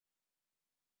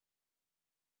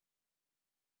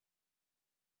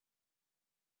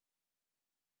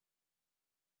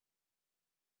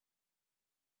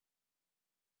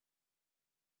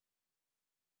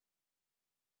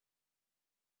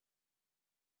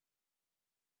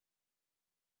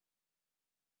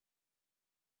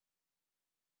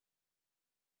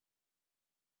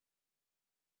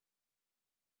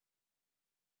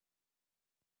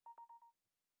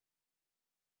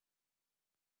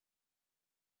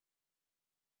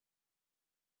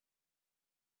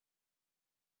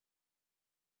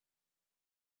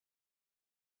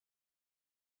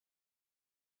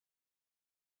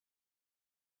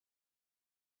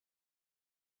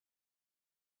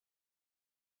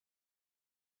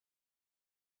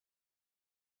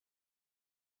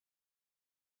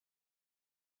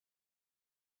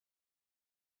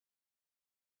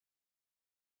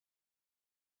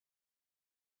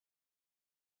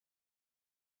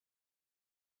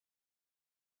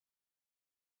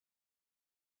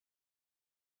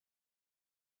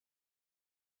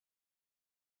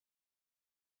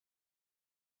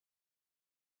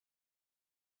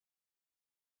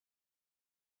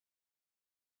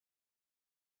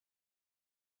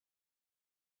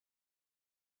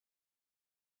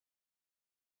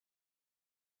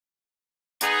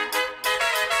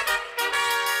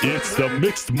It's the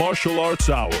Mixed Martial Arts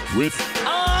Hour with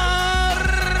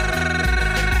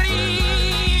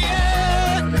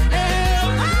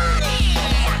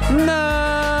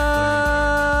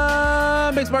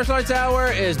Mixed Martial Arts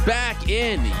Hour is back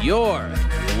in your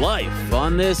life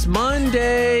on this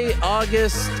Monday,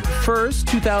 August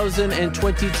 1st,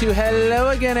 2022. Hello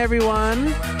again,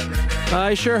 everyone.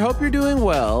 I sure hope you're doing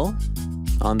well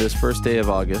on this first day of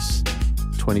August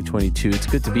 2022. It's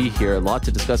good to be here. A lot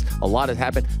to discuss. A lot has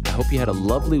happened. I hope you had a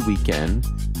lovely weekend.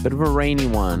 Bit of a rainy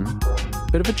one.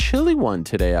 Bit of a chilly one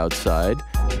today outside.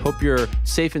 Hope you're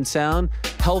safe and sound,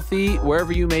 healthy,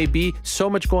 wherever you may be. So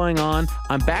much going on.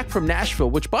 I'm back from Nashville,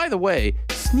 which, by the way,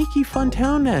 sneaky fun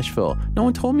town, Nashville. No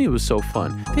one told me it was so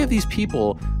fun. They have these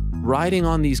people riding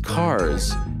on these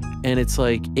cars, and it's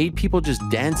like 8 people just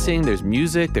dancing. There's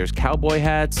music, there's cowboy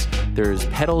hats, there's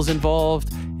pedals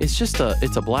involved. It's just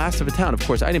it's a blast of a town. Of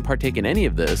course, I didn't partake in any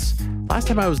of this. Last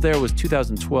time I was there was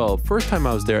 2012. First time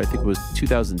I was there, I think, was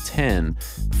 2010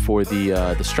 for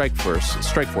the Strike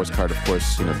Force card. Of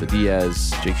course, you know, the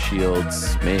Diaz, Jake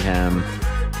Shields, Mayhem,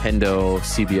 Hendo,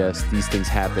 CBS. These things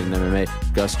happen in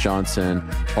MMA. Gus Johnson,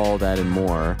 all that and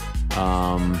more.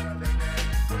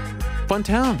 Fun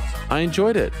town. I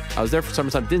enjoyed it. I was there for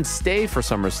SummerSlam. Didn't stay for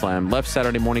SummerSlam. Left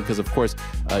Saturday morning because, of course,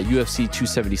 UFC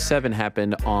 277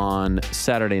 happened on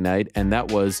Saturday night, and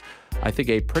that was, I think,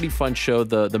 a pretty fun show.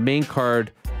 The main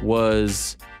card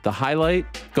was the highlight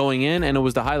going in, and it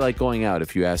was the highlight going out,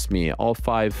 if you ask me. All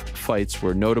 5 fights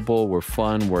were notable, were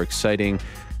fun, were exciting,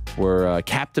 were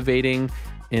captivating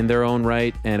in their own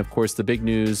right. And, of course, the big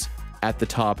news at the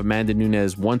top, Amanda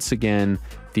Nunes, once again,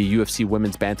 the UFC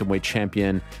Women's Bantamweight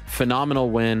Champion. Phenomenal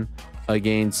win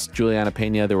against Juliana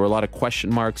Pena. There were a lot of question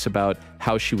marks about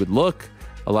how she would look,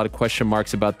 a lot of question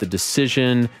marks about the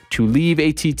decision to leave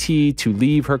ATT, to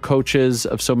leave her coaches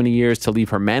of so many years, to leave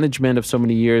her management of so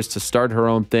many years, to start her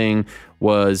own thing.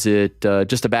 Was it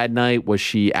just a bad night? Was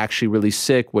she actually really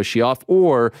sick? Was she off?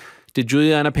 Or did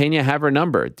Juliana Pena have her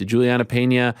number? Did Juliana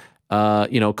Pena,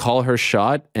 call her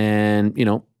shot and,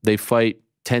 they fight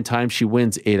 10 times, she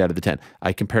wins 8 out of the 10.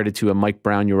 I compared it to a Mike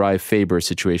Brown, Uriah Faber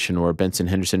situation, or Benson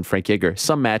Henderson, Frank Yeager.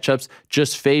 Some matchups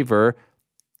just favor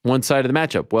one side of the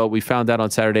matchup. Well, we found out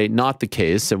on Saturday, not the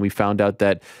case, and we found out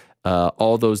that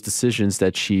all those decisions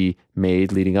that she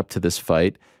made leading up to this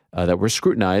fight that were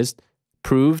scrutinized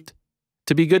proved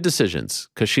to be good decisions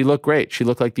because she looked great. She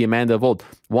looked like the Amanda of old.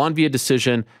 Won via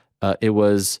decision. It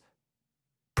was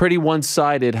pretty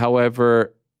one-sided,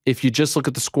 however. If you just look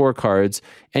at the scorecards,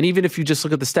 and even if you just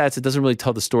look at the stats, it doesn't really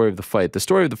tell the story of the fight. The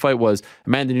story of the fight was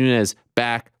Amanda Nunes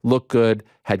back, looked good,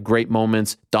 had great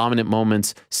moments, dominant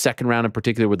moments, second round in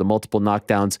particular with the multiple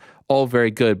knockdowns, all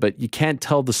very good. But you can't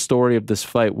tell the story of this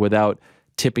fight without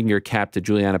tipping your cap to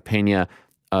Juliana Pena.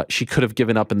 She could have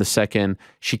given up in the second.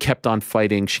 She kept on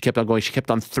fighting. She kept on going. She kept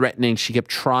on threatening. She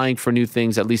kept trying for new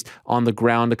things, at least on the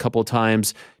ground a couple of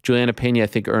times. Juliana Pena, I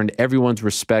think, earned everyone's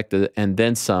respect and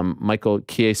then some. Michael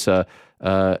Chiesa,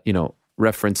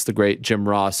 referenced the great Jim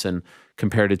Ross and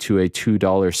compared it to a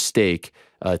 $2 steak,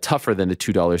 tougher than a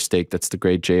 $2 steak. That's the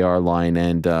great JR line.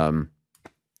 And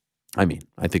I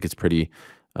think it's pretty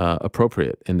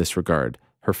appropriate in this regard.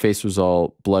 Her face was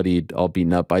all bloodied, all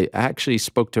beaten up. I actually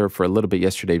spoke to her for a little bit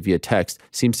yesterday via text.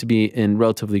 Seems to be in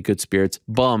relatively good spirits.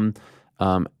 Bummed.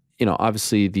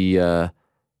 Obviously the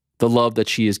love that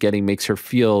she is getting makes her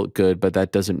feel good, but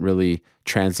that doesn't really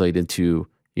translate into,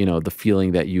 the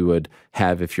feeling that you would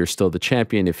have if you're still the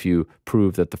champion, if you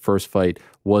prove that the first fight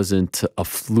wasn't a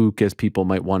fluke, as people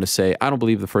might want to say. I don't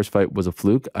believe the first fight was a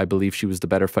fluke. I believe she was the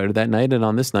better fighter that night. And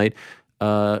on this night,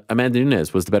 Amanda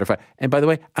Nunes was the better fight. And by the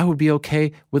way, I would be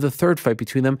okay with a third fight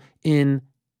between them in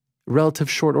relative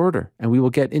short order. And we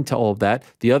will get into all of that.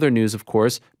 The other news, of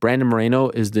course, Brandon Moreno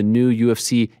is the new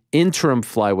UFC interim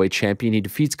flyweight champion. He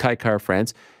defeats Kai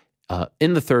Kara-France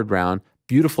in the 3rd round.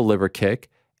 Beautiful liver kick.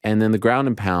 And then the ground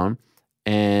and pound.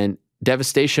 And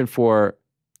devastation for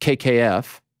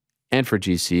KKF and for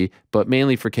GC, but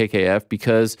mainly for KKF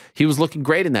because he was looking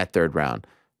great in that 3rd round.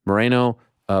 Moreno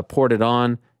poured it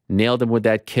on, nailed him with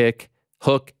that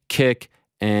hook, kick,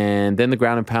 and then the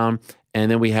ground and pound.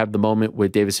 And then we have the moment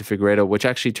with Deiveson Figueiredo, which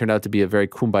actually turned out to be a very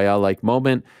kumbaya-like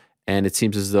moment. And it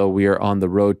seems as though we are on the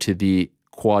road to the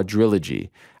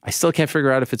quadrilogy. I still can't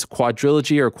figure out if it's a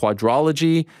quadrilogy or a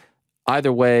quadrology.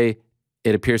 Either way,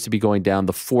 it appears to be going down.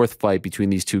 The 4th fight between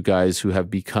these two guys who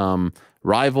have become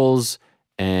rivals,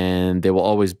 and they will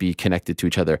always be connected to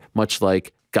each other, much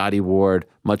like Gotti Ward,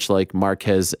 much like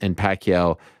Marquez and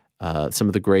Pacquiao. Some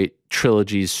of the great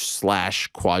trilogies /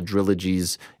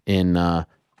 quadrilogies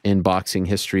in boxing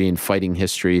history and fighting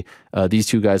history. These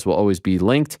two guys will always be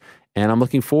linked, and I'm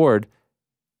looking forward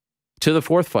To the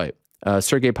fourth fight,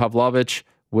 Sergey Pavlovich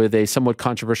with a somewhat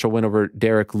controversial win over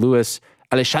Derek Lewis.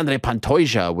 Alexandre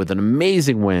Pantoja with an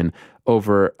amazing win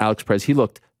over Alex Perez. He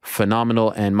looked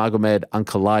phenomenal. And Magomed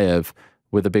Ankalaev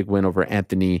with a big win over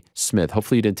Anthony Smith.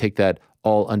 Hopefully you didn't take that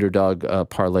all underdog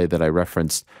parlay that I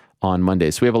referenced on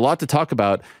Monday. So we have a lot to talk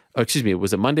about. Excuse me,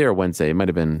 was it Monday or Wednesday? It might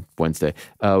have been Wednesday.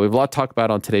 We have a lot to talk about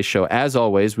on today's show. As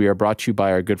always, we are brought to you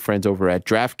by our good friends over at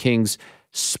DraftKings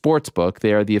Sportsbook.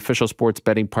 They are the official sports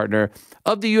betting partner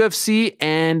of the UFC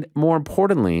and, more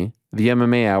importantly, the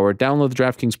MMA Hour. Download the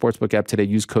DraftKings Sportsbook app today.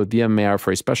 Use code THEMMA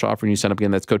for a special offer when you sign up.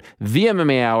 Again, that's code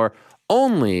THEMMA Hour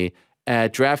only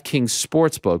at DraftKings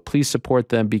Sportsbook. Please support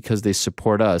them because they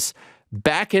support us.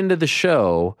 Back into the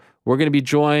show, we're going to be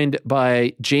joined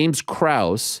by James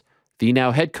Krause, the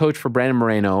now head coach for Brandon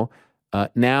Moreno,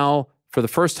 now for the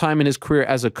first time in his career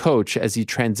as a coach, as he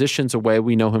transitions away.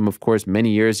 We know him, of course,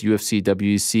 many years, UFC,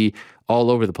 WEC, all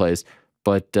over the place.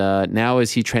 But now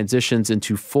as he transitions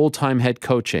into full-time head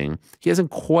coaching, he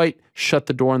hasn't quite shut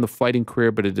the door on the fighting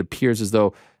career, but it appears as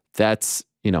though that's,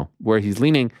 where he's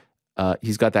leaning.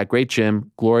 He's got that great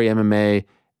gym, Glory MMA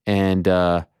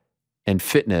and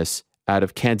Fitness out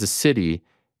of Kansas City.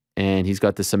 And he's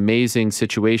got this amazing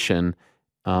situation.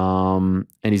 And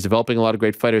he's developing a lot of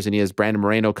great fighters, and he has Brandon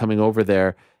Moreno coming over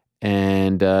there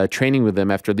and training with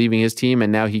him after leaving his team,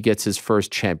 and now he gets his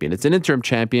first champion. It's an interim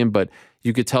champion, but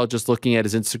you could tell just looking at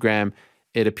his Instagram,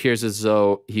 it appears as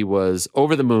though he was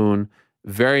over the moon,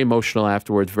 very emotional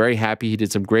afterwards, very happy. He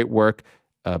did some great work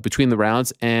between the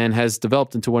rounds and has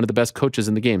developed into one of the best coaches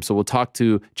in the game. So we'll talk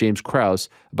to James Krause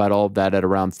about all of that at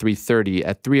around 3:30.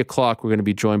 At 3 o'clock, we're going to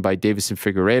be joined by Deiveson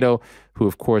Figueiredo, who,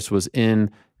 of course, was in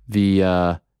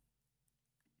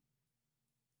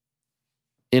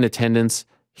attendance.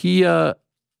 Deiveson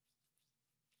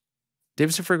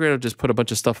Figueiredo just put a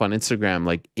bunch of stuff on Instagram,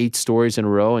 like 8 stories in a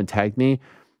row, and tagged me.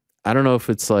 I don't know if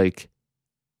it's like,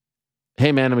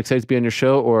 hey man, I'm excited to be on your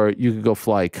show, or you could go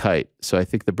fly a kite. So I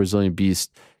think the Brazilian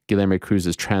beast, Guilherme Cruz,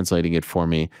 is translating it for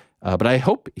me. But I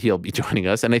hope he'll be joining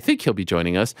us, and I think he'll be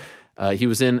joining us. He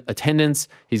was in attendance.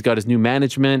 He's got his new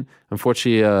management.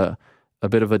 Unfortunately, a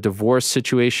bit of a divorce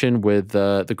situation with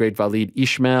the great Walid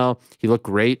Ismail. He looked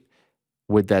great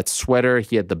with that sweater.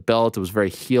 He had the belt. It was a very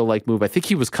heel-like move. I think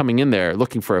he was coming in there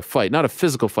looking for a fight, not a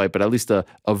physical fight, but at least a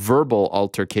verbal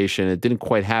altercation. It didn't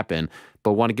quite happen,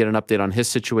 but want to get an update on his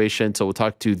situation. So we'll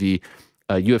talk to the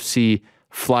UFC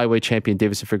flyweight champion,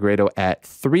 Deiveson Figueiredo, at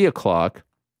 3 o'clock.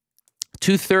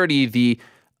 2:30, the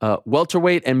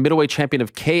welterweight and middleweight champion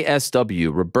of KSW,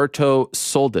 Roberto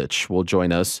Soldic, will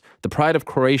join us. The pride of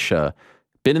Croatia,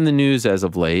 been in the news as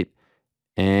of late,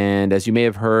 and as you may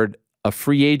have heard, a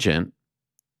free agent.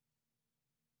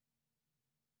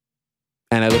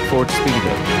 And I look forward to speaking to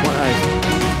him.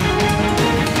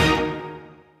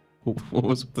 What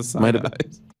was with the side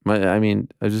eyes? I mean,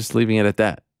 I was just leaving it at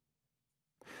that.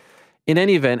 In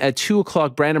any event, at 2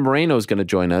 o'clock, Brandon Moreno is going to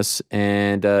join us.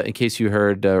 And in case you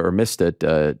heard or missed it,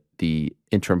 the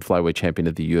interim flyweight champion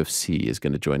of the UFC is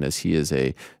going to join us. He is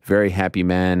a very happy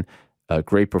man, a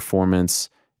great performance,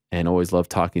 and always love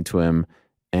talking to him.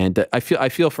 And I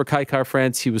feel for Kai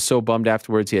Kara-France. He was so bummed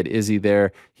afterwards. He had Izzy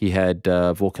there. He had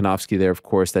Volkanovski there, of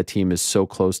course. That team is so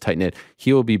close, tight-knit.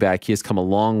 He will be back. He has come a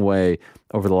long way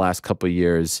over the last couple of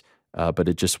years, but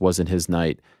it just wasn't his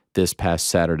night this past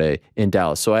Saturday in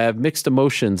Dallas. So I have mixed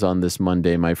emotions on this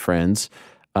Monday, my friends.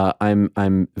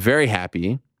 I'm very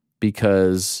happy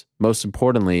because, most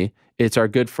importantly, it's our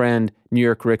good friend New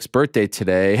York Ric's birthday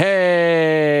today.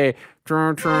 Hey!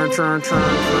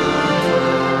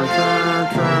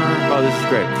 Oh, this is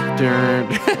great.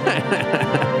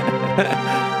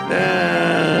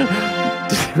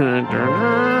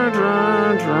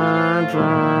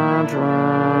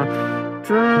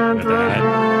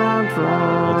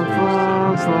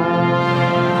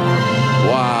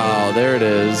 Wow, there it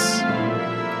is.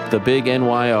 The big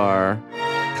NYR.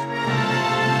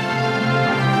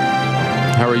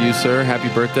 How are you, sir? Happy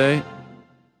birthday.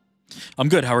 I'm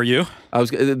good. How are you? I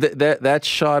was that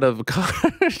shot of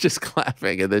just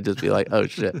clapping and then just be like, "Oh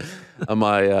shit, am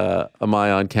I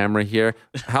on camera here?"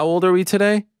 How old are we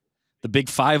today? The big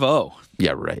 50.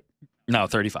 Yeah, right. No,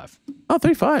 35. Oh,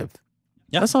 35.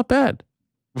 Yeah, that's not bad.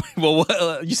 Well,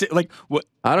 what, you say like what?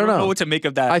 I don't know what to make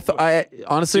of that. I thought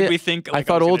honestly, did we think like, I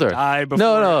thought older. Die before?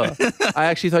 No. I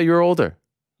actually thought you were older.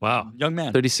 Wow, young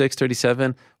man. 36,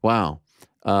 37. Wow.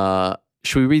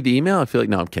 Should we read the email? I feel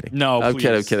like, no, I'm kidding. No, I'm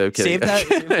kidding. Save that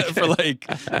for like.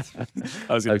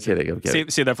 I'm kidding.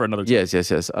 Save that for another time.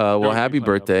 Yes. Well, happy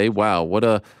birthday! Wow, what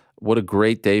a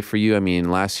great day for you. I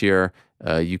mean, last year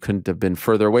you couldn't have been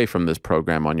further away from this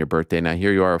program on your birthday. Now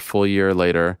here you are, a full year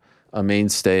later, a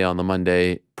mainstay on the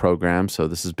Monday program, so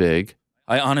this is big.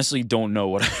 I honestly don't know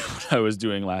what I was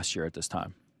doing last year at this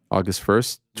time. August 1st,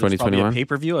 It was probably 2021. a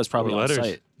pay-per-view. I was probably on letters.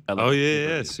 site. Oh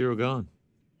yeah, Cyril Gone.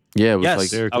 Yeah, it was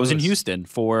Yes, like I was in Houston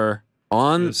for.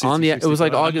 on the. It was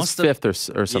like 265. August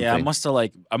 5th or something. Yeah,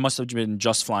 I must have been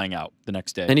just flying out the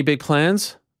next day. Any big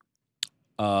plans?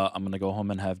 I'm gonna go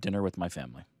home and have dinner with my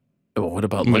family. Oh, what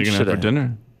about What are lunch you gonna have today? for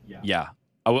dinner? Yeah,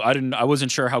 I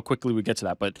wasn't sure how quickly we get to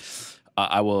that, but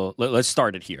I will. Let's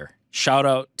start it here. Shout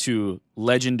out to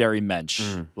legendary Mensch,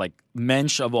 like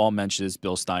Mensch of all Mensches,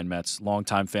 Bill Steinmetz,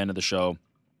 longtime fan of the show,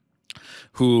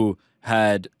 who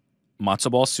had matzo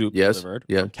ball soup delivered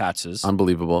from Katz's.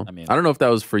 Unbelievable. I mean, I don't know if that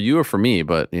was for you or for me,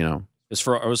 but you know, it was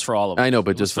for all of us. I know,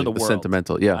 but It was just for like the the world.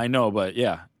 sentimental. Yeah, I know, but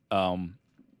yeah.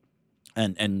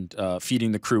 And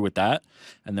feeding the crew with that,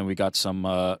 and then we got some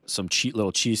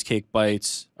little cheesecake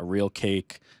bites, a real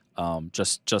cake.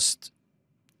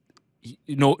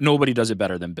 Nobody does it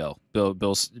better than Bill. Bill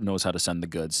knows how to send the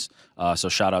goods. So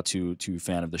shout out to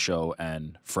fan of the show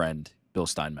and friend Bill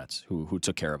Steinmetz who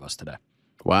took care of us today.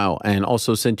 wow, and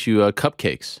also sent you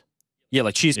cupcakes. Yeah,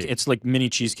 like cheesecake. It's like mini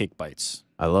cheesecake bites.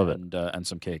 I love it. And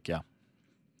some cake. Yeah,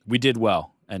 we did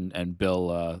well, and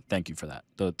Bill, thank you for that.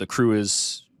 The crew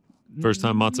is. First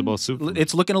time matzo ball soup.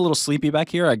 It's looking a little sleepy back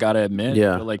here. I gotta admit.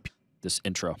 Yeah. I feel like this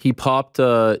intro. He popped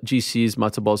GC's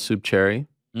matzo ball soup cherry.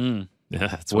 Yeah,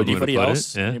 that's one way to Anybody put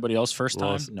else? it. Yeah. Anybody else first time?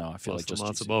 Lost- No, I feel like Lost just the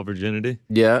matzo GC. ball virginity. It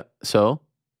Yeah. So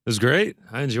was great.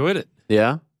 I enjoyed it.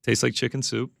 yeah, Tastes like chicken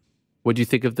soup. what do you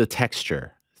think of the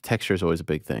texture? The texture is always a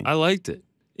big thing. I liked it.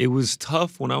 It was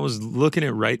tough when I was looking it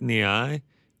right in the eye,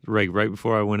 right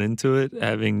before I went into it,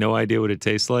 having no idea what it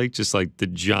tastes like, just like the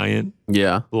giant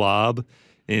Yeah. blob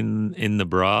in the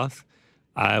broth.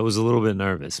 I was a little bit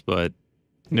nervous, but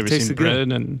Never tasted seen good.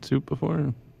 bread and soup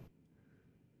before.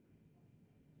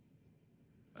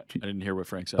 I didn't hear what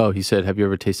Frank said. Oh, he said, "Have you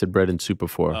ever tasted bread and soup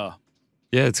before?"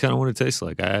 Yeah, it's kind of what it tastes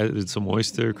like. I added some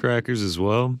oyster crackers as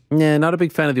well. Yeah, not a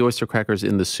big fan of the oyster crackers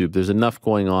in the soup. There's enough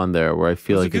going on there where I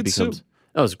feel It was a like it good becomes. soup.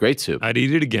 Oh, it's great soup. I'd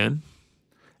eat it again.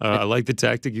 I like the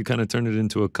tactic. You kind of turn it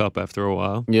into a cup after a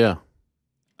while. Yeah.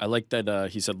 I like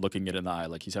that he said looking it in the eye,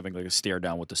 like he's having like a stare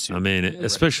down with the soup. I mean,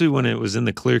 especially when it was in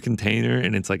the clear container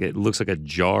and it's like it looks like a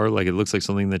jar, like it looks like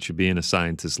something that should be in a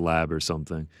scientist's lab or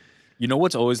something. You know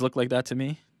what's always looked like that to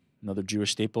me? Another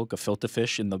Jewish staple, gefilte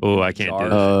fish in the Oh, I can't jar. do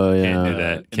that. Oh, Can't yeah. do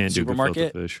that. In the Can't do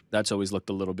supermarket? gefilte fish. That's always looked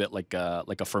a little bit like a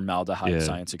formaldehyde Yeah.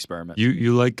 science experiment.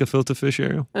 You like gefilte fish,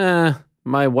 Ariel?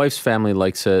 My wife's family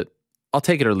likes it. I'll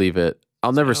take it or leave it.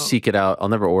 I'll never seek it out. I'll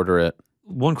never order it.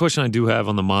 One question I do have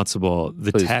on the matzo ball: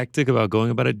 the Please. tactic about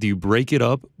going about it. Do you break it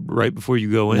up right before you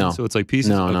go in? No. So it's like pieces.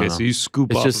 No, okay, no. so you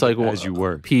scoop It's off just of like it as you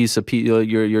work. a piece.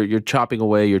 You're chopping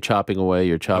away. You're chopping away.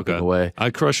 You're chopping Okay. away. I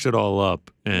crushed it all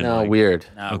up. And No, like, weird.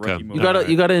 Nah, Okay. rookie move.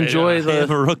 You gotta enjoy I am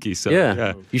the. a rookie, so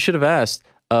Yeah, you should have asked.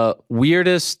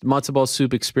 Weirdest matzo ball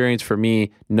soup experience for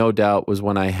me, no doubt, was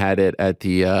when I had it at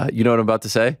the. You know what I'm about to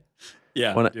say?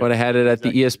 Yeah. When I had it at the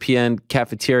ESPN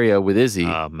cafeteria with Izzy.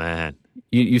 Oh man,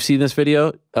 You've seen this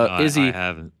video? No, Izzy, I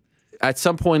haven't. at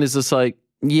some point, is just like,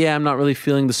 yeah, I'm not really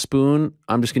feeling the spoon.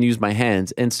 I'm just going to use my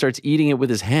hands, and starts eating it with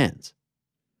his hands.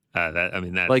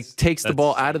 That's Like, takes the that's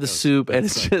ball out of the psycho- soup, and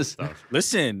that's it's psycho just. stuff.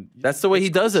 Listen, That's the way he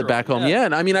does it back home. Yeah,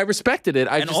 and I mean, I respected it.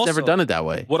 I've And just never also, done it that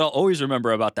way. What I'll always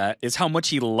remember about that is how much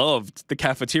he loved the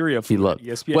cafeteria food He loved. at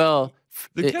ESPN. Well,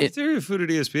 The cafeteria food at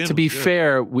ESPN. to be was good.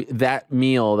 fair, that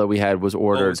meal that we had was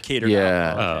ordered. was catered out.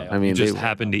 Yeah, Oh, okay. I mean, you just they-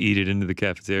 happened to eat it into the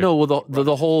cafeteria. No, well,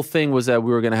 the whole thing was that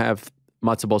we were going to have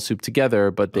matzo ball soup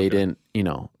together, but they didn't. They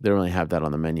don't really have that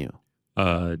on the menu.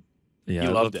 Yeah, He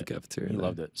I loved loved it. the cafeteria. he there.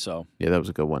 loved it. So Yeah, that was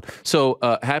a good one. So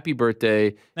happy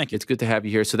birthday! Thank you. It's good to have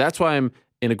you here. So that's why I'm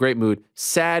in a great mood.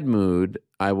 Sad mood.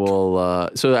 I will.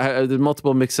 There's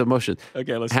multiple mix of emotions.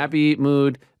 okay, let's Happy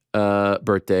mood.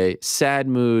 Birthday. Sad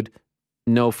mood.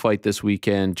 No fight this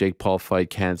weekend. Jake Paul fight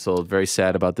canceled. Very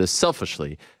sad about this.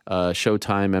 Selfishly,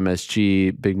 Showtime,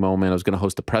 MSG, big moment. I was going to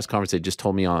host a press conference. They just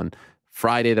told me on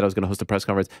Friday that I was going to host a press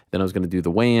conference. Then I was going to do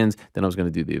the weigh-ins. Then I was going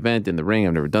to do the event in the ring.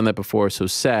 I've never done that before. So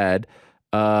sad.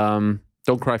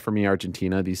 Don't cry for me,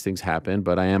 Argentina. These things happen,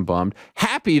 but I am bummed.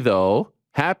 Happy though.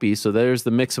 Happy. So there's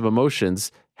the mix of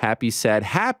emotions. Happy, sad,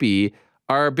 happy.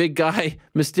 Our big guy,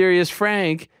 Mysterious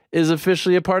Frank, is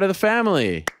officially a part of the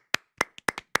family.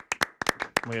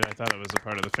 Wait, I thought it was a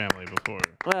part of the family before.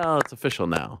 Well, it's official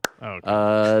now. Oh,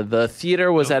 okay. The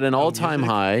theater was at an all-time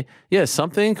music? high. Yeah,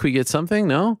 something. Could we get something?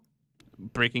 No?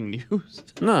 Breaking news.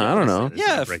 No, I don't know. It's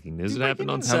Yeah, not breaking news. It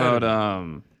happened on How Saturday.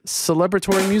 about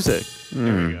Celebratory music.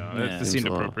 There we go. Yeah, That seemed it's a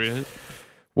little- appropriate.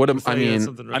 What am, thought I he had mean,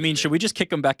 something right there. should we just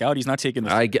kick him back out? He's not taking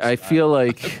this. I feel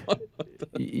like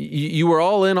you were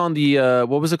all in on the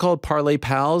what was it called? Parlay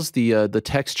Pals, the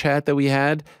text chat that we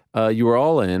had. You were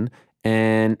all in,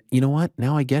 and you know what?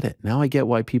 Now I get it. Now I get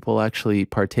why people actually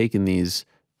partake in these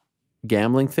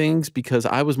gambling things, because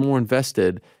I was more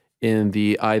invested in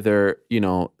the either,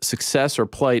 success or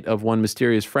plight of one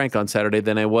mysterious Frank on Saturday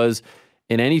than I was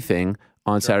in anything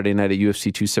on Saturday night at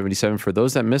UFC 277. For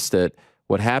those that missed it,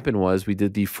 what happened was we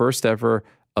did the first ever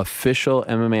official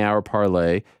MMA Hour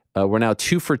parlay. We're now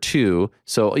 2 for 2.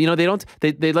 So,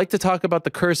 they like to talk about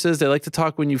the curses. They like to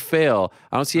talk when you fail.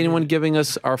 I don't see anyone giving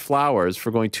us our flowers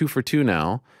for going 2 for 2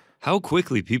 now. How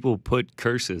quickly people put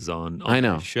curses on I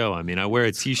know. the show. I mean, I wear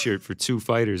a T-shirt for 2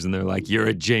 fighters, and they're like, "You're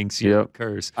a jinx. You're a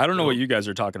curse." I don't know what you guys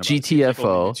are talking about.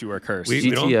 GTFO. You two are cursed.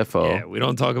 GTFO. We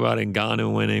don't talk about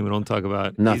Ngannou winning. We don't talk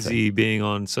about Nothing. Izzy being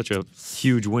on such a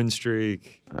huge win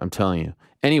streak. I'm telling you.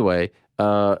 Anyway,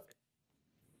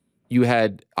 you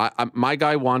had my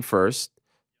guy won first.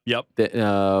 Yep.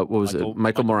 What was it?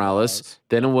 Michael Morales.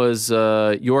 Then it was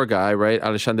your guy, right?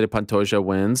 Alexandre Pantoja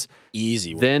wins.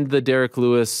 Easy. Then the Derek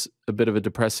Lewis, a bit of a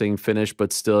depressing finish,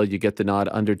 but still you get the nod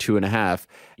under 2.5.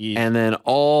 Easy. And then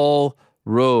all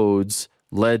roads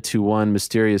led to one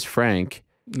mysterious Frank.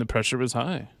 The pressure was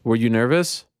high. Were you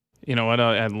nervous? You know what?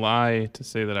 I'd lie to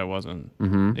say that I wasn't.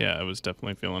 Mm-hmm. Yeah, I was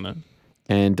definitely feeling it.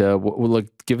 And look,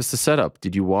 give us the setup.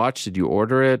 Did you watch? Did you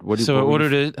order it? I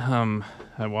ordered it.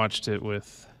 I watched it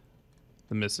with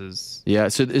the missus. Yeah.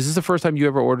 So is this the first time you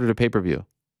ever ordered a pay-per-view?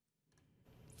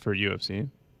 For UFC?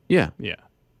 Yeah. Yeah.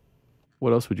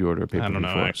 What else would you order a pay-per-view I don't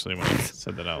know, for? actually, when I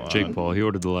said that out loud. Jake Paul. He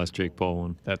ordered the last Jake Paul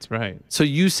one. That's right. So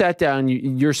you sat down,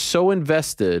 you're so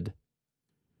invested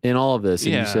in all of this,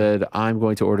 and you Yeah. said, I'm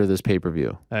going to order this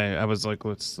pay-per-view. I was like,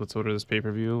 let's order this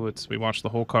pay-per-view. We watched the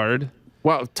whole card.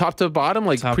 Wow, top to bottom,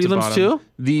 like Top to prelims bottom. too?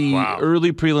 The Wow.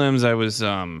 early prelims, I was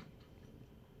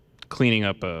cleaning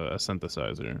up a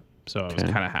synthesizer, so I was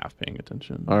Okay. kind of half paying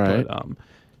attention. All right.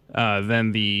 But,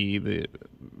 then the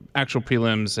actual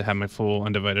prelims had my full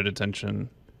undivided attention,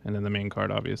 and then the main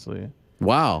card, obviously.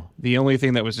 Wow. The only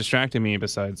thing that was distracting me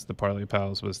besides the Parlay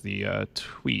Pals was the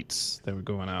tweets that were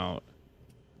going out.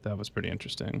 That was pretty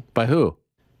interesting. By who?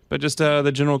 But just the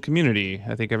general community.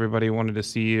 I think everybody wanted to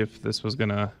see if this was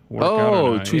gonna work out. Oh,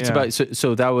 or not. tweets Yeah. about,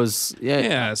 so that was,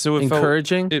 Yeah, so it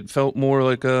encouraging? It felt more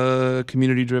like a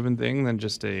community-driven thing than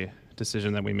just a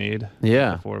decision that we made.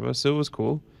 Yeah. The 4 of us. So it was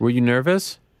cool. Were you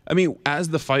nervous? I mean, as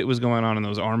the fight was going on and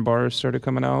those arm bars started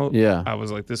coming out, Yeah. I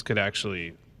was like, this could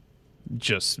actually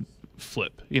just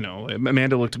flip.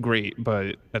 Amanda looked great,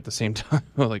 but at the same time,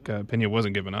 Pena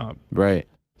wasn't giving up. Right.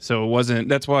 So it wasn't.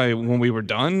 That's why when we were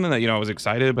done, I was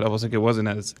excited, but I was like, it wasn't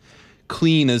as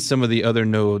clean as some of the other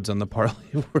nodes on the parlay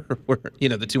were the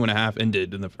 2.5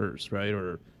 ended in the first, right?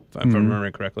 Or if I'm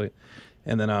remembering correctly.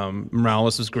 And then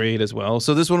Morales was great as well.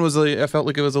 So this one was I felt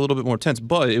like it was a little bit more tense,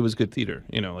 but it was good theater.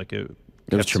 It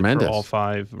was tremendous. for all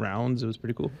 5 rounds. It was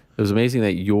pretty cool. It was amazing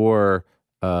that your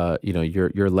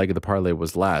leg of the parlay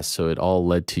was last, so it all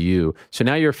led to you. So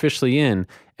now you're officially in,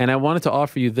 and I wanted to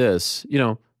offer you this,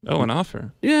 Oh, an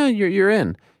offer. Yeah, you're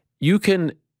in. You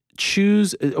can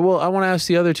choose. Well, I want to ask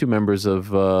the other 2 members of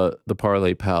the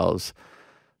Parlay Pals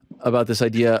about this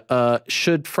idea.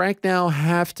 Should Frank now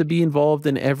have to be involved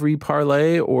in every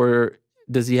parlay, or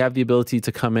does he have the ability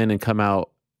to come in and come out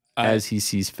as he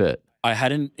sees fit? I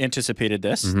hadn't anticipated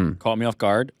this. Mm-hmm. Caught me off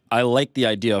guard. I like the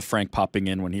idea of Frank popping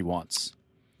in when he wants.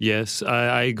 Yes,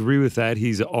 I agree with that.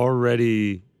 He's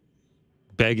already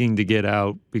begging to get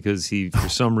out because he, for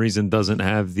some reason, doesn't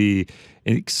have the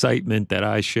excitement that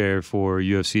I share for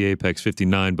UFC Apex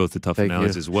 59, both the tough Thank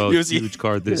finales you. as well. UFC. Huge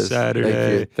card this Yes,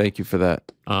 Saturday. Thank you for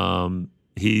that.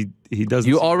 He doesn't.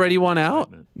 You seem already to have want out?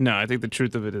 excitement. No, I think the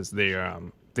truth of it is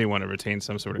they want to retain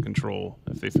some sort of control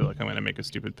if they feel like I'm going to make a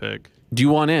stupid pick. Do you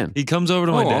want in? He comes over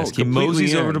to my desk. He completely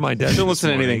moseys in. over to my desk. Don't this listen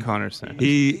to anything morning. Connor said.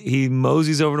 He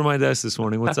moseys over to my desk this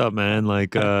morning. What's up, man?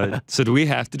 So do we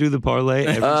have to do the parlay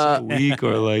every single week,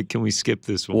 or can we skip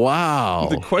this one? Wow.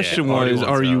 The question already was,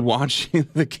 wants are you out. watching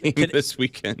the game this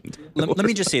weekend? Let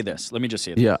me just say this.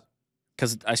 Yeah.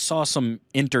 Because I saw some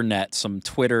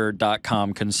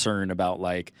Twitter.com concern about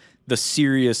the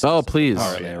serious Oh, please.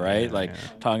 parlay, right?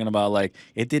 Talking about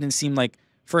it didn't seem like,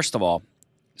 first of all,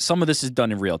 some of this is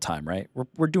done in real time, right?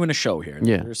 We're doing a show here.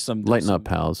 Yeah. There's some Lighten up,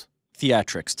 pals.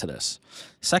 theatrics to this.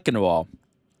 Second of all,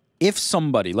 if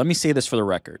somebody, let me say this for the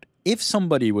record, if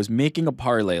somebody was making a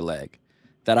parlay leg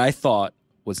that I thought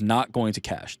was not going to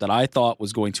cash, that I thought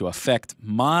was going to affect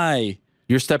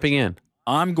You're stepping in.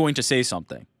 I'm going to say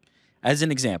something. As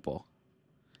an example,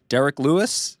 Derek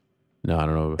Lewis, No, I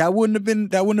don't know. That wouldn't have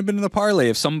been in the parlay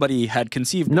if somebody had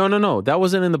conceived. No. That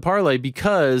wasn't in the parlay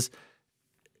because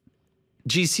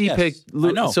GC Yes, picked.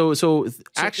 I know. So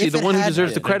actually, if the it one who had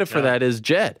deserves been, the credit for that is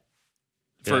Jed.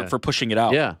 for pushing it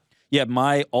out. Yeah. Yeah,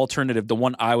 my alternative, the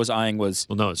one I was eyeing was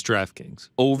Well, no, it's DraftKings.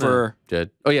 over. Jed.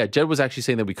 Oh yeah, Jed was actually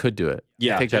saying that we could do it.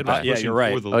 Yeah, Take that Jed was back. yeah, pushing you're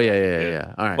right. for the Oh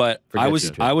yeah. All right. But Forget you,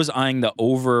 Jed. I was eyeing the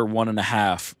over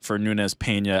 1.5 for Nunes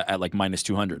Pena at like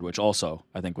 -200, which also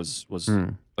I think was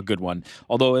a good one.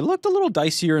 Although it looked a little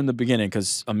dicier in the beginning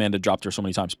because Amanda dropped her so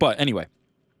many times. But anyway,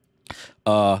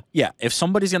 yeah, if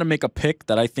somebody's gonna make a pick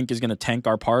that I think is gonna tank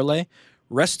our parlay,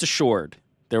 rest assured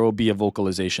there will be a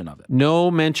vocalization of it.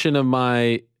 No mention of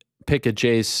my pick a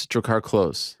Jace Drakkar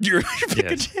close. You're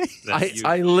Yes.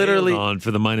 I literally- on for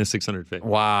the -600 pick.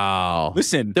 Wow.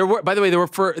 Listen, There were, by the way, there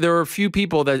were a few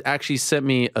people that actually sent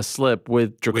me a slip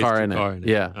with Drakkar in Drakkar it. in it.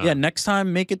 Yeah. yeah, next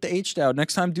time make it the H out.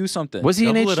 Next time do something. Was he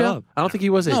in Double H it out? up. I don't think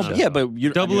he was H No, out. yeah, but you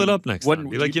Double it up next when- time.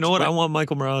 Be like, you know what? I want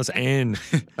Michael Morales and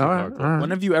All right. When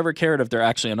have you ever cared if they're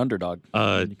actually an underdog?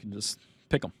 You can just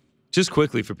pick them. just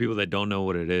quickly for people that don't know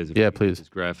what it is. If Yeah, you can get please. This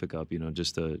graphic up,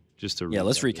 just to Yeah,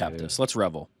 let's recap here. this. Let's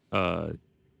revel.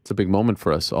 It's a big moment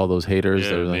for us. All those haters. Yeah,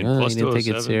 They're I like, mean, oh, plus you didn't take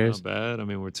it 207, serious. not bad. I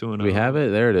mean, we're 2-0. We have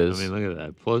it. There it I is. mean, look at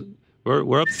that. Plus,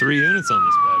 we're up 3 units on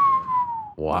this bad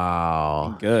boy.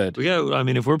 Wow. Good. We got. I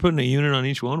mean, if we're putting a unit on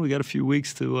each one, we got a few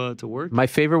weeks to work. My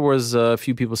favorite was a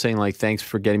few people saying like, "Thanks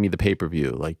for getting me the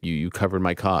pay-per-view. Like you covered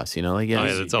my costs." You know, like yeah, Oh,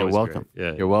 yeah, that's you're always welcome. great.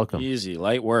 Yeah. You're welcome. Easy,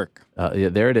 light work. Yeah,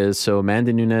 there it is. So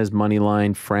Amanda Nunes money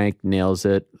line. Frank nails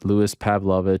it. Luis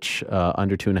Pavlovich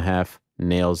under 2.5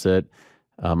 nails it.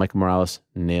 Michael Morales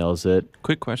nails it.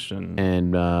 Quick question.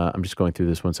 And I'm just going through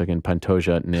this 1 second.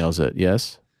 Pantoja nails it.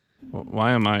 Yes.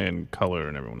 Why am I in color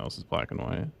and everyone else is black and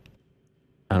white?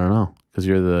 I don't know because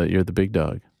you're the big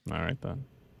dog. All right then.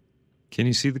 Can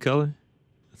you see the color?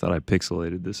 I thought I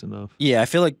pixelated this enough. Yeah, I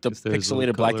feel like the Just there's a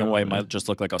little pixelated black color and white on might it. just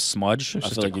look like a smudge. I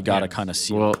just feel a- like you gotta yeah. kind of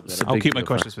see. Well, it. so- I'll Big keep my difference.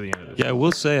 questions for the end of this. Yeah, I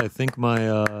will say I think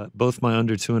my both my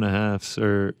under 2.5s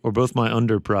or both my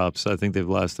under props. I think they've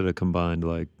lasted a combined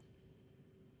like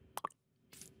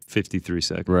 53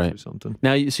 seconds Right. or something.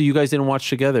 Now, so you guys didn't watch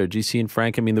together, GC and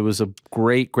Frank. I mean, there was a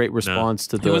great response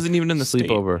to the He wasn't even in the state.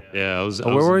 sleepover. Yeah, I was. Oh, I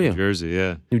where was were in you? New Jersey.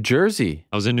 Yeah, New Jersey,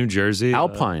 I was in New Jersey.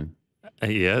 Alpine.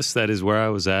 Yes, that is where I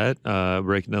was at.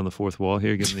 Breaking down the fourth wall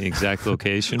here, giving the exact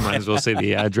location. Might as well say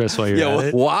the address while you're at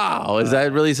it. Wow, is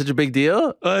that really such a big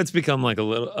deal? It's become like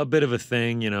a bit of a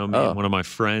thing, you know. Me and one of my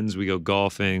friends, we go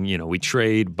golfing. You know, we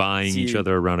trade buying each See-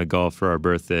 other a round of golf for our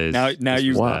birthdays. Now This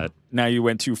you was Wow. that. now you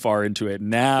went too far into it.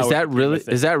 Now Is that it became really a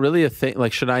thing. is that really a thing?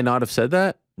 Like, should I not have said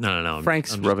that? No.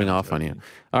 Frank's I'm just rubbing kinda off on you. joking.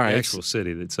 All The right. actual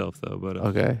city itself, though. But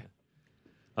Okay.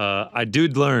 I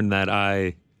did learn that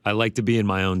I like to be in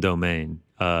my own domain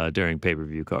during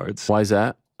pay-per-view cards. Why is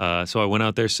that? So I went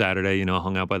out there Saturday, you know,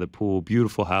 hung out by the pool,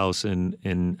 beautiful house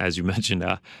in as you mentioned,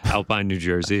 Alpine, New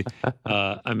Jersey.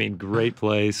 I mean, great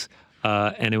place.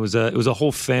 And it was a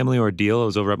whole family ordeal. I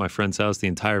was over at my friend's house. The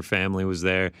entire family was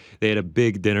there. They had a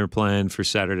big dinner planned for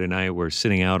Saturday night. We're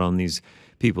sitting out on these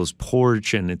people's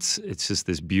porch, and it's just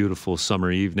this beautiful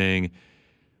summer evening.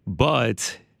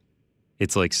 But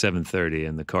it's like 7:30,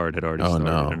 and the card had already started,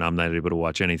 no. and I'm not able to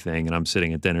watch anything. And I'm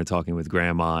sitting at dinner talking with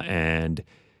Grandma, and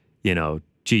you know,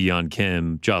 Ji Yeon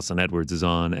Kim, Jocelyn Edwards is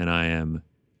on, and I am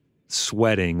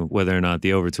sweating whether or not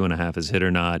the over 2.5 is hit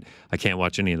or not. I can't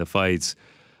watch any of the fights.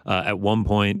 At one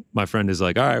point, my friend is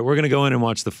like, all right, we're going to go in and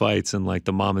watch the fights. And like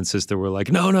the mom and sister were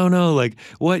like, no. Like,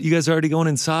 what? You guys are already going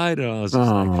inside? And I was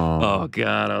just like, oh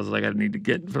God. I was like, I need to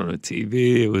get in front of the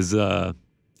TV. It was, yeah,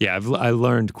 I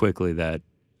learned quickly that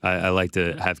I like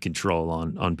to have control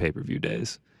on pay-per-view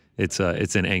days. It's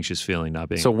an anxious feeling not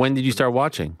being. So when did you start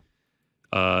watching?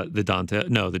 The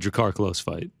Drakkar close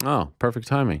fight. Oh, perfect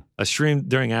timing. I streamed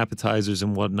during appetizers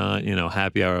and whatnot. You know,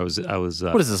 happy hour. I was.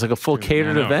 What is this, like a full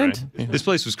catered I know, event? right? This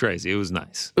place was crazy. It was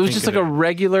nice. It was just like a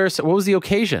regular. What was the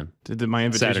occasion? Did my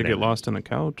invitation Saturday get night. lost on the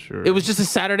couch? Or? It was just a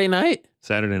Saturday night.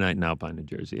 Saturday night in Alpine, New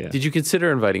Jersey. Yeah. Did you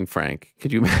consider inviting Frank?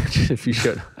 Could you imagine if you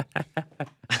should?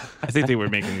 I think they were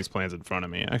making these plans in front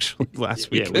of me actually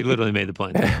last week. Yeah, we literally made the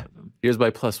plan. Here's my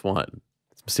 +1.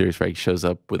 Mysterious Frank shows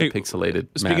up with a Hey, pixelated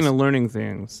Speaking mask. of learning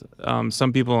things,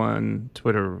 some people on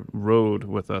Twitter rode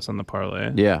with us on the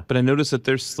parlay. Yeah. But I noticed that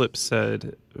their slip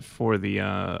said for the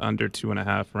under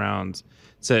 2.5 rounds,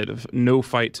 said no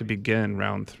fight to begin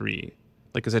round 3.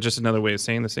 Like, is that just another way of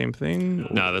saying the same thing?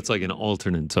 No, that's like an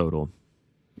alternate total.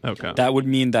 Okay. That would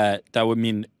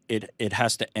mean it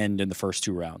has to end in the first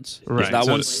 2 rounds. 'Cause Right, That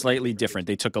so- one's slightly different.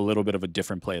 They took a little bit of a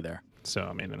different play there. So,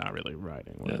 I mean, they're not really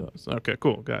riding with Yeah. us. Okay,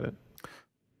 cool. Got it.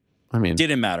 I mean,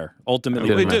 Didn't matter. Ultimately,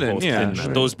 Didn't they matter. both Yeah. cash.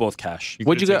 Those both cash.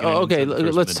 what'd you go? could've taken Oh, it okay, into the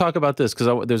first let's minute. talk about this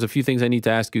because there's a few things I need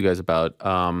to ask you guys about.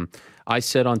 I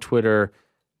said on Twitter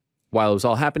while it was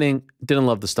all happening, didn't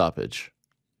love the stoppage.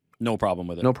 No problem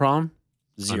with it. No problem.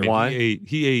 Zero. Why?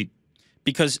 He ate.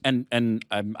 Because and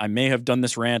I may have done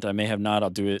this rant, I may have not. I'll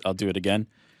do it again.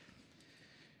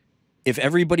 If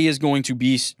everybody is going to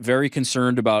be very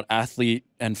concerned about athlete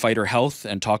and fighter health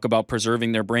and talk about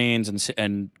preserving their brains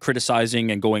and criticizing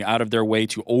and going out of their way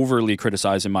to overly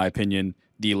criticize, in my opinion,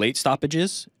 the late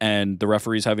stoppages and the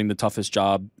referees having the toughest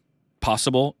job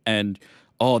possible, and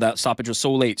oh, that stoppage was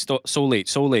so late, so late.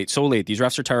 These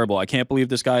refs are terrible. I can't believe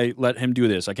this guy let him do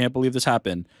this. I can't believe this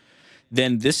happened.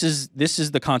 Then this is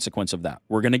the consequence of that.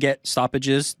 We're going to get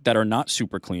stoppages that are not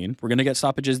super clean. We're going to get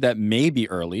stoppages that may be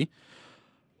early,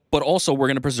 but also we're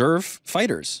going to preserve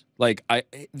fighters. Like I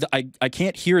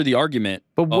can't hear the argument.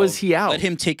 But was he out? Let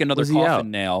him take another Was he out?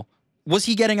 coffin nail. Was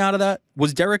he getting out of that?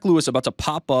 Was Derek Lewis about to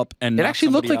pop up and It knock actually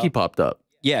looked somebody like he out? popped up.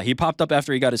 Yeah, he popped up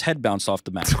after he got his head bounced off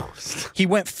the mat. He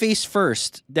went face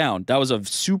first down. That was a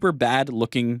super bad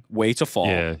looking way to fall.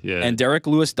 Yeah, yeah. And Derek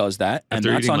Lewis does that, and After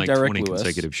that's eating on like Derek 20 Lewis.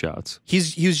 consecutive shots.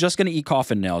 He's just going to eat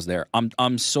coffin nails there.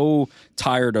 I'm so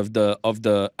tired of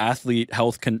the athlete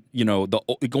health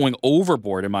the going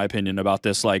overboard, in my opinion, about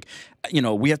this. Like,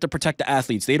 we have to protect the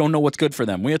athletes. They don't know what's good for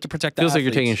them. We have to protect the Feels like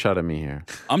athletes. you're taking a shot at me here.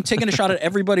 I'm taking a shot at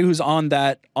everybody who's on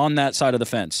that side of the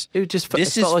fence. It just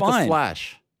This it felt is like fine. a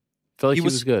flash. Felt like he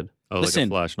was good. Oh, Listen, like a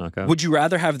flash knockout. Would you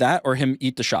rather have that or him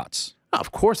eat the shots?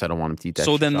 Of course, I don't want him to eat that.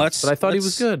 So then shot, let's- But I thought he let's-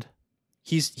 was good.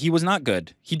 He was not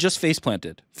good. He just face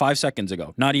planted 5 seconds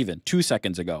ago, not even 2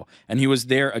 seconds ago, and he was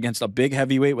there against a big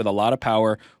heavyweight with a lot of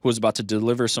power who was about to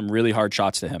deliver some really hard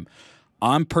shots to him.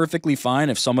 I'm perfectly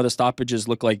fine if some of the stoppages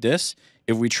look like this,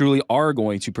 if we truly are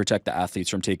going to protect the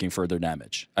athletes from taking further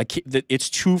damage.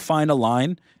 It's too fine a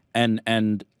line, and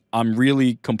I'm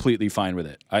really completely fine with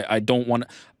it. I don't want.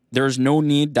 There's no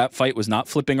need. That fight was not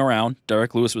flipping around.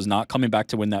 Derek Lewis was not coming back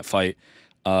to win that fight.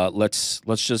 Let's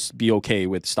just be okay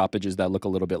with stoppages that look a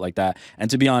little bit like that. And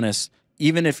to be honest,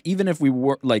 even if we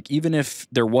were even if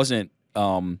there wasn't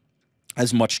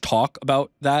as much talk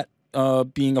about that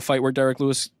being a fight where Derek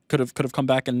Lewis could have come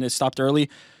back and it stopped early,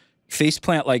 face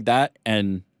plant like that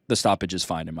and the stoppage is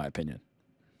fine in my opinion.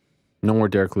 No more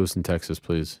Derek Lewis in Texas,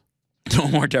 please. No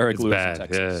more Derek It's Lewis bad. in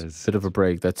Texas. Yeah, it's- Bit of a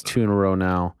break. That's 2 in a row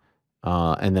now.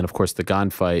 And then, of course, the Gane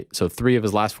fight. So 3 of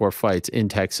his last 4 fights in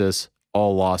Texas,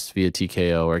 all lost via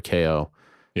TKO or KO.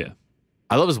 Yeah.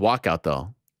 I love his walkout,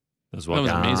 though. That was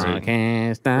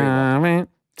amazing.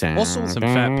 Also, Some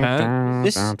fat pat.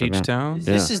 This- Beach Town. Yeah.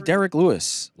 This is Derek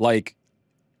Lewis. Like,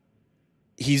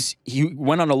 he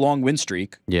went on a long win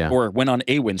streak, Yeah. or went on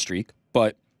a win streak,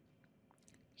 but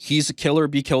he's a killer,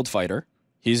 be killed fighter.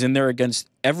 He's in there against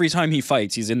every time he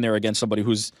fights. He's in there against somebody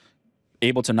who's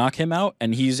able to knock him out,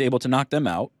 and he's able to knock them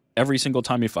out every single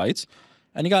time he fights.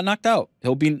 And he got knocked out.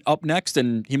 He'll be up next,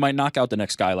 and he might knock out the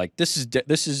next guy. Like this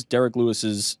is Derek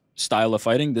Lewis's style of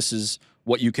fighting. This is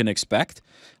what you can expect.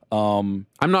 I'm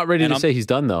not ready to say he's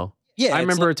done, though. Yeah, I it's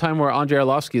remember like- a time where Andrei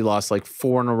Arlovsky lost like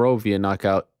 4 in a row via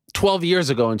knockout 12 years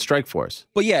ago in Strikeforce.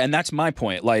 But yeah, and that's my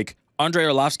point. Like Andrei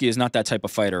Arlovsky is not that type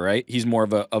of fighter, right? He's more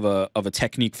of a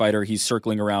technique fighter. He's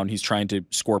circling around. He's trying to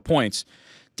score points.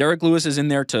 Derek Lewis is in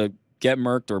there to get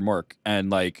murked or murk, and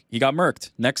like he got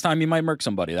murked. Next time he might murk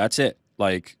somebody. That's it.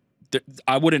 Like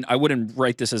I wouldn't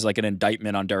write this as like an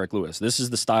indictment on Derek Lewis. This is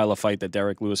the style of fight that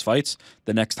Derek Lewis fights.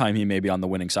 The next time he may be on the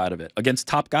winning side of it against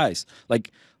top guys.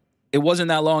 Like it wasn't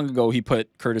that long ago he put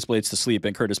Curtis Blades to sleep,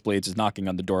 and Curtis Blades is knocking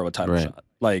on the door of a title shot.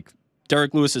 Like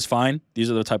Derek Lewis is fine. These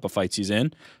are the type of fights he's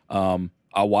in.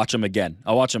 I'll watch him again.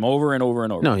 I'll watch him over and over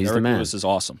and over. No, he's Derek the man. Lewis is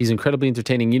awesome. He's incredibly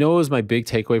entertaining. You know what was my big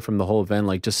takeaway from the whole event?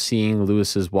 Like just seeing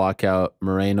Lewis's walkout,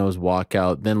 Moreno's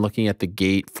walkout, then looking at the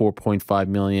gate, 4.5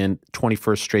 million,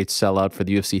 21st straight sellout for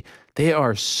the UFC. They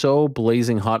are so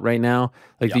blazing hot right now.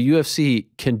 Like the UFC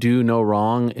can do no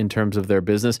wrong in terms of their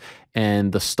business,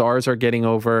 and the stars are getting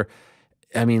over.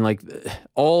 I mean, like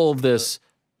all of this.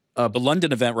 The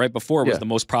London event right before was Yeah. the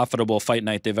most profitable fight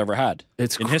night they've ever had.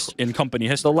 It's in company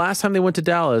history. The last time they went to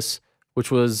Dallas, which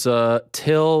was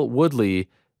Till Woodley,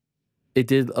 it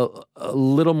did a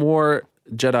little more.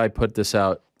 Jedi put this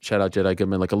out. Shout out Jedi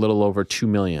Goodman, like a little over 2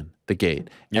 million. The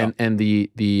gate, Yeah. and the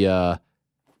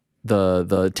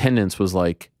attendance was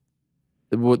like,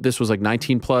 this was like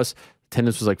 19 plus.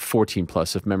 Attendance was like 14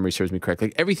 plus, if memory serves me correct.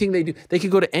 Like everything they do, they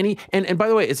could go to any. And by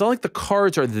the way, it's not like the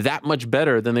cards are that much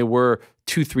better than they were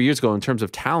 2-3 years ago in terms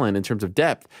of talent, in terms of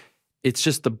depth. It's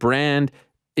just the brand.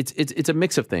 It's a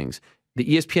mix of things. The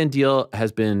ESPN deal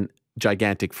has been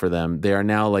gigantic for them. They are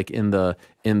now like in the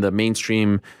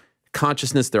mainstream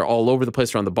consciousness. They're all over the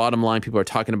place. They're on the bottom line. People are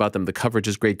talking about them. The coverage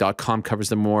is great. .com covers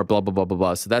them more, blah, blah, blah, blah,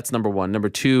 blah. So that's number one. Number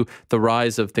two, the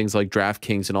rise of things like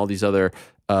DraftKings and all these other,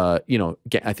 I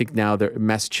think now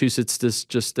Massachusetts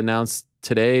just announced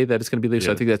today that it's going to be legal.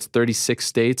 So I think that's 36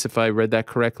 states, if I read that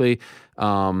correctly.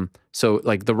 So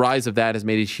like the rise of that has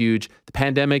made it huge. The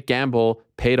pandemic gamble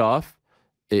paid off.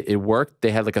 It worked.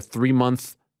 They had like a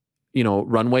 3-month,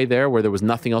 runway there where there was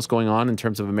nothing else going on in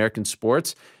terms of American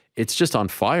sports. It's just on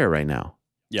fire right now.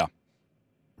 Yeah.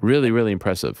 Really, really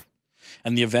impressive.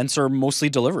 And the events are mostly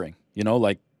delivering.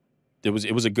 Like it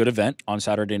was a good event on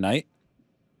Saturday night,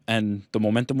 and the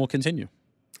momentum will continue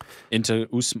into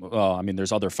Usman.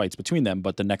 There's other fights between them,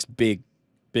 but the next big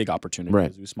opportunity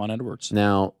is Usman Edwards.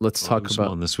 Now let's talk Usman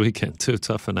about this weekend too.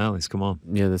 Tough finales. Come on.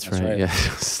 Yeah, that's right.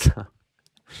 Yeah.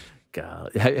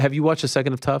 God, have you watched a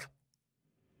second of Tough?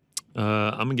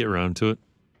 I'm gonna get around to it.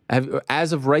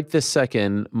 As of right this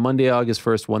second, Monday, August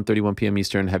 1st, 1:31 p.m.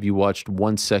 Eastern, have you watched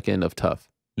 1 second of Tough?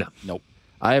 No. Nope.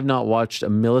 I have not watched a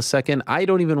millisecond. I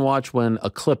don't even watch when a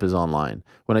clip is online,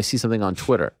 when I see something on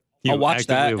Twitter. You I'll watch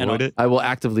that and avoid it? I will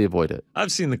actively avoid it.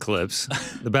 I've seen the clips.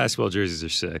 The basketball jerseys are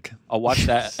sick. I'll watch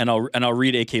that and I'll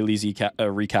read AK Lee's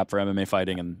recap for MMA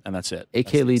fighting, and that's it.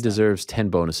 AK Lee deserves 10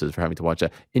 bonuses for having to watch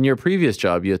that. In your previous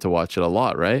job, you had to watch it a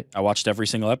lot, right? I watched every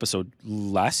single episode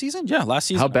last season. Yeah, last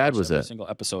season. How bad was every it? Single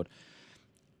episode.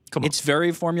 Come on. It's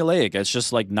very formulaic. It's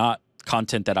just like not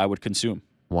content that I would consume.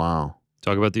 Wow.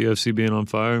 Talk about the UFC being on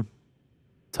fire.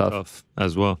 Tough.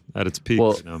 As well at its peak.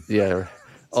 Well, yeah.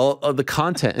 All of the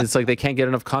content, it's like they can't get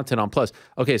enough content on Plus.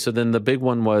 Okay, so then the big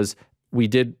one was we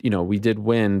did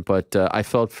win, but I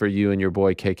felt for you and your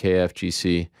boy KKF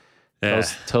GC. Yeah.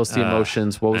 Tell us the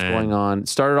emotions. What was going on?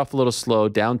 Started off a little slow,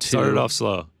 down 2. Started off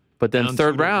slow. But then Down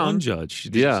third 2 to round. 1 judge.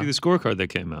 Did you see the scorecard that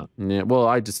came out? Yeah,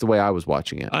 well, just the way I was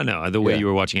watching it. I know. The way you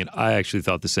were watching it, I actually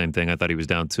thought the same thing. I thought he was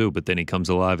down 2, but then he comes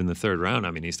alive in the third round.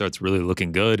 I mean, he starts really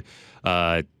looking good.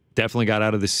 Definitely got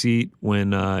out of the seat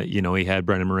when, he had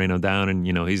Brandon Moreno down and,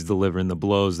 he's delivering the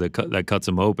blows that cuts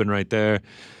him open right there.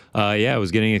 I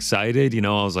was getting excited.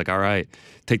 I was like, all right,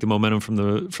 take the momentum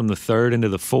from the third into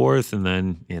the fourth. And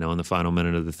then, in the final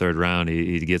minute of the third round,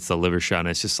 he gets the liver shot. And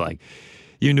it's just like,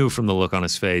 you knew from the look on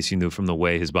his face, you knew from the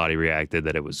way his body reacted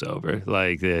that it was over.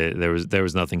 Like there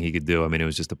was nothing he could do. I mean, it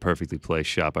was just a perfectly placed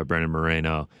shot by Brandon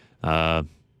Moreno. That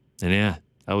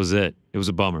was it. It was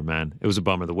a bummer, man. It was a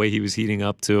bummer. The way he was heating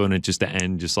up to, and it just to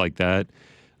end just like that.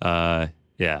 I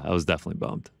was definitely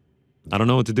bummed. I don't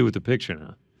know what to do with the picture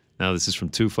now. Now this is from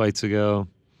 2 fights ago.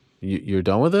 You're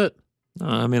done with it?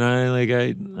 I mean, I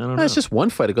don't know. It's just 1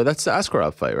 fight ago. That's the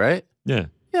Askarov fight, right? Yeah.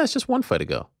 Yeah, it's just 1 fight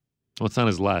ago. Well, it's not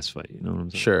his last fight. You know what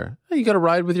I'm saying? Sure. You got to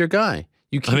ride with your guy.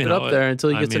 You keep it up there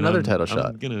until he gets another title shot.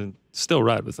 I'm going to still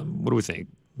ride with him. What do we think?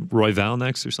 Roy Val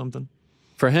next or something?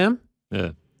 For him?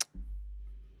 Yeah.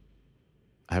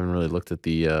 I haven't really looked at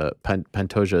the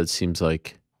Pantoja. It seems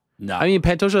like... No. I mean,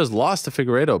 Pantoja has lost to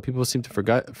Figueiredo. People seem to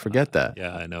forget that.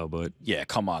 Yeah, I know, but... Yeah,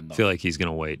 come on, though. I feel like he's going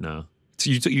to wait now. So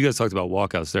you guys talked about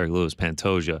walkouts. Derek Lewis,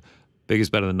 Pantoja.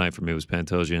 Biggest bet of the night for me was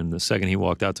Pantoja. And the second he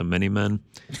walked out to Many Men,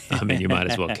 I mean, you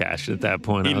might as well cash it at that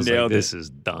point. I was like, this is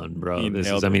done, bro.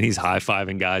 He's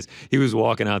high-fiving guys. He was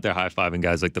walking out there high-fiving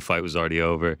guys like the fight was already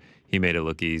over. He made it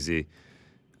look easy.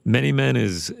 Many Men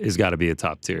is got to be a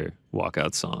top-tier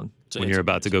walkout song when you're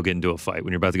about to go get into a fight,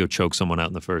 when you're about to go choke someone out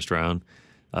in the first round.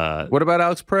 What about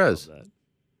Alex Perez? What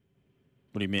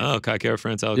do you mean? Oh, Kai Kara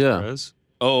France, Alex Perez?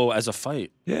 Oh, as a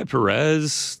fight. Yeah,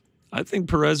 Perez. I think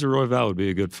Perez or Roy Val would be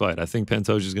a good fight. I think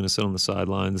Pantoja's going to sit on the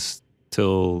sidelines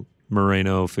till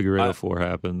Moreno Figueiredo 4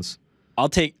 happens. I'll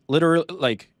take literally,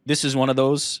 this is one of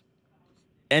those.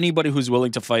 Anybody who's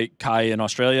willing to fight Kai in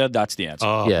Australia, that's the answer.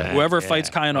 Oh, yeah. man, Whoever fights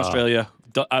Kai in Australia,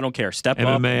 I don't care. Step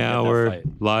up. MMA Hour,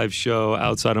 live show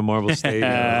outside of Marvel Stadium.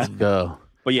 Let's go.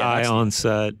 But yeah, Kai on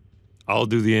set. I'll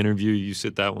do the interview. You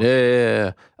sit that one.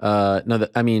 Yeah.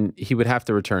 I mean, he would have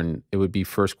to return. It would be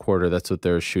first quarter. That's what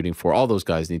they're shooting for. All those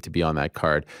guys need to be on that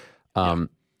card.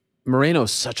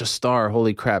 Moreno's such a star.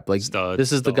 Holy crap. This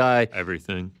is the guy.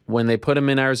 Everything. When they put him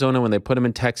in Arizona, when they put him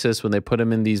in Texas, when they put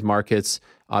him in these markets,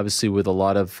 obviously with a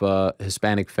lot of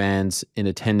Hispanic fans in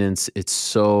attendance, it's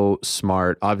so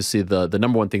smart. Obviously, the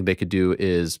number one thing they could do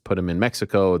is put him in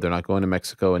Mexico. They're not going to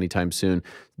Mexico anytime soon.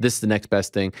 This is the next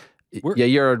best thing.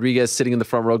 Yair Rodriguez sitting in the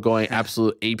front row going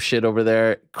absolute ape shit over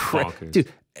there.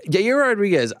 Dude, Yair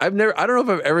Rodriguez, I don't know if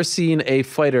I've ever seen a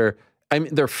fighter. I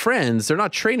mean, they're friends. They're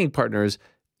not training partners.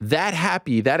 That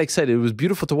happy, that excited. It was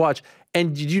beautiful to watch.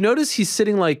 And did you notice he's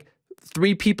sitting like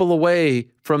 3 people away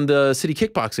from the city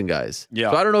kickboxing guys?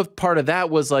 Yeah. So I don't know if part of that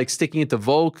was like sticking it to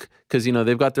Volk because,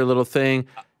 they've got their little thing.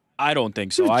 I don't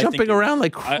think so. He was I think jumping around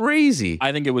like crazy.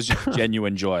 I think it was just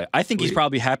genuine joy. I think he's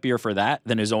probably happier for that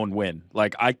than his own win.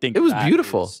 Like, I think it was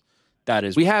beautiful. That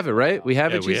is. We have it, right? We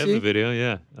have it, GC? We have the video,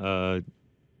 yeah.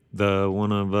 The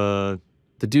one of...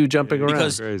 the dude jumping around.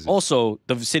 Because also,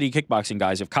 the city kickboxing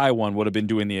guys, if Kai won, would have been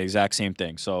doing the exact same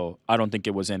thing. So I don't think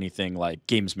it was anything like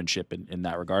gamesmanship in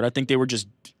that regard. I think they were just,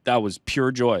 that was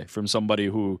pure joy from somebody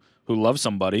who loves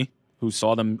somebody, who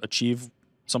saw them achieve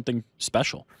something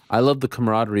special. I love the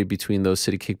camaraderie between those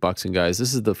city kickboxing guys.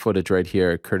 This is the footage right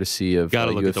here, courtesy of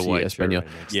Gotta look UFC at the white Espanol.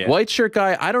 shirt. White shirt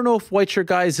guy. I don't know if white shirt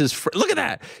guy is his. Look at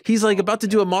that. He's like about to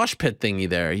do a mosh pit thingy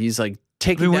there. He's like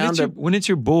taking down when it's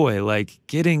your boy, like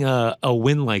getting a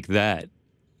win like that.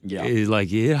 Yeah, is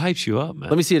like it hypes you up, man.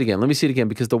 Let me see it again. Let me see it again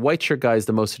because the white shirt guy is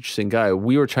the most interesting guy.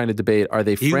 We were trying to debate: are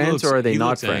they friends or are they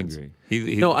not friends?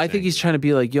 Angry. No, I think he's trying to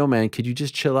be like, "Yo, man, could you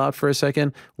just chill out for a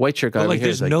second?" White shirt guy, but like,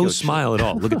 there's no smile at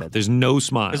all. Look at that. There's no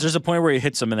smile. Because there's a point where he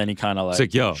hits him and then he kind of like,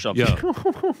 it's like, yo,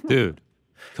 dude,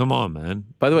 come on, man.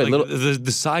 By the way, like,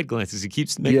 the side glances, he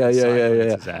keeps making.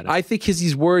 Yeah. I think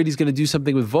he's worried he's going to do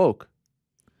something with Volk.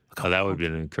 Oh, that would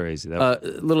have been crazy.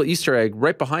 Little Easter egg.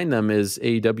 Right behind them is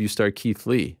AEW star Keith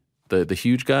Lee, the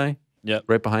huge guy. Yep.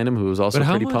 Right behind him, who was also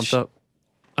pretty pumped up.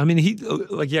 I mean,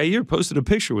 Yair posted a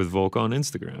picture with Volk on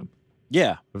Instagram.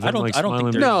 Yeah, I don't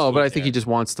think no, but I think he just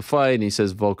wants to fight, and he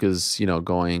says Volk is,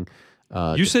 going.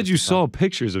 You said you saw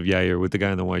pictures of Yair with the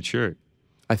guy in the white shirt.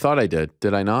 I thought I did.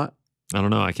 Did I not? I don't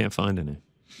know. I can't find any.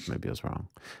 Maybe I was wrong.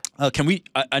 Can we?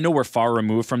 I know we're far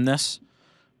removed from this,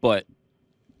 but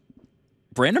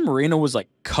Brandon Moreno was like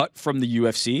cut from the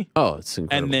UFC. Oh, it's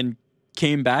incredible. And then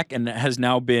came back and has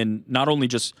now been not only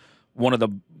just one of the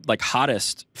like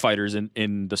hottest fighters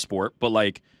in the sport, but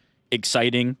like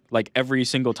exciting. Like every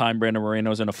single time Brandon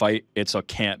Moreno's in a fight, it's a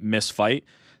can't miss fight.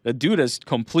 The dude has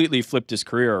completely flipped his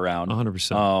career around.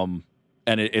 100%.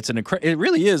 And it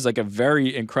really is like a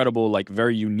very incredible, like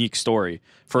very unique story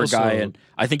for Also, a guy. And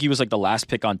I think he was like the last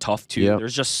pick on Tough too. Yep.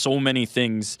 There's just so many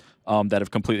things that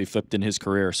have completely flipped in his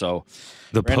career. So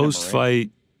the post-fight,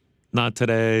 not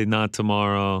today, not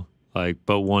tomorrow,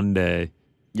 but one day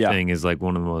thing is like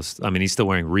one of the most. I mean, he's still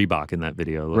wearing Reebok in that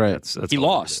video. Like, right. That's he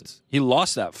lost. He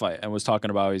lost that fight and was talking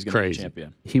about he's going to be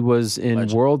champion. He was in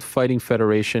World Fighting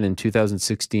Federation in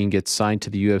 2016, gets signed to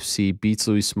the UFC, beats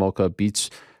Luis Smolka, beats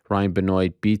Ryan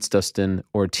Benoit, beats Dustin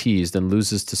Ortiz, then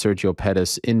loses to Sergio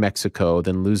Pettis in Mexico,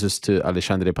 then loses to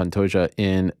Alexandre Pantoja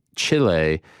in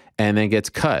Chile, and then gets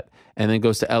cut, and then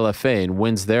goes to LFA and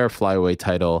wins their flyweight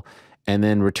title, and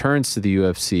then returns to the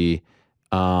UFC,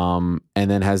 and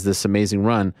then has this amazing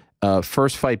run.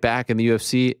 First fight back in the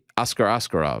UFC, Askar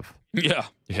Askarov. Yeah.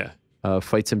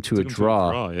 Fights him to a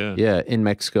draw. In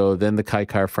Mexico, then the Kai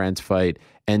Kara-France fight,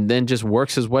 and then just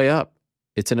works his way up.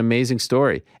 It's an amazing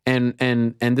story. And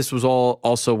this was all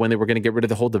also when they were going to get rid of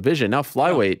the whole division. Now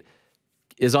flyweight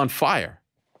is on fire.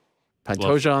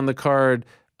 Pantoja on the card.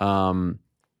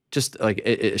 Just like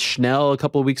Schnell a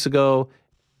couple of weeks ago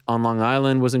on Long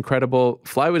Island was incredible.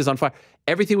 Flyweight is on fire.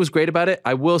 Everything was great about it.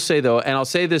 I will say, though, and I'll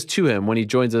say this to him when he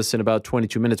joins us in about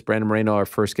 22 minutes, Brandon Moreno, our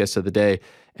first guest of the day,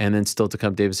 and then still to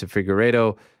come, Deiveson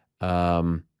Figueiredo.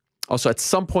 Also, at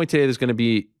some point today, there's going to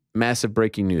be massive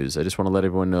breaking news. I just want to let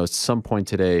everyone know at some point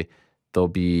today, there'll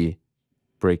be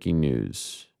breaking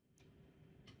news.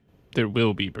 There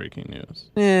will be breaking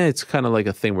news. It's kind of like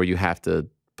a thing where you have to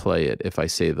play it if I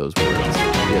say those words.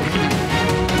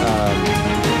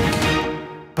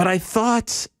 But I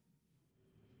thought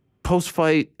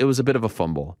post-fight, it was a bit of a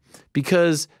fumble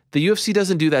because the UFC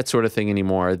doesn't do that sort of thing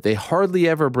anymore. They hardly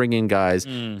ever bring in guys.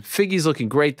 Figgy's looking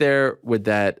great there with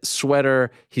that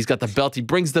sweater. He's got the belt. He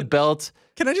brings the belt.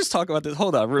 Can I just talk about this?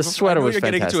 Hold on. The sweater was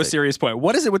fantastic. Getting to a serious point.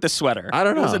 What is it with the sweater? I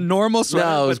don't know. It was a normal sweater.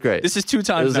 No, it was great. This is 2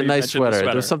 times. It was a nice sweater.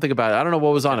 There was something about it. I don't know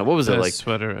what was on it. What was it like?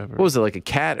 Sweater ever. What was it like? A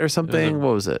cat or something?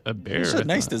 What was it? A bear. It's a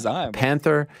nice design.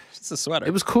 Panther. It's a sweater.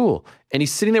 It was cool. And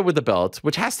he's sitting there with the belt,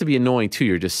 which has to be annoying too.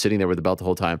 You're just sitting there with the belt the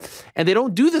whole time. And they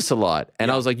don't do this a lot.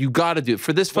 And I was like, you got to do it.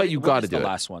 For this fight, you got to do it. The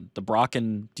last one. The Brock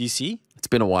and DC? It's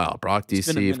been a while. Brock,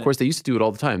 DC. Of course, they used to do it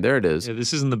all the time. There it is. Yeah,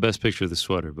 this isn't the best picture of the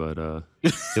sweater, but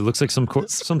it looks like some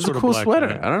sort of cool black sweater.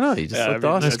 guy. I don't know. He just looked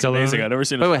awesome. That's amazing. I've never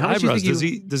seen Wait, how much eyebrows. do you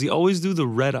think Does he always do the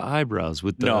red eyebrows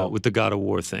with the God of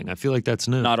War thing? I feel like that's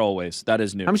new. Not always. That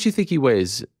is new. How much do you think he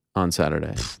weighs on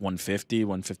Saturday? 150,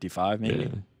 155 maybe. Yeah.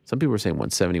 Some people were saying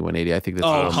 170, 180. I think that's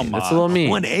Oh, a come That's on. a little mean.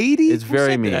 180? It's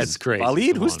very mean. That's crazy.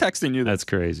 Waleed, Come who's on. texting you? That's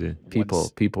crazy.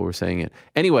 People were saying it.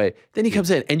 Anyway, then he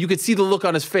comes in, and you could see the look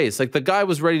on his face. Like the guy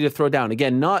was ready to throw down.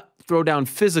 Again, not throw down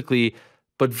physically,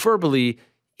 but verbally.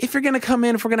 If you're going to come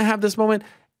in, if we're going to have this moment,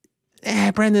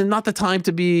 Brandon, not the time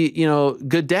to be,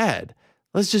 good dad.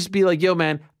 Let's just be like, yo,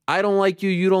 man, I don't like you.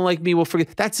 You don't like me. We'll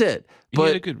forget. That's it. He had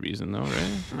a But good reason, though,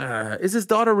 right? is his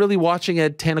daughter really watching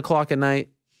at 10 o'clock at night?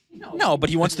 No, but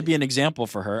he wants to be an example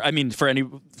for her. I mean,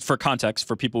 for context,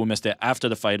 for people who missed it, after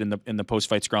the fight in the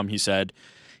post-fight scrum, he said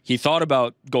he thought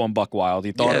about going buck wild.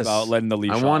 He thought about letting the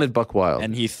leash I off. wanted buck wild.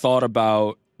 And he thought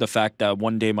about the fact that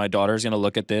one day my daughter's going to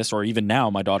look at this, or even now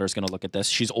my daughter's going to look at this.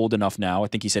 She's old enough now. I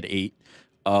think he said 8.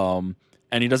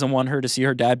 And he doesn't want her to see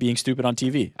her dad being stupid on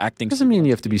TV, acting. Doesn't mean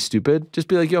you have to be stupid. Just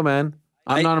be like, yo, man,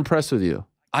 I'm not impressed with you.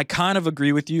 I kind of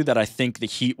agree with you that I think the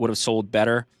Heat would have sold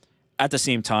better. At the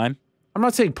same time, I'm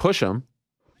not saying push him.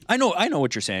 I know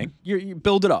what you're saying. You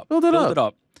build it up. Build it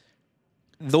up.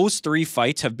 Those 3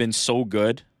 fights have been so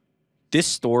good. This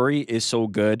story is so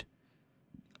good.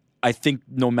 I think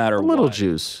no matter what. A little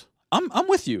juice. I'm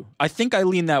with you. I think I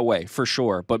lean that way for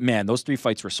sure. But man, those 3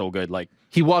 fights were so good. Like,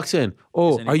 he walks in.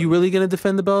 Oh, are you really going to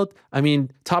defend the belt? I mean,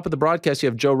 top of the broadcast, you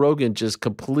have Joe Rogan just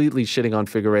completely shitting on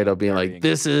Figueiredo, being like,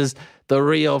 this is the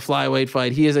real flyweight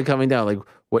fight. He isn't coming down. Like,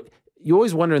 what? You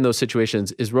always wonder in those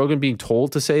situations, is Rogan being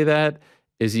told to say that?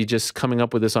 Is he just coming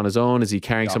up with this on his own? Is he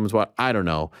carrying someone's what? I don't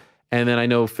know. And then I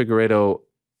know Figueiredo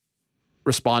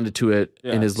responded to it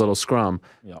in his little scrum.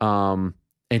 Yeah.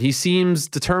 And he seems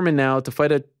determined now to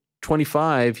fight at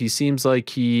 25. He seems like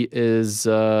he is,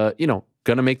 you know,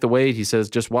 going to make the weight. He says,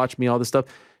 just watch me, all this stuff.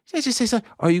 He just says,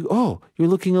 you're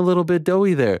looking a little bit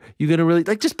doughy there. You're going to really,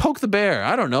 like, just poke the bear.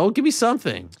 I don't know. Give me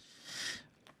something.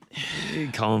 You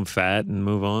call him fat and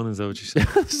move on? Is that what you said?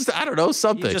 I don't know,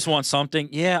 something. you just want something.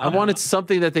 Yeah. I wanted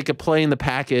something that they could play in the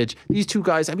package. These 2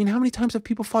 guys, I mean, how many times have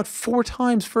people fought 4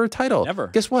 times for a title? Never.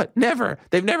 Guess what? Never.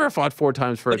 They've never fought 4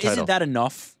 times for a title. Isn't that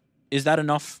enough? Is that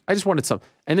enough? I just wanted some.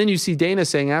 And then you see Dana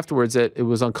saying afterwards that it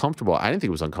was uncomfortable. I didn't think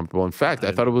it was uncomfortable. In fact,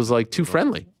 I thought it was like too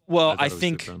friendly. Well, I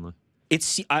think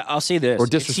I'll say this. Or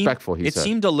disrespectful, it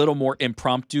seemed a little more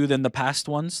impromptu than the past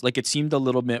ones. Like, it seemed a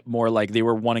little bit more like they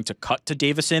were wanting to cut to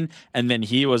Deiveson, and then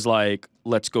he was like,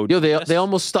 let's go do this. They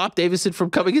almost stopped Deiveson from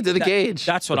coming into the cage.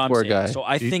 That's what I'm saying. Guy. So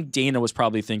I think Dana was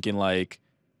probably thinking, like,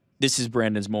 this is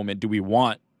Brandon's moment. Do we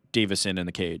want Deiveson in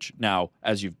the cage? Now,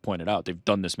 as you've pointed out, they've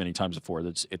done this many times before.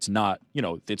 It's not, you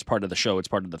know, it's part of the show. It's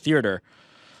part of the theater.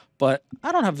 But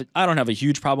I don't have a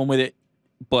huge problem with it.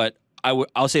 But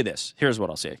I'll say this. Here's what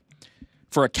I'll say.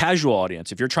 For a casual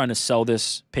audience, if you're trying to sell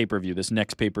this pay-per-view, this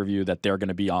next pay-per-view that they're going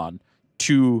to be on,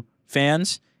 to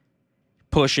fans,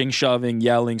 pushing, shoving,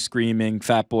 yelling, screaming,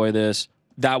 fat boy this,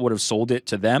 that would have sold it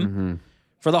to them. Mm-hmm.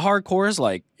 For the hardcores,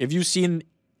 like, if you've seen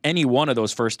any one of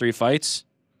those first 3 fights,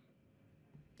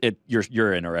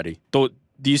 you're in already. Though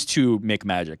these 2 make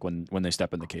magic when they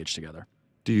step in the cage together.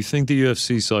 Do you think the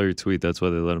UFC saw your tweet? That's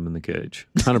why they let him in the cage.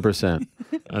 100%.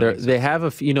 They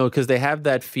have because they have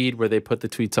that feed where they put the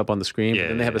tweets up on the screen, but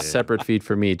then they have a separate feed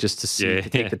for me just to see to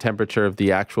take the temperature of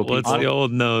the actual people. What's the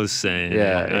old nose saying?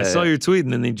 I saw your tweet,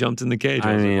 and then he jumped in the cage.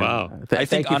 I was like, wow.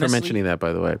 Thank you for mentioning that,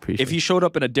 by the way. I appreciate it. If he showed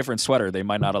up in a different sweater, they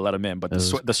might not have let him in, but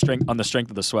the strength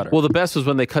of the sweater. Well, the best was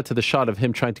when they cut to the shot of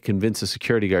him trying to convince a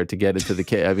security guard to get into the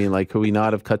cage. I mean, like, could we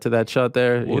not have cut to that shot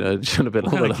there? You know, it should have been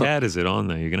what kind of cat is it on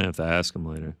there? You're going to have to ask him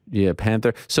later. Yeah,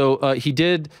 Panther. So he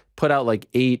did put out like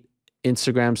 8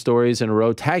 Instagram stories in a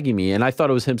row tagging me, and I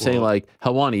thought it was him saying like,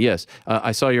 Helwani, yes,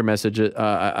 I saw your message.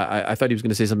 I thought he was going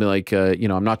to say something like, you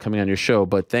know, I'm not coming on your show,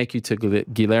 but thank you to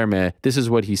Guilherme. This is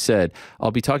what he said. I'll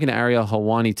be talking to Ariel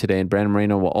Helwani today, and Brandon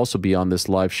Moreno will also be on this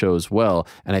live show as well,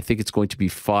 and I think it's going to be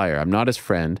fire. I'm not his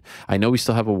friend. I know we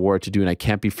still have a war to do, and I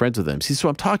can't be friends with him. See, that's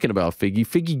what I'm talking about, Figgy.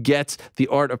 Figgy gets the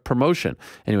art of promotion.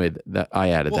 Anyway, I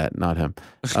added that, not him.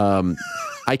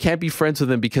 I can't be friends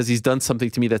with him because he's done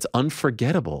something to me that's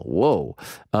unforgettable. Whoa.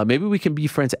 Maybe we can be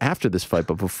friends after this fight,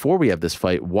 but before we have this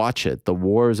fight, watch it. The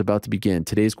war is about to begin.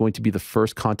 Today is going to be the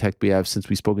first contact we have since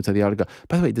we spoke into the article.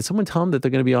 By the way, did someone tell him that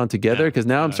they're going to be on together? Because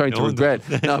now I'm starting to regret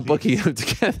not booking them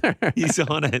together. He's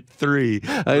on at 3.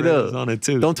 I know. He's on at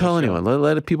 2. Don't tell anyone.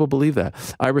 Let people believe that.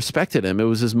 I respected him. It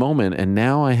was his moment, and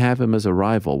now I have him as a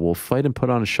rival. We'll fight and put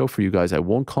on a show for you guys. I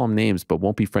won't call him names, but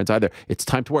won't be friends either. It's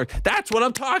time to work. That's what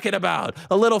I'm talking about.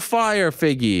 A little fire,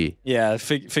 Figgy. Yeah,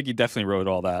 Figgy definitely wrote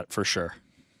all that for sure.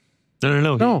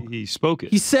 No. He spoke it.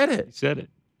 He said it. He said it.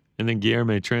 And then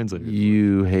Guilherme translated it.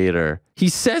 You hater. He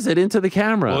says it into the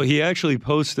camera. Well, he actually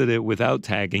posted it without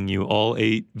tagging you, all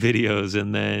 8 videos,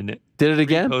 and then did it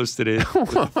again? Posted it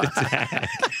with the tag.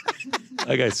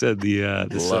 Like I said, the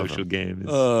social game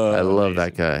is I love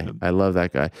that guy. I love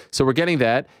that guy. So we're getting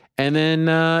that. And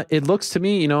then it looks to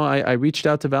me, you know, I reached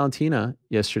out to Valentina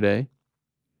yesterday.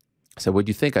 I said, what do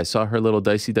you think? I saw her little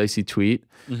dicey tweet.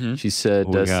 Mm-hmm. She said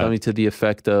something to the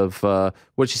effect of, what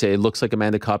did she say? It looks like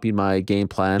Amanda copied my game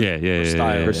plan. Yeah.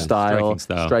 Her style,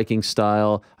 striking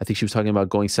style. I think she was talking about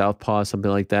going southpaw,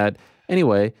 something like that.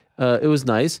 Anyway, it was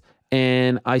nice.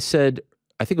 And I said,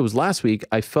 I think it was last week,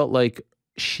 I felt like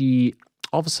she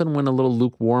all of a sudden went a little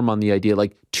lukewarm on the idea.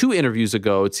 Like 2 interviews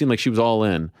ago, it seemed like she was all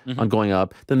in on going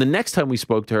up. Then the next time we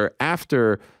spoke to her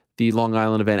after the Long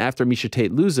Island event, after Misha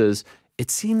Tate loses, it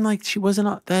seemed like she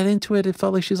wasn't that into it. It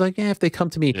felt like she's like, if they come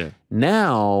to me. Yeah.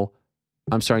 Now,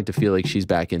 I'm starting to feel like she's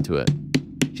back into it.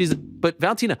 But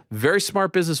Valentina, very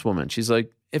smart businesswoman. She's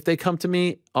like, if they come to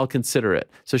me, I'll consider it.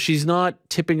 So she's not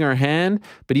tipping her hand,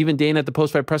 but even Dana at the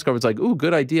post-fight press conference was like, ooh,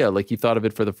 good idea. Like, you thought of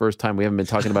it for the first time. We haven't been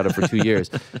talking about it for 2 years.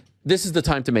 This is the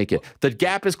time to make it. The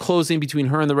gap is closing between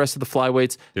her and the rest of the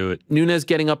flyweights. Do it. Nunes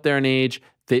getting up there in age.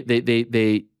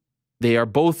 They are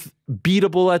both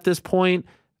beatable at this point.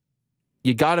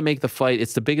 You got to make the fight.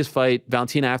 It's the biggest fight.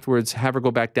 Valentina afterwards, have her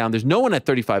go back down. There's no one at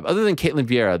 35 other than Caitlin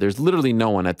Vieira. There's literally no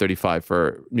one at 35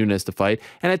 for Nunes to fight.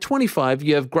 And at 25,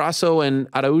 you have Grasso and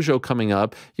Araujo coming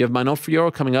up. You have Manon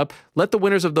Fiorot coming up. Let the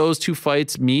winners of those 2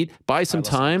 fights meet, buy some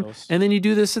time, and then you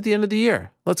do this at the end of the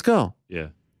year. Let's go. Yeah,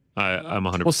 I'm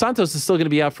 100%. Well, Santos is still going to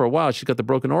be out for a while. She's got the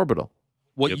broken orbital.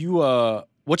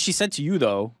 What she said to you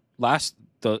though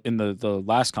in the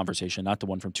last conversation, not the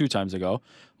one from 2 times ago,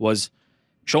 was,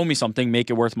 show me something, make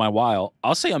it worth my while.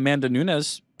 I'll say Amanda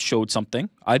Nunes showed something.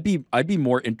 I'd be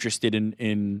more interested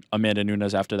in Amanda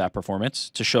Nunes after that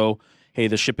performance to show, hey,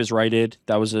 the ship is righted.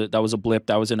 That was a blip.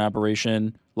 That was an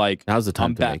aberration. Like, now's the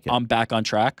time to make it. I'm back on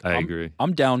track. I agree.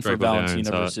 I'm down for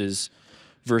Valentina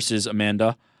versus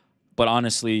Amanda. But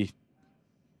honestly,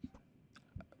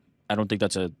 I don't think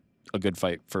that's a good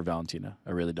fight for Valentina.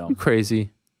 I really don't. You're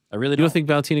crazy. I really don't. You don't think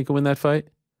Valentina can win that fight?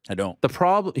 I don't. The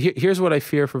problem, here's what I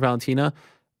fear for Valentina.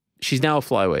 She's now a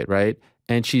flyweight, right?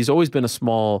 And she's always been a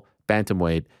small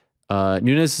bantamweight.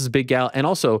 Nunes is a big gal and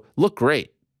also looked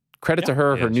great. Credit to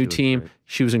her, her new team. Great.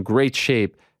 She was in great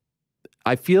shape.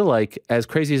 I feel like, as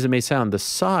crazy as it may sound, the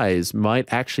size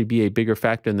might actually be a bigger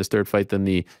factor in this 3rd fight than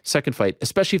the 2nd fight,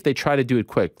 especially if they try to do it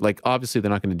quick. Like, obviously, they're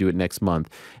not going to do it next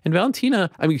month. And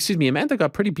Amanda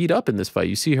got pretty beat up in this fight.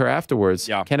 You see her afterwards.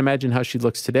 Yeah. Can't imagine how she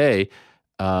looks today.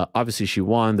 Obviously, she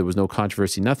won. There was no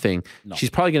controversy, nothing. No. She's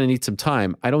probably going to need some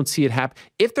time. I don't see it happen.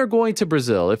 If they're going to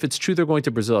Brazil, if it's true they're going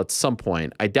to Brazil at some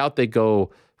point, I doubt they go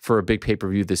for a big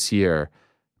pay-per-view this year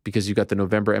because you got the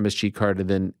November MSG card, and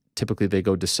then typically they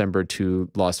go December to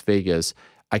Las Vegas.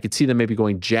 I could see them maybe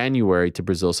going January to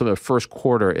Brazil, some of the first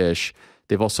quarter-ish.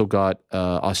 They've also got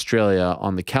Australia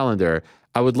on the calendar.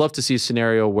 I would love to see a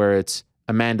scenario where it's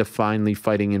Amanda finally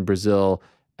fighting in Brazil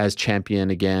as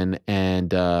champion again,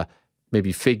 and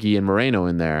maybe Figgy and Moreno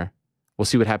in there. We'll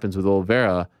see what happens with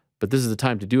Oliveira, but this is the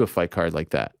time to do a fight card like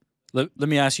that. Let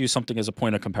me ask you something as a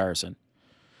point of comparison.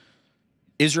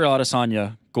 Israel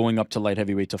Adesanya going up to light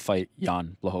heavyweight to fight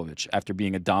Jan Blachowicz after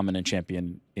being a dominant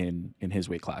champion in his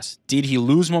weight class. Did he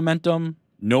lose momentum?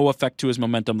 No effect to his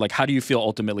momentum? Like, how do you feel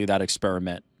ultimately that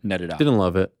experiment netted out? Didn't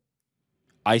love it.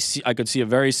 I could see a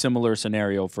very similar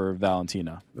scenario for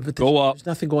Valentina. But there's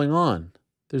nothing going on.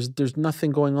 There's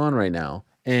nothing going on right now.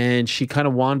 And she kind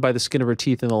of won by the skin of her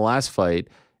teeth in the last fight,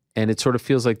 and it sort of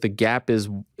feels like the gap is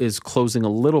closing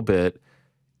a little bit.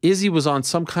 Izzy was on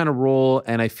some kind of roll,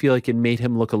 and I feel like it made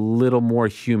him look a little more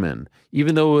human,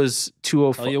 even though it was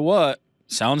 205. Tell you what,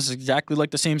 sounds exactly like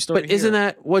the same story. But isn't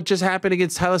that what just happened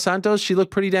against Tyler Santos? She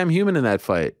looked pretty damn human in that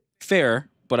fight. Fair,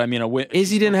 but I mean, a win.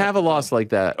 Izzy didn't have a loss like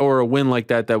that, or a win like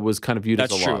that was kind of viewed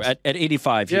as a loss. That's true. At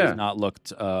 85, he has not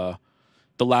looked.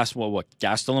 The last what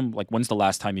Gastelum? Like, when's the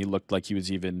last time he looked like he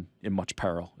was even in much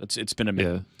peril? It's been a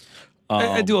minute.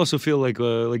 Yeah. I do also feel like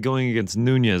going against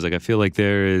Nunes. Like, I feel like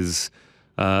there is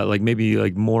like maybe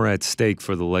like more at stake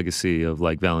for the legacy of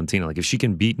like Valentina. Like, if she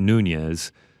can beat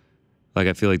Nunes, like,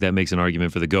 I feel like that makes an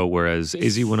argument for the GOAT. Whereas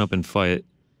Izzy went up and fight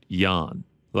Jan.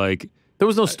 Like, there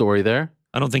was no story there.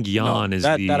 I don't think Jan is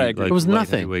that I agree. Like, it was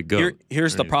nothing.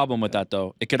 Here's the problem with that,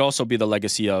 though. It could also be the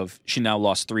legacy of she now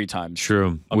lost 3 times.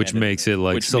 True, which makes it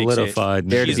like solidified.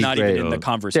 She's not even in the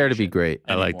conversation. Dare to be great.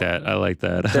 I like that. I like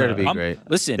that. Dare to be great.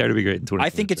 Listen, dare to be great in 20. I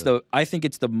think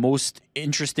it's the most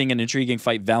interesting and intriguing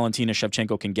fight Valentina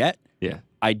Shevchenko can get. Yeah.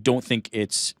 I don't think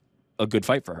it's a good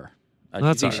fight for her.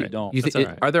 That's all right. Don't.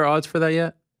 Are there odds for that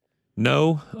yet?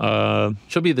 No.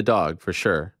 She'll be the dog for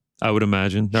sure. I would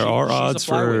imagine there are odds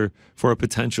for a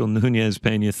potential Nunes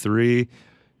Pena 3.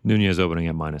 Nunes opening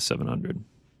at -700.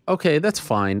 Okay, that's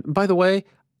fine. By the way,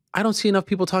 I don't see enough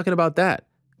people talking about that.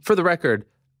 For the record,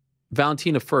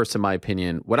 Valentina first, in my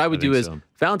opinion. What I would do is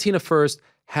Valentina first,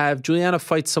 have Juliana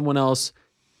fight someone else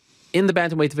in the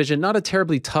bantamweight division. Not a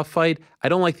terribly tough fight. I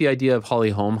don't like the idea of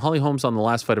Holly Holm. Holly Holm's on the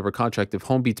last fight of her contract. If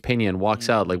Holm beats Pena and walks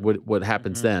out, like what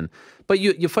happens then? But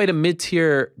you fight a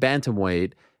mid-tier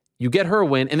bantamweight. You get her a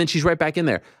win, and then she's right back in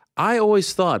there. I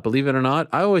always thought, believe it or not,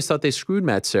 I always thought they screwed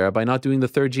Matt Serra by not doing the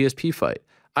third GSP fight.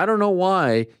 I don't know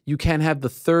why you can't have the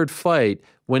third fight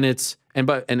when it's and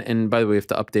by the way, we have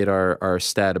to update our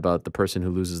stat about the person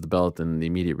who loses the belt and the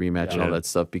immediate rematch and all that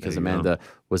stuff because Amanda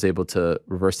was able to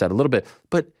reverse that a little bit.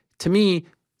 But to me,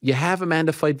 you have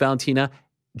Amanda fight Valentina,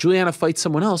 Juliana fights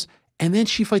someone else, and then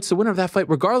she fights the winner of that fight,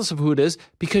 regardless of who it is,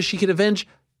 because she could avenge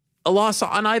a loss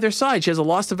on either side. She has a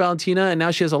loss to Valentina, and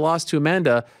now she has a loss to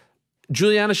Amanda.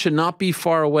 Juliana should not be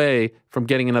far away from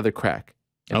getting another crack.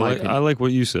 I like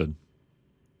what you said.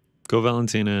 Go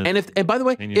Valentina. And by the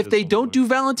way, if they don't do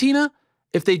Valentina,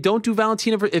 if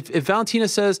Valentina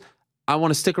says, I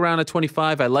want to stick around at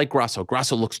 25, I like Grasso.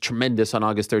 Grasso looks tremendous on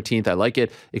August 13th. I like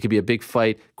it. It could be a big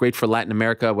fight, great for Latin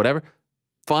America, whatever.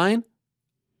 Fine.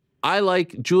 I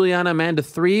like Juliana Amanda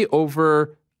 3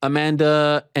 over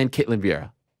Amanda and Caitlin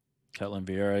Vieira. Caitlin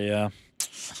Vieira, yeah.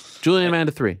 Juliana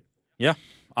Amanda 3. Yeah.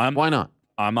 Why not?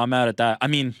 I'm mad at that. I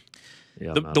mean,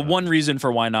 the one reason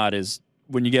for why not is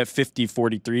when you get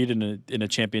 50-43 in a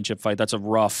championship fight, that's a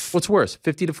rough. What's worse,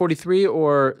 50-43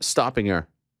 or stopping her?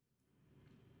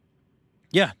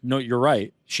 Yeah, no, you're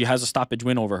right. She has a stoppage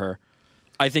win over her.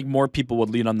 I think more people would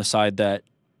lean on the side that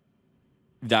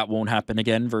won't happen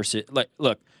again versus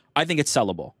look, I think it's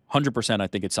sellable. 100% I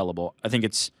think it's sellable. I think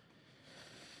it's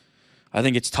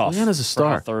tough. Juliana's a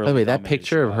star. By the way, that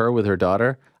picture of her with her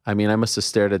daughter, I mean, I must have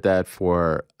stared at that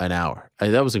for an hour.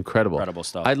 That was incredible. Incredible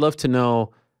stuff. I'd love to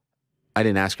know, I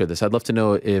didn't ask her this, I'd love to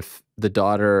know if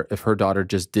her daughter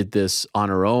just did this on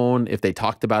her own, if they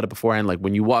talked about it beforehand. Like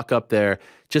when you walk up there,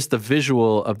 just the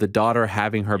visual of the daughter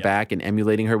having her back and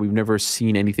emulating her, we've never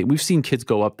seen anything. We've seen kids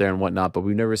go up there and whatnot, but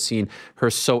we've never seen her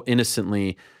so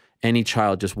innocently, any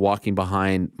child just walking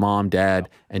behind mom, dad,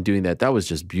 and doing that. That was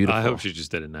just beautiful. I hope she just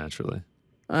did it naturally.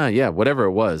 Yeah, whatever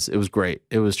it was great.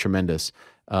 It was tremendous.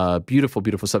 Beautiful,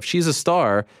 beautiful stuff. She's a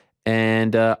star,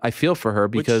 and I feel for her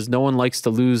because no one likes to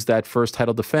lose that first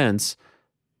title defense.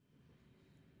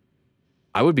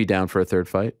 I would be down for a third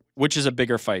fight. Which is a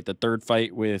bigger fight, the third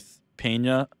fight with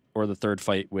Pena or the third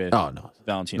fight with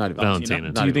Valentina? Not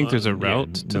Valentina. Do you think there's a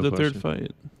route to the third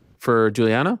fight? For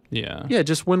Juliana? Yeah. Yeah,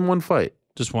 just win one fight.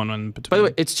 Just one between. By the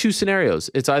way, it's two scenarios.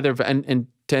 It's either, and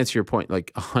to answer your point,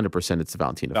 like 100% it's the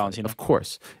Valentina fight. Of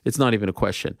course. It's not even a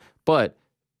question. But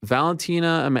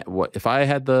Valentina, if I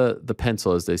had the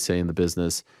pencil, as they say in the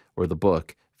business, or the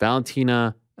book,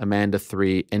 Valentina, Amanda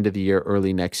 3, end of the year,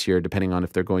 early next year, depending on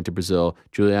if they're going to Brazil.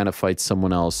 Juliana fights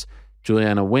someone else.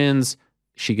 Juliana wins.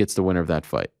 She gets the winner of that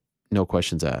fight. No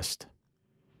questions asked.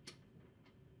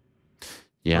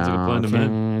 Yeah,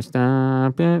 can't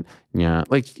stop it. Yeah,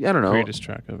 like I don't know. Greatest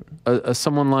track ever.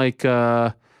 Someone like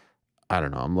I don't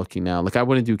know. I'm looking now. Like I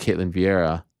wouldn't do Caitlin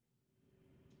Vieira.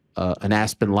 An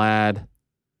Aspen Ladd.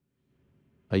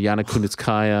 A Yana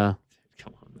Kunitskaya.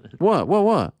 Come on, man.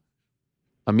 What?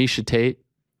 A Misha Tate.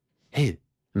 Hey,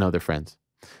 no, they're friends.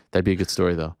 That'd be a good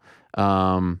story though.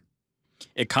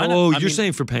 It kind of. Oh, you're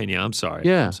saying for Pena. I'm sorry.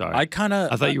 Yeah. I'm sorry. I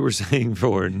thought you were saying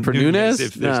for Nunes.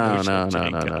 If there's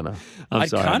No. I'm I'd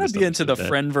sorry, kind of be into the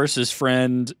friend versus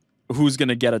friend. Who's going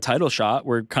to get a title shot?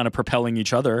 We're kind of propelling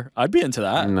each other. I'd be into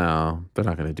that. No, they're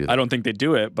not going to do that. I don't think they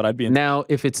do it, but I'd be into Now,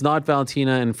 if it's not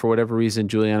Valentina and for whatever reason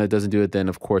Juliana doesn't do it, then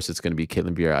of course it's going to be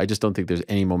Caitlin Vieira. I just don't think there's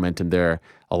any momentum there.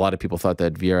 A lot of people thought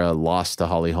that Vieira lost to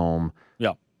Holly Holm.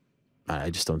 Yeah. I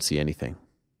just don't see anything.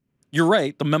 You're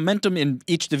right. The momentum in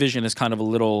each division is kind of a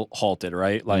little halted,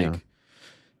 right? Like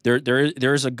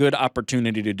there is a good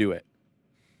opportunity to do it.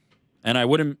 And I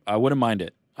wouldn't mind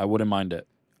it. I wouldn't mind it.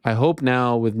 I hope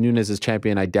now with Nunes as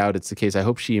champion, I doubt it's the case. I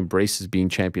hope she embraces being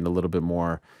champion a little bit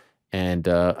more. And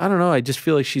I don't know. I just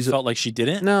feel like she's felt like she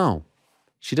didn't. No,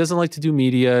 she doesn't like to do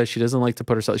media. She doesn't like to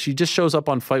put herself. She just shows up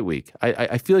on fight week.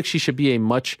 I feel like she should be a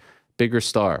much bigger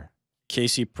star.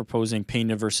 Casey proposing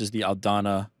Pena versus the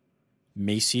Aldana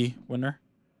Macy winner.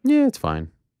 Yeah, it's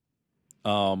fine.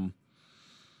 I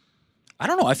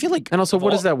don't know. I feel like, and also,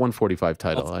 what is that 145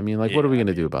 title? I mean, like, what are we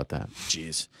gonna do about that?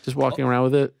 Jeez, just walking around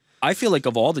with it. I feel like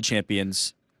of all the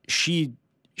champions, she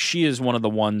is one of the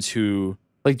ones who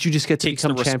like you just get to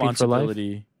become champion for life.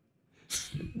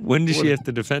 When does she have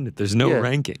to defend it? There's no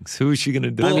rankings. Who is she going to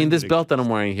do? I mean, this belt that I'm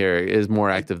wearing here is more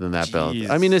active than that belt.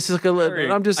 I mean, it's like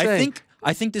I'm just saying.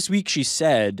 I think this week she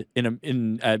said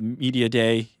in a media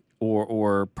day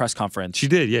or press conference. She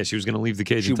did. Yeah, she was going to leave the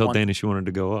cage and tell Dana she wanted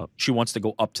to go up. She wants to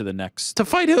go up to the next. To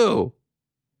fight who?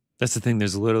 That's the thing.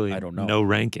 There's literally no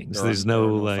rankings. There's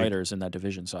no like fighters in that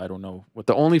division, so I don't know what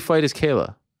the only fight is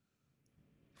Kayla.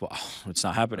 Well, it's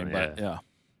not happening, but yeah.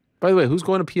 By the way, who's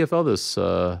going to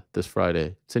PFL this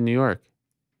Friday? It's in New York.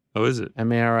 Oh, is it?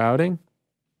 MAR outing?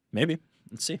 Maybe.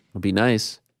 Let's see. It'll be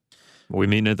nice. Are we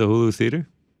meeting at the Hulu Theater?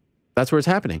 That's where it's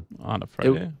happening. On a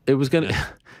Friday? It was going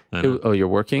to... Oh, you're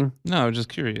working? No, I'm just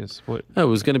curious. What? No, it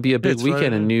was going to be a big It's weekend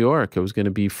Friday. in New York. It was going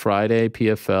to be Friday,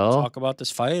 PFL. Talk about this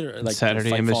fight, or like Saturday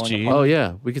the fight MSG? falling apart? Oh,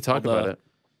 yeah. We could talk about it.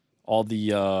 All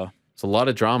the It's a lot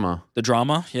of drama.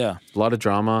 drama, yeah. A lot of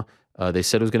drama. They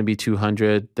said it was going to be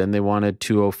 200. Then they wanted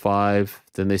 205.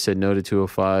 Then they said no to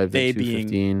 205. They then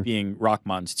 215. being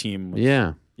Rahman's team.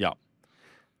 Yeah. Yeah.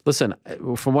 Listen,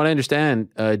 from what I understand,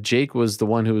 Jake was the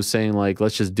one who was saying, like,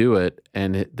 let's just do it.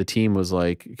 And the team was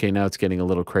like, okay, now it's getting a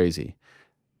little crazy.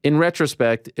 In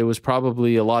retrospect, it was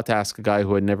probably a lot to ask a guy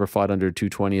who had never fought under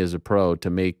 220 as a pro to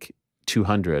make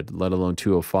 200, let alone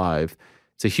 205.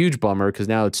 It's a huge bummer because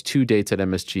now it's 2 dates at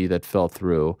MSG that fell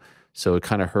through. So it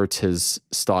kind of hurts his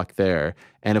stock there.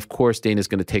 And of course, Dana's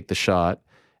going to take the shot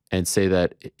and say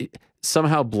that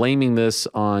somehow blaming this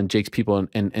on Jake's people,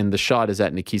 and the shot is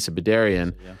at Nikisa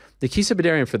Bedarian. Yeah. Nikisa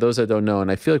Bedarian, for those that don't know,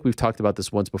 and I feel like we've talked about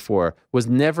this once before, was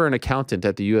never an accountant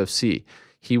at the UFC.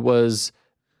 He was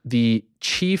the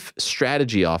chief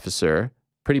strategy officer,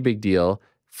 pretty big deal,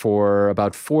 for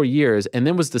about 4 years, and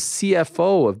then was the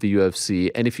CFO of the UFC.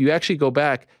 And if you actually go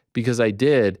back, because I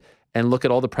did, and look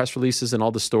at all the press releases and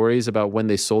all the stories about when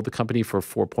they sold the company for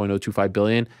 $4.025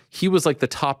 billion, he was like the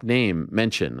top name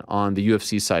mentioned on the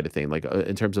UFC side of things, like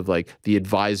in terms of like the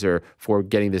advisor for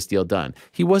getting this deal done.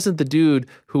 He wasn't the dude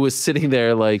who was sitting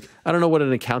there like, I don't know what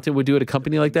an accountant would do at a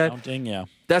company like that. Accounting, yeah.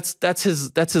 That's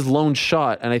his lone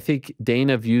shot, and I think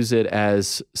Dana views it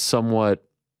as somewhat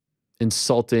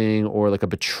insulting or like a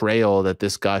betrayal that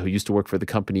this guy who used to work for the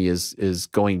company is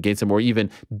going against him, or even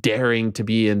daring to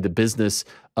be in the business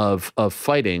of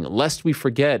fighting. Lest we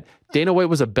forget, Dana White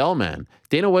was a bellman.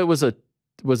 Dana White was a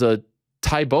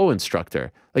Tai Bo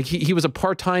instructor. Like he was a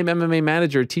part-time MMA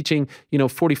manager teaching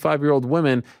 45-year-old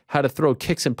women how to throw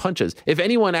kicks and punches. If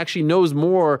anyone actually knows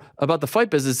more about the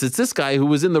fight business, it's this guy who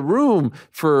was in the room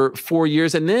for 4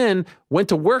 years and then went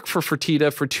to work for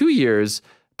Fertitta for 2 years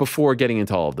before getting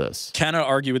into all of this. Cannot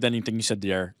argue with anything you said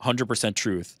there. 100%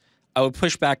 truth. I would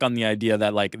push back on the idea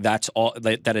that like that's all,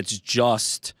 that it's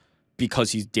just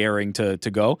because he's daring to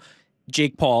go.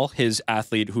 Jake Paul, his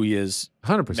athlete who he is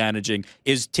 100%. managing,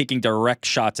 is taking direct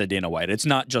shots at Dana White. It's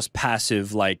not just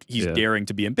passive, like he's daring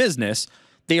to be in business.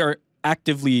 They are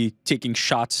actively taking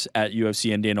shots at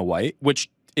UFC and Dana White,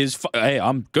 which is, hey,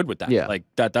 I'm good with that. Yeah. Like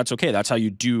that's okay. That's how you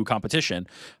do competition.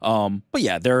 But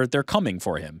yeah, they're coming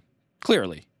for him,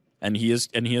 clearly. And he is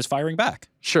firing back.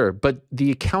 Sure, but the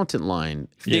accountant line.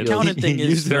 The accountant thing he is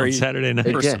used it on very Saturday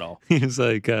night. personal. He was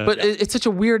like, But it's such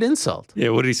a weird insult. yeah,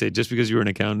 what did he say? Just because you were an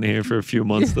accountant here for a few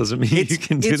months doesn't mean you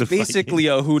can do the It's basically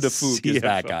a who the fook is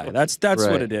that CFO. guy. That's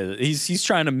Right. what it is. He's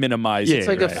trying to minimize. Yeah, It's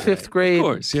like right, a fifth grade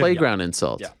course, yeah. playground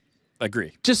insult. Yeah.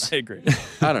 Agree. Just I agree.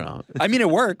 I don't know. I mean, it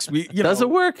works. Does it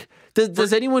work?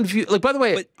 Does anyone view, like, by the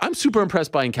way, I'm super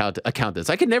impressed by accountants.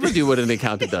 I could never do what an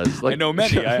accountant does. Like, I know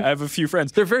many. I have a few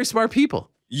friends. they're very smart people.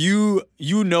 You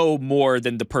know more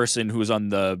than the person who's on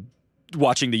the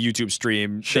watching the YouTube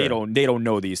stream. Sure. They don't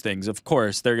know these things. Of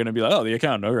course, they're gonna be like, oh, the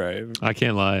accountant. All right. I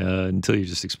can't lie until you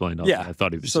just explained all Yeah. that. I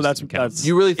thought he was So just that's- an accountant. that's-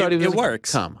 You really thought he was? It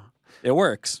works. Come on. It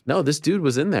works. No, this dude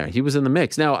was in there. He was in the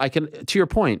mix. Now, I can, to your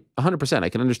point, 100%, I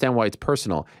can understand why it's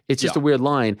personal. It's just a weird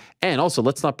line. And also,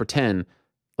 let's not pretend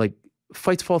like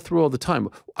fights fall through all the time.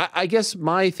 I guess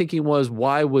my thinking was,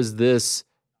 why was this?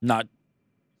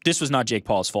 This was not Jake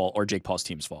Paul's fault or Jake Paul's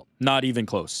team's fault. Not even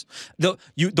close. The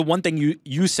one thing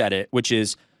you said it, which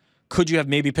is, could you have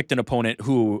maybe picked an opponent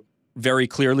who very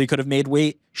clearly could have made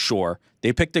weight? Sure.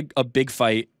 They picked a big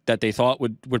fight that they thought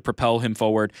would propel him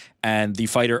forward, and the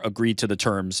fighter agreed to the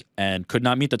terms and could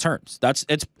not meet the terms.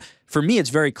 For me, it's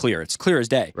very clear. It's clear as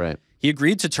day. Right. He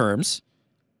agreed to terms.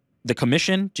 The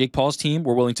commission, Jake Paul's team,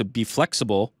 were willing to be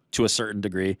flexible to a certain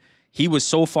degree. He was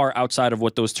so far outside of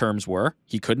what those terms were,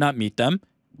 he could not meet them,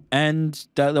 and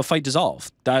the fight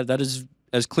dissolved. That is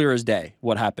as clear as day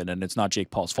what happened, and it's not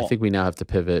Jake Paul's fault. I think we now have to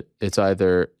pivot. It's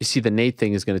either, you see, the Nate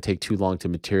thing is going to take too long to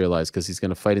materialize because he's going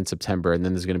to fight in September, and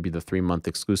then there's going to be the 3-month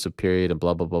exclusive period and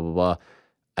blah, blah, blah, blah, blah.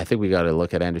 I think we got to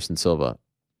look at Anderson Silva.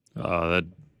 That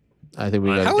I think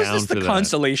we got How to. is this the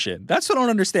consolation? That's what I don't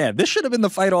understand. This should have been the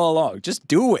fight all along. Just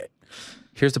do it.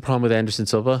 Here's the problem with Anderson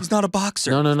Silva. He's not a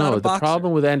boxer. No. He's not a The boxer.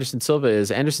 problem with Anderson Silva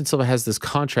is Anderson Silva has this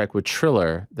contract with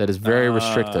Triller that is very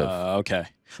restrictive. Okay.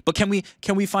 But can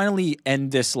we finally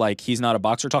end this like he's not a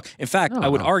boxer talk? In fact, I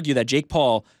would No. argue that Jake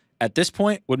Paul at this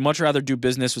point would much rather do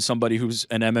business with somebody who's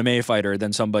an MMA fighter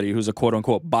than somebody who's a quote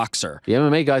unquote boxer. The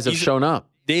MMA guys have shown up.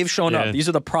 They've shown up. These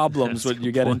are the problems that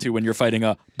you get into when you're fighting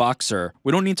a boxer.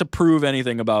 We don't need to prove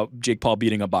anything about Jake Paul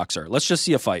beating a boxer. Let's just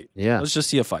see a fight. Yeah. Let's just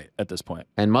see a fight at this point.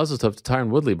 And Mazel Tov to Tyron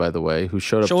Woodley, by the way, who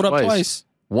showed up Showed up twice. twice.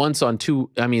 Once on two.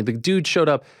 I mean, the dude showed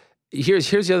up. here's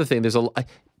the other thing. There's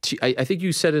I think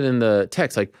you said it in the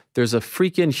text. Like, there's a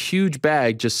freaking huge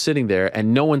bag just sitting there,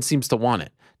 and no one seems to want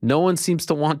it. No one seems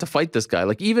to want to fight this guy.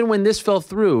 Like, even when this fell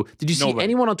through, did you see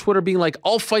anyone on Twitter being like,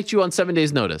 "I'll fight you on 7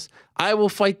 days' notice. I will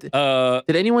fight"?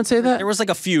 Did anyone say that? There was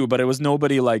like a few, but it was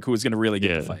nobody like who was going to really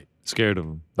get the fight. Scared of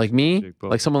him. Like me?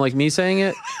 Like someone like me saying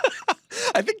it?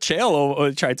 I think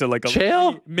Chael tried to like a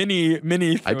Chael?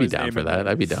 mini. I'd be down for that.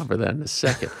 I'd be down for that in a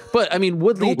second. But I mean,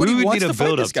 Woodley. Nobody We would wants need to a fight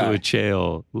build up this guy. to a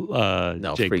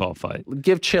Chael Jake Paul fight.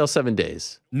 Give Chael 7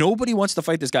 days. Nobody wants to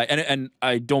fight this guy, and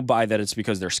I don't buy that it's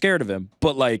because they're scared of him.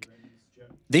 But like,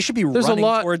 they should be There's running a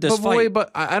lot, toward this but fight. wait,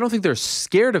 but I don't think they're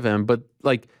scared of him. But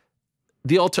like,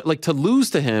 like to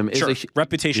lose to him is Sure,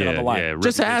 reputation on the line. Yeah,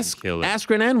 just reputation ask killer.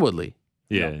 Askren and Woodley.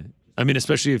 Yeah. I mean,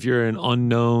 especially if you're an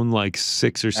unknown, like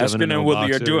 6 or 7 Askren and Woodley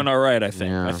are boxer. doing all right, I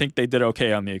think. Yeah. I think they did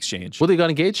okay on the exchange. Woodley got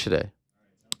engaged today.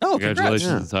 Oh,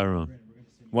 Congratulations to Tyrone.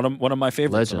 One of my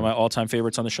favorites, Legend. one of my all-time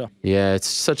favorites on the show. Yeah, it's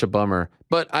such a bummer.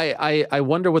 But I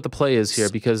wonder what the play is here,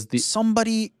 because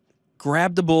Somebody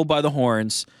grabbed the bull by the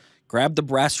horns, grabbed the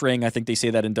brass ring. I think they say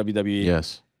that in WWE.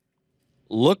 Yes.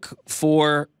 Look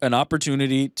for an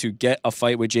opportunity to get a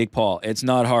fight with Jake Paul. It's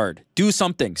not hard. Do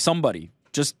something. Somebody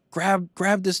just grab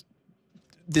this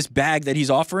bag that he's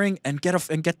offering and get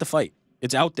the fight.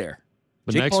 It's out there.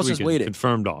 But Jake next Paul's weekend, just waiting.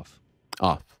 confirmed off.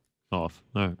 Off. All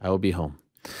right. I will be home.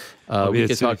 I'll be We at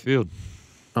could Citi talk. Field.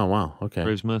 Oh wow. Okay.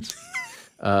 Braves Mets.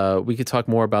 We could talk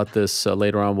more about this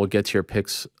later on. We'll get to your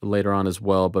picks later on as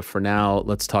well. But for now,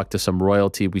 let's talk to some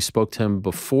royalty. We spoke to him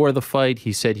before the fight.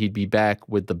 He said he'd be back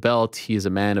with the belt. He is a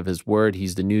man of his word.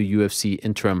 He's the new UFC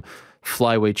interim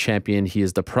flyweight champion. He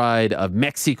is the pride of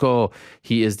Mexico.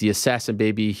 He is the assassin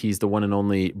baby. He's the one and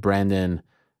only Brandon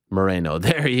Moreno.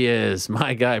 There he is,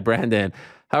 my guy, Brandon.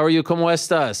 How are you? ¿Cómo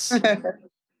estás?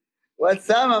 What's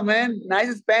up, my man?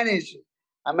 Nice Spanish.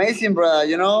 Amazing, brother.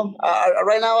 You know,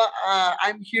 right now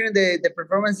I'm here in the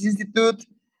Performance Institute.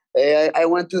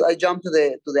 I jumped to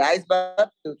the ice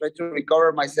bath to try to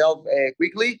recover myself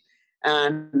quickly,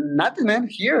 and nothing, man.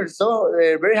 Here, so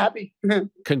very happy.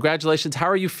 Congratulations. How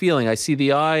are you feeling? I see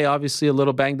the eye, obviously a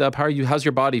little banged up. How are you? How's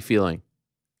your body feeling?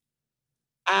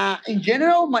 In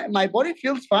general, my body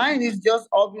feels fine. It's just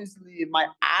obviously my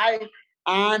eye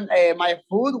and my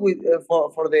foot with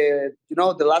for the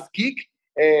the last kick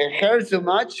hurts so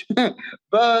much.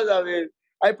 But I mean,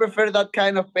 I prefer that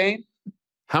kind of pain.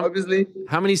 Obviously.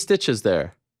 How many stitches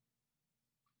there?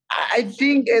 I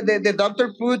think the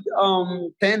doctor put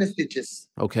 10 stitches.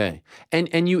 Okay.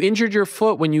 And you injured your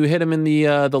foot when you hit him in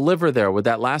the liver there with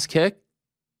that last kick?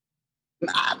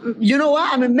 You know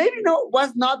what? I mean, maybe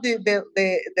was not the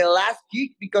last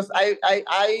kick, because I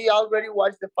already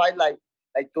watched the fight like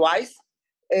twice.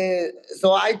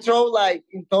 So I throw like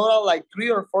in total like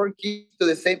 3 or 4 kicks to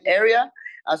the same area.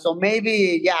 So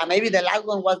maybe the last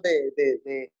one was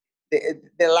the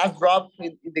last drop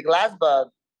in the glass, but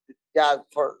yeah,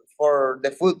 for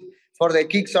the foot, for the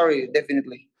kick, sorry,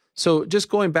 definitely. So just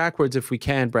going backwards, if we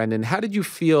can, Brandon, how did you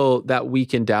feel that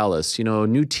week in Dallas? You know,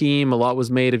 new team, a lot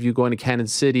was made of you going to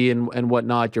Kansas City and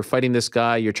whatnot. You're fighting this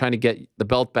guy. You're trying to get the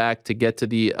belt back to get to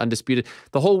the undisputed.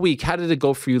 The whole week, how did it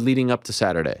go for you leading up to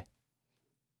Saturday?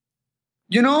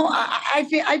 You know, I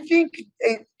think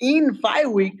in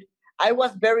 5 weeks, I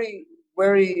was very,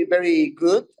 very, very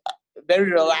good, very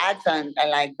relaxed, and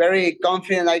like very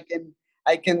confident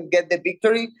I can get the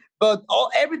victory. But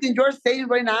everything you're saying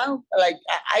right now, like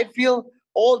I feel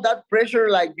all that pressure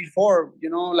like before, you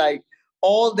know, like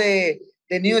all the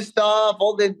new stuff,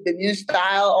 all the new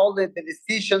style, all the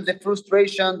decisions, the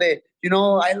frustration,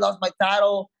 I lost my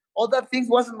title, all that things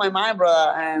was in my mind,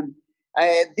 brother. And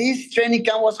this training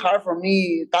camp was hard for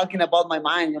me, talking about my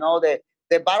mind, you know, the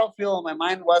battlefield of my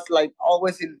mind was like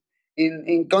always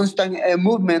in constant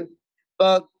movement.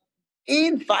 But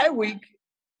in 5 weeks,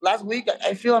 last week,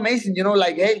 I feel amazing, you know,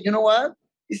 like, hey, you know what?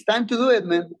 It's time to do it,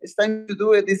 man. It's time to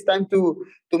do it. It's time to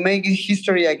make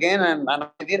history again, and I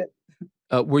did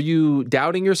it. Were you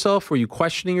doubting yourself? Were you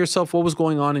questioning yourself? What was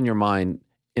going on in your mind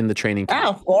in the training camp? Yeah,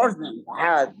 of course, man.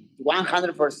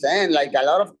 100%. Like a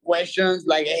lot of questions,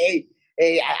 like, hey,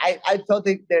 I thought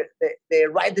the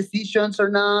right decisions or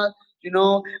not. You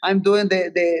know, I'm doing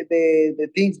the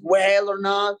things well or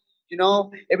not. You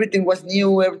know, everything was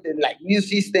new, everything like new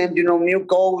system, you know, new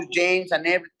coach, James, and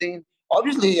everything.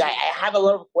 Obviously, I had a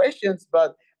lot of questions,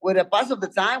 but with the pass of the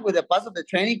time, with the pass of the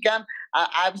training camp,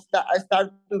 I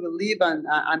started to believe and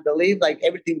believe like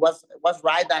everything was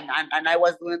right, and I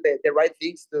was doing the right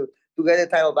things to get the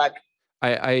title back.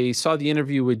 I saw the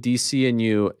interview with DC and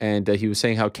you, and he was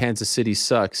saying how Kansas City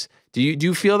sucks. Do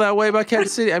you feel that way about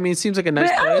Kansas City? I mean, it seems like a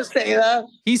nice Man, place. I don't say that.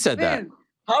 He said Man,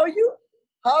 that. How you?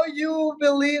 how you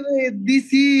believe it?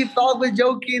 DC is always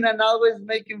joking and always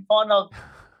making fun of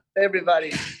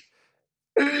everybody.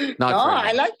 Not No,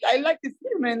 very I like this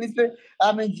here, man. It's very,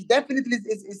 I mean, definitely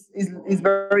is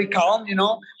very calm, you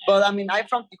know. But I mean, I'm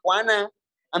from Tijuana,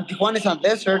 and Tijuana is a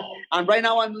desert, and right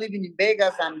now I'm living in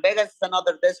Vegas, and Vegas is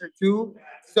another desert too.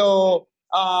 So,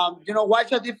 you know,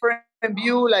 watch a different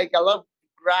view, like a lot of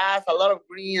grass, a lot of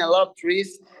green, a lot of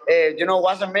trees. You know,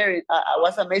 was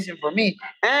amazing for me.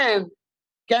 And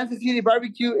Kansas City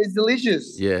barbecue is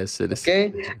delicious. Yes, it is.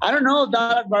 Okay, I don't know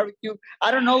Dallas barbecue.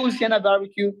 I don't know Louisiana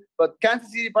barbecue, but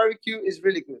Kansas City barbecue is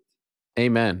really good.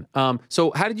 Amen.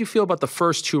 So how did you feel about the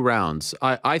first 2 rounds?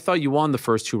 I thought you won the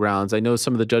first 2 rounds. I know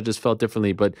some of the judges felt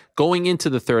differently, but going into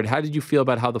the third, how did you feel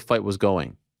about how the fight was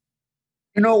going?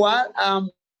 You know what?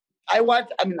 I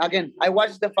watched. I mean, again, I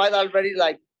watched the fight already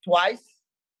like twice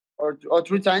or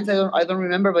 3 times. I don't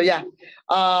remember, but yeah.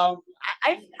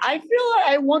 I feel like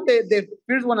I won the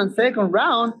first one and second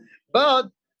round,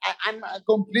 but I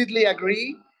completely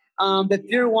agree. The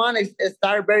tier one is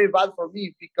started very bad for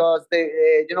me because the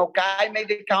you know Kai made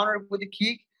the counter with the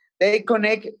kick. They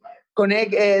connect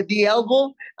the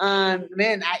elbow, and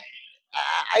man,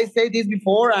 I say this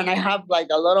before, and I have like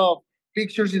a lot of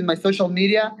pictures in my social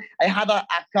media. I had a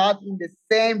cut in the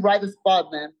same right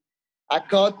spot, man. I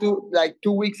cut to like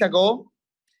 2 weeks ago.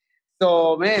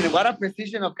 So man, what a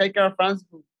precision of Kaikara France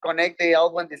to connect the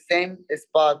elbow in the same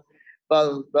spot.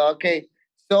 But okay.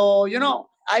 So you know,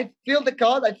 I feel the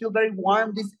cut. I feel very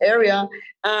warm this area,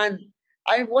 and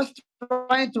I was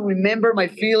trying to remember my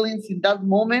feelings in that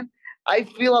moment. I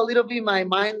feel a little bit my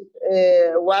mind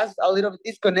was a little bit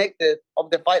disconnected of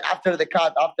the fight after the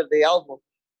cut, after the elbow.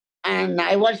 And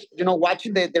I was, you know,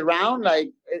 watching the round,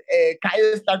 like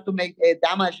Kyle start to make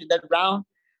damage in that round.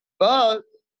 But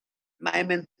my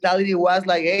mentality was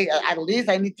like, hey, at least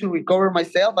I need to recover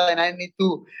myself and I need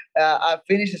to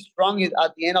finish strong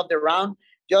at the end of the round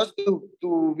just to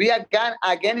be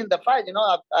again in the fight, you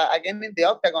know, again in the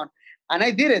octagon. And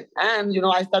I did it. And, you know,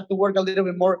 I started to work a little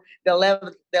bit more the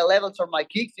levels of my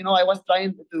kicks. You know, I was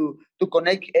trying to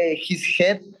connect his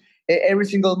head every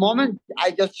single moment. I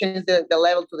just changed the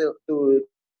level to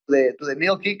the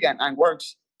middle kick and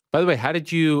works. By the way, how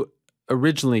did you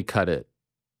originally cut it?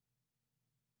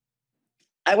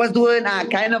 I was doing a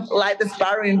kind of light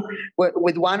sparring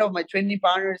with one of my training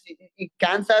partners in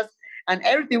Kansas, and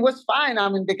everything was fine. I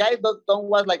mean, the guy don't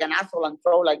was like an asshole and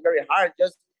throw like very hard.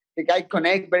 Just the guy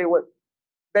connect very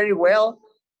well,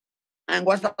 and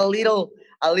was a little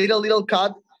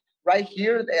cut right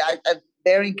here.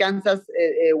 There in Kansas,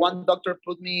 one doctor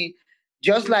put me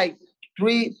just like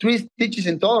three stitches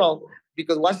in total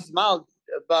because it was small.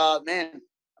 But man,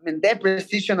 I mean, the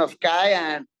precision of Kai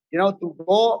and you know to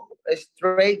go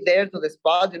straight there to the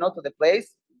spot, you know, to the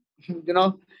place, you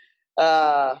know,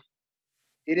 uh,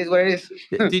 it is what it is.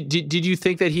 Did you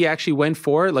think that he actually went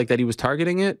for it, like that he was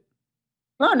targeting it?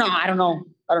 No, I don't know.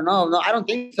 No, I don't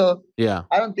think so. Yeah,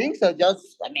 I don't think so.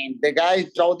 Just, I mean, the guy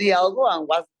threw the elbow and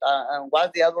was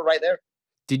the elbow right there.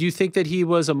 Did you think that he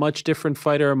was a much different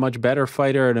fighter, a much better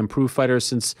fighter, an improved fighter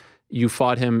since you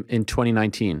fought him in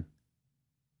 2019?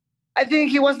 I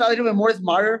think he was a little bit more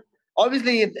smarter.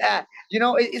 Obviously, you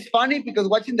know, it's funny because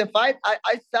watching the fight,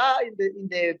 I saw in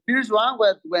the first round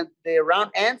when the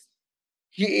round ends,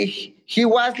 he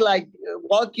was like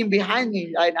walking behind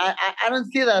me. I don't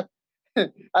see that.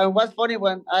 And what's funny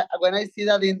when I see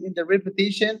that in the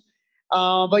repetition,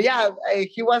 but yeah,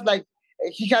 he was like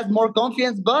he has more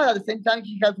confidence, but at the same time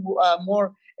he has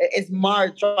more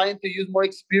smart, trying to use more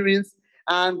experience,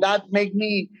 and that make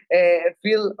me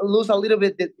feel lose a little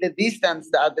bit the distance.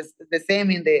 The same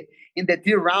in the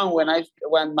third round when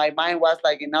my mind was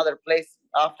like in another place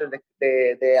after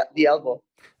the elbow.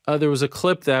 There was a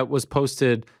clip that was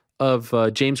posted of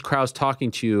James Krause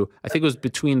talking to you. I think it was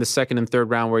between the second and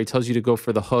third round where he tells you to go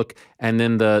for the hook and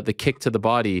then the kick to the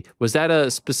body. Was that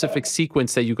a specific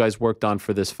sequence that you guys worked on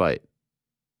for this fight?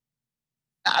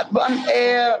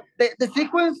 The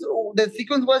sequence was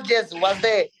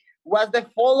the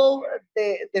follow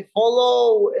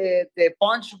the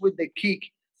punch with the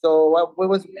kick. So we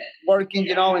was working,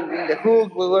 you know, in the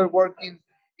hook. We were working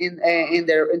in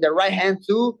the right hand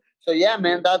too. So yeah,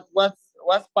 man, that was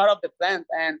part of the plan.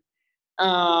 And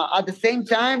at the same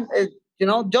time, you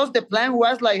know, just the plan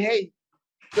was like, hey,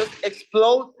 just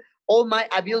explode all my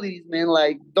abilities, man.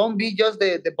 Like, don't be just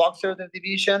the boxer of the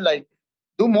division. Like,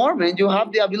 do more, man. You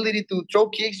have the ability to throw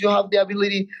kicks. You have the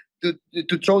ability to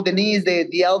throw the knees,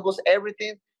 the elbows,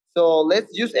 everything. So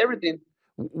let's use everything.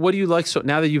 What do you like? So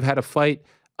now that you've had a fight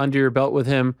under your belt with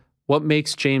him, what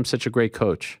makes James such a great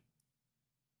coach?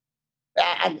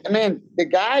 Man, the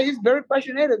guy is very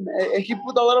passionate. He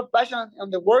put a lot of passion on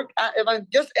the work, and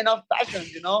just enough passion,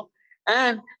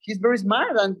 And he's very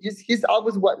smart, and he's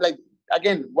always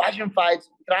again watching fights,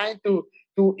 trying to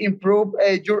improve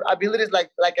your abilities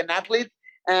like an athlete,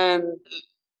 and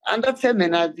that's it,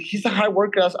 man. He's a hard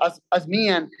worker as me,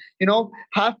 and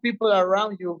have people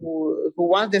around you who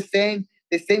want the same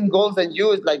goals than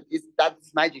you.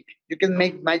 That's magic. You can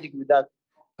make magic with that.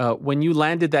 When you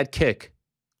landed that kick,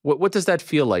 what does that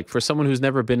feel like for someone who's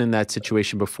never been in that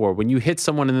situation before? When you hit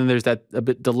someone and then there's that a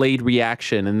bit delayed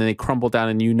reaction and then they crumble down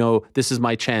and this is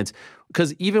my chance.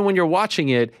 Because even when you're watching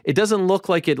it, it doesn't look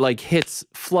like it hits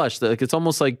flush. Like it's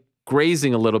almost like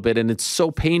grazing a little bit and it's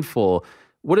so painful.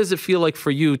 What does it feel like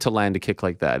for you to land a kick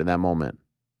like that in that moment?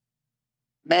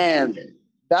 Man,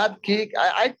 that kick,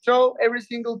 I throw every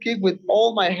single kick with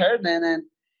all my heart, man. And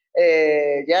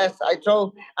yes, I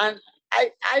throw. And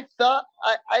I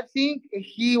think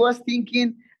he was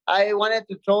thinking I wanted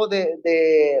to throw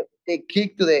the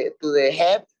kick to the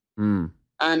head. Mm.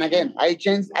 And again, I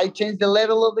changed the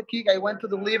level of the kick. I went to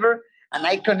the liver and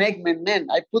I connect, man.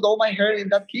 I put all my heart in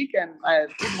that kick and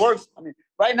it works. I mean,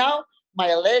 right now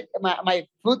my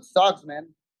foot sucks, man.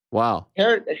 Wow.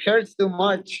 It hurts too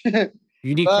much.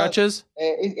 You need crutches?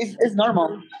 It's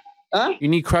normal. Huh? You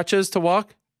need crutches to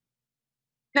walk?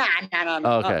 No,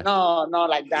 Oh, okay. no,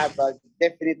 like that, but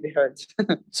definitely hurts.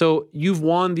 So you've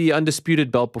won the undisputed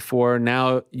belt before.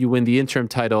 Now you win the interim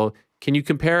title. Can you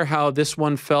compare how this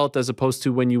one felt as opposed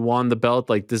to when you won the belt?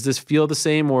 Like, does this feel the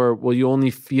same, or will you only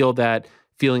feel that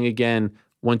feeling again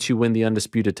once you win the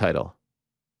undisputed title?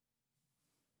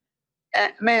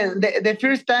 Man, the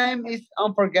first time is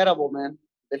unforgettable, man.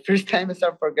 The first time is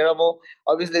unforgettable.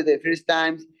 Obviously, the first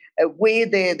times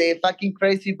with the fucking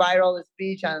crazy viral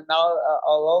speech and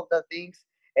all of the things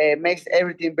makes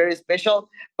everything very special.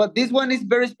 But this one is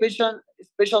very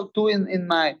special too in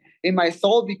my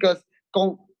soul because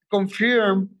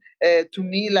confirm to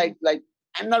me like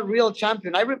I'm not real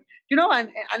champion. And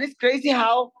it's crazy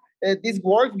how this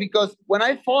works because when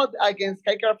I fought against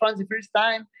Kai France the first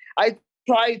time, I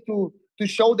tried to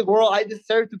show the world I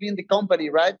deserve to be in the company,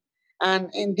 right?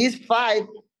 And in this fight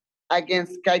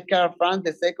against Kai France,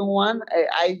 the second one,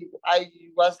 I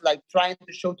was like trying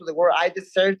to show to the world I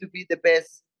deserve to be the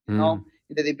best, in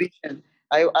the division.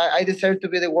 I deserve to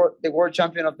be the world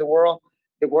champion of the world,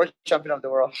 the world champion of the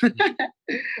world.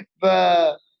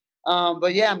 But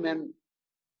yeah, man,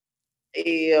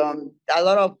 a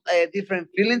lot of different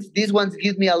feelings. These ones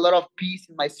give me a lot of peace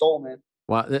in my soul, man.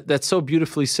 Wow, that's so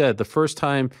beautifully said. The first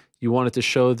time you wanted to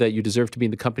show that you deserve to be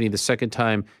in the company. The second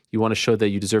time you want to show that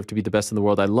you deserve to be the best in the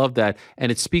world. I love that.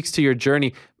 And it speaks to your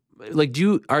journey. Like,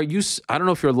 I don't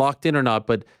know if you're locked in or not,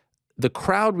 but the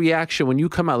crowd reaction when you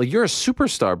come out, like, you're a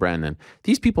superstar, Brandon.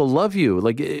 These people love you.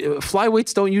 Like,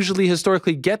 flyweights don't usually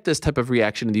historically get this type of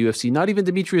reaction in the UFC. Not even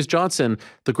Demetrius Johnson,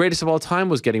 the greatest of all time,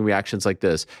 was getting reactions like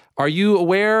this. Are you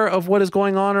aware of what is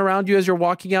going on around you as you're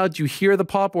walking out? Do you hear the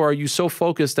pop, or are you so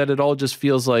focused that it all just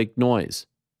feels like noise?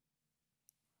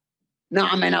 No,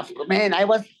 I mean, man, I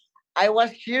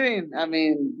was hearing. I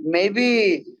mean,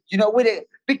 maybe with it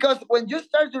because when you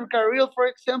start your career, for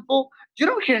example, you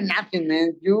don't hear nothing,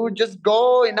 man. You just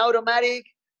go in automatic,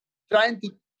 trying to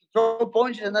throw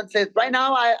punches, and that's it. Right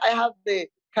now, I have the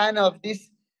kind of this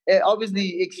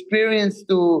obviously experience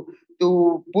to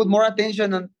put more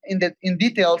attention in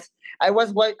details. I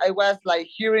was like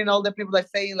hearing all the people like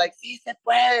saying like "Sí se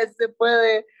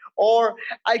puede," or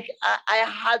I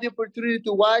had the opportunity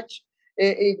to watch.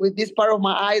 With this part of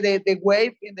my eye, the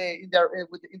wave in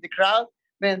the crowd,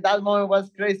 man, that moment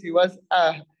was crazy. Was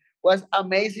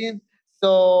amazing.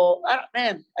 So,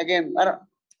 man, again, I don't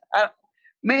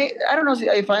know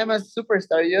if I'm a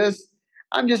superstar.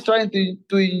 I'm just trying to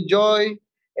enjoy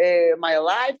my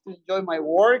life, to enjoy my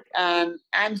work, and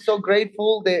I'm so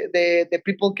grateful the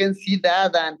people can see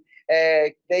that and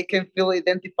they can feel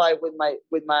identified with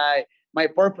my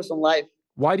purpose in life.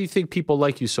 Why do you think people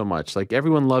like you so much? Like,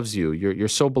 everyone loves you. You're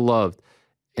so beloved.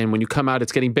 And when you come out,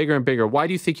 it's getting bigger and bigger. Why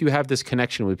do you think you have this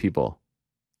connection with people?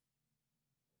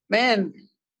 Man,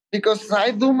 because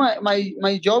I do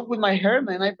my job with my hair,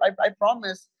 man. I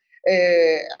promise.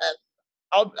 The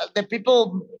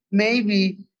people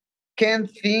maybe can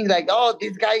think like, oh,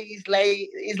 this guy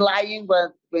is lying,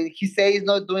 but when he says he's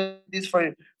not doing this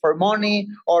for money,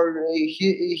 or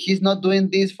he's not doing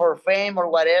this for fame or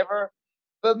whatever.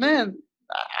 But man,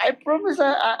 I promise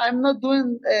I'm not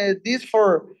doing this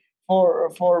for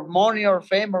money or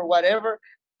fame or whatever.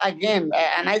 Again,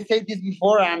 and I said this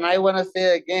before, and I want to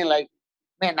say it again. Like,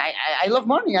 man, I love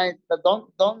money.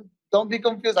 Don't don't be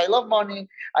confused. I love money.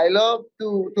 I love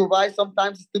to buy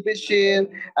sometimes stupid shit.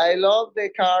 I love the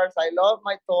cars. I love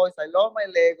my toys. I love my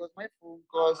Legos, my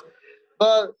Funkos.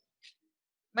 But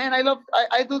man,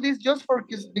 I do this just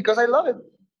because I love it.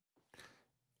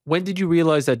 When did you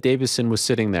realize that Deiveson was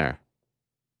sitting there?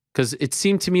 Because it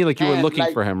seemed to me like you were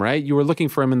looking for him, right? You were looking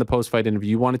for him in the post-fight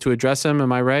interview. You wanted to address him,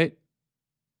 am I right?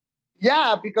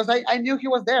 Yeah, because I knew he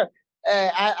was there.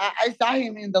 I saw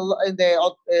him in the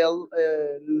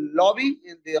lobby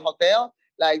in the hotel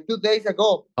like 2 days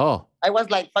ago. Oh, I was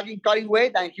like fucking cutting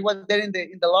weight, and he was there in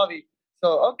the lobby.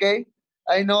 So okay,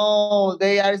 I know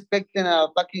they are expecting a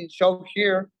fucking show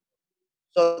here.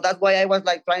 So that's why I was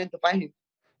like trying to find him.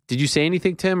 did you say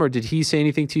anything to him, or did he say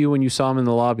anything to you when you saw him in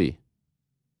the lobby?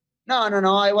 No.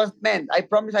 I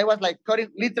promise I was like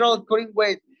literal cutting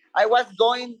weight. I was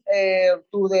going to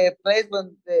the place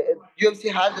when the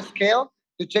UFC has the scale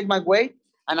to check my weight,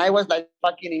 and I was like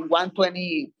fucking in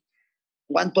 120,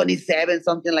 127,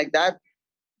 something like that.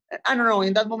 I don't know.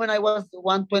 In that moment, I was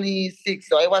 126,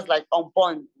 so I was like on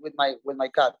point with my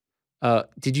cut.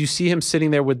 Did you see him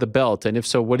sitting there with the belt? And if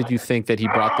so, what did you think that he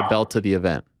brought the belt to the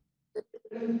event?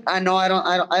 I know. I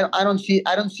don't see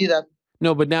that.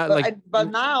 No, but now,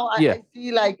 I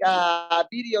see like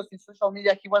videos in social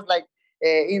media. He was like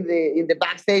in the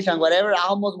backstage and whatever. I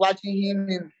almost watching him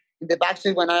in the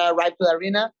backstage when I arrived to the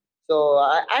arena. So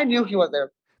I knew he was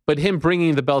there. But him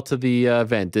bringing the belt to the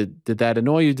event, did that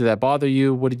annoy you? Did that bother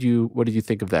you? What did you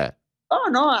think of that? Oh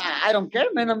no, I don't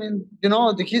care, man. I mean,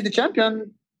 he's the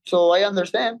champion, so I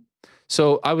understand.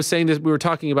 So I was saying this, we were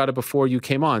talking about it before you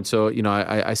came on. So,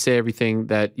 I say everything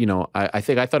that, I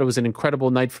thought it was an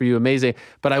incredible night for you, amazing.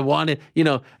 But I wanted,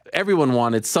 everyone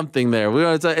wanted something there.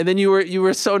 And then you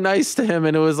were so nice to him,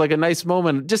 and it was like a nice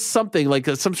moment, just something like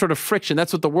some sort of friction.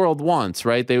 That's what the world wants,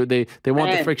 right? They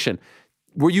want the friction.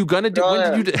 Were you gonna do?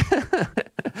 When did you do?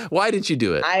 Why did you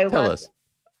do it? Tell us.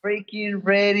 Freaking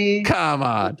ready. Come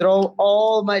on. To throw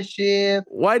all my shit.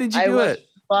 Why did you do it?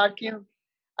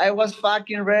 I was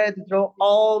fucking ready to throw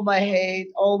all my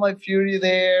hate, all my fury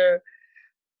there.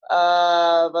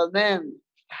 But man,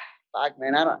 fuck,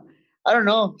 man, I don't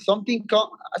know. Something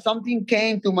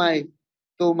came to my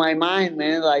mind,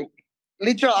 man. Like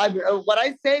literally, what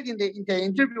I said in the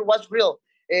interview was real.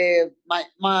 My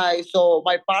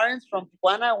parents from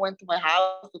Tijuana went to my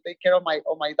house to take care of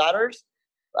my daughters,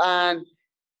 and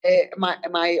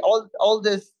my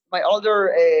older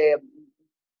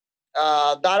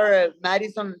daughter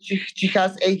Madison, she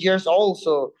has 8 years old,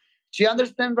 so she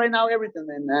understands right now everything.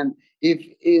 And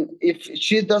if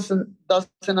she doesn't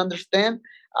understand,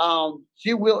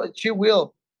 she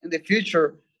will in the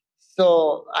future.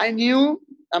 So I knew.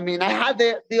 I mean, I had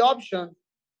the option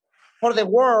for the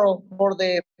world, for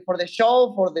the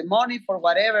show, for the money, for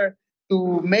whatever,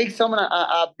 to make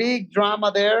a big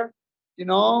drama there,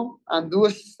 and do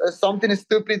something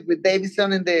stupid with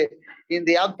Deiveson in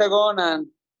the octagon and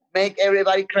make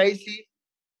everybody crazy,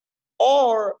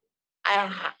 or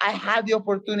I had the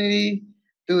opportunity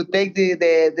to take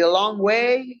the long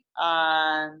way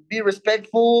and be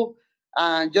respectful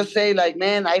and just say like,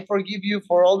 man, I forgive you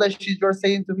for all the shit you're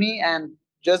saying to me, and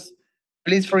just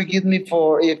please forgive me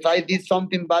for if I did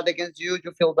something bad against you.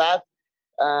 You feel bad,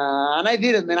 and I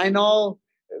did it, man. I know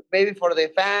maybe for the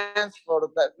fans,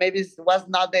 maybe it was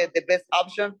not the best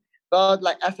option, but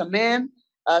like as a man,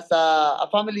 as a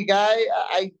family guy,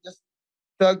 I just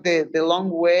took the long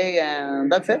way,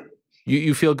 and that's it.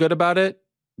 You feel good about it?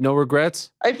 No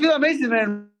regrets? I feel amazing,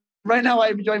 man. Right now,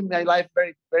 I'm enjoying my life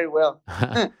very, very well.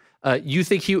 You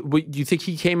think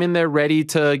he came in there ready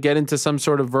to get into some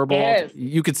sort of verbal? Yes.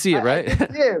 You could see it, right? I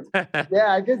can see it.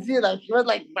 Yeah, I can see it. Like he was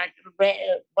like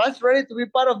was ready to be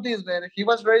part of this, man. He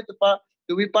was ready to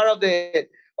be part of the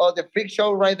freak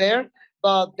show right there.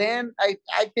 But then I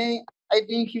think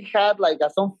he had like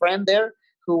some friend there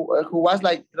who was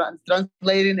like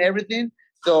translating everything.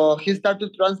 So he started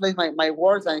to translate my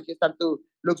words, and he started to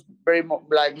look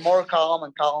more calm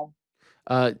and calm.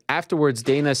 Afterwards,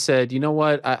 Dana said, you know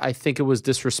what? I think it was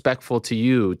disrespectful to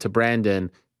you, to Brandon,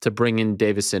 to bring in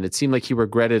Deiveson. It seemed like he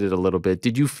regretted it a little bit.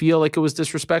 Did you feel like it was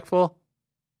disrespectful?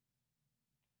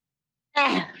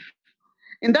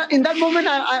 In that moment,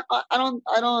 I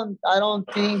don't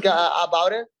think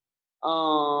about it.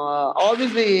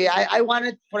 Obviously, I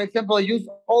wanted, for example, use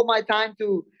all my time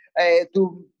to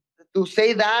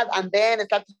say that, and then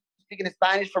start speaking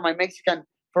Spanish for my Mexican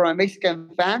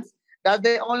fans. That's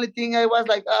the only thing I was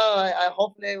like, oh,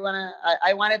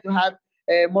 I wanted to have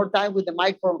more time with the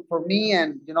mic for me,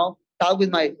 and talk with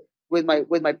my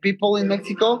people in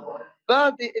Mexico.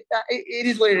 But it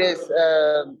is what it is.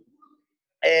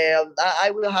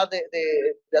 I will have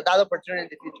that opportunity in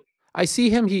the future. I see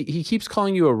him. He keeps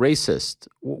calling you a racist.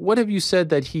 What have you said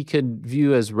that he could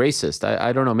view as racist?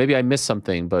 I don't know. Maybe I missed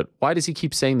something, but why does he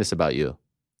keep saying this about you?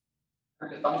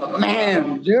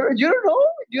 Man, you don't know?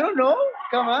 You don't know?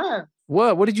 Come on.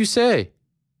 What? What did you say?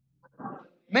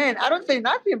 Man, I don't say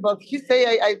nothing, but he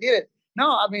say I did it.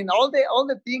 No, I mean all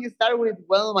the things started with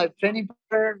my training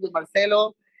partner with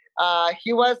Marcelo.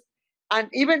 He was, and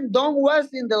even Don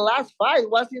was in the last fight.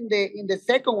 Was in the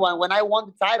second one when I won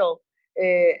the title.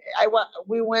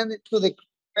 We went to the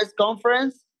press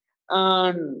conference,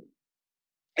 and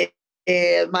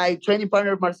my training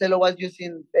partner Marcelo was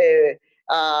using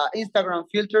Instagram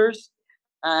filters,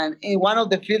 and in one of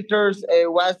the filters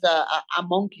was a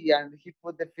monkey, and he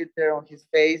put the filter on his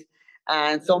face,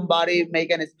 and somebody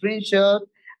make a screenshot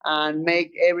and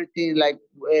make everything like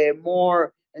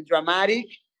more dramatic.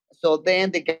 So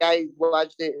then the guy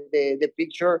watched the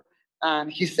picture,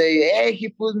 and he say, hey, he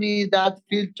put me that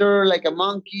filter like a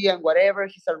monkey and whatever,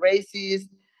 he's a racist.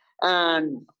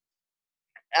 And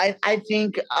I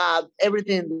think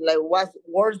everything like was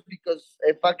worse because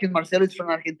fucking Marcelo is from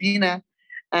Argentina,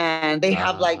 and they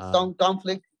have like some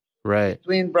conflict Right.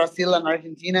 between Brazil and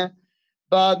Argentina.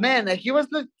 But man, he was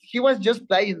just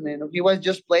playing, man. He was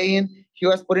just playing. He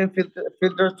was putting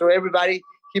filters to everybody.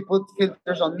 He put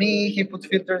filters on me. He put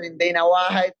filters in Dana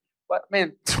White. But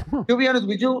man, to be honest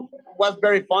with you, was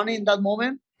very funny in that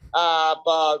moment.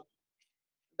 But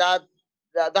that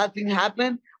thing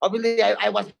happened. Obviously, I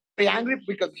was very angry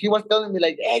because he was telling me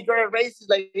like, "Hey, you're a racist."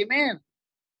 Like, hey, man,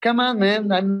 come on,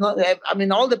 man. I'm not. I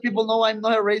mean, all the people know I'm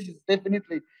not a racist.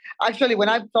 Definitely. Actually, when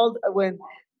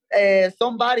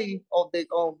somebody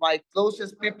of my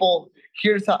closest people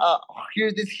hears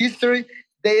this history,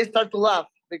 they start to laugh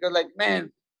because like,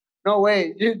 man, no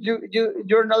way,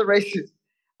 you're not racist.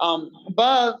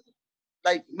 But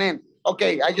like, man,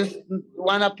 okay, I just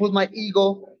wanna put my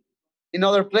ego in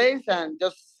other place and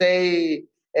just say,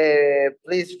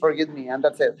 please forgive me, and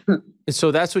that's it.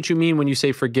 So that's what you mean when you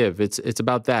say forgive. It's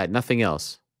about that, nothing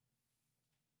else.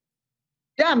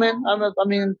 Yeah, man. I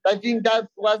mean, I think that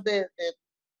was the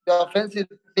offensive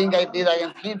thing I did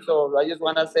against him. So I just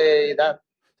want to say that.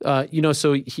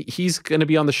 So he's going to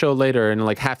be on the show later in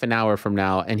like half an hour from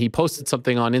now, and he posted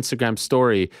something on Instagram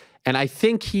story, and I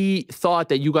think he thought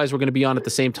that you guys were going to be on at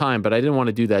the same time, but I didn't want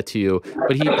to do that to you.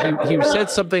 But he said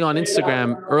something on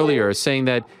Instagram earlier saying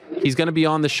that he's going to be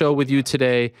on the show with you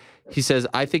today. He says,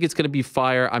 I think it's going to be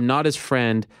fire. I'm not his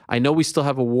friend. I know we still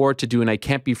have a war to do, and I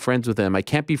can't be friends with him. I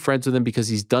can't be friends with him because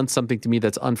he's done something to me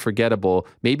that's unforgettable.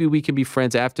 Maybe we can be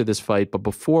friends after this fight, but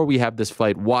before we have this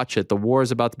fight, watch it. The war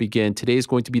is about to begin. Today is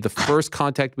going to be the first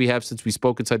contact we have since we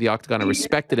spoke inside the octagon. I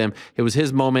respected him. It was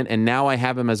his moment, and now I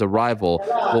have him as a rival.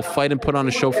 We'll fight and put on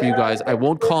a show for you guys. I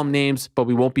won't call him names, but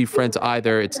we won't be friends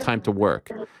either. It's time to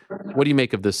work. What do you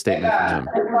make of this statement from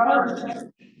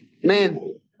him?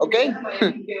 Man, okay.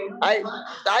 I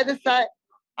decide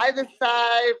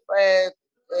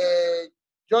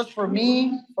just for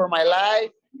me, for my life.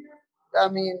 I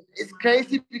mean, it's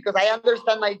crazy because I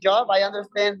understand my job. I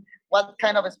understand what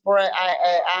kind of a sport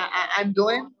I'm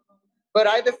doing, but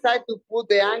I decide to put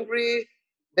the angry,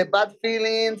 the bad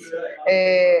feelings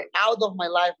out of my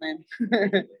life, man.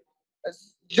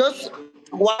 Just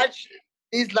watch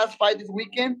this last fight this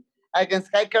weekend against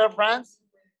Sky France.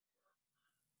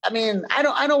 I mean, I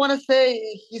don't want to say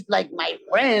he's like my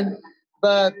friend,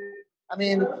 but I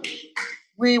mean,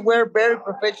 we were very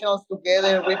professionals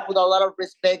together. We put a lot of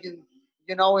respect in,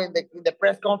 in the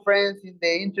press conference, in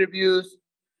the interviews,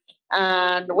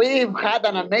 and we had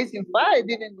an amazing fight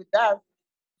even with that.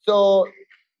 So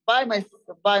by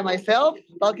myself,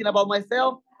 talking about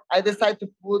myself, I decided to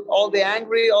put all the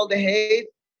angry, all the hate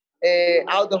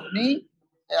out of me.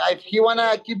 If you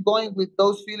wanna keep going with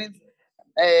those feelings,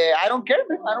 I don't care,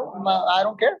 man. I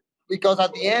don't care because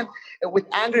at the end, with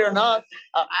angry or not,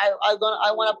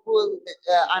 I wanna put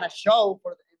on a show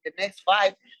for the next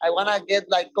fight. I wanna get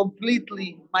like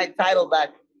completely my title back.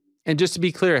 And just to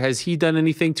be clear, has he done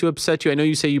anything to upset you? I know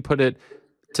you say you put it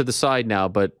to the side now,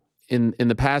 but in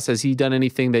the past, has he done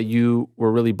anything that you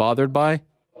were really bothered by?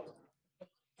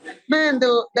 Man,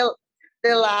 the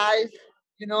lies,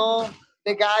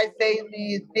 the guy saying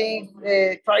me things,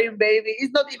 crying baby.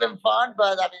 It's not even fun,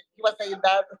 but I mean, he was saying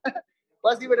that.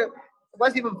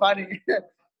 was even funny.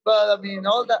 But I mean,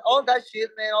 all that shit,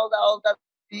 man, all that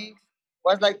things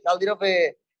was like a little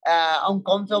bit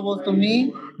uncomfortable to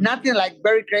me. Nothing like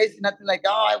very crazy. Nothing like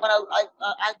I'm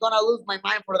gonna lose my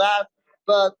mind for that.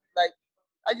 But like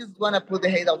I just wanna put the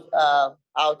hate out.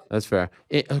 That's fair.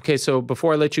 Okay, so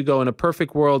before I let you go, in a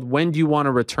perfect world, when do you want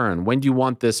to return? When do you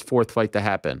want this fourth fight to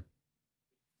happen?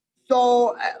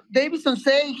 So Deiveson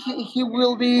say he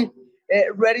will be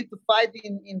ready to fight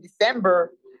in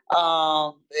December.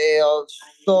 So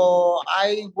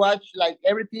I watch like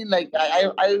everything. Like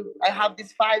I have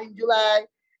this fight in July.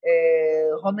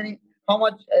 How many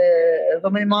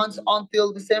months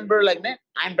until December? Like, man,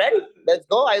 I'm ready. Let's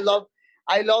go. I love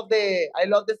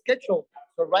the schedule.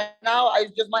 So right now,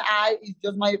 it's just my eye, it's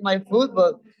just my food,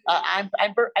 but I'm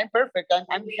perfect.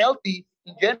 I'm healthy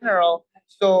in general.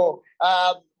 So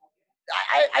I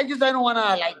don't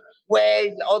wanna like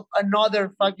wait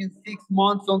another fucking 6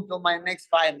 months until my next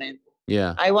fight, man.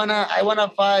 Yeah. I wanna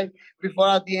fight before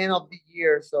at the end of the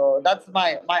year. So that's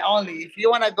my only. If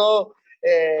you wanna go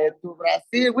to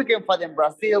Brazil, we can fight in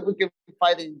Brazil. We can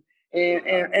fight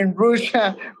in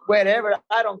Russia, wherever.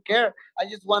 I don't care. I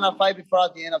just wanna fight before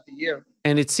at the end of the year.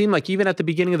 And it seemed like even at the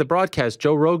beginning of the broadcast,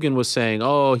 Joe Rogan was saying,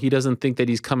 oh, he doesn't think that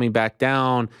he's coming back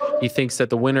down. He thinks that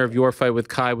the winner of your fight with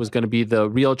Kai was going to be the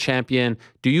real champion.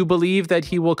 Do you believe that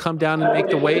he will come down and make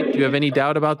the weight? Do you have any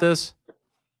doubt about this?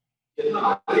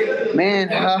 Man,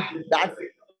 that's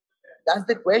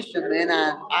the question, man.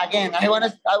 And again, I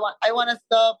wanna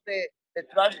stop the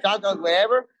trash talk or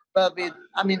whatever. But being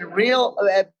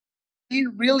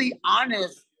really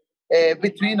honest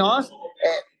between us.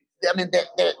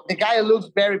 The guy looks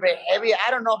very very heavy. I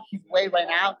don't know his weight right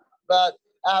now, but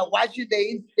watching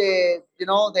the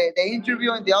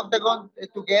interview in the octagon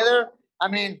together. I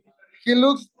mean, he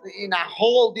looks in a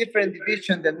whole different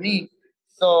division than me.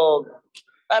 So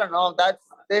I don't know. That's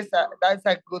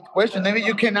a good question. Maybe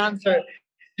you can answer.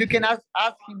 You can ask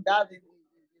him that in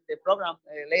the program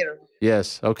later.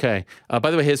 Yes. Okay.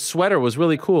 By the way, his sweater was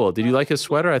really cool. Did you like his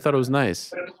sweater? I thought it was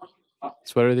nice.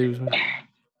 Sweater that he was wearing?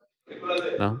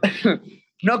 No?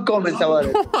 No comments about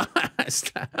it.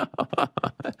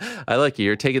 I like you.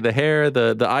 You're taking the hair,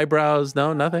 the eyebrows.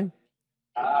 No, nothing?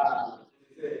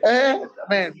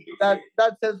 Man, that's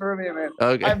it for me, man.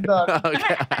 Okay. I'm done.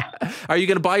 Okay. Are you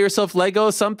going to buy yourself Lego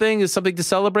something? Is something to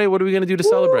celebrate? What are we going to do to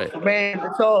celebrate?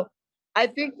 Man, so I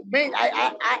think, man,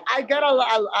 I got a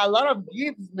lot of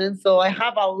gifts, man. So I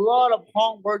have a lot of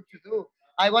homework to do.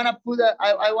 I wanna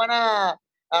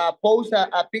post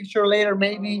a picture later,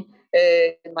 maybe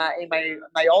in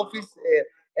my office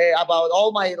about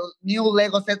all my new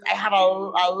Lego sets. I have a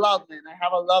lot, man. I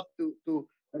have a lot to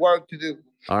work to do.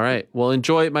 All right. Well,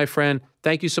 enjoy it, my friend.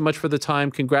 Thank you so much for the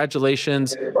time.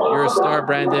 Congratulations. You're a star,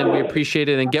 Brandon. We appreciate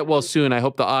it. And get well soon. I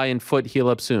hope the eye and foot heal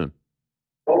up soon.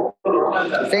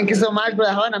 Thank you so much,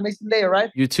 brother. Have an amazing day, all right?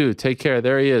 You too. Take care.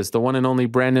 There he is, the one and only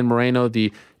Brandon Moreno,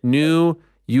 the new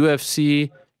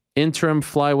UFC interim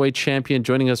flyweight champion,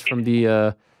 joining us from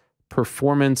the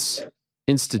Performance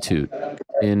Institute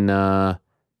in the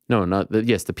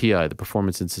PI, the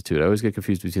Performance Institute. I always get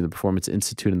confused between the Performance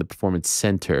Institute and the Performance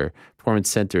Center. Performance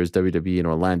Center is WWE in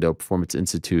Orlando. Performance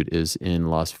Institute is in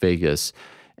Las Vegas.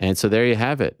 And so there you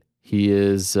have it. He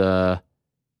is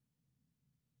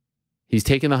he's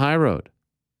taking the high road.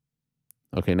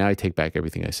 Okay, now I take back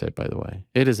everything I said, by the way.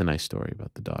 It is a nice story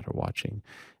about the daughter watching.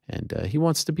 And he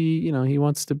wants to be, he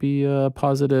wants to be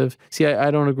positive. See,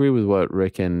 I don't agree with what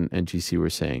Rick and GC were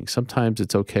saying. Sometimes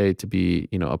it's okay to be,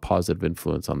 a positive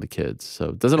influence on the kids. So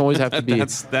it doesn't always have to be.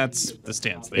 That's the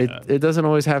stance they have. It doesn't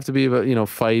always have to be about,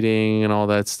 fighting and all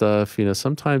that stuff.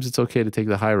 Sometimes it's okay to take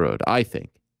the high road, I think.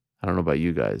 I don't know about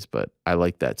you guys, but I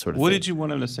like that sort of thing. What did you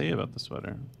want him to say about the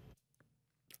sweater?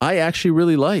 I actually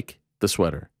really like the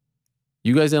sweater.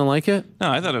 You guys didn't like it?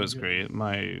 No, I thought it was great.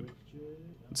 My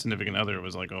significant other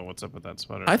was like, "Oh, what's up with that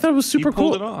sweater?" I thought it was super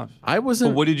cool. He pulled it off. I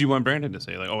wasn't. But what did you want Brandon to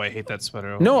say? Like, "Oh, I hate that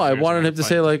sweater." No, I wanted him to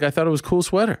say like, "I thought it was a cool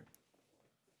sweater."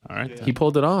 All right. Then. He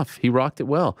pulled it off. He rocked it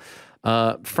well.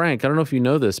 Frank, I don't know if you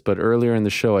know this, but earlier in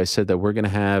the show, I said that we're going to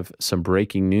have some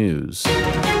breaking news.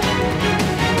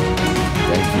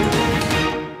 Thank you.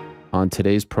 On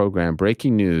today's program,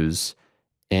 breaking news,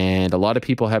 and a lot of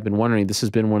people have been wondering. This has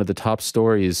been one of the top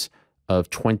stories of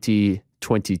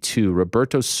 2022.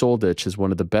 Roberto Soldic is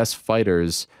one of the best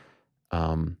fighters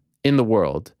in the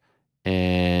world.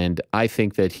 And I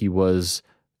think that he was,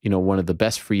 one of the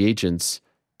best free agents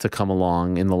to come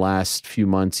along in the last few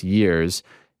months, years.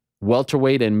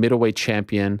 Welterweight and middleweight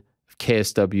champion of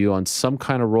KSW on some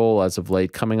kind of roll as of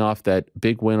late, coming off that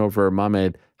big win over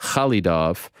Mamed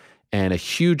Khalidov, and a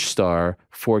huge star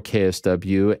for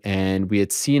KSW. And we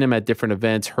had seen him at different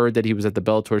events, heard that he was at the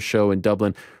Bellator show in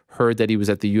Dublin, heard that he was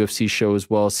at the UFC show as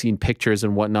well, seen pictures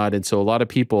and whatnot. And so a lot of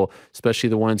people, especially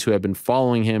the ones who have been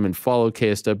following him and followed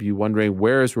KSW, wondering,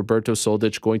 where is Roberto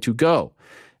Soldic going to go?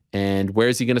 And where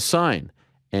is he going to sign?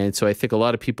 And so I think a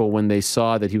lot of people, when they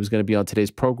saw that he was going to be on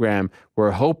today's program,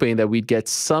 were hoping that we'd get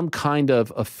some kind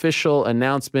of official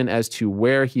announcement as to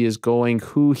where he is going,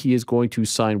 who he is going to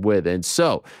sign with. And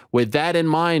so with that in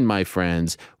mind, my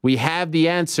friends, we have the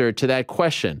answer to that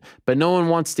question, but no one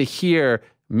wants to hear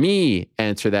me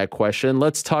answer that question.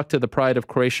 Let's talk to the pride of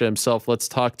Croatia himself. Let's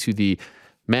talk to the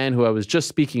man who I was just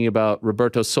speaking about,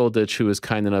 Roberto Soldic, who is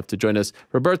kind enough to join us.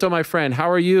 Roberto, my friend, how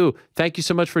are you? Thank you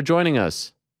so much for joining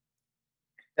us.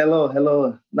 Hello,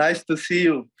 hello. Nice to see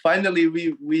you. Finally,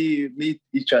 we meet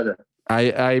each other. I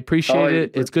appreciate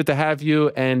it. It's good to have you.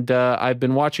 And I've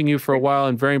been watching you for a while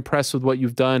and very impressed with what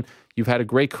you've done. You've had a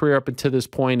great career up until this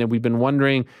point, and we've been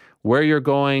wondering where you're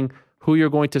going, who you're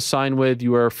going to sign with.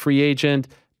 You are a free agent,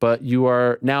 but you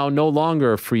are now no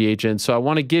longer a free agent. So I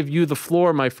want to give you the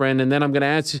floor, my friend, and then I'm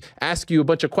going to ask you a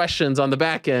bunch of questions on the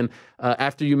back end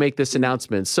after you make this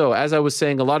announcement. So as I was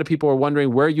saying, a lot of people are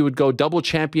wondering where you would go. Double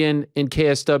champion in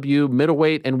KSW,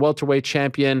 middleweight and welterweight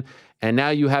champion, and now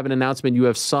you have an announcement. You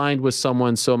have signed with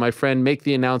someone. So my friend, make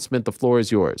the announcement. The floor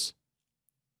is yours.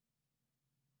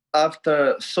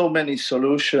 After so many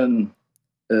solutions,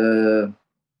 when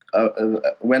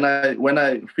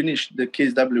I finished the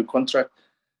KSW contract,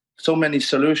 so many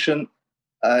solutions,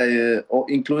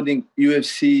 including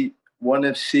UFC, ONE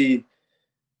FC,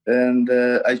 and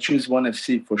I choose ONE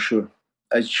FC for sure.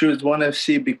 I choose ONE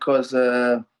FC because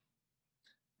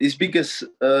it's biggest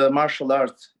martial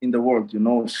arts in the world, you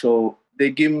know. So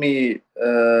they give me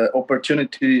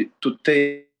opportunity to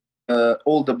take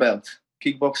all the belts,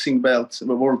 kickboxing belts,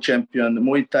 world champion,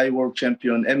 Muay Thai world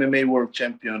champion, MMA world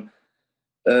champion.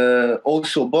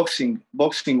 Also boxing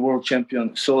world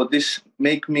champion. So this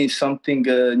make me something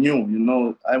new, you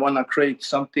know. I want to create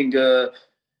something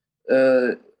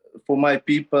for my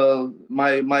people,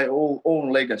 my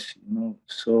own legacy, you know.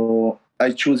 So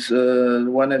I choose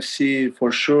ONE FC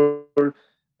for sure.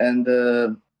 And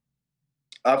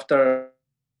after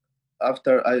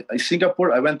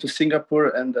Singapore, I went to Singapore,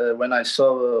 and when I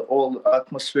saw all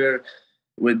atmosphere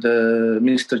with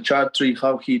Mr. Chatri,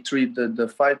 how he treated the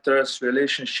fighters,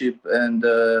 relationship, and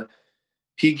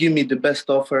he gave me the best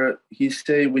offer. He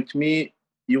say, with me,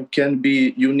 you can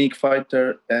be unique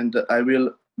fighter, and I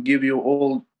will give you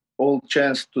all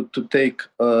chance to take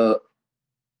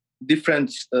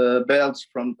different belts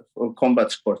from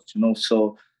combat sports, you know.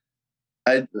 So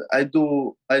I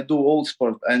do all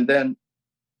sport, and then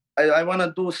I want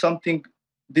to do something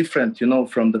different, you know,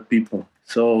 from the people.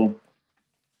 So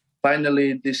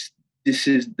finally, this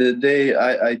is the day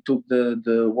I took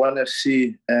the ONE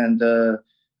FC, and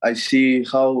I see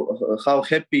how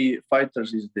happy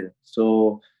fighters is there.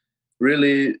 So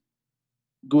really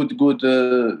good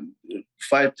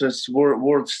fighters,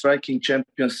 world striking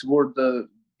champions, world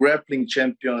grappling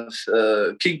champions,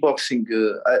 kickboxing.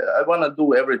 I want to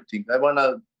do everything. I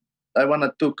wanna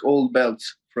took all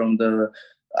belts from the.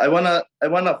 I wanna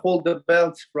hold the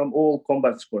belts from all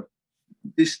combat sport.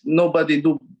 This nobody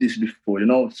do this before, you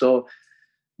know. So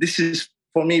this is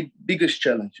for me biggest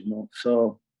challenge, you know.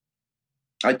 So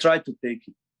I try to take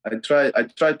it. I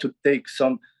try to take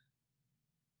some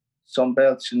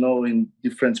belts, you know, in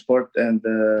different sport, and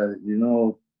you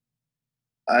know,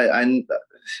 I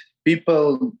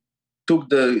people took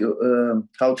the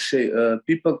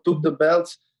people took the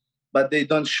belts, but they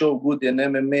don't show good in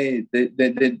MMA.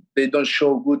 They don't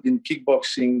show good in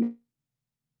kickboxing.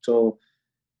 So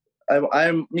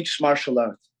I'm mixed martial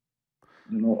arts.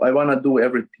 You know, I want to do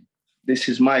everything. This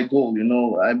is my goal. You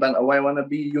know, I want to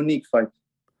be unique fighter.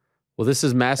 Well, this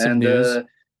is massive news.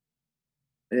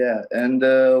 Yeah, and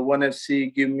ONE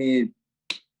FC give me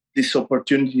this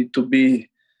opportunity to be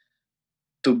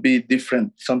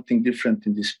different, something different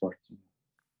in this sport.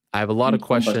 I have a lot of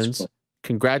questions.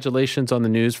 Congratulations on the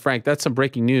news. Frank, that's some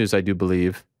breaking news, I do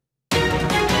believe.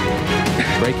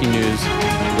 Breaking news.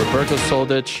 Roberto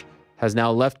Soldic has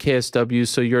now left KSW,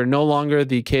 so you're no longer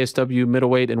the KSW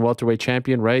middleweight and welterweight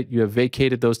champion, right? You have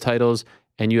vacated those titles,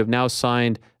 and you have now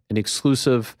signed an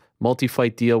exclusive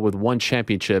multi-fight deal with ONE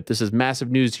Championship. This is massive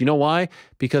news. You know why?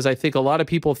 Because I think a lot of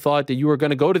people thought that you were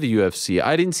going to go to the UFC.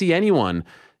 I didn't see anyone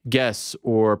guess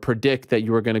or predict that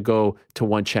you were going to go to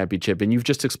ONE Championship. And you've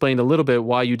just explained a little bit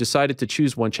why you decided to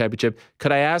choose ONE Championship.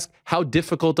 Could I ask, how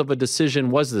difficult of a decision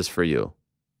was this for you?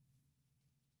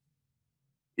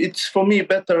 It's, for me, a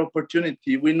better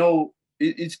opportunity. We know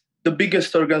it's the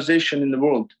biggest organization in the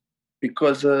world,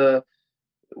 because you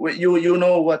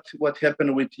know what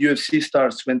happened with UFC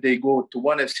stars when they go to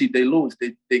ONE FC, they lose.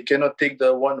 They cannot take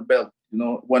the one belt, you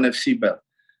know, ONE FC belt.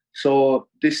 So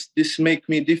this make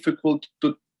me difficult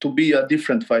to be a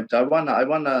different fighter. I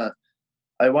wanna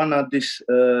this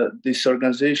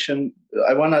organization.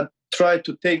 I wanna try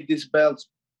to take these belts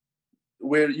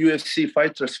where UFC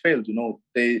fighters failed.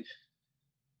 They,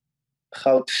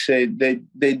 how to say,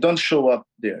 they don't show up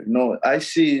there. I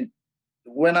see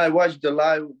when I watch the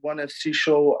live ONE FC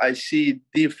show, I see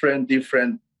different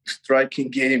striking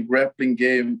game, grappling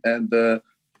game, and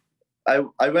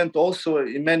I went also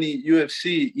in many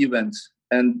UFC events,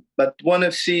 but ONE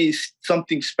FC is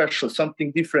something special,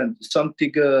 something different,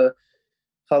 something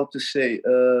how to say,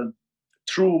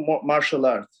 true martial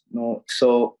arts.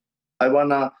 So I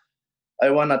wanna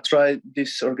try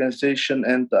this organization,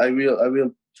 and I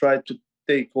will try to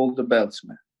take all the belts,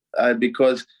 man.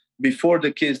 Because before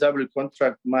the KSW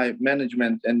contract, my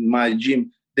management and my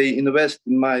gym, they invest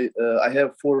in my. I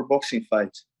have 4 boxing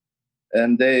fights,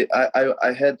 and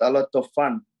I had a lot of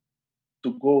fun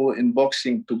to go in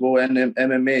boxing, to go in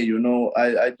MMA.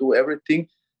 I do everything,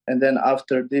 and then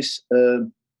after this,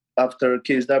 after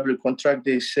KSW contract,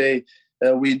 they say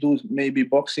we do maybe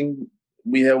boxing.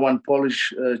 We have one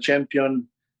Polish champion,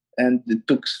 and it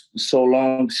took so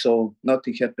long, so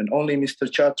nothing happened. Only Mr.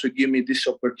 Chatri gave me this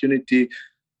opportunity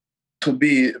to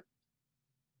be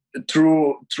a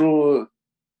true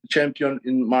champion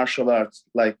in martial arts.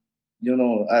 Like,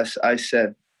 as I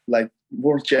said, like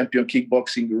world champion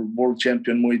kickboxing or world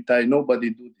champion Muay Thai. Nobody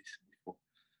do this before.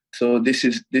 So this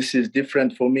is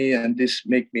different for me, and this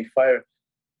make me fire.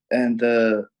 And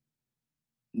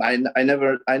I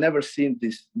never seen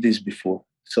this before.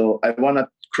 So I want to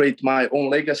create my own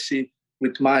legacy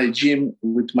with my gym,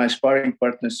 with my sparring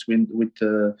partners, with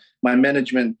my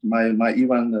management,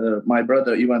 my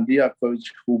brother Ivan Diakovic,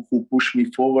 who pushed me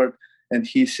forward, and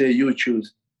he say, you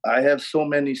choose. I have so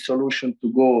many solutions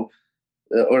to go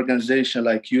organization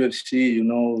like UFC,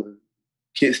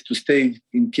 to stay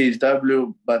in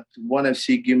KSW, but ONE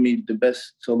FC give me the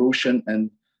best solution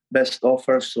and best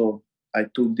offer, so I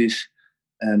took this,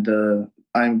 and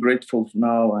I'm grateful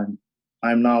now.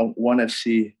 I'm now ONE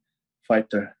FC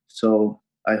fighter, so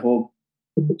I hope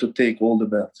to take all the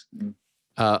belts.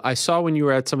 I saw when you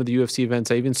were at some of the UFC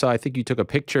events, I think you took a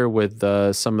picture with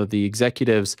some of the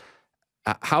executives.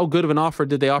 How good of an offer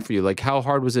did they offer you? Like, how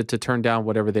hard was it to turn down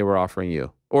whatever they were offering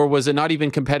you? Or was it not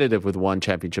even competitive with ONE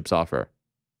Championship's offer?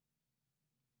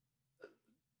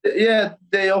 Yeah,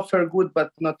 they offer good,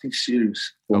 but nothing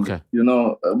serious. Okay.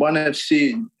 ONE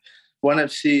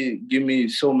FC give me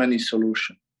so many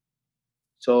solutions.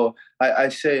 So I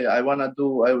say I wanna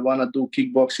do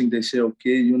kickboxing. They say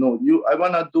okay, I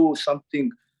wanna do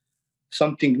something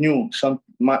new.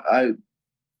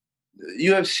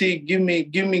 UFC give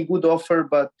me good offer,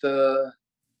 but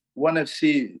ONE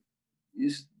FC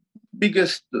is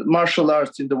biggest martial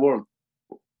arts in the world.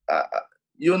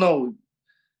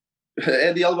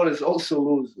 Eddie Alvarez also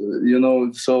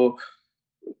lose. So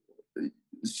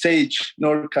Sage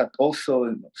Norcat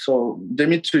also. So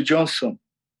Dimitri Johnson.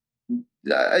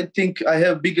 I think I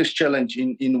have biggest challenge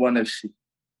in ONE FC.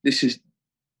 This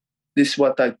is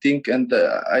what I think, and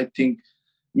I think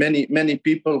many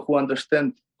people who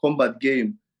understand combat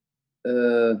game.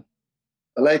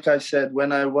 Like I said,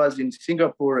 when I was in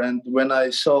Singapore and when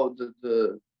I saw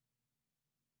the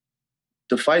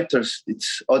fighters,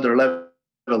 it's other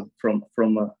level from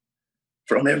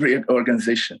every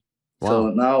organization. Wow. So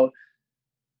now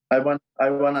I want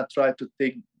to try to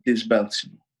take these belts.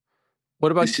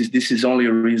 What about this is only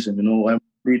a reason, I'm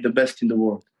really the best in the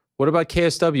world. What about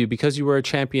KSW? Because you were a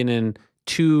champion in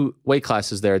 2 weight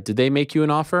classes there, did they make you an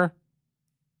offer?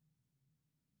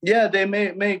 Yeah, they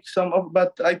may make some,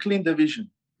 but I clean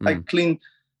division. I clean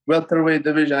welterweight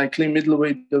division. I clean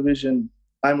middleweight division.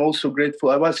 I'm also grateful.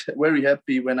 I was very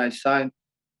happy when I signed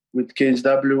with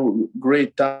KSW.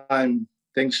 Great time.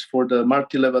 Thanks for the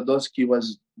Marty Lewandowski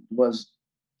was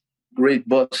great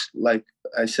boss. Like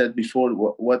I said before,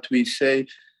 what we say,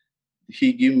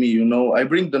 he give me. I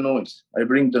bring the noise. I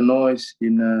bring the noise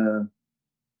in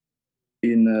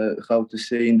how to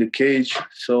say, in the cage.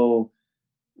 So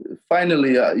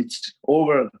finally, it's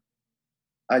over.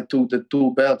 I took the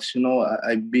 2 belts.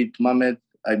 I beat Mamed.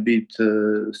 I beat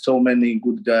so many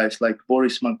good guys like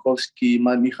Boris Mankowski,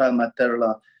 Michal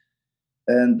Materla,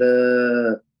 and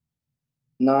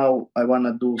now I want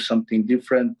to do something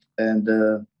different,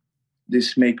 and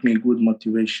this make me good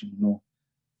motivation.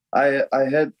 I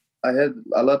had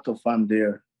a lot of fun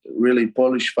there. Really,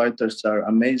 Polish fighters are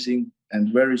amazing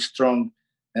and very strong,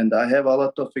 and I have a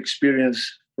lot of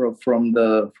experience from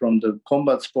the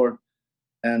combat sport.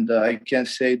 And I can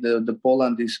say the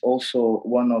Poland is also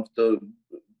one of the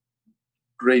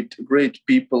great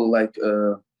people, like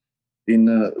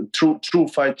in true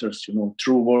fighters,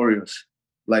 true warriors,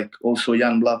 like also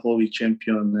Jan Blachowicz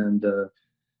champion, and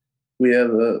we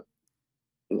have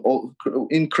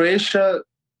in Croatia.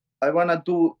 I wanna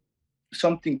do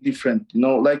something different,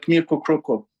 like Mirko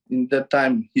Krokop. In that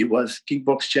time, he was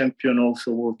kickbox champion,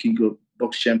 also world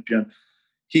kickbox champion.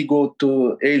 He go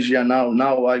to Asia now.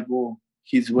 Now I go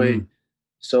his way.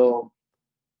 So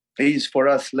he's for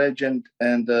us legend,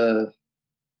 and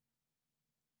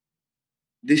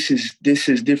this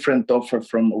is different offer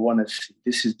from ONE FC.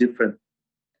 This is different.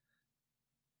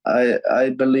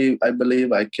 I believe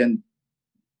I can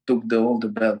took all the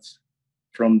belts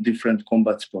from different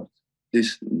combat sports.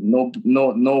 This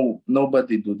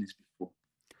nobody do this before.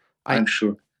 I'm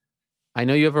sure. I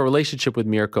know you have a relationship with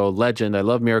Mirko, legend. I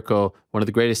love Mirko, one of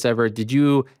the greatest ever. Did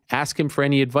you ask him for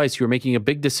any advice? You were making a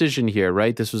big decision here,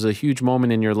 right? This was a huge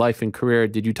moment in your life and career.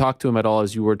 Did you talk to him at all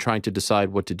as you were trying to decide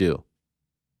what to do?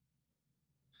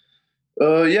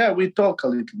 Yeah, we talk a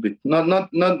little bit.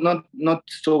 Not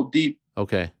so deep.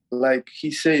 Okay. Like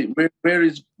he say, where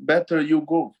is better you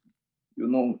go?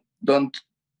 Don't.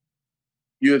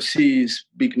 UFC is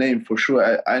big name for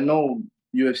sure. I know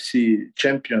UFC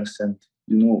champions and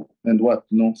what.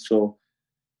 So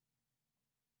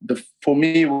for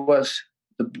me was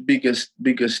the biggest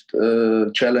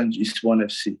challenge is ONE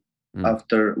FC.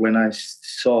 After when I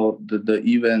saw the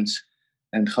events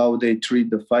and how they treat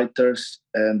the fighters,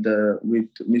 and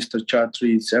with Mr.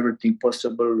 Chatri, it's everything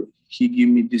possible. He gave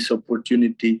me this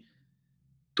opportunity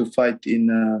to fight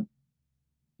in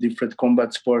different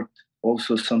combat sport,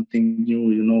 also something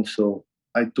new, So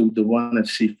I took the ONE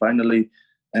FC finally,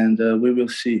 and we will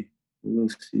see. We will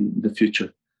see in the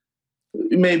future.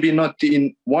 Maybe not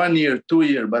in 1 year, 2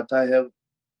 years, but I have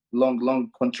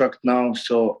long contract now,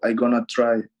 so I'm gonna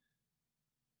try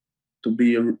to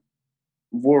be a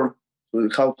world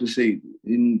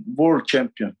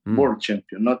champion,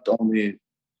 not only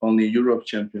Europe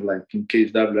champion like in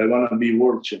KSW. I want to be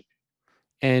world champion.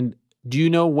 And do you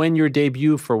know when your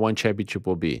debut for ONE Championship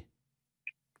will be?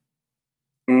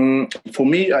 For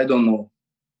me, I don't know.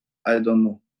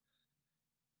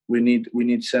 We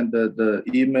need send the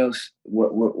emails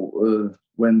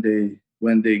when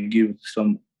they give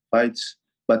some fights.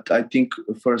 But I think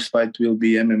the first fight will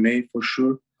be MMA for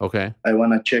sure. Okay. I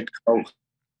want to check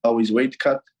how is weight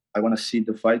cut. I want to see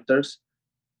the fighters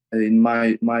in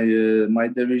my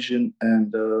division,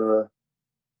 and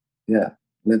yeah,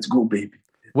 let's go, baby.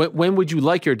 When would you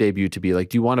like your debut to be? Like,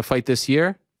 do you want to fight this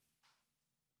year?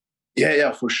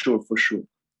 Yeah, for sure.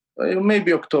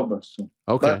 Maybe October. So.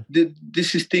 Okay. But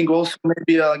this is thing also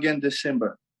maybe again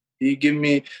December. He give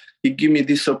me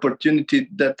this opportunity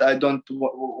that I don't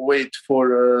wait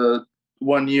for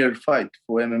 1 year fight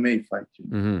for MMA fight.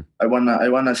 I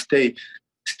wanna stay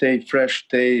fresh,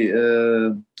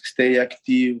 stay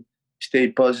active,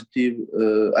 stay positive.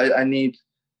 I need,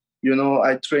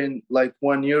 I train like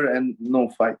 1 year and no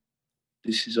fight.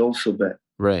 This is also bad.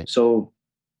 Right. So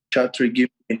Chatri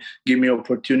give me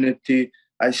opportunity.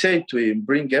 I say to him,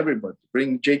 bring everybody,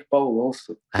 bring Jake Paul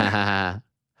also.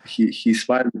 He's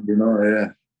smiling,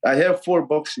 Yeah. I have 4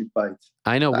 boxing fights.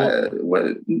 I know.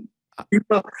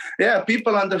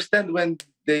 People understand when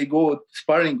they go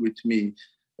sparring with me.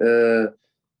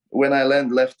 When I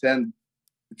land left hand,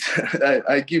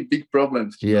 I give big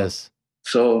problems. Yes.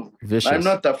 So vicious. I'm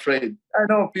not afraid. I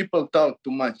know people talk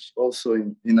too much also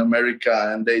in America,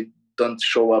 and they don't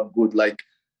show up good. Like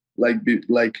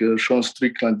Sean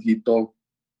Strickland, he talked.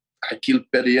 I killed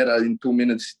Pereira in 2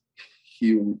 minutes.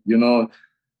 You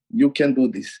can do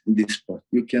this in this sport.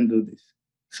 You can do this.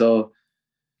 So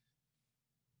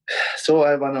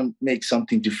I want to make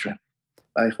something different.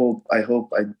 I hope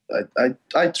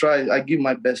I try. I give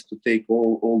my best to take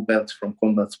all belts from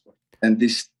combat sport. And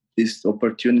this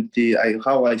opportunity,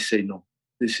 how I say no.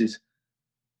 This is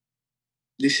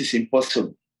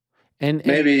impossible. And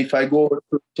maybe if I go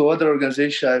to other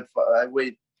organization, I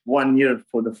wait 1 year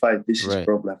for the fight. This is a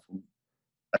problem for me.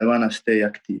 I want to stay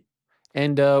active.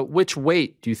 And which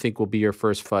weight do you think will be your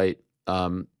first fight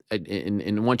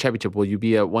in ONE Championship? Will you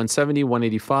be at 170,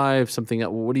 185, something?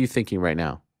 What are you thinking right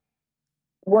now?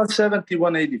 170,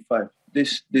 185.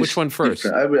 This which one first?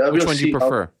 Which one do you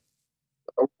prefer?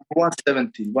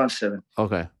 170.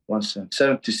 Okay. 170.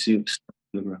 76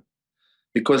 kilograms.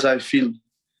 Because I feel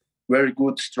very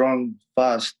good, strong,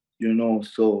 fast,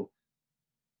 So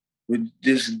with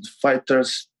these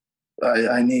fighters,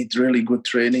 I need really good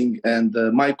training. And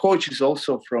my coach is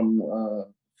also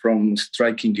from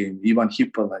striking game, Ivan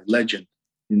Hippolyte, legend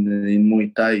in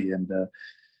Muay Thai.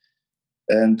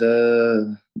 And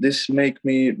this make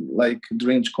me like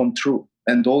dreams come true.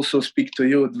 And also speak to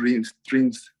you,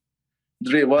 dreams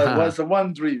was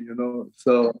one dream,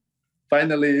 So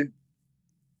finally,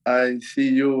 I see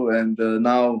you, and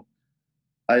now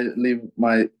I live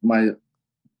my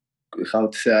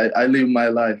I live my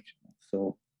life.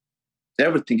 So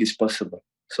everything is possible.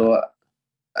 So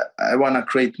I want to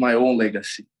create my own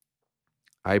legacy.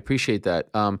 I appreciate that.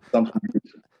 Something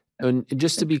And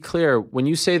just to be clear, when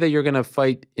you say that you're going to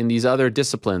fight in these other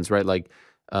disciplines, right, like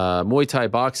Muay Thai,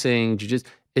 boxing, jiu-jitsu,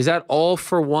 is that all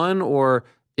for one, or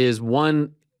is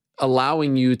one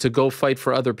allowing you to go fight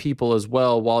for other people as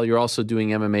well while you're also doing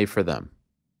MMA for them?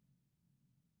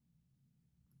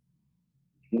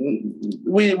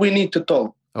 we need to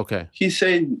talk. Okay. He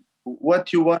said,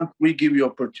 "What you want, we give you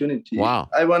opportunity." Wow.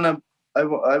 I wanna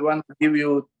give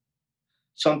you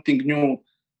something new,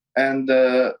 and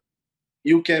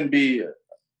you can be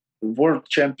world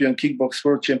champion kickbox,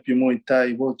 world champion Muay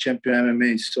Thai, world champion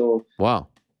MMA. So wow,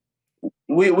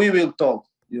 we will talk.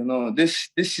 You know, this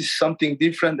is something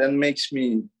different and makes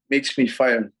me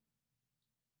fire.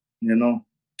 You know,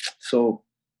 so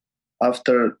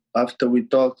after we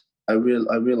talk, I will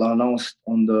announce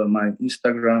on my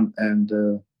Instagram,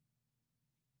 and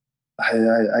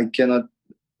I cannot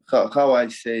how I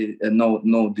say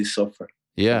no this offer.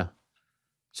 Yeah.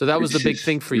 So that was the big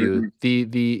thing for you.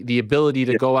 The ability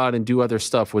to go out and do other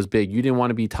stuff was big. You didn't want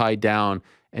to be tied down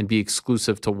and be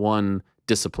exclusive to one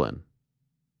discipline.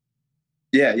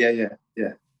 Yeah.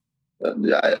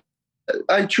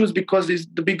 I choose because it's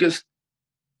the biggest,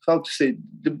 how to say,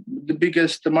 the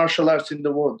biggest martial arts in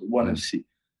the world, ONE FC.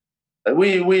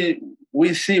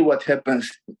 We see what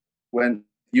happens when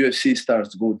UFC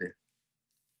stars go there.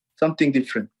 Something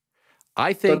different.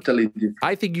 I think totally different.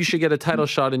 I think you should get a title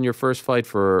shot in your first fight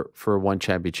for ONE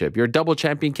championship. You're a double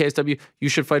champion KSW. You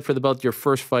should fight for the belt your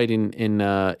first fight in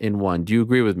ONE. Do you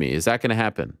agree with me? Is that going to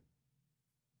happen?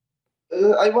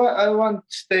 I want to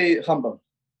stay humble.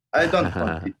 I don't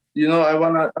want it. You know, I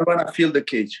wanna feel the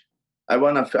cage. I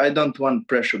don't want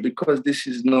pressure, because this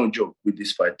is no joke with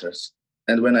these fighters.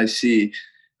 And when I see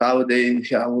how they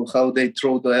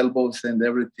throw the elbows and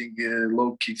everything,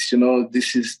 low kicks, you know,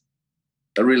 this is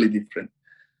really different.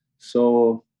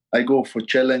 So I go for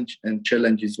challenge, and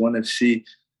challenge is ONE FC.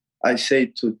 I say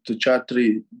to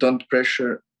Chatri, don't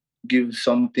pressure, give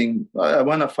something. I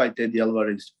want to fight Eddie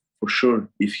Alvarez for sure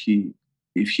if he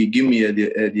give me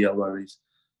Eddie Alvarez.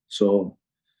 So,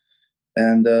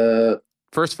 and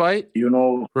first fight, you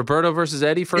know, Roberto versus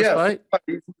Eddie, first fight.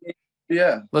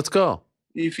 Yeah, let's go.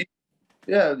 I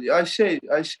say,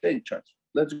 Chat,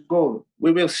 let's go.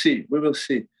 We will see.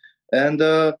 And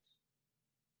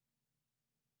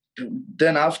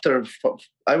then after,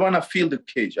 I want to feel the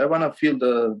cage. I want to feel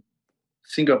the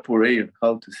Singapore air,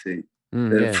 how to say,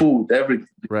 food, everything.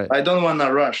 Right. I don't want to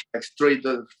rush like straight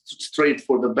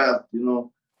for the belt, you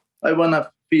know. I want to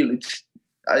feel it.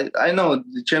 I know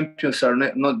the champions are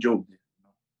not joking.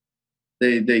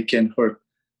 They can hurt.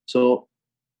 So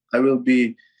I will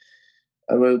be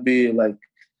like,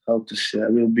 how to say, I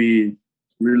will be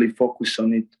really focused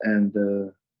on it, and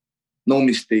no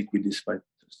mistake with these fighters.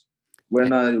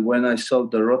 When I saw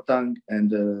the Rotang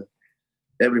and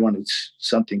everyone, it's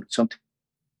something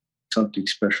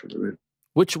special. Really.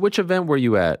 Which event were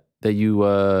you at that you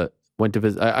went to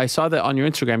visit? I saw that on your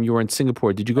Instagram you were in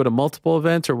Singapore. Did you go to multiple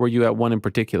events, or were you at one in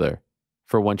particular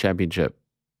for ONE championship?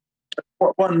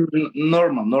 One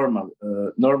normal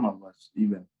was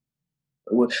even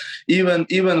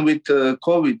with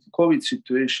COVID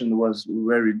situation was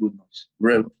very good,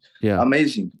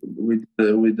 amazing with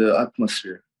the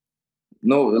atmosphere.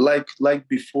 No, like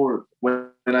before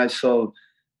when I saw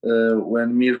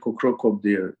when Mirko Krokop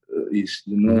there is,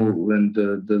 you know, when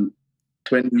the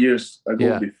 20 years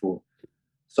ago before,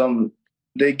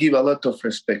 they give a lot of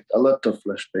respect,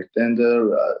 and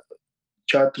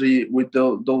Chatri with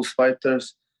those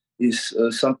fighters is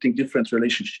something different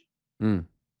relationship.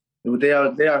 They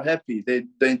are happy. They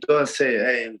don't say,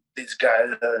 "Hey, this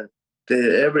guy."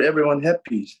 Everyone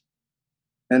happy.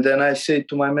 And then I say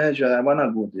to my manager, "I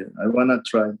wanna go there. I wanna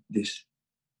try this."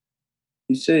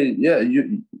 He say, "Yeah,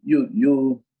 you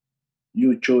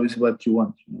choose what you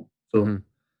want, you know." So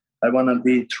I wanna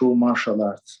be true martial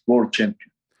arts world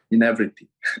champion in everything.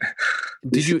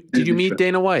 Did you meet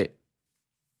Dana White?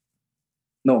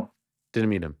 No. Didn't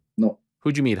meet him. No.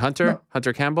 Who'd you meet? Hunter? No.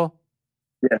 Hunter Campbell?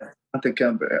 Yeah, Hunter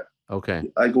Campbell. Yeah.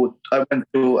 Okay. I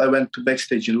went to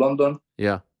backstage in London.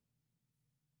 Yeah.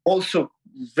 Also,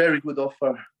 very good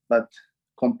offer, but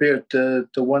compared to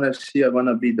ONE FC, I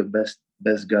wanna be the best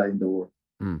guy in the world.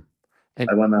 And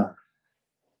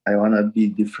I wanna be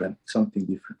different, something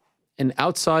different. And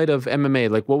outside of MMA,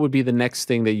 like, what would be the next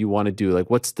thing that you want to do? Like,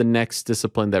 what's the next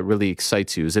discipline that really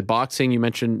excites you? Is it boxing? You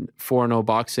mentioned 4-0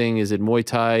 boxing. Is it Muay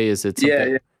Thai? Is it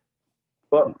something?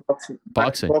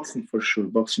 Boxing for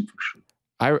sure.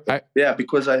 Yeah,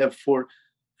 because I have four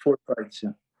fights.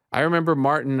 Yeah. I remember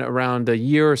Martin around a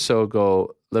year or so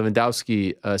ago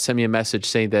Lewandowski sent me a message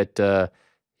saying that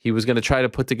he was going to try to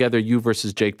put together you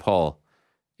versus Jake Paul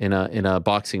in a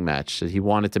boxing match. That he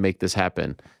wanted to make this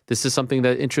happen. This is something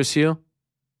that interests you?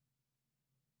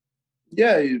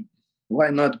 Yeah, why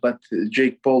not? But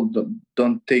Jake Paul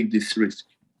don't take this risk.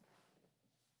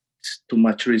 It's too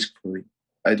much risk for him.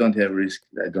 I don't have risk.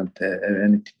 I don't have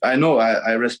anything. I know.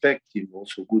 I respect him.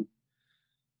 Also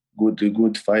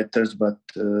good fighters, but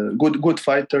good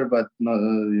fighter, but not,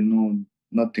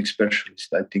 nothing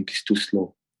specialist. I think it's too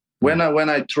slow. When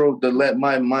I throw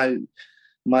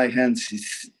my hands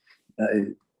is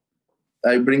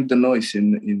I bring the noise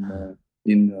in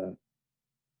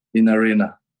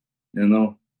arena.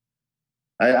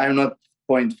 I'm not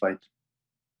point fighter.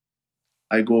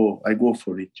 I go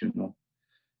for it.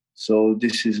 So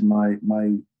this is my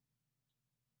life.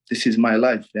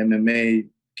 MMA,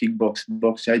 kickboxing,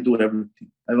 boxing. I do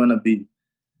everything. I wanna be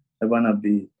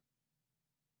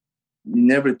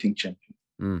in everything champion.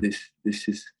 This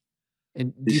is.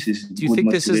 And do you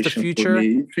think this is the future?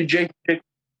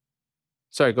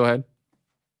 Sorry, go ahead.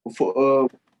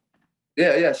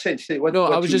 Say what. No,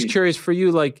 what I was you just mean? curious for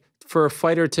you, like for a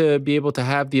fighter to be able to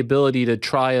have the ability to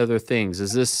try other things.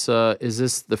 Is this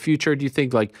the future? Do you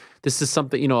think like this is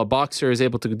something, a boxer is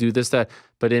able to do this, that,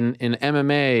 but in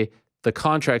MMA, the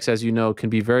contracts, as you know, can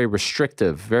be very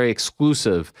restrictive, very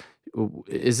exclusive.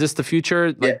 Is this the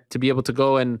future? Like to be able to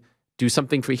go and do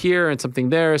something for here and something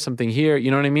there, something here.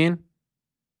 You know what I mean?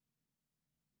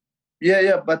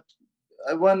 Yeah, but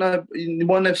I wanna in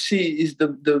ONE FC is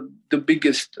the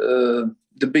biggest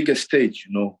stage,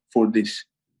 for this.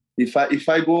 If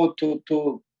I go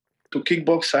to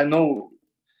kickbox, I know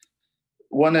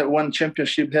one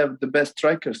championship have the best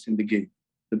strikers in the game,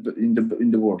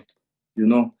 in the world,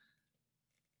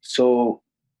 So,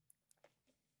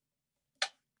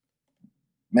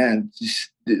 man,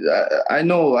 I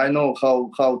know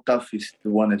how tough is the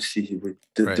ONE FC with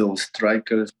those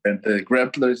strikers and the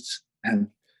grapplers,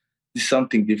 and it's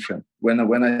something different.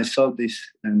 When I saw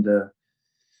this, and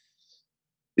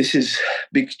this is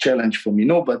big challenge for me.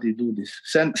 Nobody do this.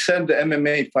 Send the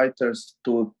MMA fighters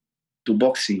to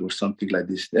boxing or something like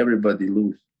this. Everybody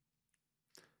lose.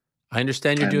 I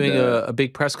understand you're doing a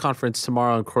big press conference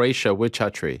tomorrow in Croatia with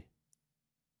Chatri.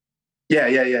 Yeah.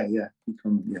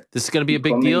 This is going to be a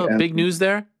big deal, big news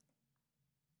there?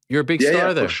 You're a big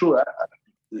star there. For sure.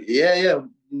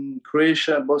 In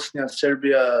Croatia, Bosnia,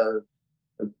 Serbia,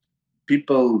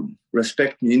 people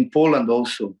respect me. In Poland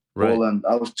also. Right. Poland,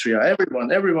 Austria,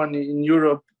 everyone in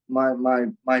Europe,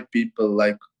 my people,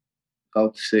 like, how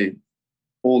to say,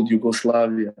 old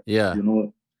Yugoslavia. Yeah.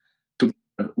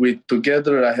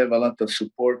 Together I have a lot of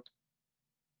support,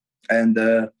 and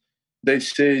they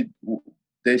say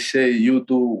you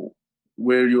do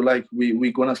where you like. We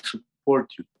gonna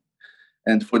support you,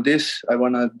 and for this I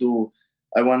wanna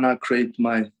create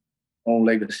my own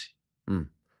legacy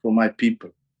for my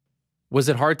people. Was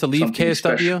it hard to leave Something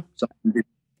KSW?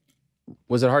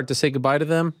 Was it hard to say goodbye to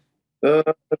them?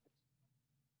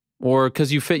 Or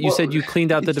because you said you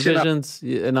cleaned out the divisions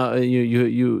and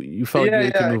you felt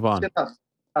you could move on.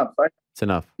 It's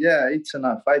enough. Yeah, it's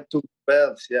enough. I took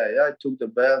belts. I took the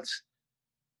belts,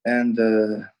 and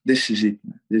this is it.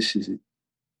 This is it.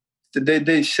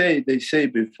 They say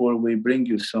before we bring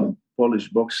you some Polish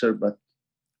boxer, but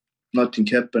nothing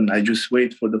happened. I just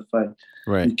wait for the fight.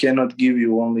 Right. We cannot give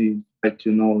you only fight.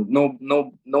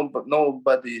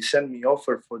 Nobody send me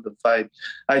offer for the fight.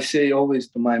 I say always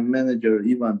to my manager,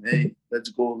 Ivan, hey, let's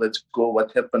go.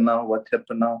 What happened now?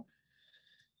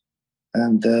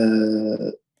 And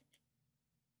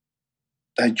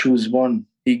I choose one.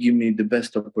 He give me the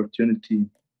best opportunity.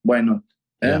 Why not?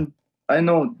 Yeah. And I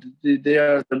know they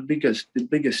are the biggest in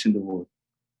the world.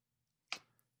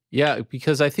 Yeah,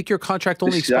 because I think your contract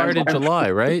only expired in July,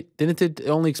 right? Didn't it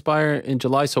only expire in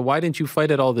July? So why didn't you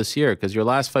fight it all this year? Because your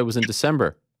last fight was in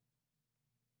December.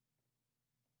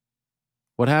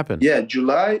 What happened? Yeah,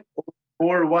 July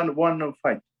or one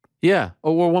fight. Yeah,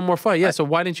 or one more fight. Yeah, so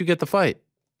why didn't you get the fight?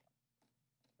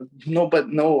 No, but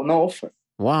no offer.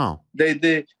 Wow.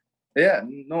 They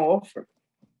no offer.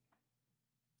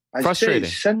 Frustrating.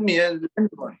 Send me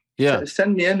anyone. Yeah.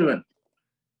 Send me anyone.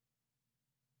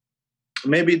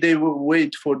 Maybe they will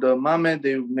wait for the moment.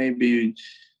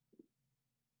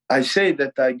 I say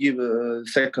that I give a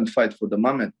second fight for the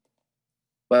moment,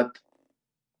 but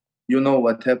you know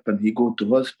what happened. He go to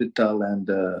hospital and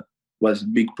was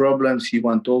big problems. He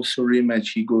want also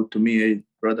rematch. He go to me, hey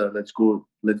brother, let's do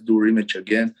rematch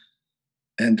again.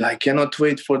 And I cannot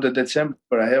wait for the December.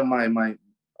 I have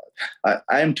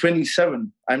I am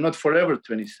 27. I'm not forever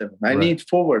 27. I need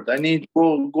forward. I need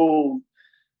go.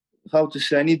 How to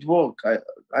say? I need walk.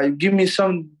 I give me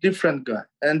some different guy,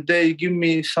 and they give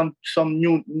me some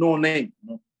new no name, you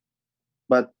know?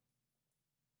 But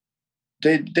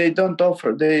they don't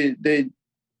offer. They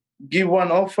give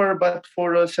one offer, but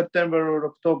for September or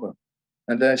October.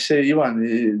 And I say,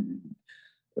 Ivan,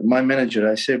 my manager,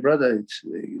 I say, brother, it's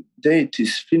date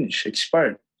is finished,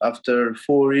 expired after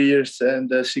 4 years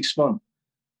and 6 months,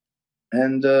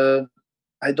 and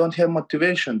I don't have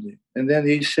motivation. And then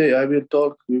he say, I will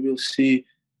talk. We will see.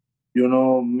 You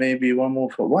know, maybe one more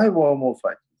fight. Why one more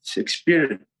fight? It's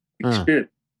experience.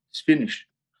 It's finished,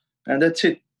 and that's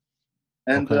it.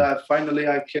 And finally,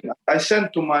 I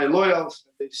sent to my loyals,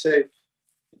 and they say,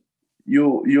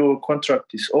 your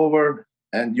contract is over,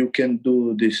 and you can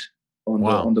do this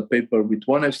on the paper with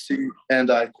ONE FC.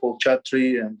 And I call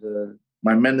Chatri, and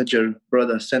my manager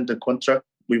brother sent the contract.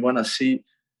 We want to see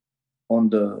on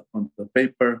the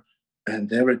paper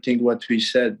and everything what we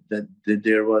said that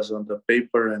there was on the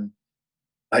paper, and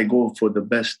I go for the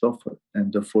best offer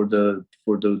and for the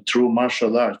true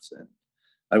martial arts, and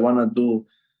I want to do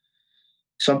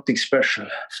something special,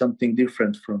 something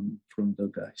different from the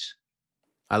guys.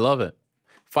 I love it.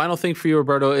 Final thing for you,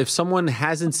 Roberto. If someone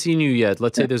hasn't seen you yet,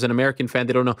 let's say there's an American fan,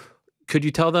 they don't know, could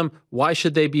you tell them why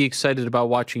should they be excited about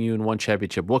watching you in ONE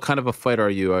Championship? What kind of a fighter are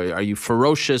you? Are you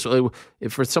ferocious?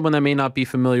 If for someone that may not be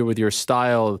familiar with your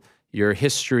style, your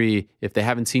history, if they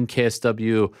haven't seen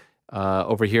KSW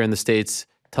over here in the States,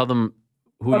 tell them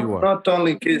who you are. Not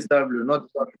only KSW,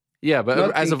 but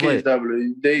not as of late,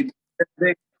 KSW,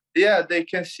 they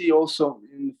can see also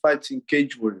in fights in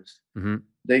Cage Warriors. Mm-hmm.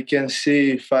 They can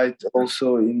see fight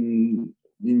also in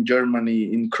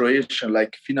Germany, in Croatia,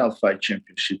 like Final Fight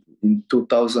Championship in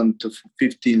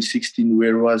 2015-16,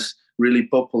 where it was really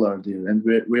popular there and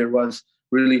where it was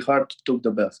really hard to take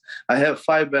the belts. I have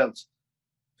 5 belts,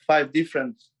 5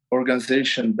 different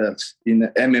organization belts in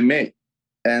MMA.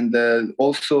 And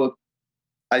also,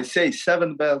 I say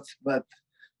 7 belts, but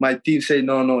my team say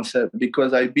no, sir,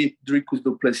 because I beat Dricus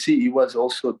du Plessis. He was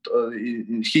also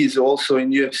he's also in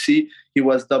UFC. He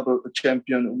was double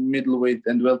champion, middleweight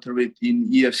and welterweight in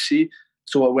EFC.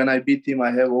 So when I beat him, I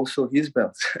have also his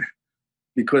belts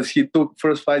because he took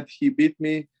first fight. He beat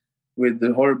me with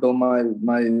the horrible my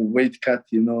weight cut,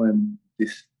 you know, and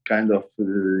this kind of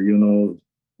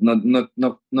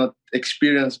not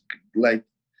experience. Like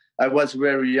I was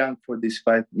very young for this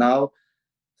fight. Now,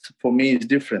 for me, it's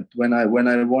different. When I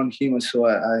won him, so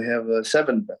I have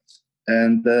 7 belts,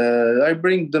 and I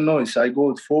bring the noise. I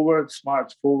go forward,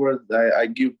 smart forward. I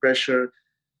give pressure,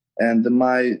 and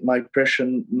my pressure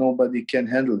nobody can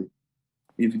handle it.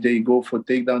 If they go for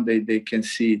takedown, they can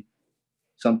see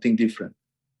something different.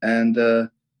 And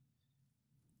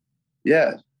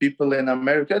people in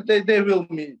America they will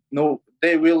me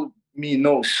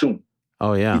know soon.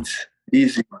 Oh yeah, it's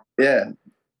easy. Yeah.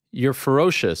 You're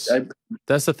ferocious.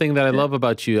 That's the thing that I love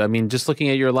about you. I mean, just looking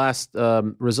at your last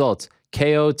results,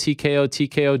 KO, TKO,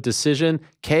 TKO, decision,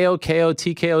 KO, KO,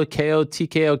 TKO, KO,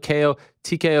 TKO, KO,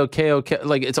 TKO, KO, KO.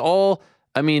 Like it's all,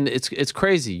 I mean, it's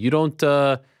crazy. You don't,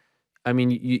 I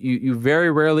mean, you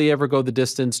very rarely ever go the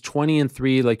distance.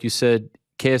 20-3, like you said,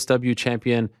 KSW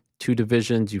champion, 2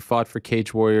 divisions. You fought for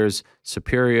Cage Warriors,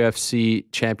 Superior FC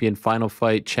champion, Final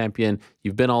Fight champion.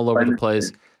 You've been all over the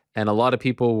place. And a lot of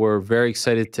people were very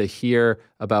excited to hear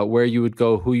about where you would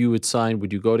go, who you would sign.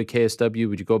 Would you go to KSW?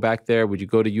 Would you go back there? Would you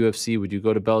go to UFC? Would you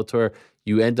go to Bellator?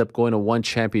 You end up going to ONE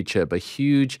Championship, a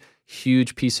huge,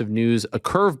 huge piece of news, a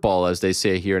curveball, as they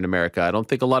say here in America. I don't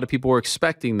think a lot of people were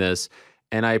expecting this.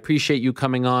 And I appreciate you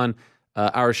coming on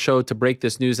our show to break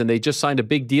this news. And they just signed a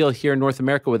big deal here in North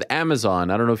America with Amazon.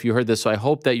 I don't know if you heard this. So I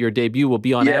hope that your debut will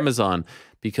be on Amazon,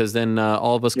 because then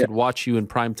all of us could watch you in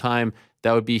prime time.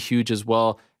 That would be huge as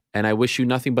well. And I wish you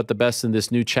nothing but the best in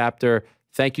this new chapter.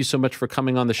 Thank you so much for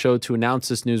coming on the show to announce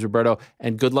this news, Roberto.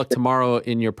 And good luck tomorrow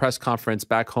in your press conference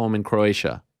back home in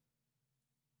Croatia.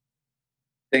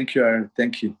 Thank you, Aaron.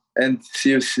 Thank you. And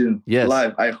see you soon. Yes.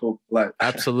 Live, I hope. Live.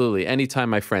 Absolutely. Anytime,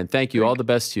 my friend. Thank you. All the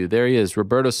best to you. There he is,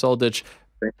 Roberto Soldic.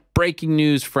 Breaking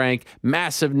news, Frank.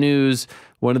 Massive news.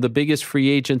 One of the biggest free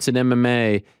agents in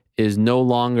MMA is no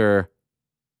longer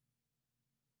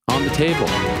on the table.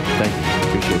 Thank you.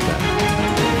 Appreciate that.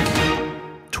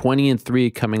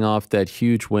 20-3 coming off that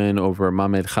huge win over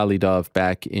Mamed Khalidov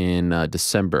back in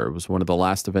December. It was one of the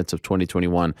last events of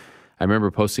 2021. I remember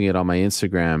posting it on my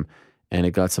Instagram, and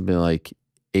it got something like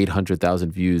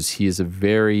 800,000 views. He is a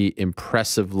very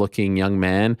impressive looking young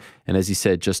man. And as he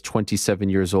said, just 27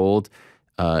 years old,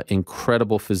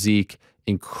 incredible physique,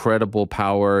 incredible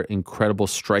power, incredible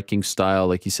striking style.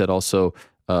 Like he said, also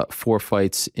 4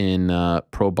 fights in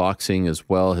pro boxing as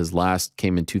well. His last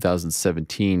came in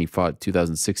 2017. He fought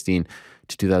 2016,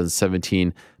 to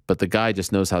 2017. But the guy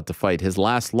just knows how to fight. His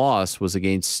last loss was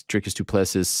against Dricus du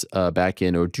Plessis back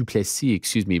in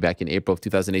April of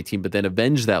 2018, but then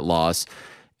avenged that loss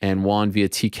and won via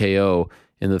TKO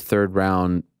in the third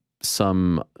round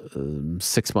some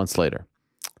 6 months later.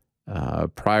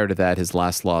 Prior to that, his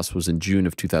last loss was in June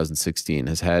of 2016.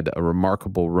 Has had a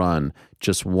remarkable run,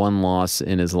 just one loss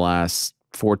in his last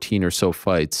 14 or so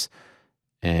fights,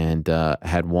 and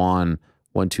had won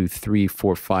 1, 2, 3,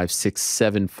 4, 5, 6,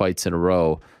 7 fights in a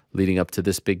row leading up to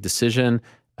this big decision.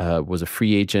 Was a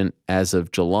free agent as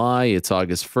of July. It's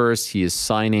August 1st. He is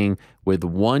signing with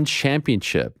one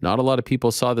championship. Not a lot of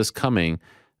people saw this coming,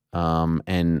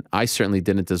 and I certainly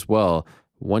didn't as well.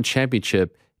 One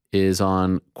championship is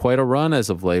on quite a run as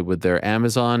of late with their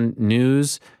Amazon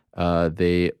news.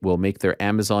 They will make their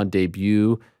Amazon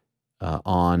debut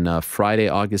on Friday,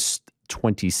 August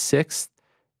 26th.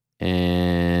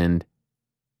 And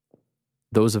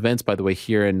those events, by the way,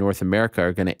 here in North America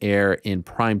are going to air in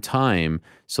prime time.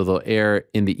 So they'll air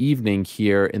in the evening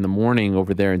here, in the morning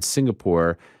over there in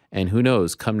Singapore. And who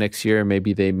knows, come next year,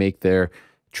 maybe they make their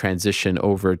transition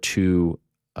over to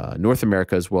North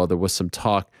America as well. There was some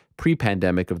talk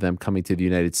pre-pandemic of them coming to the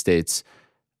United States.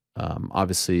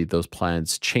 Obviously, those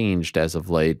plans changed as of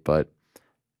late, but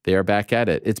they are back at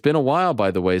it. It's been a while,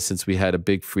 by the way, since we had a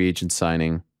big free agent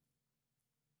signing.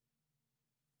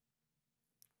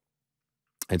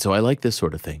 And so I like this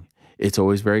sort of thing. It's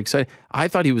always very exciting. I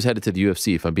thought he was headed to the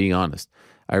UFC, if I'm being honest.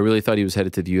 I really thought he was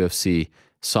headed to the UFC.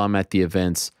 Saw him at the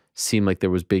events. Seemed like there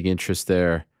was big interest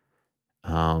there.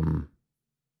 And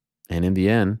in the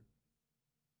end,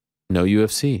 no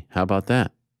UFC. How about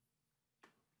that?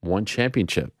 One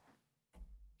championship.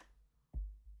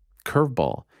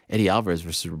 Curveball. Eddie Alvarez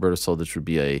versus Roberto Soldic would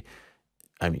be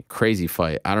crazy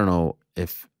fight. I don't know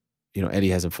if, Eddie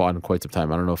hasn't fought in quite some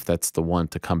time. I don't know if that's the one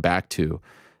to come back to.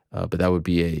 But that would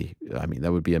be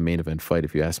a main event fight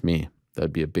if you ask me. That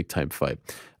would be a big time fight.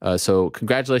 So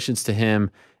congratulations to him,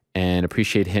 and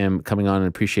appreciate him coming on, and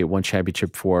appreciate One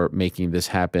Championship for making this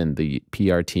happen. The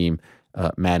PR team,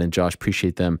 Matt and Josh,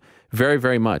 appreciate them very,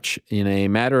 very much. In a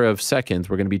matter of seconds,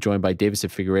 we're going to be joined by Deiveson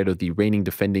Figueiredo, the reigning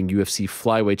defending UFC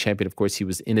flyweight champion. Of course, he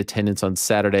was in attendance on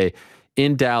Saturday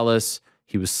in Dallas.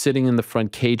 He was sitting in the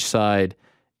front cage side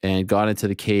and got into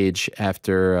the cage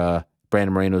after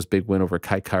Brandon Moreno's big win over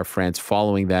Kai France.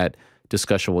 Following that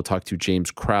discussion, we'll talk to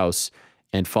James Krause.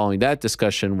 And following that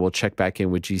discussion, we'll check back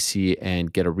in with GC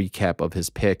and get a recap of his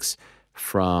picks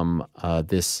from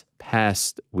this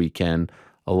past weekend.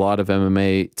 A lot of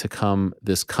MMA to come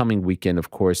this coming weekend, of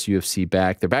course. UFC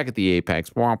back. They're back at the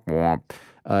Apex. Womp, womp.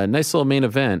 Nice little main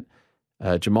event.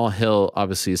 Jamal Hill,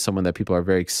 obviously, is someone that people are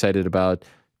very excited about.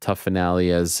 Tough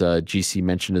finale, as GC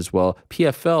mentioned as well.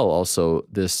 PFL also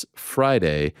this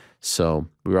Friday. So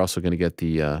we're also going to get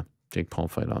the Jake Paul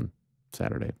fight on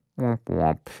Saturday. Womp,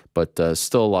 womp. But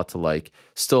still a lot to like.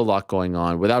 Still a lot going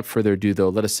on. Without further ado, though,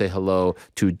 let us say hello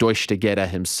to Deutsch Tegeta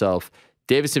himself,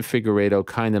 Deiveson Figueiredo,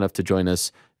 kind enough to join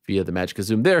us via the Magic of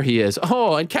Zoom. There he is.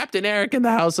 Oh, and Captain Eric in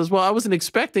the house as well. I wasn't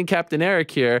expecting Captain Eric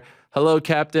here. Hello,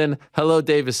 Captain. Hello,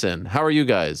 Deiveson. How are you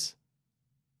guys?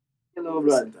 Hello,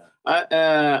 brother.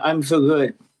 I'm so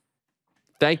good.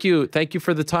 Thank you. Thank you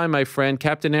for the time, my friend.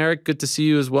 Captain Eric, good to see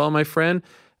you as well, my friend.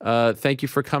 Thank you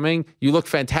for coming. You look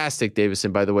fantastic,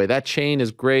 Deiveson, by the way. That chain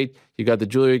is great. You got the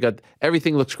jewelry. You got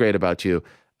everything looks great about you.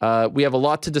 We have a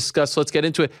lot to discuss, so let's get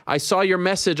into it. I saw your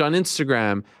message on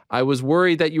Instagram. I was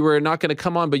worried that you were not going to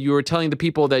come on, but you were telling the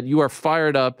people that you are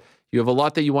fired up. You have a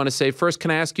lot that you want to say. First,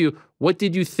 can I ask you, what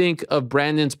did you think of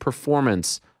Brandon's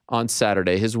performance on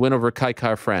Saturday, his win over Kai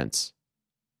France?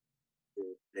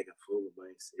 Pega fogo,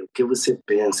 mas o que você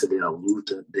pensa da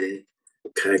luta de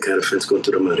Kai France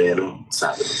contra o Moreno,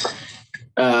 sabe?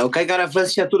 O Kai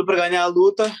France tinha tudo para ganhar a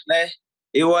luta, né?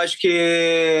 Eu acho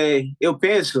que... Eu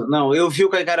vi o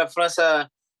Kai France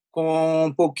com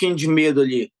um pouquinho de medo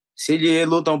ali. Se ele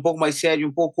luta um pouco mais sério,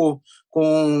 um pouco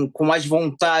com mais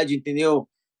vontade, entendeu?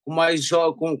 Com mais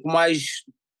jogo, com mais,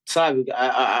 sabe,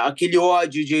 aquele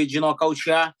ódio de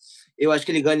nocautear, eu acho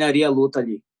que ele ganharia a luta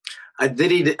ali. I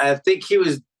think he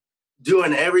was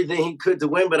doing everything he could to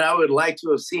win, but I would like to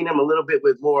have seen him a little bit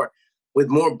with more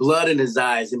blood in his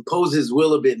eyes, impose his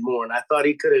will a bit more. And I thought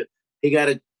he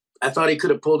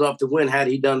could have pulled off the win had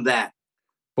he done that.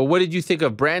 But what did you think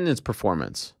of Brandon's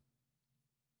performance?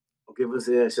 O que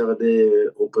você achava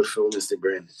o performance de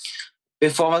Brandon?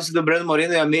 Performance do Brandon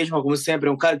Moreno é a mesma, como sempre.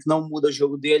 É um cara que não muda o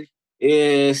jogo dele.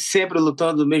 Sempre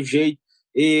lutando do mesmo jeito.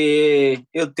 E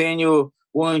eu tenho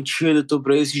o antídoto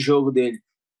para esse jogo dele.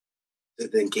 Você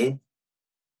tem quem?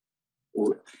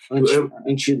 Antídoto.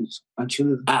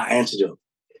 Antídoto. Antidote.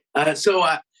 So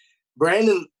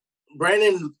Brandon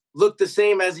Brandon looked the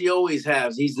same as he always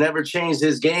has. He's never changed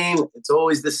his game. It's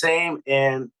always the same,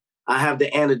 and I have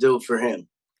the antidote for him.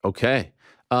 Okay.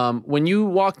 When you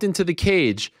walked into the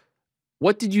cage,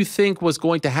 what did you think was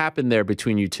going to happen there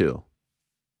between you two?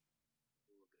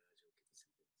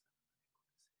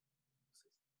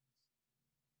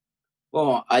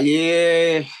 Bom,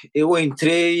 ali eu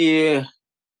entrei,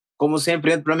 como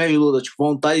sempre, entro para minhas lutas, tipo,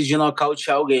 vontade de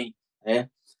nocautear alguém, né?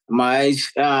 Mas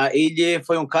ele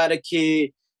foi um cara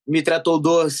que me tratou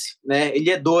doce, né? Ele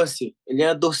é doce, ele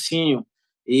é docinho.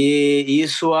 E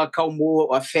isso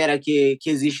acalmou a fera que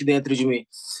existe dentro de mim.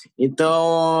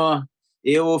 Então,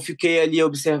 eu fiquei ali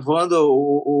observando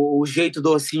o jeito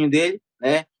docinho dele,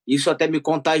 né? Isso até me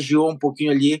contagiou um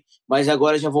pouquinho ali, mas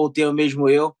agora já voltei ao mesmo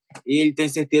eu. E ele tem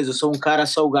certeza, eu sou um cara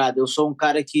salgado, eu sou um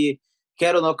cara que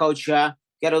quero nocautear,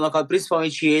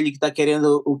 principalmente ele que está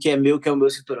querendo o que é o meu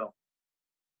cinturão.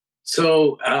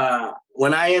 So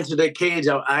when I enter the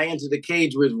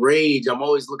cage with rage. I'm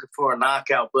always looking for a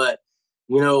knockout, but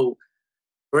you know,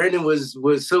 Brandon was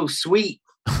so sweet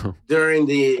during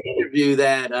the interview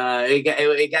that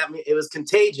it got me. It was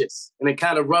contagious, and it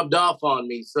kind of rubbed off on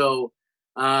me. So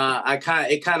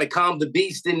it kind of calmed the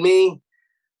beast in me.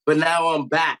 But now I'm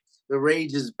back. The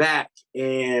rage is back,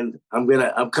 and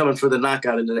I'm coming for the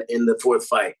knockout in the fourth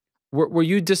fight. Were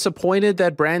you disappointed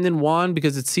that Brandon won?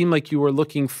 Because it seemed like you were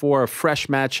looking for a fresh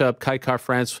matchup. Kai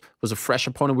France was a fresh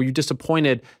opponent. Were you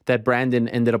disappointed that Brandon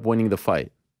ended up winning the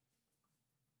fight?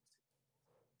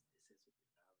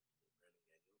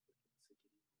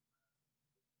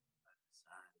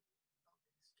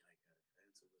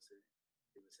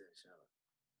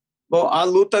 Bom, a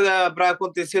luta para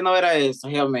acontecer não era essa,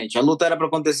 realmente. A luta era para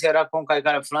acontecer era com o Kai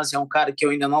France, é um cara que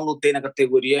eu ainda não lutei na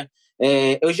categoria.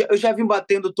 Eu já vim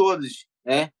batendo todos,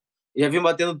 né? Já vim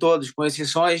batendo todos, com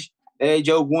exceções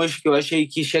de alguns que eu achei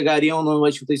que chegariam no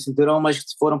disputa de cinturão, mas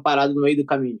que foram parados no meio do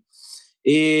caminho.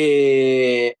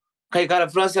 E Kai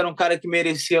France era um cara que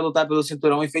merecia lutar pelo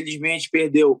cinturão, infelizmente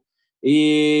perdeu.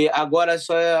 E agora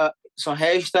só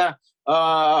resta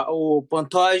o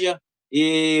Pantoja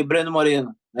e Brandon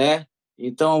Moreno, né?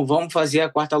 Então vamos fazer a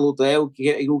quarta luta. O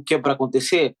que é para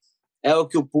acontecer? É o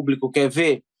que o público quer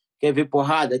ver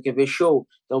porrada, quer ver show.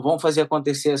 Então vamos fazer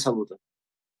acontecer essa luta.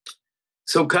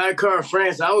 So Kai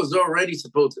France, I was already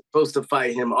supposed to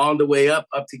fight him on the way up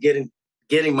to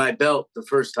getting my belt the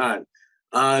first time.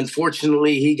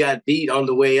 Unfortunately, he got beat on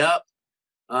the way up.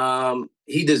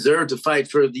 He deserved to fight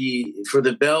for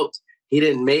the belt. He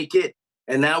didn't make it,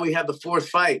 and now we have the fourth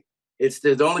fight.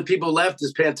 The only people left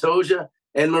is Pantoja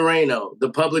and Moreno. The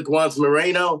public wants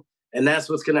Moreno, and that's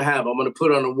what's going to happen. I'm going to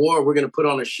put on a war. We're going to put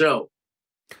on a show.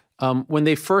 When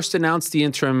they first announced the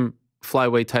interim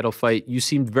flyweight title fight, you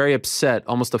seemed very upset,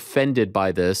 almost offended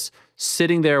by this.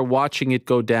 Sitting there watching it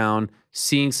go down,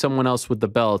 seeing someone else with the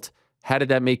belt, how did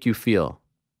that make you feel?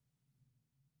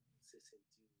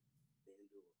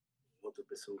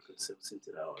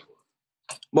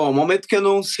 Bom, no momento que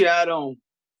anunciaram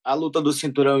a luta do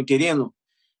cinturão interino,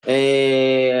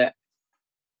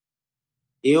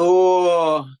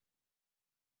 eu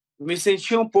me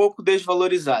senti um pouco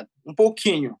desvalorizado, um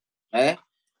pouquinho, né?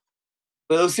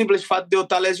 Pelo simples fato de eu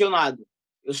estar lesionado.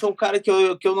 Eu sou um cara que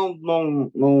eu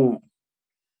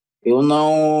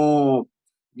não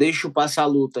deixo passar a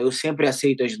luta, eu sempre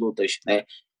aceito as lutas, né?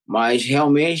 Mas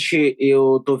realmente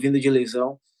eu tô vindo de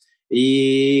lesão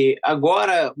e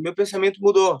agora meu pensamento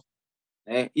mudou,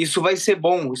 né? Isso vai ser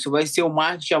bom, isso vai ser um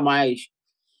marketing a mais.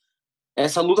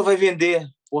 Essa luta vai vender,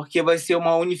 porque vai ser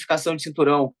uma unificação de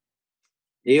cinturão.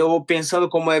 Eu, pensando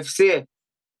como UFC,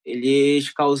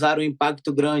 eles causaram um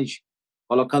impacto grande,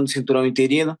 colocando o cinturão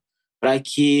interino para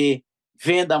que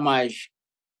venda mais.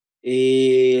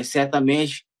 E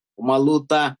certamente uma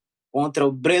luta contra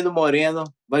o Brandon Moreno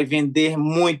vai vender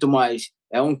muito mais.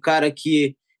 É um cara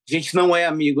que a gente não é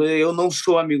amigo, eu não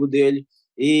sou amigo dele,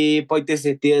 e pode ter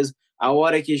certeza, a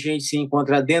hora que a gente se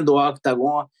encontrar dentro do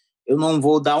octagon, eu não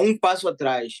vou dar um passo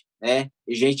atrás, né?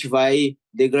 A gente vai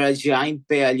degradar em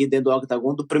pé ali dentro do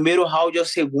octagon, do primeiro round ao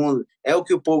segundo. É o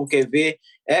que o povo quer ver,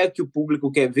 é o que o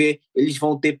público quer ver. Eles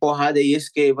vão ter porrada, é isso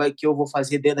que eu vou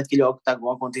fazer dentro daquele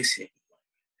octagon acontecer.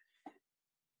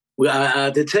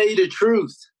 To tell you the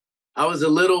truth,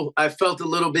 I felt a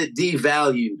little bit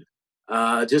devalued,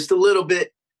 just a little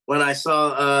bit when I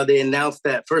saw they announced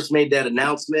that, first made that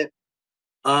announcement.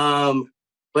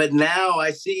 But now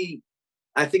I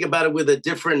think about it with a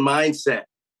different mindset.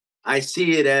 I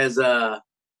see it as the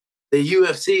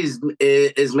UFC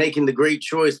is making the great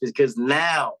choice, because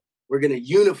now we're going to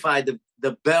unify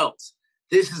the belts.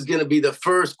 This is going to be the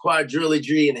first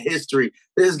quadrilogy in history.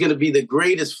 This is going to be the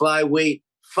greatest flyweight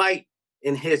fight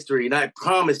in history. And I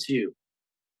promise you,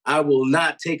 I will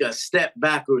not take a step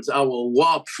backwards. I will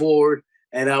walk forward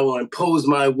and I will impose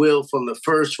my will from the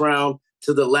first round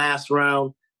to the last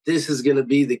round. This is going to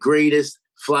be the greatest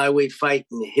flyweight fight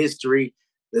in history.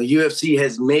 The UFC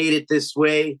has made it this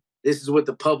way. This is what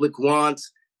the public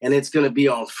wants, and it's going to be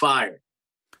on fire.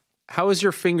 How is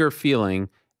your finger feeling,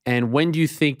 and when do you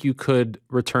think you could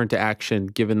return to action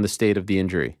given the state of the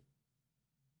injury?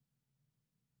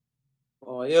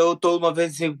 Bom, eu estou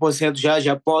 95%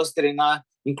 já posso treinar.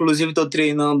 Inclusive, estou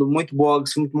treinando muito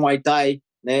boxe, muito Muay Thai,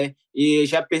 né? E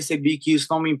já percebi que isso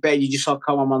não me impede de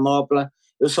socar uma manopla.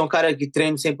 Eu sou um cara que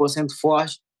treino 100%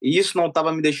 forte, e isso não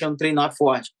estava me deixando treinar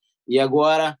forte. E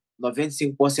agora,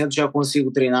 95% já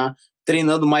consigo treinar,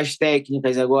 treinando mais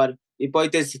técnicas agora. E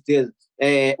pode ter certeza,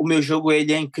 o meu jogo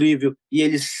ele é incrível, e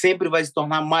ele sempre vai se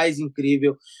tornar mais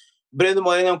incrível. Brandon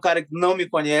Moreno é um cara que não me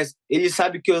conhece, ele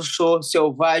sabe que eu sou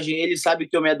selvagem, ele sabe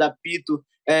que eu me adapto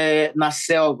na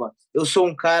selva. Eu sou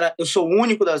o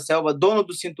único da selva, dono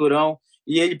do cinturão,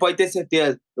 e ele pode ter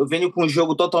certeza, eu venho com um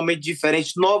jogo totalmente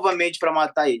diferente, novamente para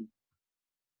matar ele.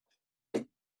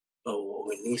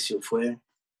 O início,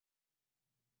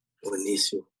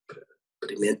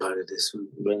 primeira parte disso.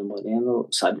 Brandon Moreno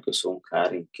sabe que eu sou um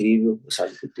cara incrível,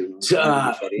 sabe que eu tenho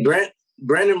diferente.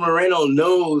 Brandon Moreno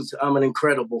knows I'm an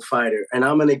incredible fighter, and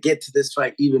I'm going to get to this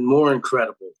fight even more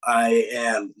incredible. I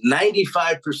am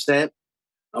 95%.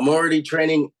 I'm already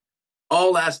training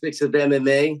all aspects of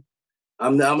MMA.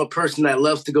 I'm a person that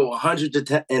loves to go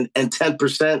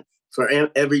 110% for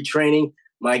every training.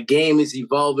 My game is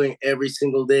evolving every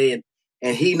single day,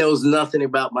 and he knows nothing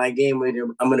about my game.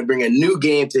 I'm going to bring a new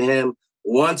game to him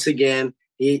once again.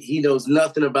 He knows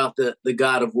nothing about the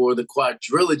God of War, the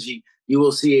quadrilogy. You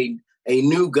will see a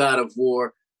new God of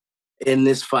War in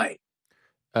this fight.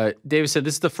 Deiveson,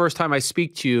 this is the first time I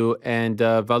speak to you, and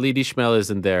Walid Ismail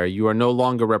isn't there. You are no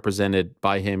longer represented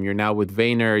by him. You're now with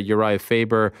Vayner, Uriah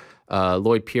Faber,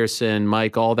 Lloyd Pearson,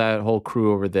 Mike, all that whole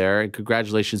crew over there. And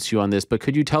congratulations to you on this. But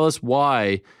could you tell us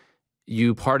why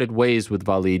you parted ways with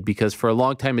Walid? Because for a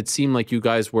long time, it seemed like you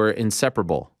guys were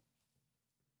inseparable.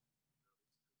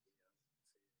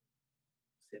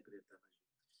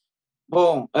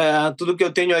 Bom, tudo que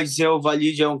eu tenho a dizer, o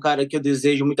Walid é um cara que eu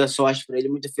desejo muita sorte para ele,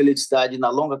 muita felicidade na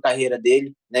longa carreira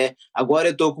dele, né? Agora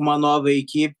eu estou com uma nova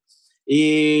equipe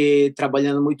e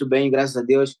trabalhando muito bem, graças a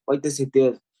Deus. Pode ter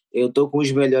certeza, eu estou com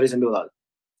os melhores ao meu lado.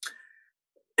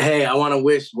 Hey, I want to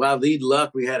wish Walid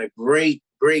luck. We had a great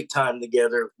time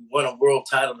together. We won a world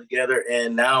title together,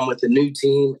 and now I'm with a new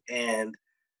team and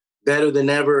better than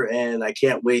ever. And I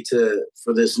can't wait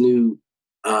for this new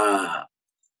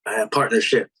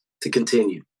partnership to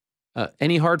continue.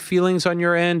 Any hard feelings on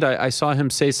your end? I saw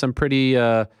him say some pretty,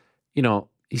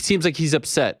 he seems like he's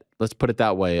upset, let's put it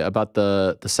that way, about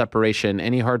the separation.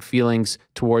 Any hard feelings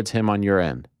towards him on your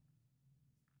end?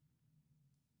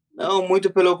 Não, muito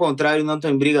pelo contrário, não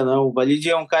tem briga não. O Walid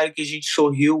é um cara que a gente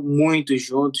sorriu muito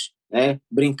juntos, né?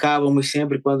 Brincávamos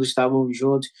sempre quando estávamos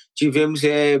juntos. Tivemos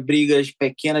brigas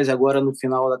pequenas agora no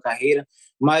final da carreira,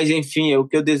 mas enfim, o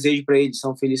que eu desejo para ele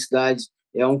são felicidades.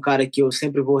 É um cara que eu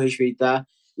sempre vou respeitar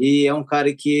e é um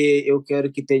cara que eu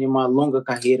quero que tenha uma longa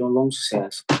carreira, longo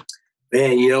sucesso.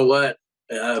 Man, you know what?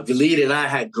 Walid and I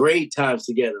had great times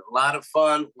together. A lot of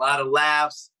fun, a lot of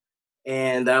laughs,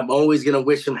 and I'm always going to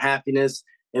wish him happiness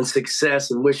and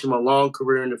success and wish him a long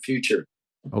career in the future.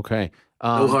 Okay.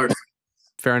 No hard.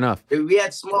 Fair enough. We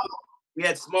had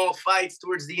small fights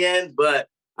towards the end, but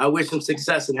I wish him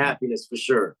success and happiness for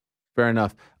sure. Fair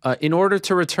enough. In order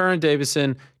to return,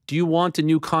 Deiveson, do you want a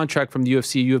new contract from the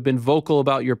UFC? You have been vocal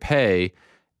about your pay.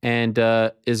 And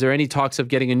is there any talks of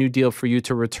getting a new deal for you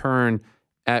to return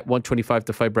at 125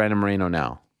 to fight Brandon Moreno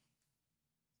now?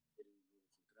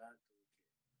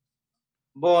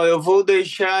 Bom, eu vou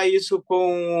deixar isso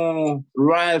com o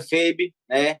Ryan Fabe,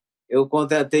 né? Eu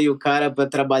contratei o cara para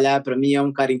trabalhar para mim, é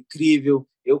um cara incrível.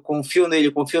 Eu confio nele,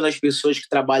 confio nas pessoas que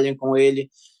trabalham com ele.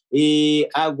 E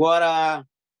agora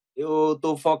eu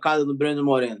estou focado no Brandon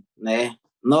Moreno, né?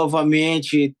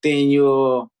 Novamente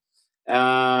tenho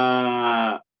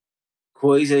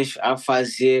coisas a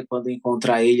fazer quando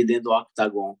encontrar ele dentro do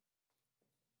octagon.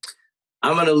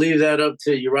 I'm going to leave that up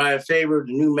to Uriah Faber,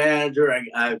 the new manager.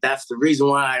 That's the reason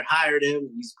why I hired him.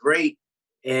 He's great.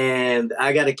 And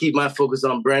I got to keep my focus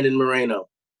on Brandon Moreno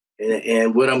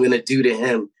and what I'm going to do to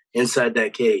him inside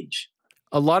that cage.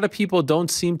 A lot of people don't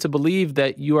seem to believe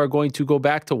that you are going to go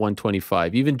back to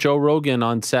 125. Even Joe Rogan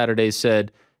on Saturday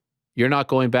said, you're not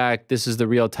going back. This is the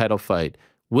real title fight.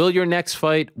 Will your next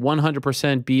fight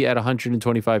 100% be at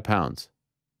 125 pounds?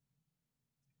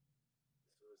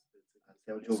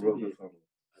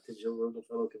 Até Joe Rogan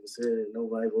falou que você não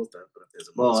vai voltar para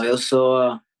peso Bom,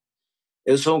 mosca.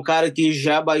 eu sou um cara que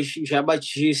já bati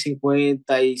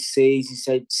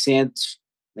 56.700,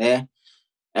 né?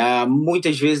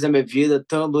 Muitas vezes na minha vida,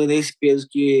 estando nesse peso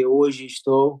que hoje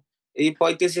estou. E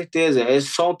pode ter certeza, é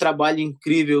só um trabalho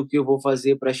incrível que eu vou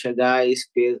fazer para chegar a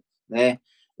esse peso, né?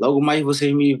 Logo mais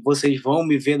vocês vão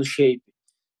me ver no shape.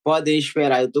 Podem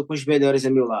esperar, eu estou com os melhores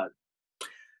ao meu lado.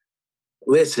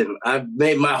 Listen, I've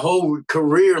made my whole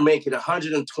career making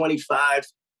 125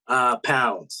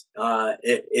 pounds.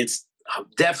 It's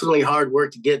definitely hard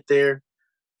work to get there.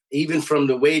 Even from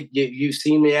the weight you've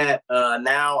seen me at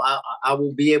now, I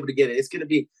will be able to get it. It's going to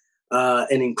be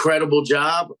an incredible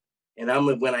job. And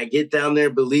when I get down there,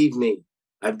 believe me,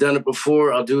 I've done it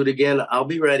before. I'll do it again. I'll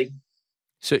be ready.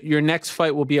 So your next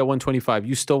fight will be at 125.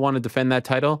 You still want to defend that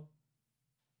title?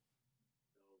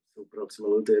 O próximo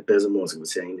luta é peso mosca.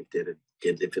 Você ainda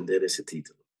quer defender esse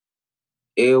título?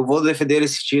 Eu vou defender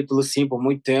esse título, sim, por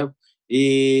muito tempo.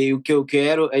 E o que eu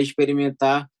quero é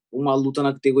experimentar uma luta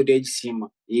na categoria de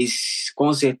cima. E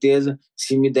com certeza,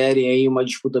 se me derem aí uma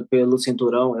disputa pelo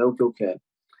cinturão, é o que eu quero.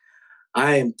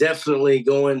 I am definitely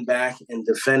going back and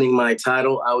defending my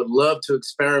title. I would love to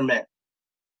experiment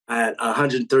at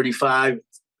 135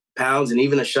 pounds and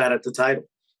even a shot at the title.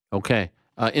 Okay.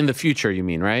 In the future, you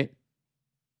mean, right?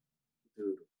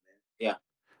 Yeah.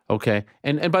 Okay.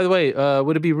 And by the way,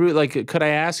 would it be rude? Like, could I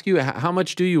ask you, how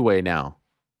much do you weigh now?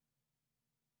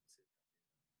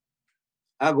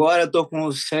 Agora eu tô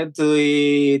com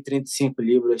 135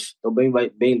 libras. Tô bem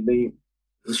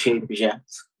no shape já.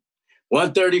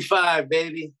 135,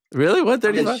 baby. Really? I'm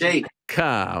in 135? shape.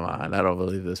 Come on. I don't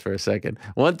believe this for a second.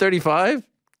 135?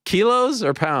 Kilos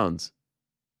or pounds?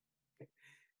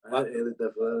 Ele tá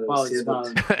falando Pounds.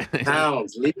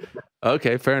 pounds.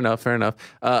 Okay, fair enough.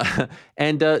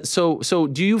 So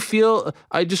do you feel?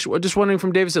 Just wondering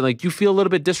from Deiveson, like, do you feel a little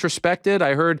bit disrespected?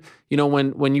 I heard,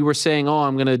 when you were saying, "Oh,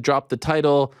 I'm going to drop the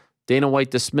title," Dana White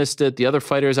dismissed it. The other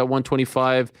fighters at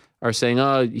 125 are saying,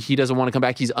 "Oh, he doesn't want to come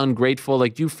back. He's ungrateful."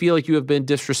 Like, do you feel like you have been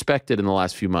disrespected in the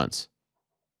last few months?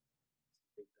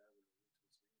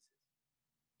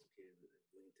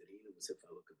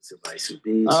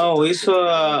 Não, isso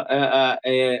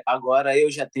agora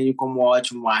eu já tenho como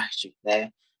ótimo marketing,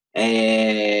 né?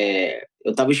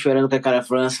 Eu estava esperando que a cara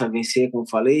França vencer, como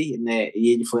falei, né?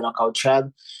 E ele foi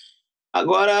nocauteado.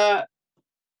 Agora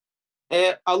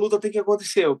a luta tem que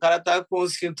acontecer. O cara tá com o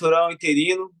cinturão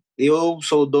interino. Eu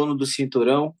sou o dono do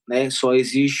cinturão, né? Só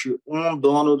existe um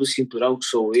dono do cinturão, que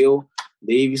sou eu,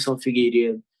 Deiveson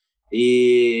Figueiredo.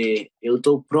 E eu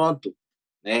estou pronto,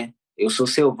 né? Eu sou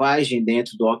selvagem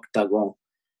dentro do octagon.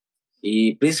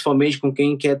 E principalmente com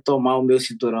quem quer tomar o meu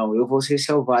cinturão. Eu vou ser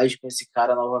selvagem com esse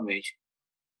cara novamente.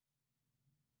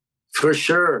 For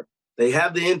sure. They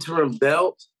have the interim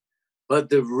belt, but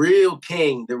the real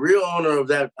king, the real owner of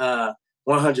that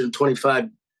 125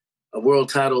 world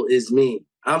title is me.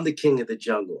 I'm the king of the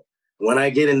jungle. When I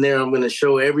get in there, I'm going to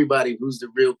show everybody who's the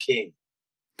real king.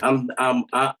 I'm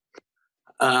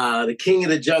the king of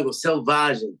the jungle,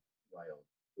 selvagem.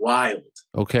 Wild.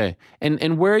 Okay.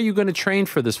 And where are you going to train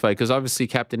for this fight? Because obviously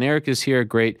Captain Eric is here, a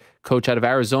great coach out of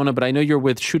Arizona, but I know you're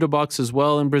with Shooter Box as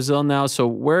well in Brazil now. So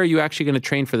where are you actually going to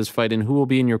train for this fight, and who will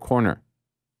be in your corner?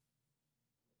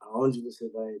 Aonde você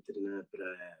vai treinar para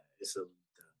essa luta?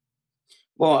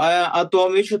 Bom,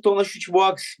 atualmente eu estou na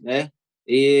Shootbox, né?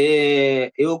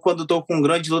 E eu, quando estou com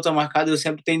grande luta marcada, eu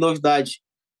sempre tenho novidade.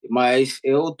 Mas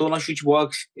eu estou na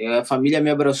Shootbox. A família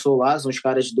me abraçou lá, são os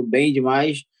caras do bem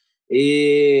demais.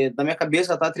 E na minha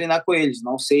cabeça tá treinar com eles,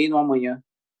 não sei no amanhã.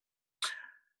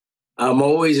 I'm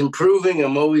always improving.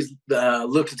 I'm always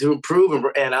looking to improve,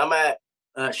 and I'm at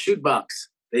Shootbox.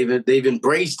 They've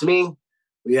embraced me.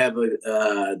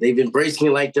 They've embraced me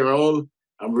like their own.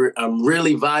 I'm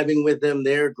really vibing with them.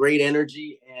 They're great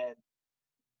energy,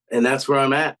 and that's where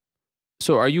I'm at.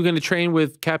 So are you going to train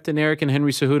with Captain Eric and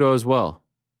Henry Cejudo as well?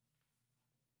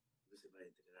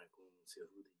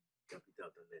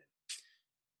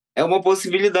 É uma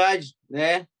possibilidade,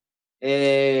 né?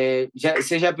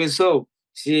 Você já pensou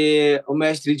se o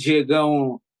mestre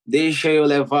Diegão deixa eu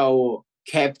levar o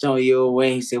Captain e o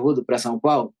Henry Cejudo para São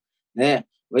Paulo, né?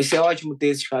 Vai ser ótimo ter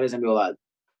esses caras ao meu lado.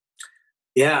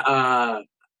 Yeah,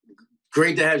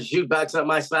 great to have Shootbox on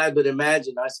my side, but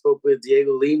imagine I spoke with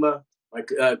Diego Lima, my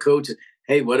coach.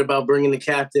 Hey, what about bringing the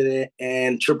Captain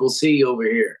and Triple C over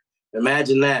here?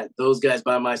 Imagine that, those guys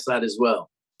by my side as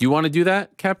well. Do you want to do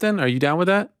that, Captain? Are you down with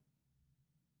that?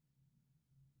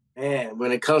 Man,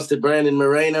 when it comes to Brandon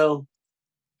Moreno,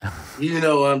 you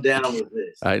know I'm down with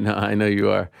this. I know you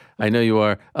are.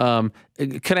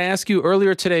 Can I ask you,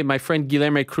 earlier today, my friend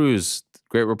Guilherme Krause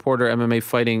great reporter, MMA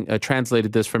Fighting,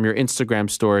 translated this from your Instagram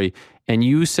story. And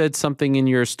you said something in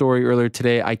your story earlier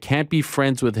today. I can't be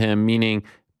friends with him, meaning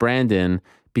Brandon,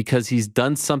 because he's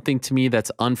done something to me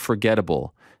that's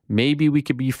unforgettable. Maybe we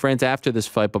could be friends after this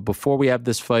fight, but before we have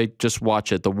this fight, just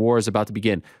watch it. The war is about to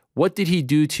begin. What did he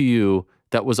do to you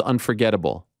that was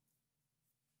unforgettable?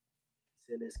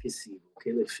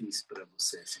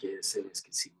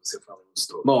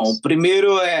 Bom,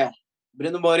 primeiro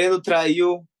Brandon Moreno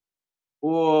traiu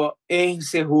o Henry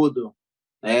Cejudo,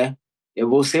 né? Eu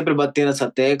vou sempre bater nessa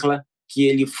tecla que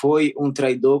ele foi um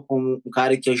traidor, como um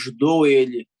cara que ajudou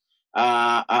ele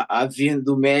a vir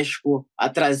do México, a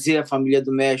trazer a família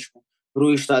do México para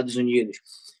os Estados Unidos.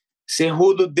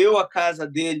 Cejudo deu a casa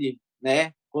dele,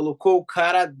 né? Colocou o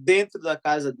cara dentro da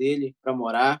casa dele para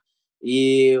morar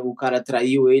e o cara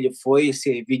traiu ele, foi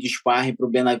servir de sparring para o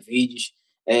Benavides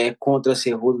contra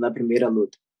Cejudo na primeira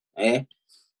luta, né?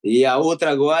 E a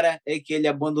outra agora é que ele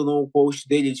abandonou o post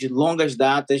dele de longas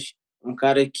datas, um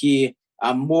cara que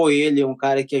amou ele, um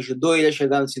cara que ajudou ele a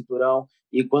chegar no cinturão,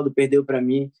 e quando perdeu para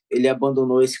mim, ele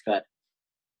abandonou esse cara.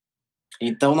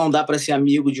 Então não dá para ser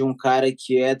amigo de um cara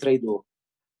que é traidor.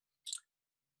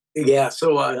 Yeah,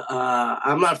 so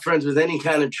I'm not friends with any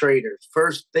kind of traitor.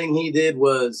 First thing he did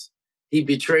was he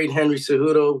betrayed Henry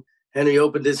Cejudo. Henry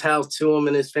opened his house to him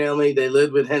and his family. They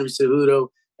lived with Henry Cejudo,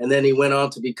 and then he went on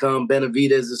to become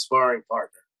Benavidez' sparring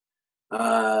partner.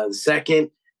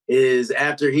 Second is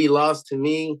after he lost to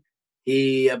me,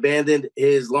 he abandoned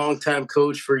his longtime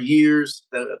coach for years,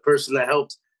 the person that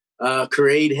helped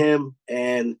create him,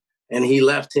 and he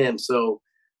left him. So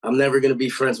I'm never going to be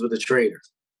friends with a traitor.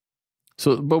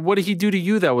 So, but what did he do to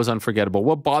you that was unforgettable?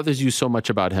 What bothers you so much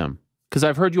about him? Because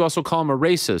I've heard you also call him a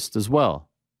racist as well.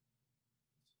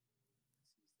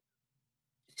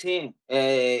 Sim,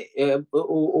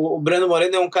 o Brandon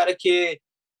Moreno é um cara que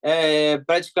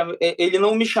praticamente ele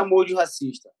não me chamou de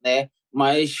racista, né?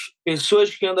 Mas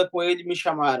pessoas que andam com ele me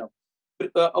chamaram.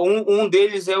 Um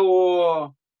deles é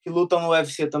o que luta no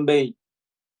UFC também,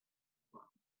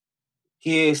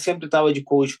 que sempre estava de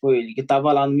coach com ele, que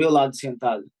estava lá no meu lado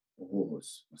sentado.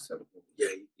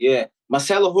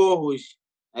 Marcelo Rojas,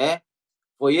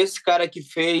 foi esse cara que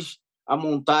fez a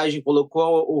montagem,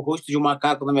 colocou o rosto de um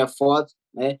macaco na minha foto,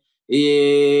 né?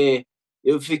 E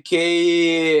eu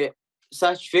fiquei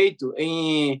satisfeito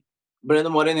em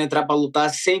Brandon Moreno entrar para lutar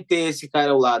sem ter esse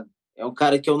cara ao lado. É um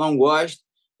cara que eu não gosto.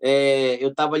 Eu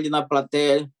estava ali na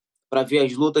plateia para ver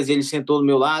as lutas e ele sentou do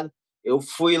meu lado. Eu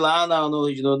fui lá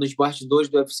nos bastidores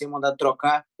do UFC mandar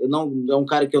trocar. É um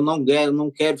cara que eu não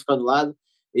quero ficar do lado.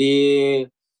 E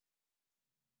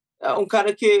é um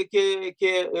cara que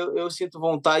eu sinto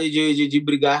vontade de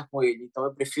brigar com ele. Então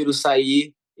eu prefiro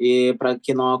sair para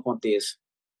que não aconteça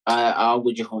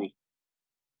algo de ruim.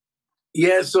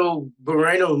 Yeah, so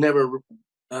Moreno never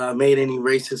made any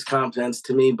racist comments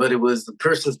to me, but it was the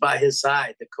persons by his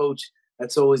side, the coach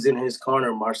that's always in his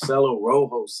corner, Marcelo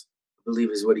Rojas, I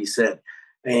believe is what he said.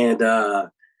 And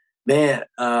that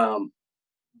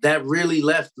really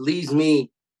leaves me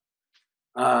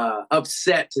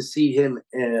upset to see him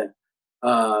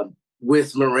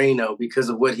with Moreno because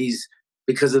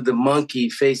of the monkey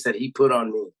face that he put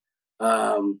on me.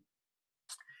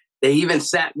 They even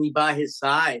sat me by his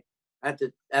side at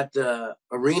the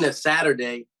arena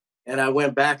Saturday, and I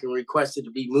went back and requested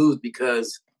to be moved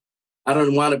because I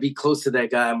don't want to be close to that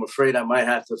guy. I'm afraid I might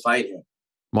have to fight him.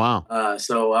 Wow.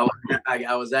 So I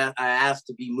asked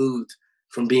to be moved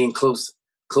from being close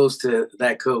to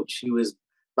that coach. He was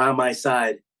by my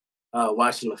side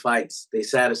watching the fights. They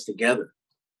sat us together.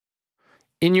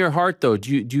 In your heart, though,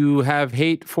 do you have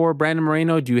hate for Brandon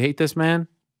Moreno? Do you hate this man?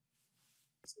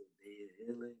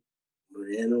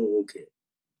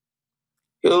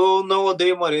 Eu não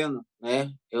odeio Moreno,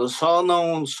 né? Eu só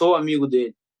não sou amigo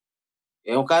dele.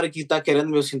 É um cara que está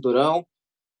querendo meu cinturão,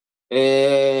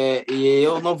 e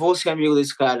eu não vou ser amigo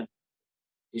desse cara.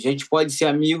 A gente pode ser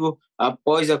amigo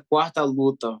após a quarta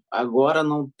luta. Agora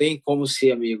não tem como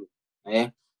ser amigo,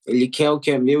 né? Ele quer o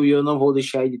que é meu e eu não vou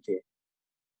deixar ele ter.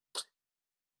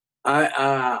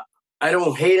 I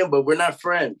don't hate him, but we're not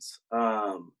friends.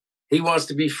 He wants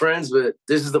to be friends, but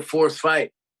this is the fourth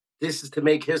fight. This is to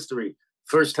make history.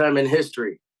 First time in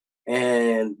history.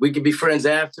 And we could be friends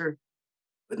after,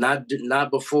 but not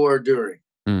before or during.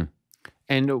 Mm.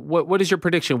 And what is your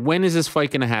prediction? When is this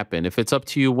fight going to happen? If it's up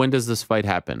to you, when does this fight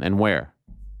happen and where?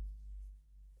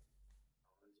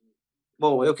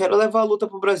 Bom, eu quero levar a luta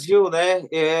para o Brasil, né?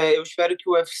 Eu espero que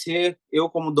o UFC, eu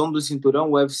como dono do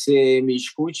cinturão, o UFC me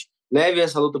escute, leve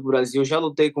essa luta para o Brasil. Eu já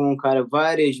lutei com um cara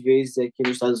várias vezes aqui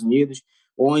nos Estados Unidos,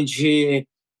 onde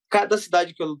cada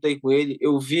cidade que eu lutei com ele,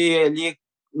 eu vi ali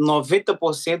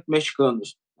 90%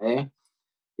 mexicanos, né?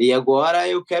 E agora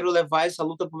eu quero levar essa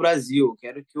luta para o Brasil.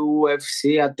 Quero que o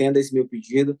UFC atenda esse meu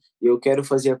pedido e eu quero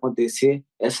fazer acontecer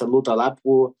essa luta lá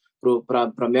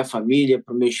para minha família,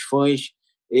 para meus fãs.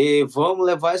 E vamos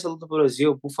levar essa luta para o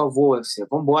Brasil, por favor, UFC.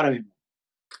 Vamos embora, meu irmão.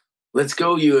 Let's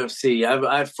go, UFC.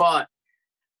 I've fought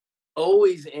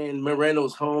always in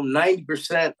Moreno's home.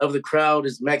 90% of the crowd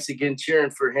is Mexican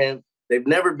cheering for him. They've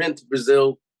never been to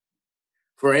Brazil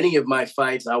for any of my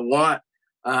fights. I want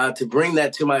to bring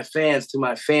that to my fans, to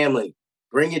my family.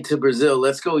 Bring it to Brazil.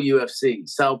 Let's go, UFC.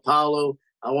 Sao Paulo.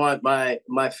 I want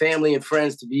my family and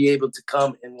friends to be able to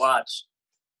come and watch.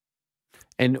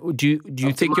 And do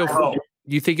you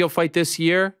think you'll fight this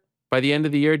year? By the end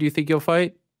of the year, do you think you'll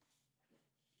fight?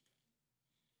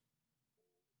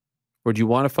 Or do you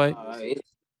want to fight?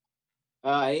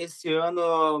 Esse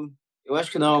ano, eu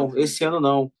acho que não. Esse ano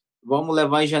não. Vamos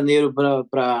levar em janeiro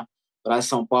para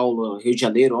São Paulo, Rio de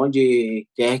Janeiro, onde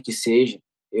quer que seja.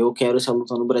 Eu quero essa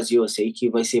luta no Brasil. Eu sei que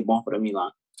vai ser bom para mim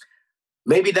lá.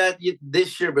 Maybe that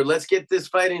this year, but let's get this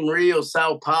fight in Rio,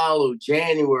 Sao Paulo,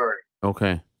 January.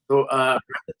 Okay. So,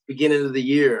 beginning of the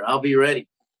year, I'll be ready.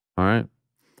 All right.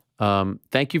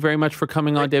 Thank you very much for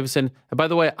coming on, Deiveson. And by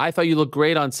the way, I thought you looked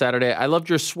great on Saturday. I loved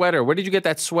your sweater. Where did you get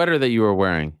that sweater that you were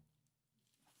wearing?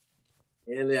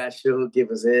 Ele achou que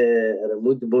você era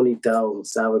muito bonitão,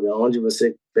 sábado. Onde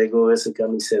você pegou essa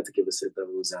camiseta que você estava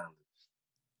usando?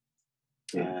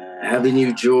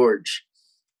 Avenue George.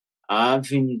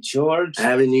 Avenue George?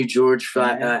 Avenue George.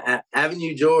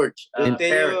 Avenue George.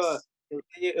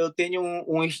 Eu tenho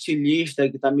um estilista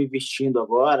que está me vestindo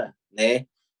agora, né?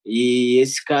 E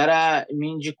esse cara me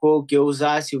indicou que eu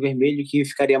usasse o vermelho, que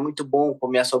ficaria muito bom com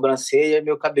minha sobrancelha e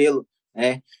meu cabelo,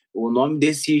 né? O nome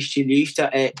desse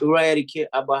estilista é NewYorkRic,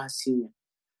 a Barracinha.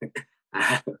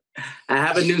 I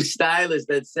have a new stylist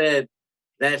that said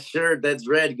that shirt that's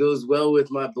red goes well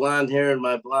with my blonde hair and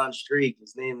my blonde streak.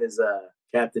 His name is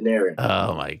Captain Eric.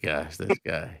 Oh my gosh, this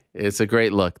guy. It's a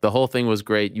great look. The whole thing was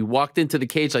great. You walked into the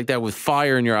cage like that with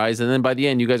fire in your eyes, and then by the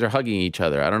end, you guys are hugging each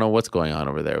other. I don't know what's going on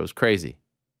over there. It was crazy.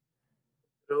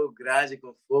 Grade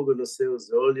com fogo nos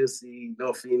seus olhos e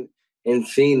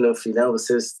enfim, no final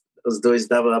os dois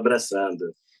estavam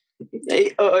abraçando.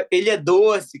 Ele é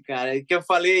doce, cara. É que eu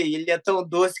falei, ele é tão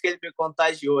doce que ele me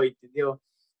contagiou, entendeu?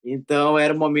 Então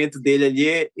era o momento dele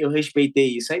ali, eu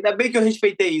respeitei isso. Ainda bem que eu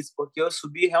respeitei isso, porque eu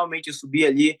subi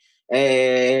ali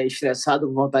estressado,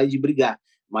 com vontade de brigar.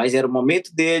 Mas era o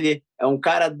momento dele, é um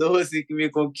cara doce que me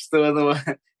conquistou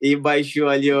e baixou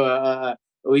ali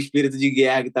o espírito de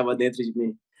guerra que estava dentro de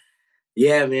mim.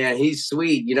 Yeah, man, he's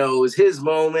sweet. You know, it was his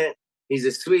moment. He's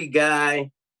a sweet guy.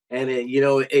 And,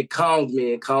 it calmed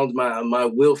me. It calmed my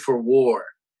will for war.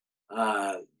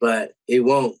 But it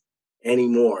won't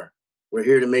anymore. We're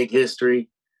here to make history.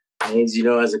 And,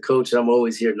 as a coach, I'm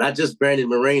always here. Not just Brandon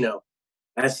Moreno.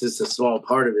 That's just a small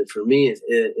part of it. For me,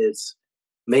 it's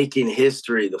making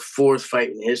history, the fourth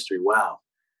fight in history. Wow.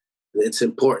 It's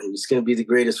important. It's going to be the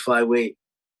greatest flyweight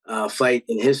fight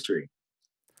in history.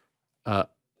 Do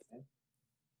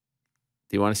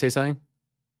you want to say something?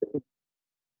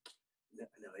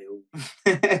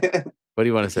 What do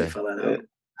you want to say?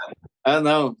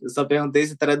 Não. Eu só perguntei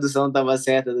se a tradução estava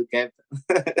certa do Captain.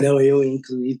 Não, eu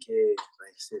incluí que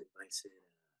vai ser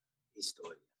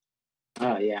história.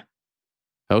 Yeah.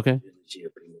 Okay.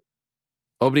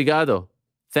 Obrigado.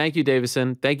 Thank you,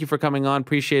 Deiveson. Thank you for coming on.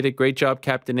 Appreciate it. Great job,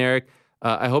 Captain Eric.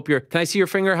 I hope you're... Can I see your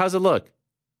finger? How's it look?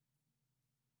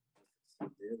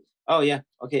 Oh, yeah.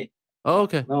 Okay. Oh,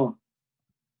 okay. No.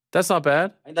 That's not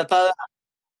bad. Ainda tá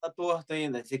torto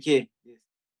ainda. Esse aqui.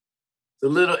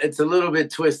 It's a little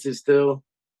bit twisted still.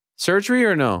 Surgery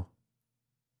or no?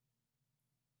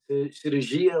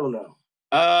 Cirurgia ou não?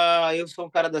 Eu sou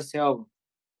cara da selva.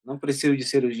 Não preciso de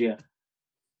cirurgia.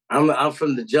 I'm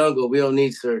from the jungle. We don't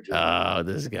need surgery. Oh,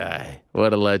 this guy.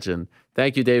 What a legend.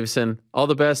 Thank you, Deiveson. All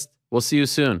the best. We'll see you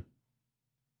soon.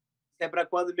 É para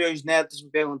quando meus netos me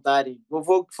perguntarem,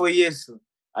 vovô, o que foi isso?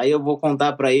 Aí eu vou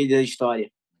contar para eles a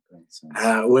história.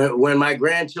 When my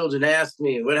grandchildren ask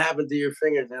me, what happened to your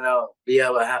fingers, then I'll be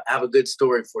able to have a good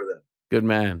story for them. Good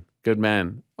man. Good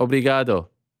man. Obrigado.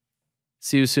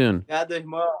 See you soon. Obrigado,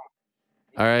 irmão.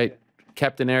 All right.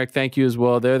 Captain Eric, thank you as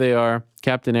well. There they are.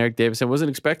 Captain Eric Deiveson. Wasn't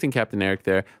expecting Captain Eric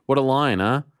there. What a line,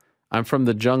 huh? I'm from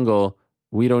the jungle.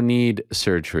 We don't need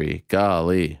surgery.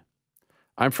 Golly.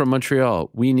 I'm from Montreal.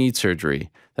 We need surgery.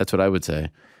 That's what I would say.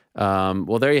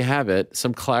 Well, there you have it.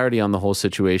 Some clarity on the whole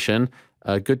situation.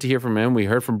 Good to hear from him. We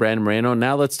heard from Brandon Moreno.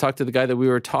 Now let's talk to the guy that we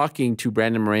were talking to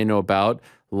Brandon Moreno about.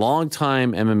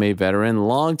 Longtime MMA veteran,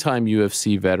 longtime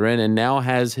UFC veteran, and now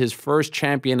has his first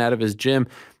champion out of his gym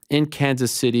in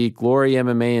Kansas City. Glory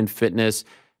MMA and Fitness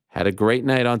had a great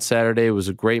night on Saturday. It was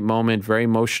a great moment, very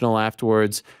emotional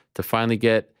afterwards to finally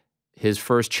get his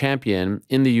first champion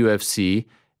in the UFC.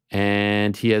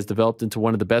 And he has developed into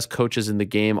one of the best coaches in the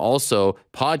game. Also,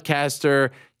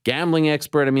 podcaster, gambling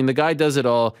expert. I mean, the guy does it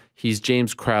all. He's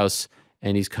James Krause,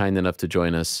 and he's kind enough to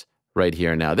join us right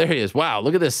here now. There he is. Wow,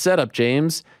 look at this setup,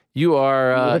 James. You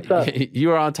are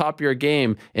you are on top of your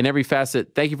game in every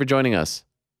facet. Thank you for joining us.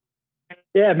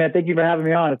 Yeah, man. Thank you for having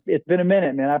me on. It's been a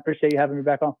minute, man. I appreciate you having me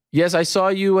back on. Yes, I saw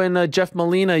you and Jeff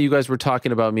Molina. You guys were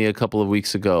talking about me a couple of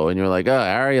weeks ago, and you're like, "Oh,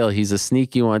 Ariel, he's a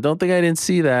sneaky one." Don't think I didn't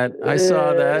see that. I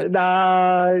saw that.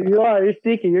 Nah, you are. You're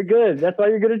sneaky. You're good. That's why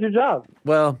you're good at your job.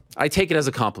 Well, I take it as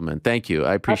a compliment. Thank you.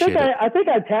 I appreciate it. I think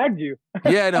I tagged you.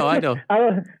 Yeah, no, I know.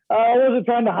 I wasn't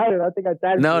trying to hide it. I think I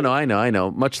tagged you. No, I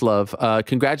know. Much love.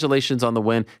 Congratulations on the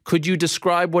win. Could you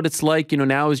describe what it's like,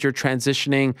 now as you're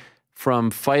transitioning from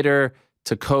fighter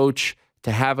to coach,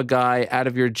 to have a guy out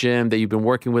of your gym that you've been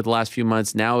working with the last few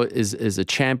months now is a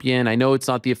champion? I know it's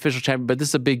not the official champion, but this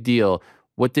is a big deal.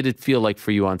 What did it feel like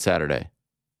for you on Saturday?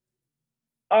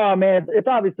 Oh, man,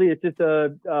 it's just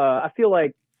I feel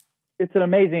like it's an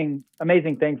amazing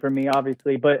thing for me,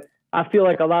 obviously, but I feel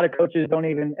like a lot of coaches don't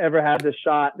even ever have the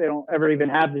shot. They don't ever even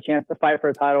have the chance to fight for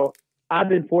a title. I've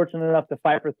been fortunate enough to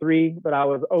fight for 3, but I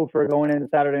was 0 for going into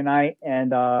Saturday night.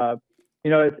 And,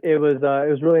 it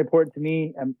was really important to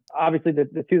me. And obviously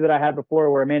the 2 that I had before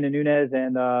were Amanda Nunes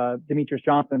and Demetrius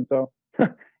Johnson. So,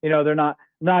 they're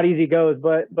not easy goes,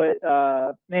 but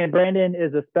man, Brandon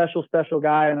is a special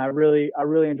guy. And I really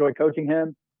enjoy coaching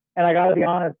him. And I gotta be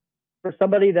honest, for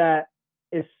somebody that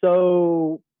is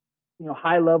so,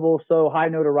 high level, so high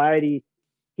notoriety,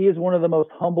 he is one of the most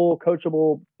humble,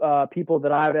 coachable people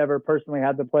that I've ever personally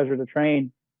had the pleasure to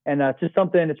train. And it's just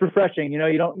something, it's refreshing.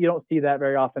 You don't see that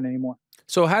very often anymore.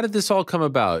 So how did this all come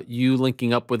about? You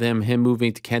linking up with him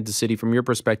moving to Kansas City. From your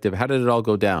perspective, how did it all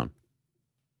go down?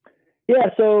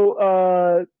 Yeah,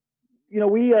 so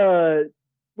we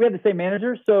had the same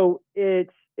manager, so it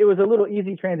was a little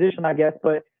easy transition, I guess.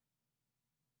 But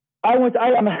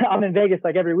I'm in Vegas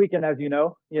like every weekend, as you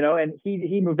know, and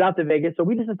he moved out to Vegas, so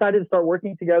we just decided to start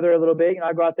working together a little bit.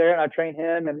 I go out there and I train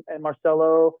him and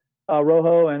Marcelo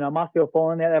Rojo and Masio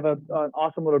Follin. They have an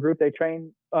awesome little group. They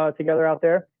train together out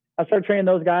there. I started training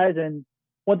those guys, and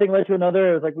one thing led to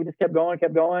another. It was like we just kept going,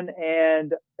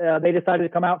 and they decided to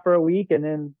come out for a week, and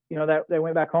then that they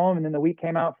went back home, and then the week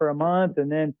came out for a month,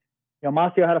 and then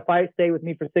Masio had a fight, stay with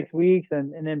me for 6 weeks,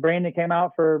 and then Brandon came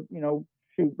out for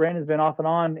Brandon's been off and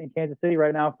on in Kansas City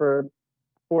right now for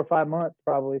 4 or 5 months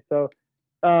probably. So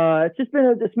it's just been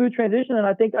a smooth transition, and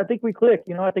I think we click.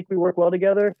 I think we work well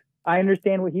together. I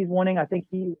understand what he's wanting. I think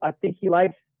he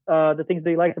likes the things that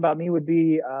he likes about me would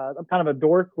be I'm kind of a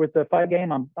dork with the fight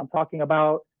game. I'm talking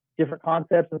about different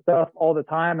concepts and stuff all the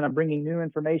time, and I'm bringing new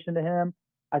information to him.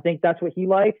 I think that's what he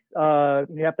likes.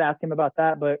 You have to ask him about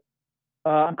that, but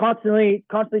I'm constantly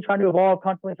trying to evolve,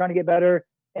 constantly trying to get better.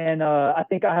 And I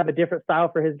think I have a different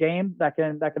style for his game that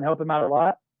can help him out a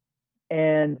lot.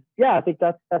 And yeah, I think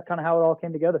that's kind of how it all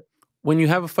came together. When you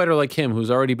have a fighter like him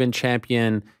who's already been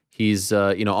champion, he's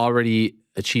already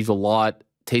achieved a lot,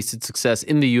 tasted success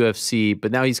in the UFC,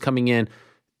 but now he's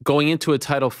going into a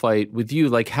title fight with you.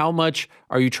 Like, how much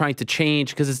are you trying to change?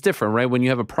 Because it's different, right? When you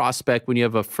have a prospect, when you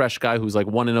have a fresh guy who's like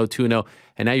 1-0, 2-0,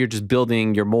 and now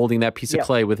you're molding that piece of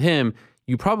clay with him,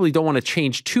 you probably don't want to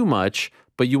change too much,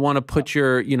 but you want to put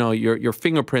your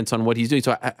fingerprints on what he's doing.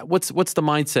 So what's the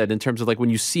mindset in terms of like when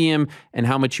you see him and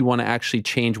how much you want to actually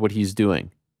change what he's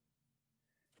doing?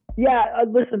 Yeah,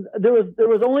 listen, there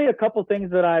was only a couple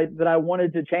things that I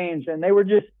wanted to change, and they were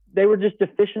just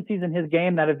deficiencies in his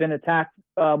game that have been attacked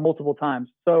multiple times.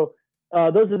 So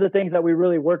those are the things that we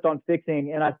really worked on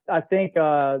fixing. And I think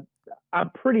I'm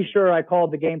pretty sure I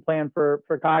called the game plan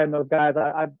for Kai and those guys.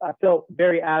 I felt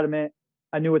very adamant.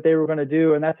 I knew what they were going to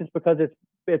do, and that's just because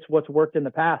it's what's worked in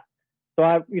the past.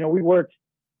 So we worked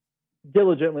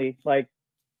diligently, like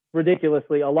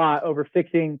ridiculously, a lot over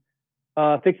fixing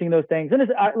those things. And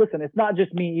it's not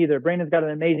just me either. Brandon's got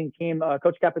an amazing team.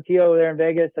 Coach Capetillo there in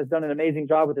Vegas has done an amazing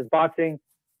job with his boxing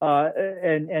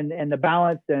and the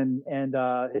balance and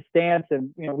his stance.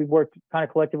 And we've worked kind of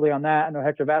collectively on that. I know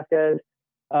Hector Vasquez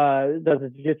does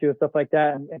his jiu-jitsu and stuff like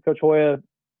that. And Coach Hoya,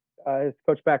 his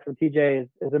coach back from TJ, is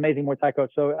an amazing Muay Thai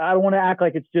coach. So I don't want to act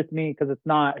like it's just me, because it's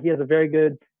not. He has a very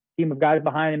good team of guys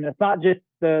behind him. And it's not just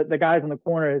the guys in the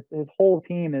corner. His whole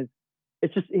team is.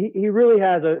 It's just he really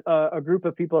has a group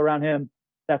of people around him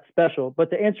that's special. But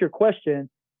to answer your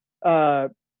question, there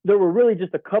were really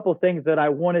just a couple things that I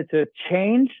wanted to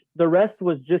change. The rest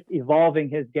was just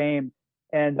evolving his game.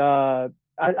 And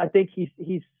I think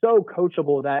he's so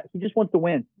coachable that he just wants to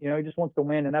win. You know, he just wants to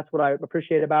win, and that's what I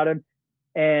appreciate about him.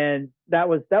 And that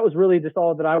was really just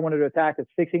all that I wanted to attack, is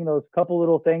fixing those couple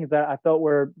little things that I felt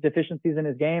were deficiencies in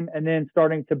his game, and then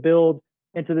starting to build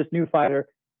into this new fighter.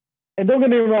 And don't get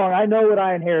me wrong, I know what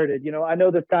I inherited. You know, I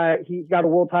know this guy, he got a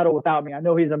world title without me. I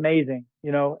know he's amazing,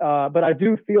 you know, but I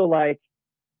do feel like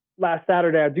last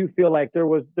Saturday, I do feel like there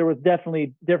was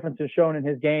definitely differences shown in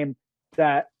his game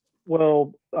that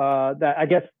that I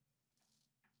guess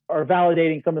are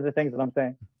validating some of the things that I'm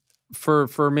saying.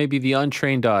 For maybe the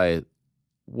untrained eye,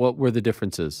 what were the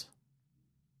differences?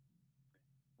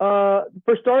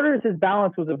 For starters, his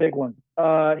balance was a big one.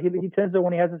 He tends to,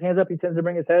 when he has his hands up, he tends to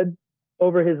bring his head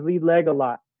over his lead leg a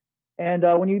lot. And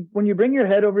when you bring your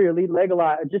head over your lead leg a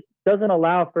lot, it just doesn't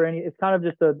allow for any. It's kind of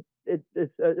just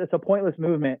it's a pointless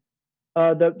movement.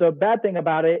 The bad thing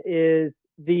about it is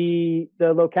the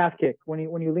low calf kick. When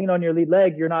you lean on your lead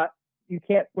leg, you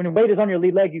can't, when your weight is on your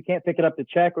lead leg, you can't pick it up to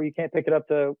check, or you can't pick it up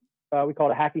to, we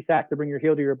call it a hacky sack, to bring your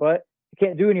heel to your butt. You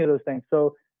can't do any of those things.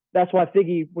 So that's why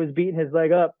Figgy was beating his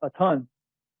leg up a ton.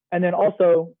 And then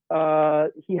also,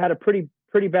 he had a pretty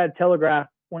bad telegraph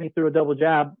when he threw a double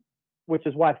jab, which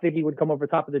is why Figgy would come over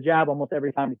top of the jab almost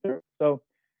every time he threw. So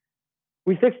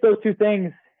we fixed those two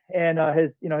things, and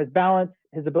his balance,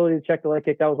 his ability to check the leg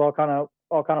kick, that was all kind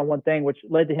of one thing, which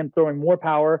led to him throwing more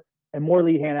power and more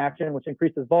lead hand action, which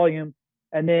increased his volume.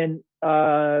 And then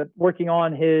working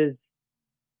on his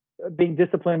being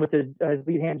disciplined with his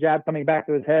lead hand jab coming back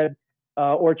to his head,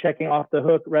 or checking off the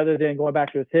hook rather than going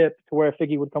back to his hip, to where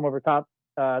Figgy would come over top.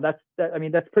 That's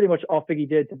pretty much all Figgy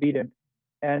did to beat him.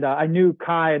 And I knew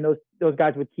Kai and those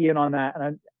guys would key in on that.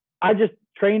 And I just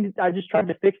tried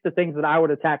to fix the things that I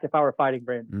would attack if I were fighting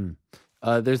Brandon.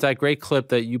 There's that great clip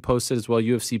that you posted as well.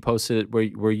 UFC posted it,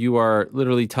 where you are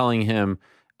literally telling him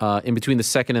in between the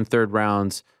second and third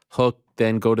rounds, hook,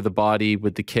 then go to the body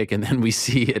with the kick, and then we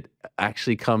see it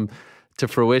actually come to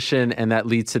fruition, and that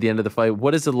leads to the end of the fight.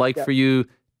 What is it like for you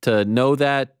to know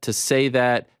that, to say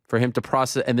that, for him to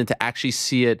process, and then to actually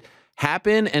see it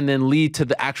happen, and then lead to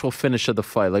the actual finish of the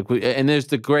fight? Like, and there's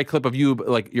the great clip of you,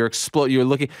 like you're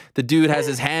looking, the dude has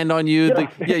his hand on you.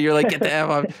 You're like, get the F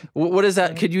off. What is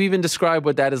that? Could you even describe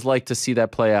what that is like to see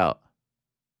that play out?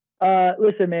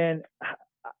 Listen, man,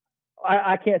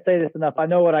 I can't say this enough. I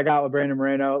know what I got with Brandon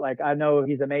Moreno. Like, I know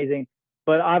he's amazing,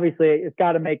 but obviously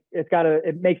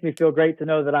it makes me feel great to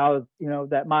know that I was,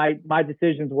 that my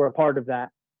decisions were a part of that.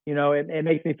 It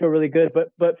makes me feel really good.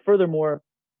 But furthermore,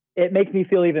 it makes me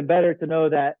feel even better to know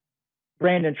that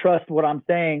Brandon trusts what I'm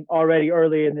saying already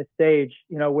early in this stage,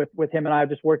 with him and I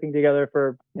just working together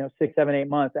for, 6, 7, 8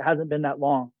 months. It hasn't been that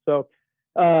long. So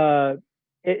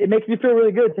it makes me feel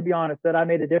really good, to be honest, that I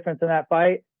made a difference in that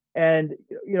fight. And,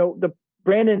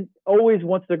 Brandon always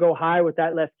wants to go high with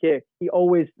that left kick. He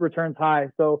always returns high.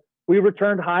 So we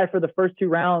returned high for the first 2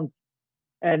 rounds.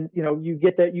 And, you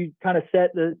get that, you kind of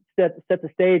set the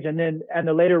stage, and then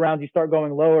the later rounds you start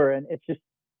going lower. And it's just,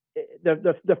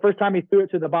 the first time he threw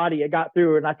it to the body, it got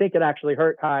through, and I think it actually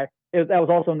hurt Kai. That was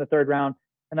also in the 3rd round,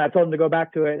 and I told him to go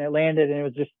back to it, and it landed. And it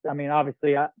was just,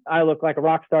 obviously I look like a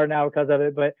rock star now because of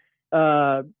it, but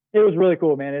it was really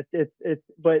cool, man.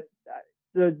 But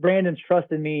Brandon's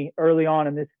trust in me early on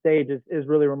in this stage is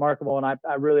really remarkable, and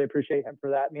I really appreciate him for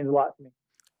that. It means a lot to me.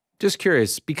 Just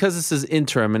curious, because this is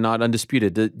interim and not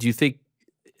undisputed, do you think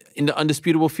in the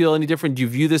undisputed will feel any different? Do you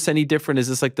view this any different? Is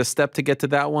this like the step to get to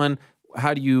that one?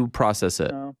 How do you process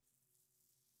it?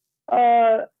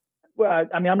 Well,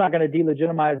 I'm not going to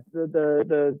delegitimize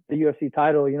the UFC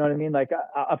title. You know what I mean? Like,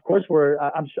 of course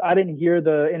I didn't hear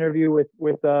the interview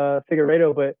with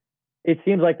Figueiredo, but it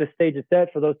seems like the stage is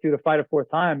set for those two to fight a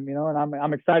 4th time, and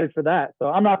I'm excited for that. So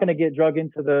I'm not going to get drug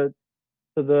into the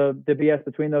BS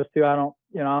between those two. I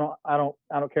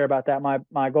don't care about that.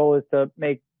 My goal is to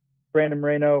make Brandon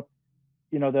Moreno,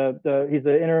 he's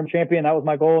the interim champion. That was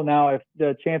my goal. Now, if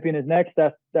the champion is next,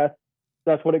 that's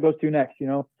what it goes to next,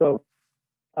 So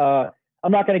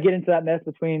I'm not going to get into that mess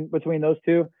between those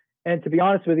two. And to be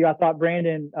honest with you, I thought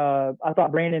Brandon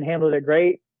handled it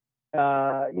great.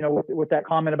 With that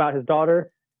comment about his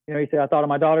daughter, he said, I thought of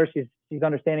my daughter. She's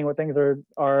understanding what things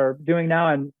are doing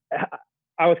now. And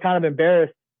I was kind of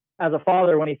embarrassed as a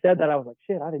father when he said that. I was like,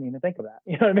 shit, I didn't even think of that.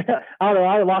 You know what I mean?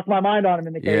 I lost my mind on him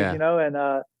in the cage, and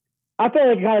I feel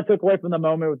like it kind of took away from the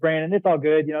moment with Brandon. It's all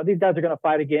good. These guys are going to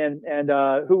fight again, and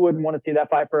who wouldn't want to see that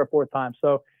fight for a 4th time?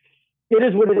 So it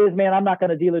is what it is, man. I'm not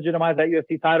going to delegitimize that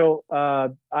UFC title.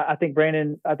 I think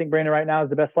Brandon right now is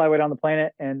the best flyweight on the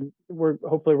planet, and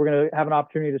hopefully we're going to have an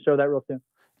opportunity to show that real soon.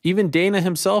 Even Dana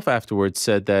himself afterwards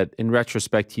said that in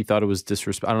retrospect, he thought it was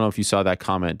disrespect. I don't know if you saw that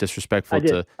comment, disrespectful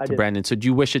to Brandon. So do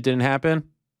you wish it didn't happen?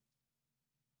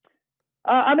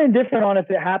 I'm indifferent on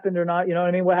if it happened or not. You know what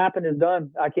I mean? What happened is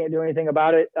done. I can't do anything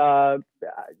about it. I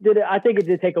think it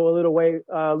did take a little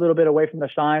bit away from the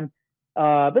shine.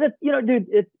 But it's, dude,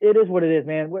 it is what it is,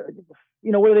 man. What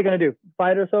are they going to do?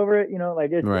 Fight us over it?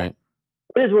 It's right.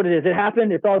 It is what it is. It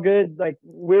happened. It's all good. Like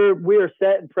we're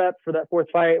set and prepped for that fourth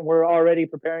fight, and we're already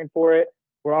preparing for it.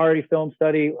 We're already film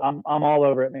study. I'm all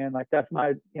over it, man. Like that's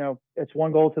my, it's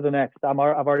one goal to the next. I've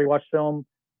already watched film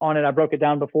on it. I broke it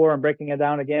down before. I'm breaking it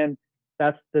down again.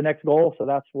 That's the next goal. So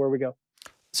that's where we go.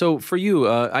 So for you,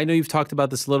 I know you've talked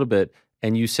about this a little bit,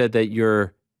 and you said that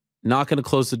you're not going to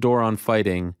close the door on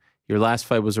fighting. Your last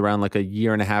fight was around like a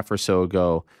year and a half or so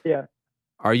ago. Yeah.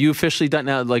 Are you officially done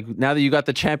now? Like now that you got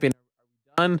the champion, are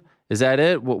you done? Is that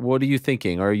it? What are you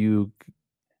thinking? Are you?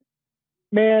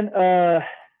 Man,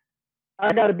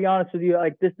 I got to be honest with you.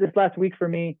 Like this last week for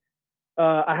me,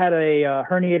 I had a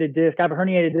herniated disc. I have a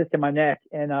herniated disc in my neck,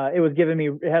 and it was giving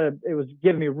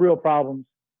me real problems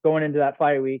going into that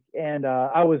fight week. And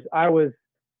I was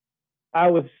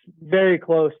very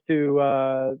close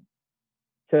to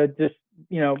just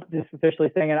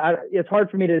officially saying it. It's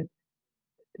hard for me to.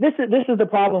 This is the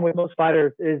problem with most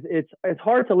fighters is it's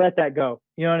hard to let that go.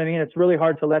 You know what I mean? It's really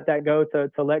hard to let that go,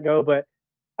 to let go. But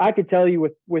I could tell you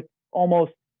with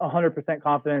almost 100%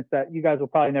 confidence that you guys will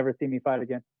probably never see me fight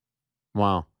again.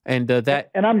 Wow. And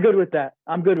and I'm good with that.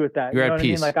 You're at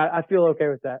peace. I mean? Like I feel okay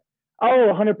with that.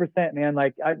 Oh, 100%, man.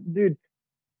 Like dude,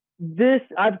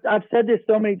 I've said this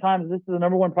so many times. This is the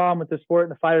number one problem with the sport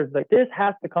and the fighters. Like this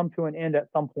has to come to an end at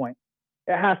some point.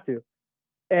 It has to.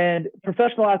 And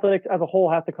professional athletics as a whole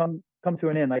has to come to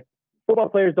an end. Like football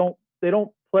players don't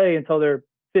play until they're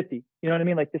 50. You know what I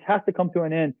mean? Like this has to come to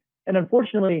an end. And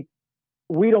unfortunately,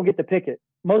 we don't get to pick it.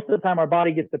 Most of the time, our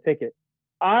body gets to pick it.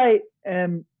 I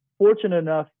am fortunate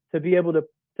enough to be able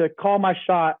to call my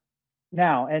shot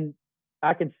now, and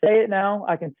I can say it now.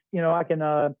 I can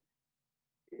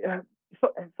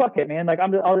fuck it, man. Like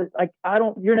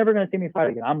you're never gonna see me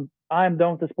fight again. I'm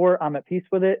done with the sport. I'm at peace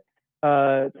with it.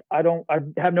 I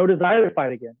have no desire to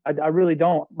fight again. I really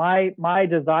don't. My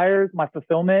desires, my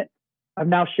fulfillment, I've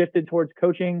now shifted towards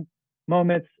coaching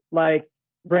moments like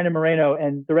Brandon Moreno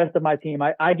and the rest of my team.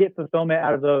 I get fulfillment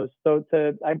out of those. So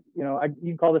you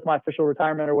can call this my official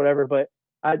retirement or whatever, but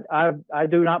I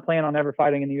do not plan on ever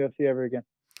fighting in the UFC ever again.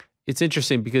 It's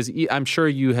interesting because I'm sure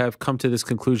you have come to this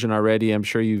conclusion already. I'm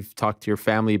sure you've talked to your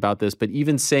family about this, but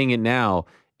even saying it now,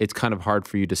 it's kind of hard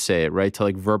for you to say it, right? To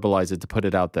like verbalize it, to put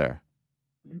it out there.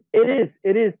 It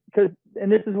is because,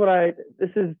 and this is why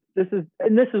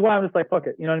I'm just like, fuck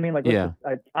it. You know what I mean? Like, yeah.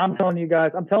 I'm telling you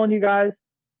guys,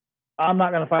 I'm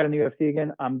not going to fight in the UFC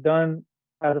again. I'm done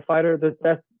as a fighter. There's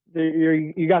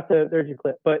your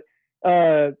clip. But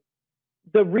the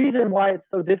reason why it's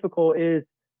so difficult is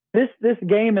this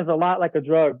game is a lot like a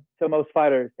drug to most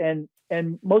fighters. And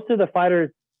most of the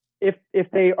fighters, if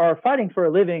they are fighting for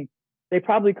a living, they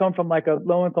probably come from like a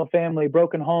low income family,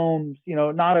 broken homes,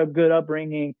 not a good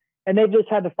upbringing. And they've just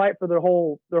had to fight for their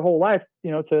whole life,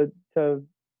 to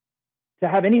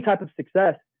have any type of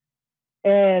success.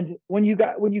 And when you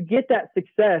get that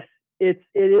success, it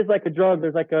is like a drug.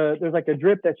 There's like a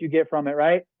drip that you get from it,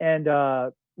 right? And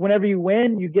whenever you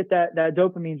win, you get that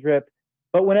dopamine drip.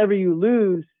 But whenever you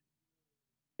lose,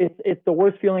 it's the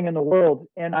worst feeling in the world.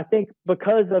 And I think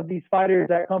because of these fighters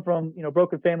that come from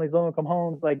broken families, low income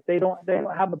homes, like they don't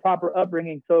have the proper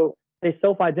upbringing, so they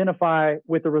self-identify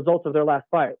with the results of their last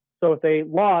fight. So if they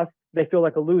lost, they feel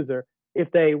like a loser. If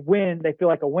they win, they feel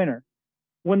like a winner.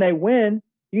 When they win,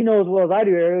 as well as I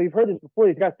do, Ariel, you've heard this before.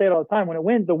 These guys say it all the time. When it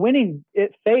wins, the winning,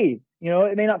 it fades.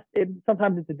 It may not.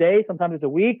 Sometimes it's a day, sometimes it's a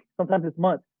week, sometimes it's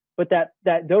months. But that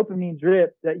dopamine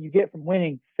drip that you get from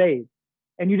winning fades,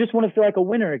 and you just want to feel like a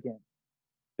winner again.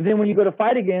 And then when you go to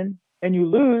fight again and you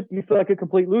lose, you feel like a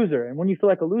complete loser. And when you feel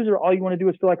like a loser, all you want to do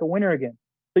is feel like a winner again.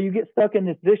 So you get stuck in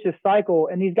this vicious cycle,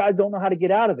 and these guys don't know how to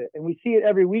get out of it. And we see it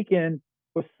every weekend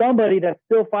with somebody that's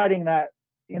still fighting that.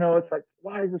 It's like,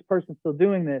 why is this person still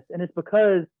doing this? And it's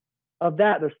because of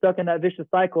that. They're stuck in that vicious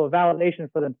cycle of validation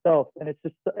for themselves. And it's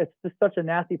just such a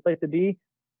nasty place to be.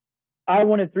 I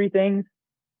wanted three things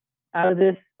out of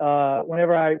this.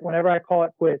 Whenever I call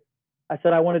it quits, I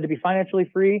said I wanted to be financially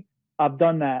free. I've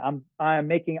done that. I'm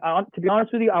making, to be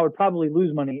honest with you, I would probably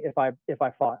lose money if I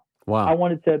fought. Wow. I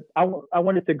wanted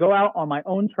to go out on my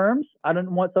own terms. I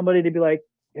didn't want somebody to be like,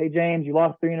 hey, James, you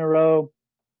lost 3 in a row.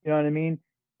 You know what I mean?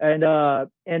 And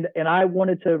I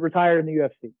wanted to retire in the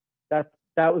UFC.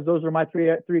 Those were my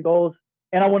three goals.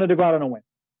 And I wanted to go out on a win.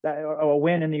 or a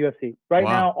win in the UFC. Right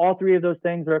Wow. now, all three of those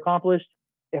things are accomplished.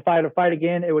 If I had to fight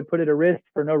again, it would put it at risk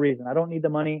for no reason. I don't need the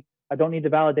money. I don't need the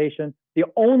validation. The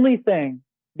only thing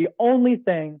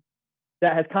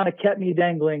that has kind of kept me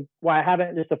dangling, why I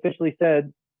haven't just officially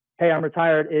said, hey, I'm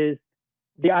retired, is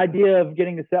the idea of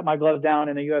getting to set my gloves down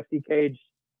in a UFC cage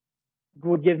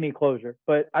would give me closure.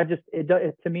 But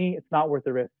to me, it's not worth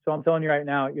the risk. So I'm telling you right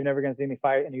now, you're never going to see me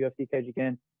fight in a UFC cage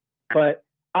again. But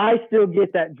I still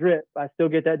get that drip. I still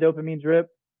get that dopamine drip.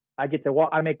 I get to walk.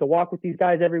 I make the walk with these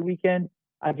guys every weekend.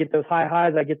 I get those high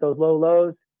highs. I get those low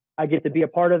lows. I get to be a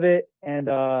part of it. And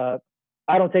I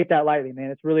don't take that lightly,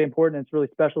 man. It's really important. It's really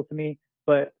special to me.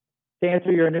 But to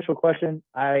answer your initial question,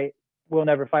 I will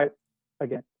never fight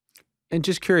again. And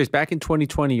just curious, back in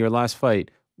 2020, your last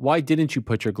fight, why didn't you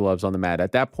put your gloves on the mat?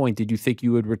 At that point, did you think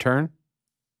you would return?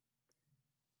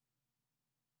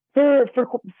 For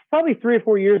probably 3 or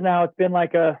 4 years now, it's been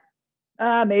like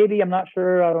maybe, I'm not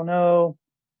sure, I don't know.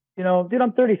 You know, dude,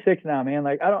 I'm 36 now, man.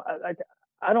 Like I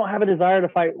don't have a desire to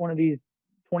fight one of these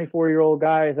 24-year-old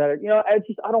guys that are, you know,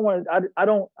 I don't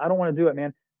want to do it,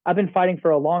 man. I've been fighting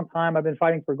for a long time. I've been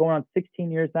fighting for going on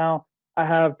 16 years now. I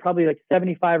have probably like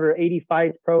 75 or 80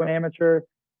 fights, pro and amateur.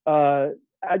 I'm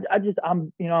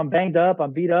banged up.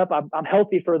 I'm beat up. I'm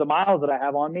healthy for the miles that I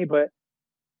have on me, but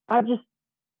I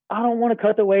don't want to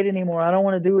cut the weight anymore. I don't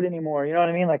want to do it anymore. You know what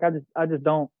I mean? Like I just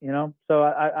don't, you know? So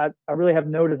I really have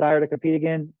no desire to compete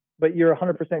again, but you're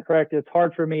 100% correct. It's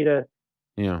hard for me to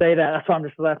say that.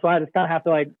 That's why I just kind of have to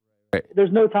like,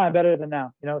 there's no time better than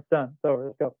now, you know, it's done. So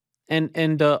let's go.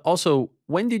 And also,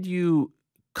 when did you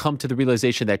come to the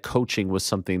realization that coaching was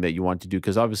something that you wanted to do?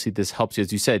 Because obviously this helps you.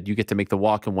 As you said, you get to make the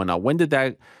walk and whatnot. When did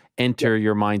that enter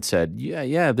your mindset?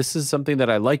 Yeah, this is something that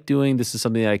I like doing. This is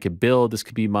something that I could build. This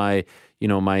could be my, you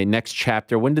know, my next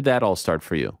chapter. When did that all start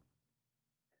for you?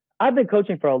 I've been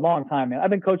coaching for a long time, man. I've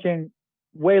been coaching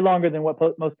way longer than what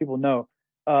most people know.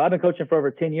 I've been coaching for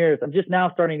over 10 years. I'm just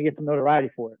now starting to get some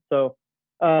notoriety for it. So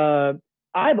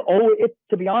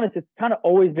to be honest, it's kind of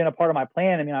always been a part of my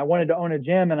plan. I mean, I wanted to own a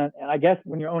gym, and I guess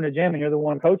when you own a gym and you're the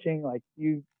one coaching, like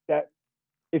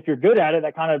if you're good at it,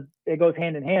 it goes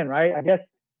hand in hand, right? I guess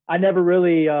I never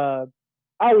really, I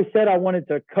always said I wanted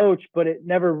to coach, but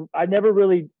I never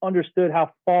really understood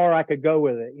how far I could go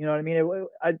with it. You know what I mean?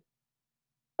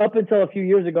 Up until a few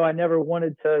years ago, I never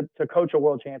wanted to coach a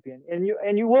world champion,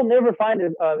 and you will never find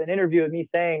an interview of me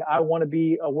saying I want to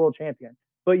be a world champion.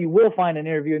 But you will find an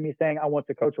interview of me saying I want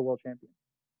to coach a world champion.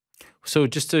 So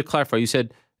just to clarify, you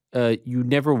said you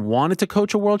never wanted to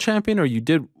coach a world champion, or you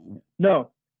did? No,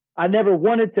 I never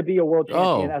wanted to be a world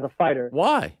champion as a fighter.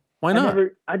 Why? Why not?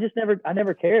 I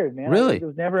never cared, man. Really? It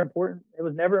was never important. It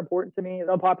was never important to me. It's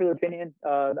an unpopular opinion.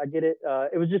 I get it.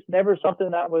 It was just never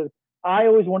something I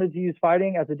always wanted to use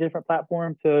fighting as a different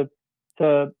platform to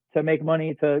make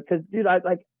money. Because dude,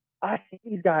 I see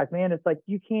these guys, man. It's like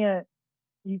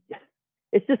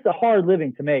it's just a hard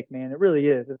living to make, man. It really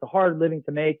is. It's a hard living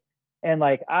to make. And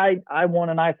like, I want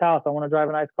a nice house. I want to drive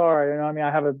a nice car. You know what I mean?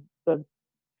 I have a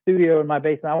studio in my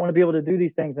basement. I want to be able to do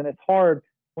these things. And it's hard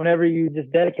whenever you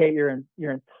just dedicate your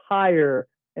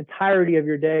entirety of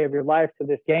your day, of your life to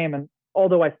this game. And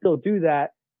although I still do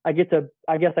that, I guess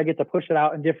I get to push it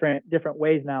out in different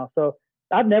ways now. So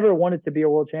I've never wanted to be a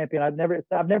world champion. I've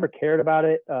never cared about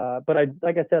it. But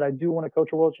like I said, I do want to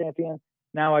coach a world champion.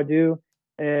 Now I do.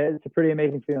 It's a pretty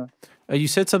amazing feeling. You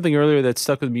said something earlier that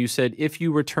stuck with me. You said if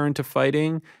you return to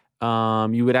fighting,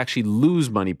 you would actually lose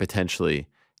money potentially.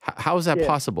 How is that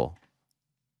possible?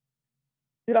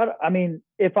 Dude, I mean,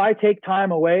 if I take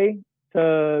time away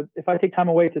to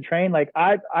train, like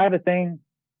I have a thing,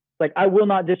 like I will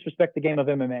not disrespect the game of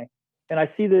MMA, and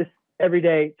I see this every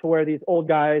day to where these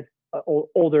older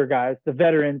guys, the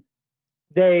veterans,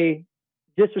 they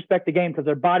disrespect the game because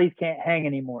their bodies can't hang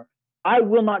anymore. I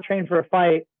will not train for a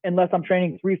fight unless I'm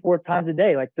training 3-4 times a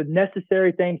day, like the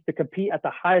necessary things to compete at the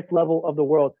highest level of the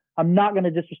world. I'm not going to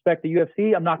disrespect the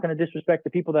UFC. I'm not going to disrespect the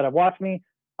people that have watched me.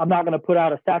 I'm not going to put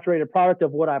out a saturated product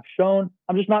of what I've shown.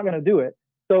 I'm just not going to do it.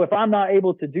 So if I'm not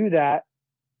able to do that,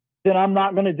 then I'm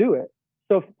not going to do it.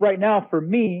 So right now for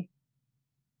me,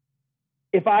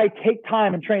 if I take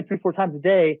time and train 3-4 times a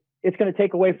day, it's going to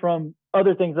take away from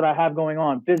other things that I have going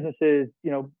on, businesses, you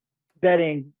know,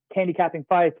 betting, handicapping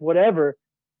fights, whatever.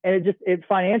 And it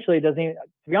financially doesn't even,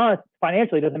 to be honest,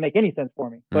 financially doesn't make any sense for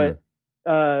me. But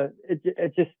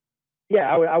it just,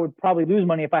 yeah, I would probably lose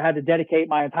money if I had to dedicate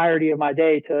my entirety of my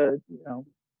day to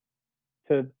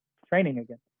training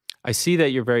again. I see that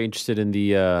you're very interested in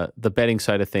the betting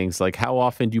side of things. Like, how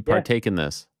often do you partake in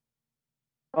this?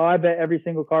 Oh, I bet every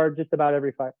single card, just about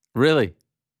every fight. Really?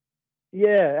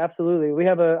 Yeah, absolutely.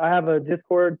 I have a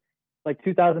Discord, like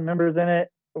 2,000 members in it.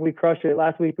 We crushed it.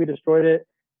 Last week we destroyed it.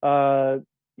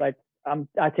 Like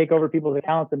I take over people's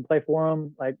accounts and play for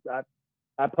them. Like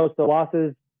I post the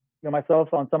losses,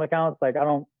 myself on some accounts. Like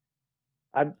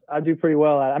I do pretty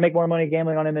well. I make more money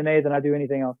gambling on MMA than I do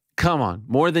anything else. Come on,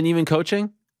 more than even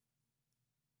coaching?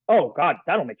 Oh God,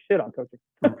 I don't make shit on coaching.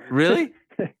 Really?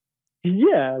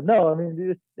 Yeah, no, I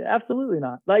mean, absolutely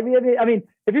not. Like, I mean,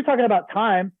 if you're talking about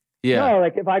time, no,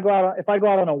 like if I go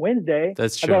out on a Wednesday,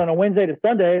 that's true. I go on a Wednesday to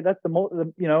Sunday. That's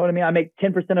you know what I mean? I make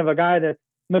 10% of a guy that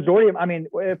majority of, I mean,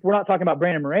 if we're not talking about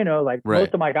Brandon Moreno, like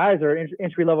most of my guys are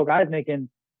entry level guys making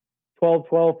 12,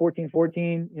 14,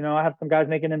 14. I have some guys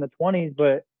making in the 20s,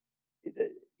 but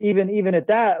even at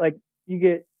that, like you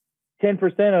get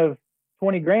 10% of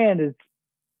 20 grand is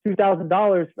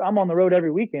 $2,000. I'm on the road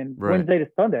every weekend, Wednesday to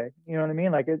Sunday. You know what I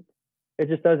mean? Like it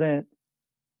just doesn't.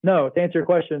 No, to answer your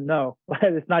question, no,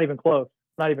 it's not even close.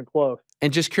 It's not even close.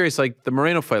 And just curious, like the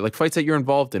Moreno fight, like fights that you're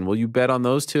involved in, will you bet on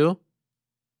those too?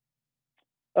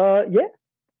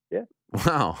 Yeah.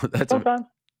 Wow, that's sometimes.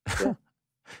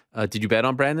 Yeah. Did you bet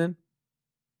on Brandon?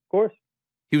 Of course.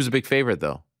 He was a big favorite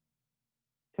though.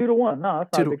 2-1. No,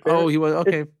 that's not a big favorite. Oh, he was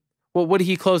okay. Well, what did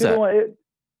he close at?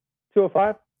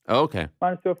 205. Oh, okay.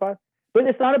 Minus 205. But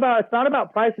it's not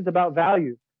about price. It's about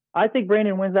value. I think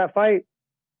Brandon wins that fight,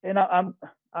 and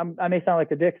I may sound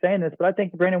like a dick saying this, but I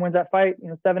think Brandon wins that fight,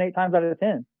 7-8 times out of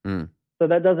 10. So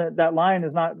that line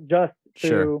is not just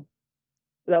to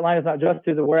that line is not just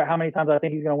to how many times I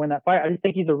think he's going to win that fight. I just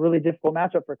think he's a really difficult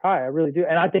matchup for Kai. I really do,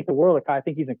 and I think the world of Kai. I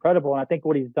think he's incredible, and I think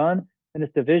what he's done in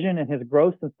this division and his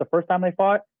growth since the first time they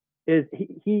fought is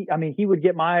he would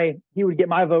get my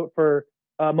vote for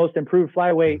most improved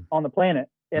flyweight on the planet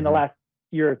in the last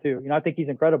year or two. I think he's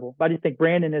incredible. But I just think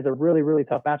Brandon is a really, really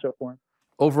tough matchup for him.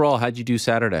 Overall, how'd you do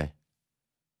Saturday?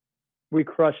 We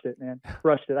crushed it, man.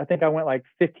 Crushed it. I think I went like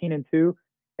 15-2,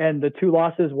 and the 2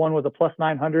 losses, one was a plus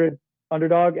 900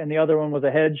 underdog, and the other one was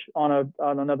a hedge on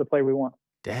another play we won.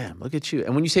 Damn, look at you.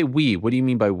 And when you say we, what do you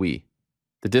mean by we?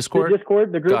 The Discord? The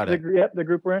Discord, the group, the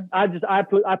group we're in.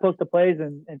 I post the plays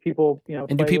and people,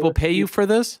 And do people pay you for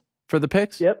this? For the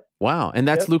picks? Yep. Wow. And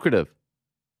that's lucrative.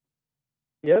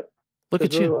 Yep. Look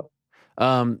at you.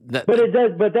 But it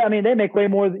does. But I mean, they make way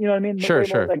more. You know what I mean? Sure.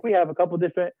 Like we have a couple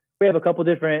different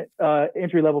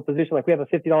entry level positions. Like we have a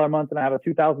 $50 a month and I have a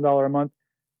 $2,000 a month.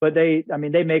 But they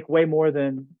make way more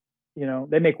than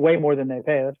they make way more than they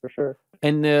pay. That's for sure.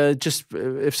 And just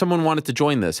if someone wanted to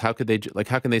join this, how can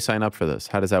they sign up for this?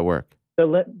 How does that work?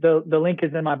 The link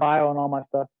is in my bio and all my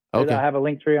stuff. Okay. I have a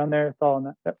link tree on there. It's all in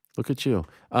that. Yep. Look at you.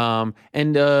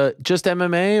 And just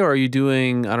MMA, or are you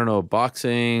doing, I don't know,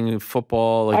 boxing,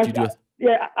 football? Like,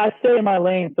 I stay in my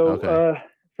lane. So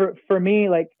for me,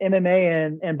 like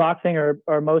MMA and boxing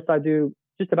are most I do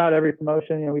just about every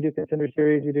promotion. We do Contender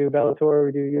Series, we do Bellator,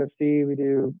 we do UFC, we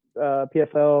do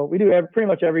PFL. We do pretty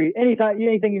much anything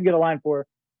you can get a line for,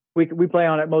 we play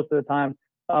on it most of the time.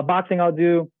 Boxing I'll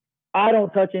do. I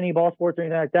don't touch any ball sports or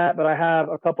anything like that, but I have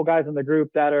a couple guys in the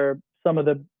group that are some of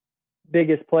the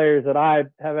biggest players that I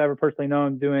have ever personally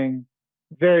known, doing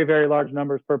very, very large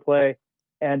numbers per play.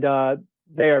 And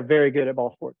they are very good at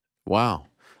ball sports. Wow.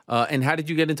 And how did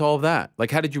you get into all of that? Like,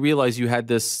 how did you realize you had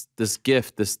this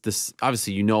gift, this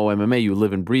obviously, MMA, you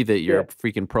live and breathe it. You're a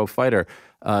freaking pro fighter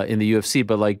in the UFC,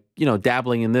 but like,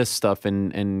 dabbling in this stuff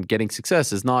and getting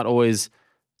success is not always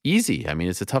easy. I mean,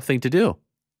 it's a tough thing to do.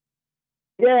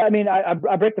 Yeah, I mean,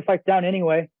 I break the fights down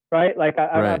anyway, right? Like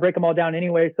I break them all down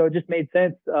anyway, so it just made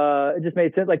sense.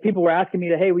 Like people were asking me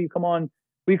hey, will you come on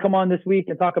this week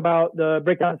and talk about the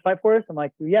breakdown of this fight for us? I'm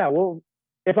like, yeah, well,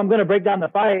 if I'm going to break down the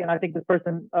fight and I think this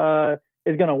person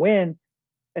is going to win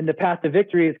and the path to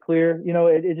victory is clear,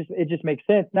 it just makes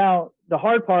sense. Now, the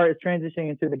hard part is transitioning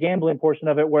into the gambling portion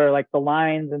of it, where like the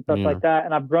lines and stuff like that.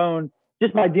 And I've grown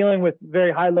just by dealing with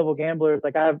very high level gamblers.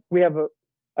 Like we have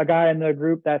a guy in the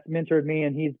group that's mentored me,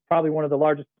 and he's probably the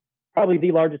largest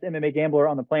MMA gambler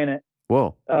on the planet.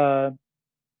 Whoa.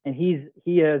 And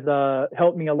he has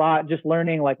helped me a lot, just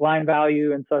learning like line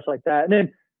value and such like that. And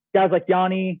then guys like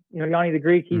Yanni, Yanni the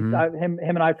Greek, him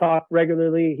and I talk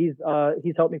regularly. He's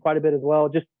helped me quite a bit as well,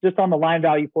 just on the line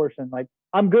value portion. Like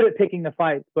I'm good at picking the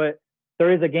fights, but there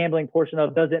is a gambling portion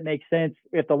of, does it make sense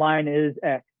if the line is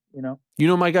X, You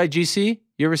know my guy GC?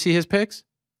 You ever see his picks?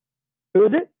 Who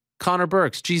is it? Connor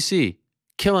Burks, GC,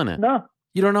 killing it. No,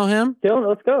 you don't know him? Killing it.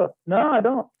 Let's go. No, I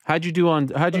don't. How'd you do on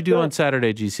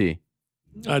Saturday, GC?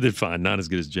 I did fine. Not as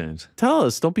good as James. Tell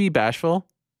us. Don't be bashful.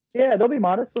 Yeah, don't be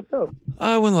modest. What's up?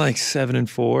 I went like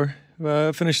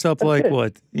 7-4. Finished up like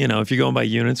what? If you're going by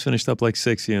units, finished up like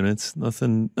 6 units.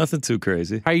 Nothing too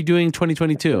crazy. How are you doing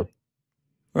 2022?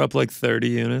 We're up like 30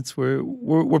 units.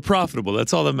 We're profitable.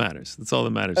 That's all that matters. That's all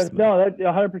that matters. To me. No, that's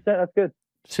 100%. That's good.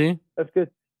 See, that's good.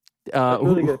 That's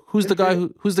really good. Who's the guy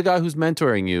who's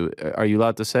mentoring you? Are you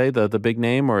allowed to say the big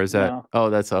name, or is that? No. Oh,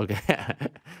 that's okay.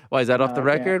 Why is that off the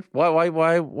record? Why?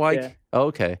 Yeah. Oh,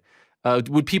 okay.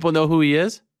 Would people know who he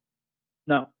is?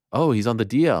 No. Oh, he's on the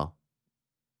DL.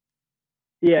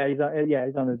 Yeah, he's on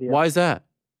the DL. Why is that?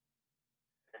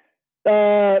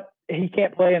 He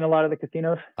can't play in a lot of the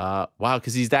casinos. Wow,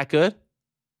 because he's that good?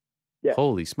 Yeah.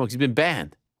 Holy smokes, he's been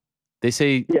banned. They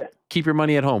say, yes. Keep your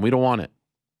money at home. We don't want it.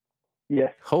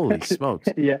 Yes. Holy smokes.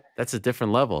 Yeah. That's a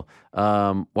different level.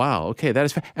 Wow. Okay. That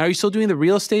is. Are you still doing the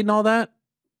real estate and all that?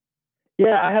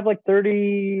 Yeah, I have like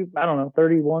 31,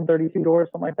 32 doors,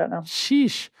 something like that now.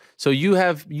 Sheesh. So you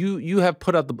have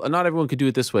put out the. Not everyone could do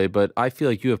it this way, but I feel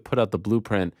like you have put out the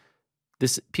blueprint.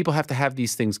 People have to have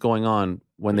these things going on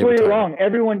when they retire. You're wrong.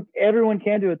 Everyone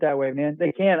can do it that way, man.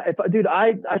 They can. Dude,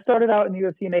 I started out in the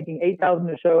UFC making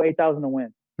 $8,000 a show, $8,000 to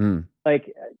win.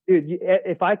 Like, dude,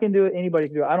 if I can do it, anybody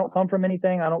can do it. I don't come from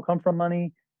anything. I don't come from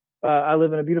money. I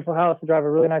live in a beautiful house. I drive a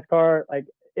really nice car. Like,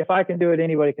 if I can do it,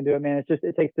 anybody can do it, man. It's just,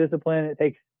 it takes discipline. It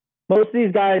takes, most of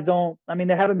these guys don't, I mean,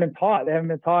 they haven't been taught. They haven't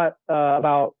been taught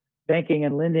about banking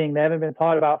and lending. They haven't been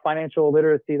taught about financial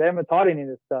literacy. They haven't been taught any of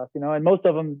this stuff, and most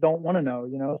of them don't want to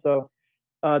know, so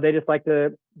they just like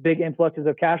the big influxes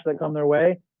of cash that come their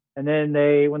way. And then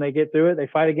when they get through it, they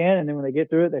fight again. And then when they get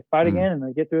through it, they fight again. And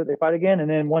they get through it, they fight again. And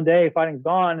then one day fighting's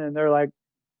gone and they're like,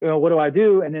 what do I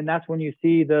do? And then that's when you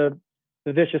see the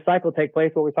vicious cycle take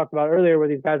place, what we talked about earlier, where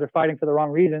these guys are fighting for the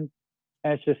wrong reasons.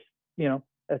 And it's just,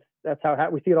 that's how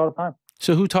we see it all the time.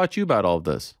 So who taught you about all of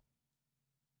this?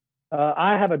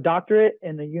 I have a doctorate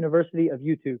in the University of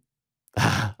YouTube.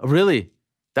 Really?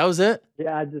 That was it?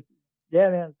 Yeah,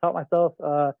 man, taught myself.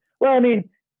 Well, I mean,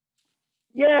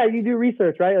 yeah, you do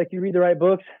research, right? Like, you read the right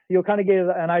books, you'll kind of get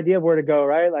an idea of where to go,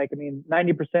 right? Like, I mean,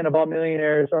 90% of all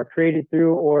millionaires are created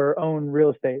through or own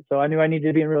real estate. So I knew I needed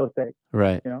to be in real estate.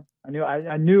 Right.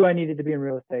 I knew I needed to be in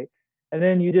real estate. And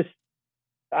then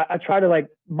I try to like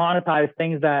monetize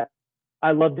things that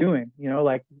I love doing,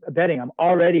 like betting. I'm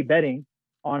already betting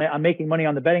on it. I'm making money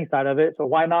on the betting side of it. So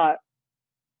why not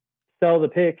sell the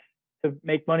picks to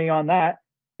make money on that?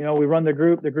 We run the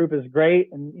group. The group is great.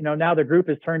 And, now the group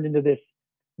has turned into this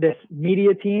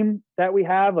media team that we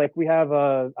have. Like, we have,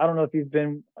 I don't know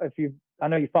I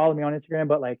know you follow me on Instagram,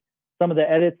 but like some of the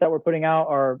edits that we're putting out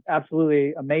are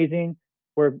absolutely amazing.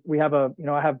 We have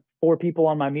I have 4 people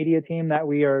on my media team that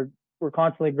we're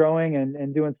constantly growing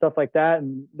and doing stuff like that.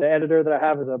 And the editor that I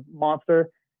have is a monster.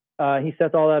 He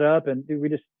sets all that up, and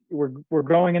dude, we're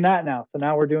growing in that now. So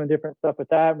now we're doing different stuff with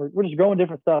that. We're just growing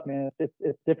different stuff, man.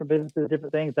 It's different businesses,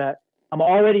 different things that I'm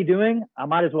already doing. I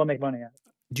might as well make money at it.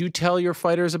 Do you tell your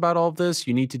fighters about all of this?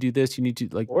 You need to do this. You need to,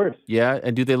 like, of course. Yeah.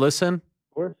 And do they listen?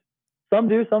 Of course. Some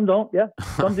do, some don't. Yeah.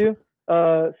 Some do.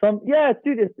 Some, yeah,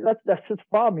 dude, that's just the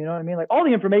problem. You know what I mean? Like, all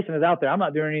the information is out there. I'm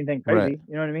not doing anything crazy. Right.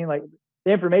 You know what I mean? Like,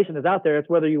 the information is out there. It's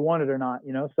whether you want it or not,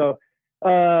 So,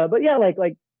 but yeah, like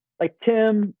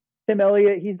Tim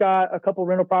Elliott, he's got a couple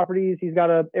rental properties. He's got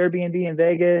a Airbnb in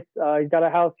Vegas. He's got a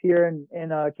house here in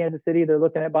Kansas City. They're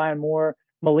looking at buying more.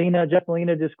 Jeff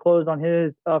Molina just closed on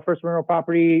his first rental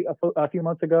property a few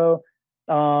months ago.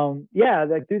 Yeah,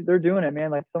 like, dude, they're doing it, man.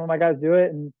 Like, some of my guys do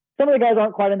it, and some of the guys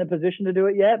aren't quite in the position to do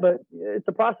it yet, but it's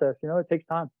a process. It takes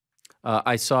time.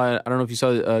 I don't know if you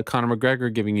saw Conor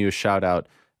McGregor giving you a shout out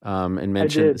and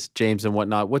mentioned James and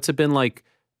whatnot. What's it been like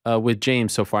with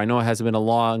James so far? I know it hasn't been a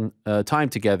long time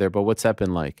together, but what's that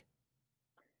been like?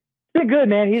 It's been good,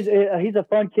 man. He's a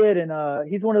fun kid, and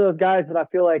he's one of those guys that I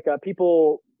feel like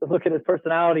people look at his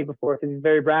personality before, because he's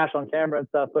very brash on camera and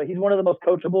stuff. But he's one of the most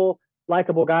coachable,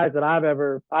 likable guys that I've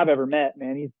ever met,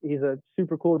 man. He's a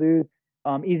super cool dude,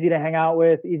 easy to hang out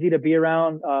with, easy to be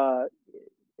around.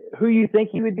 Who you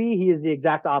think he would be, he is the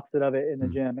exact opposite of it in the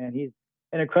gym, man. He's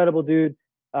an incredible dude,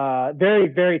 very,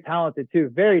 very talented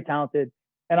too, very talented.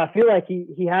 And I feel like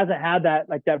he hasn't had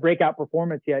that breakout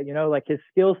performance yet. Like, his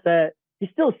skill set,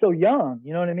 he's still so young.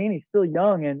 You know what I mean? He's still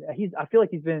young, and I feel like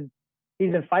he's been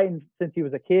fighting since he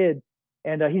was a kid,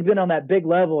 and he's been on that big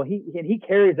level. He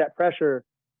carries that pressure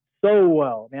so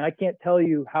well, man. I can't tell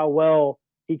you how well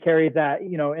he carries that.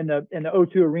 In the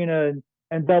O2 Arena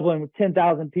and Dublin with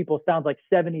 10,000 people sounds like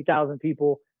 70,000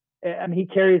 people. I mean, he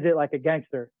carries it like a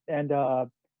gangster, and I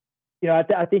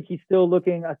think he's still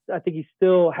looking. I think he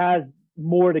still has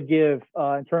more to give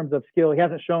in terms of skill. He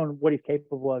hasn't shown what he's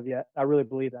capable of yet. I really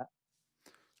believe that.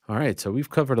 All right, so we've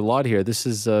covered a lot here. This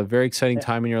is a very exciting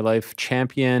time in your life.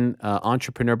 Champion,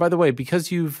 entrepreneur. By the way,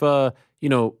 because you've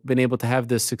been able to have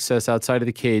this success outside of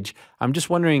the cage, I'm just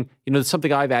wondering, it's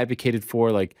something I've advocated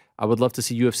for. Like, I would love to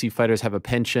see UFC fighters have a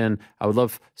pension. I would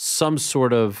love some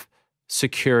sort of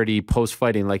security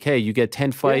post-fighting. Like, hey, you get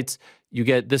 10 fights, you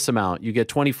get this amount. You get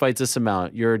 20 fights, this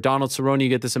amount. You're Donald Cerrone, you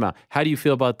get this amount. How do you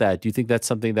feel about that? Do you think that's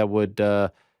something that would,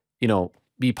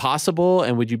 be possible,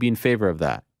 and would you be in favor of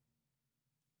that?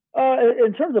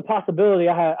 In terms of possibility,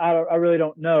 I really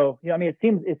don't know. It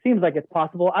seems like it's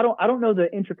possible. I don't know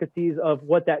the intricacies of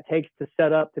what that takes to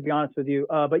set up, to be honest with you.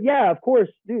 But yeah, of course,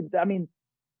 dude.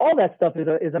 All that stuff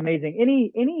is amazing.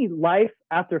 Any life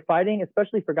after fighting,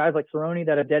 especially for guys like Cerrone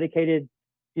that have dedicated,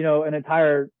 an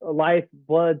entire life,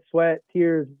 blood, sweat,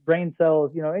 tears, brain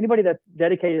cells. Anybody that's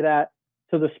dedicated that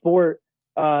to the sport,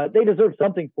 they deserve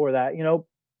something for that.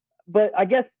 But I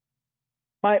guess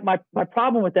my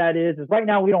problem with that is right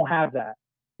now we don't have that.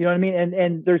 You know what I mean?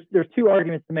 And there's two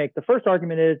arguments to make. The first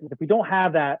argument is if we don't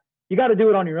have that, you got to do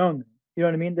it on your own. You know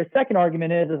what I mean? The second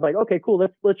argument is like, okay, cool,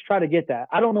 let's try to get that.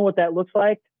 I don't know what that looks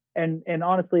like, and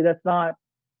honestly, it's not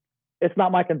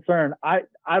my concern. I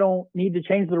don't need to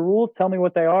change the rules. Tell me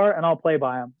what they are, and I'll play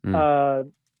by them.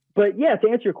 But yeah, to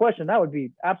answer your question, that would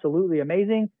be absolutely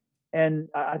amazing, and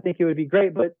I think it would be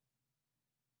great. But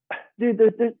dude,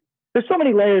 there's so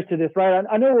many layers to this, right?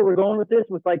 I know where we're going with this,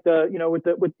 with like with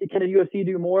can the UFC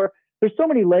do more? There's so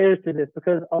many layers to this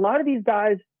because a lot of these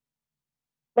guys,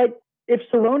 like if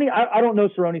Cerrone, I don't know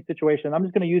Cerrone's situation. I'm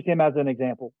just going to use him as an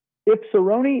example. If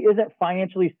Cerrone isn't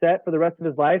financially set for the rest of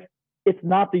his life, it's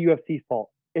not the UFC's fault.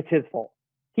 It's his fault.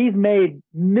 He's made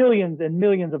millions and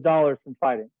millions of dollars from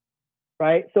fighting,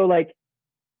 right? So like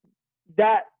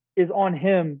that is on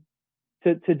him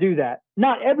to do that.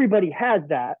 Not everybody has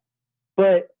that,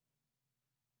 but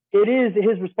it is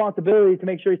his responsibility to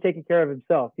make sure he's taking care of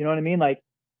himself. You know what I mean? Like,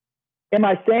 am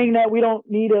I saying that we don't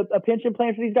need a pension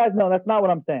plan for these guys? No, that's not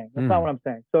what I'm saying. That's not what I'm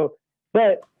saying. So,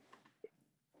 but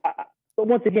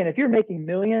once again, if you're making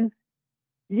millions,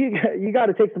 you got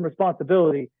to take some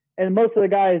responsibility. And most of the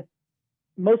guys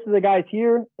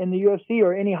here in the UFC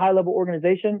or any high level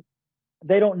organization,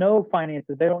 they don't know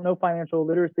finances. They don't know financial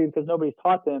literacy because nobody's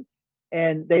taught them,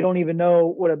 and they don't even know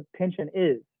what a pension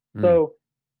is. So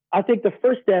I think the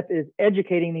first step is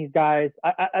educating these guys.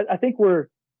 I think to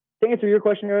answer your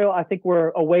question, Ariel, I think we're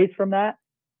a ways from that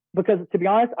because, to be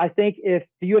honest, I think if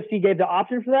the UFC gave the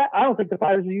option for that, I don't think the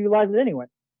fighters would utilize it anyway.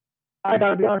 I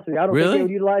got to be honest with you. I don't think they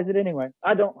would utilize it anyway.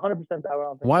 I don't 100%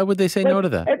 that. Why would they say no to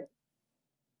that?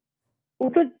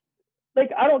 Because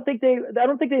I don't think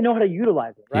they know how to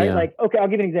utilize it, right? Yeah. Like, okay, I'll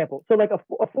give you an example. So like a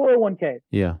 401k.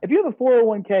 Yeah. If you have a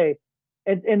 401k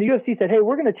and the UFC said, hey,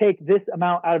 we're going to take this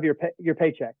amount out of your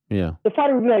paycheck. Yeah. The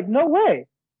fighter would be like, no way.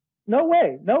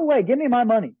 Give me my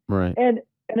money. Right. And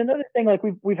another thing, like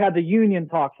we've had the union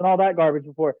talks and all that garbage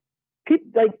before.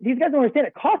 People, like these guys don't understand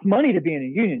it costs money to be in a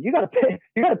union. You got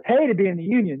to pay to be in the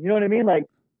union. You know what I mean? Like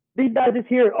these guys just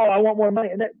hear, oh, I want more money.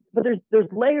 But there's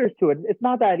layers to it. It's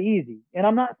not that easy. And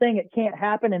I'm not saying it can't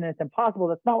happen and it's impossible.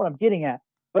 That's not what I'm getting at.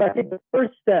 But I think the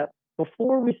first step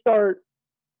before we start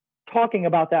talking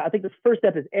about that, I think the first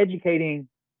step is educating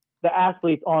the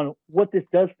athletes on what this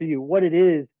does for you, what it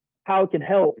is, how it can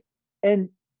help. And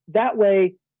that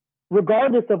way,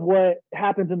 regardless of what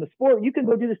happens in the sport, you can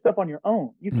go do this stuff on your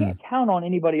own. You can't count on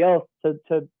anybody else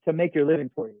to make your living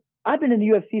for you. I've been in the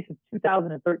UFC since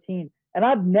 2013, and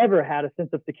I've never had a sense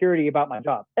of security about my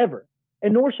job, ever.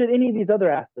 And nor should any of these other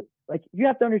athletes. Like, you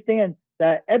have to understand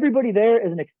that everybody there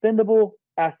is an expendable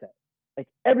asset. Like,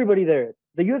 everybody there is.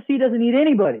 The UFC doesn't need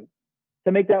anybody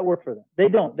to make that work for them. They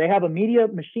don't. They have a media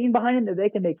machine behind them that they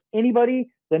can make anybody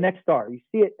the next star. You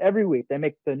see it every week. They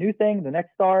make the new thing, the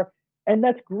next star. And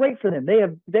that's great for them. They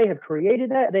have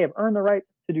created that. They have earned the right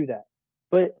to do that.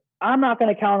 But I'm not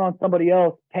going to count on somebody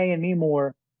else paying me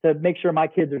more to make sure my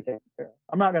kids are taken care of.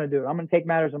 I'm not going to do it. I'm going to take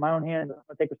matters in my own hands. I'm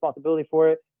going to take responsibility for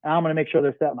it. And I'm going to make sure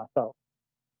they're set myself.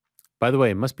 By the way,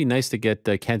 it must be nice to get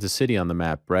Kansas City on the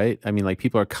map, right? I mean, like,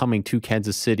 people are coming to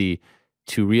Kansas City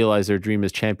to realize their dream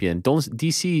as champion. Don't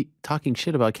DC talking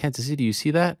shit about Kansas City. You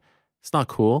see that? It's not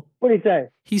cool. What did he say?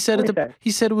 He said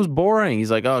he said it was boring. He's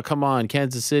like, oh, come on,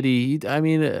 Kansas City. I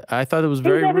mean, I thought it was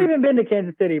very. He's never even been to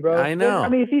Kansas City, bro. I know. I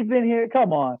mean, if he's been here,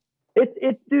 come on. It's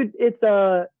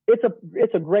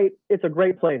a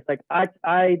great place. Like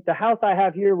the house I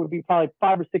have here would be probably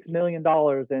 $5 or $6 million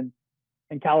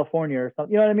in California or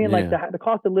something. You know what I mean? Yeah. Like the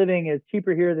cost of living is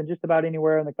cheaper here than just about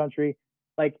anywhere in the country.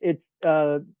 Like it's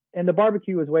and the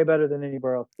barbecue is way better than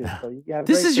anywhere else too. So you have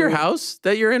this is your house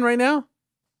that you're in right now?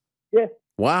 Yeah.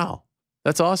 Wow.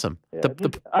 That's awesome. Yeah,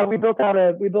 we built out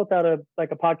a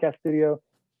like a podcast studio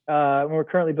We're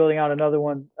currently building out another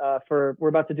one we're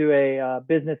about to do a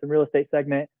business and real estate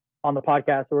segment on the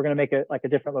podcast. So we're going to make it like a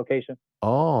different location.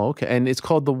 Oh, okay. And it's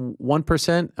called the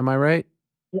 1%. Am I right?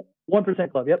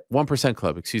 1% Club. Yep. 1%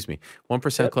 Club. Excuse me.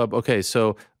 1% Club. Okay.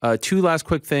 So 2 last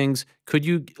quick things. Could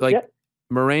you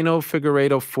Moreno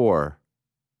Figueiredo 4?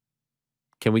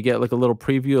 Can we get like a little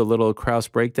preview, a little Krause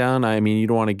breakdown? I mean, you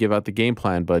don't want to give out the game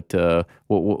plan, but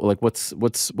what's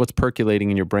percolating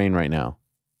in your brain right now?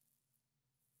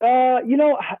 I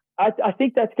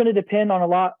think that's going to depend on a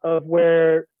lot of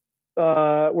where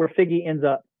Figgy ends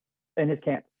up in his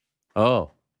camp.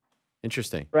 Oh,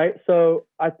 interesting. Right. So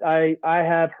I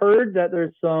have heard that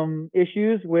there's some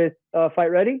issues with Fight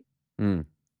Ready.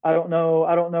 I don't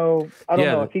know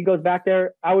if he goes back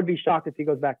there. I would be shocked if he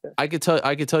goes back there. I could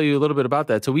tell you a little bit about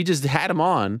that. So we just had him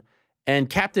on, and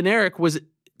Captain Eric was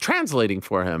translating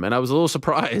for him, and I was a little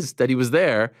surprised that he was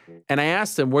there. And I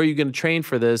asked him, "Where are you going to train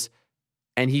for this?"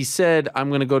 And he said, "I'm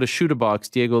going to go to Shooter Box,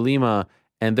 Diego Lima,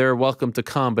 and they're welcome to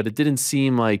come." But it didn't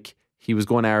seem like he was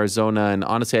going to Arizona. And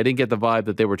honestly, I didn't get the vibe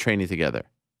that they were training together.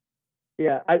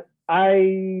 Yeah, I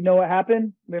know what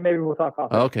happened. Maybe we'll talk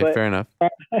off. Okay, fair enough.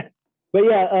 But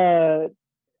yeah,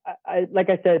 like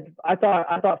I said, I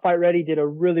thought Fight Ready did a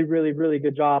really, really, really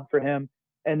good job for him,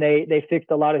 and they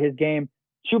fixed a lot of his game.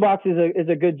 Shoebox is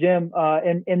a good gym.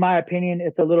 In my opinion,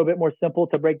 it's a little bit more simple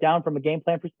to break down from a game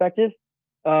plan perspective.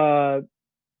 I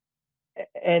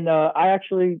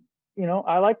actually,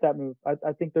 I like that move. I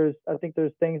think there's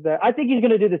things that I think he's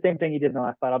going to do the same thing he did in the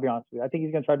last fight. I'll be honest with you. I think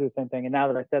he's going to try to do the same thing. And now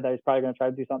that I said that, he's probably going to try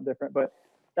to do something different. But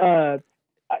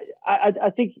I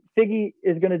think Figgy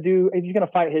is going to do, if he's going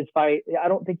to fight his fight, I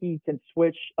don't think he can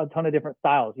switch a ton of different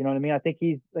styles. You know what I mean? I think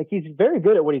he's very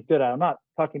good at what he's good at. I'm not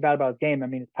talking bad about his game. I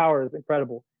mean, his power is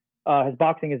incredible. His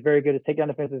boxing is very good. His takedown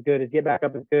defense is good. His get back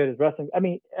up is good. His wrestling, I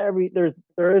mean, there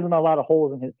isn't a lot of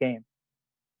holes in his game.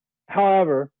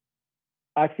 However,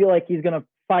 I feel like he's going to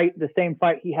fight the same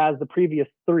fight he has the previous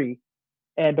 3.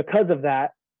 And because of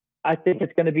that, I think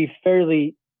it's going to be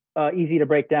fairly easy to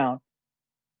break down.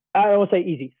 I don't want to say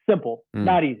easy, simple,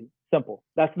 not easy, simple.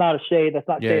 That's not a shade. That's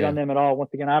not shade on them at all.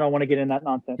 Once again, I don't want to get in that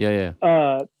nonsense.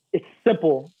 It's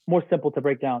simple, more simple to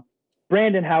break down.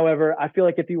 Brandon, however, I feel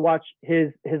like if you watch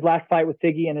his last fight with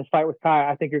Figgy and his fight with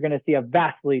Kai, I think you're going to see a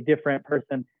vastly different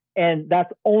person. And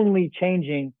that's only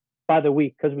changing by the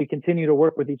week because we continue to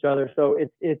work with each other. So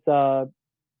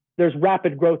there's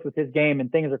rapid growth with his game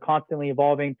and things are constantly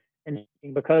evolving and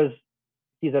because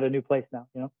he's at a new place now,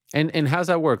 And how's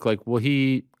that work? Like, will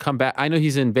he come back? I know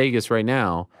he's in Vegas right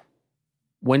now.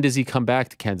 When does he come back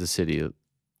to Kansas City?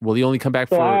 Will he only come back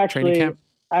for training camp?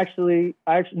 Actually,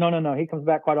 no. He comes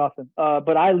back quite often.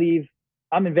 But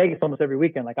I'm in Vegas almost every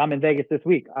weekend. Like I'm in Vegas this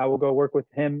week. I will go work with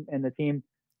him and the team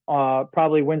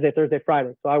probably Wednesday, Thursday,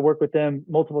 Friday. So I work with them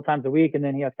multiple times a week. And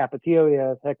then he has Capatillo, he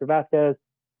has Hector Vasquez.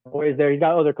 Always there. He's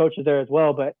got other coaches there as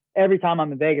well. But every time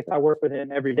I'm in Vegas, I work with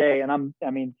him every day. And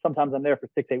sometimes I'm there for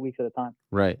 6-8 weeks at a time.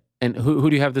 Right. And who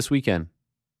do you have this weekend?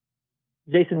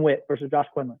 Jason Witt versus Josh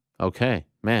Quinlan. Okay,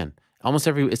 man.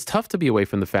 It's tough to be away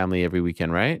from the family every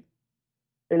weekend, right?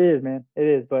 It is, man. It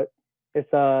is. But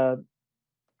it's, I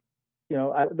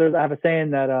have a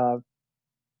saying that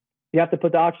you have to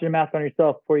put the oxygen mask on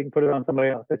yourself before you can put it on somebody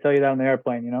else. They tell you that on the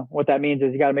airplane, What that means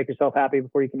is you got to make yourself happy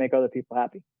before you can make other people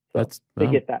happy. So they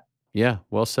get that. Yeah,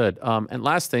 well said. And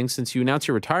last thing, since you announced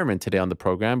your retirement today on the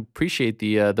program, appreciate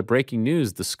the breaking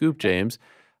news, the scoop, James.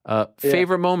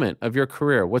 Favorite moment of your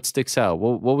career? What sticks out?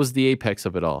 What was the apex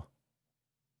of it all?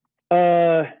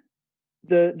 The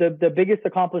biggest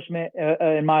accomplishment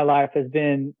in my life has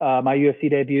been my UFC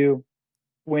debut,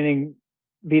 beating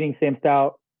Sam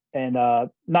Stout, and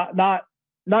not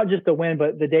just the win,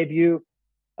 but the debut.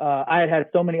 I had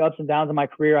so many ups and downs in my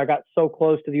career. I got so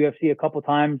close to the UFC a couple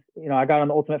times. I got on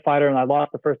the Ultimate Fighter and I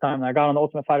lost the first time, and I got on the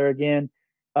Ultimate Fighter again.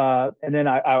 And then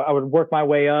I would work my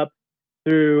way up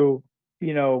through,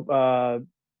 I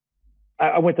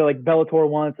went to like Bellator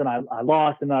once and I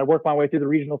lost, and then I worked my way through the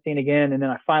regional scene again. And then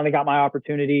I finally got my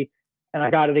opportunity, and I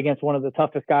got it against one of the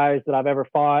toughest guys that I've ever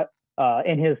fought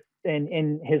in his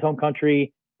home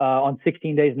country on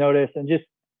 16 days notice, and just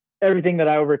everything that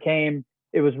I overcame.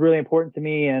 It was really important to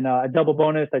me, and a double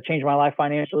bonus. I changed my life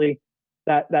financially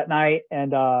that night,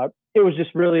 and it was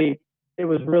really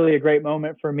a great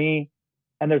moment for me.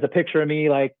 And there's a picture of me,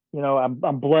 like,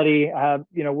 I'm bloody.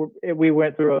 We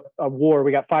went through a war.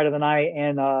 We got fight of the night,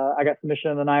 and I got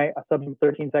submission of the night. I subbed him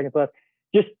 13 seconds left.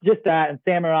 Just that. And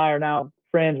Sam and I are now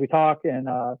friends. We talk, and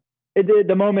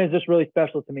the moment is just really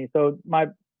special to me. So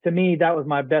to me, that was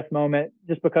my best moment,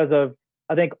 just because of,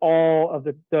 I think, all of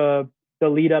the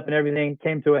lead up and everything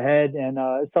came to a head, and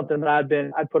it's something that I'd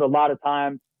put a lot of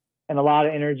time and a lot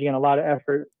of energy and a lot of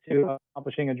effort to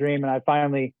accomplishing a dream. And I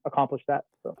finally accomplished that.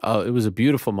 So. Oh, it was a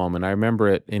beautiful moment. I remember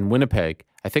it in Winnipeg.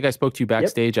 I think I spoke to you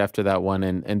backstage after that one,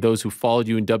 and those who followed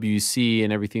you in WC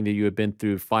and everything that you had been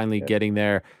through, finally getting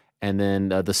there. And then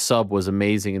the sub was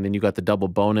amazing. And then you got the double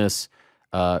bonus.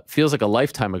 Feels like a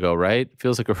lifetime ago, right?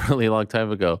 Feels like a really long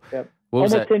time ago. Yep. What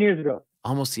was Almost that? 10 years ago.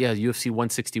 Almost, yeah, UFC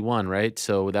 161, right?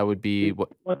 So that would be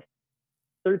what?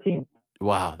 13.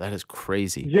 Wow, that is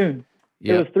crazy. June.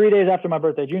 Yeah. It was 3 days after my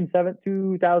birthday, June 7th,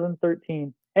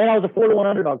 2013. And I was a 4-1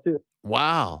 underdog, too.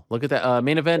 Wow, look at that.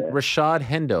 Main event, Rashad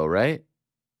Hendo, right?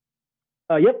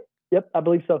 Yep, I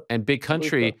believe so. And Big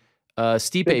Country,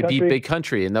 Stipe Big beat Country. Big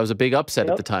Country, and that was a big upset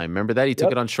at the time. Remember that? He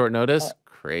took it on short notice?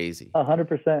 Crazy.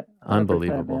 100%.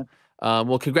 Unbelievable.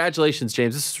 Well, congratulations,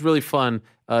 James. This is really fun.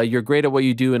 You're great at what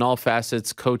you do in all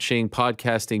facets, coaching,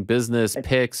 podcasting, business,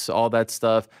 picks, all that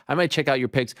stuff. I might check out your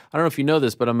picks. I don't know if you know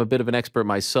this, but I'm a bit of an expert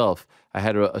myself. I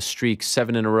had a streak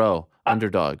 7 in a row,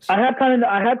 underdogs. I have kind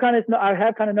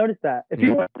of noticed that. If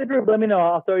you want the group, let me know.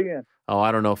 I'll throw you in. Oh,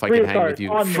 I don't know if I Free can of hang charge, with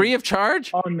you. on me. Free of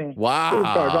charge? On me. Wow. Free of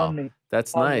charge, on me.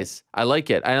 That's On me. nice. I like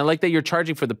it. And I like that you're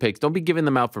charging for the picks. Don't be giving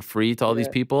them out for free to all these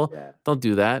people. Yeah. Don't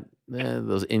do that.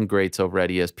 Those ingrates over at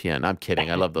ESPN. I'm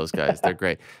kidding. I love those guys. They're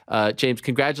great. James,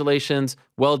 congratulations.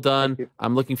 Well done.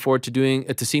 I'm looking forward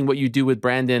to seeing what you do with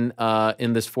Brandon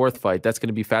in this fourth fight. That's going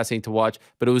to be fascinating to watch.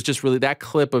 But it was just really, that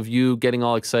clip of you getting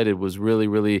all excited was really,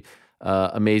 really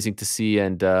amazing to see.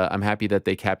 And I'm happy that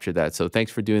they captured that. So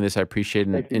thanks for doing this. I appreciate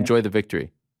it. And enjoy the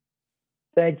victory.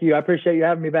 Thank you. I appreciate you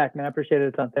having me back, man. I appreciate it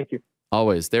a ton. Thank you.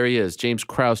 Always. There he is, James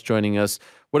Krause joining us.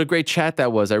 What a great chat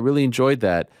that was. I really enjoyed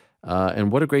that.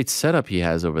 And what a great setup he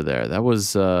has over there. That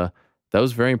was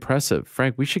very impressive.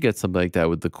 Frank, we should get something like that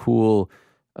with the cool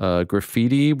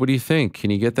graffiti. What do you think?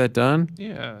 Can you get that done?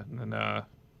 Yeah, and then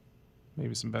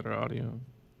maybe some better audio.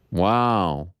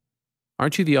 Wow.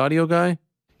 Aren't you the audio guy?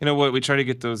 You know what? We tried to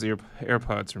get those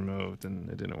AirPods removed, and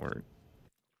it didn't work.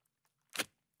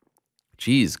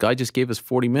 Jeez, guy just gave us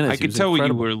 40 minutes. I could tell what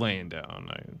you were laying down.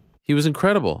 He was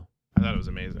incredible. I thought it was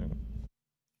amazing.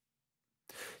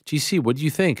 GC, what do you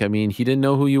think? I mean, he didn't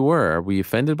know who you were. Are we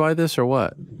offended by this or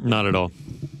what? Not at all.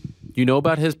 You know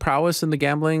about his prowess in the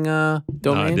gambling domain?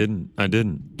 No, I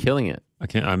didn't. Killing it.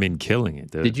 Killing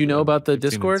it. Did you know about the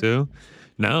Discord?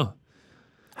 No.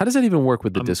 How does that even work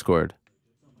with the Discord?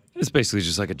 It's basically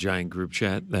just like a giant group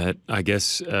chat that I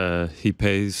guess he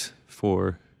pays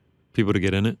for people to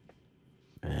get in it.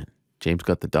 Man, James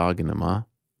got the dog in him, huh?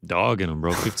 Dog in him,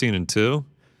 bro. 15-2.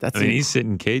 That's he's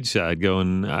sitting cage side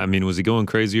going, was he going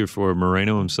crazier for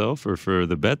Moreno himself or for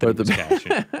the bet that he was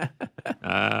cashing?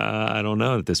 I don't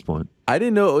know at this point. I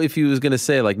didn't know if he was going to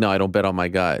say, like, no, I don't bet on my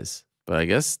guys. But I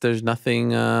guess there's nothing,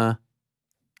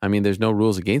 there's no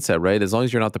rules against that, right? As long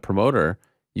as you're not the promoter,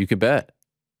 you can bet.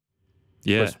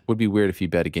 Yeah. It would be weird if you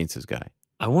bet against this guy.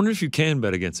 I wonder if you can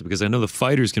bet against it because I know the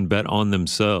fighters can bet on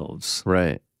themselves.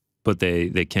 Right. But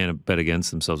they can't bet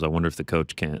against themselves. I wonder if the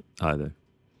coach can't either.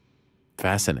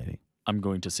 Fascinating. I'm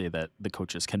going to say that the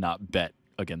coaches cannot bet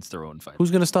against their own fighters. Who's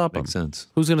going to stop Makes him? sense.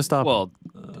 Who's going to stop him? Well,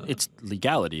 it's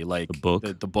legality, like the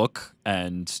book. The book,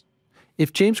 and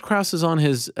if James Krause is on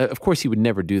his, of course he would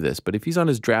never do this, but if he's on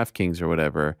his DraftKings or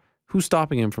whatever, who's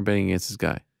stopping him from betting against this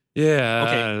guy? Yeah,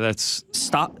 okay. That's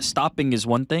stopping is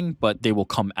one thing, but they will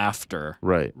come after.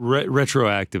 Right.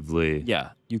 Retroactively.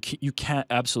 Yeah, you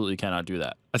absolutely cannot do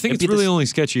that. I think it's really only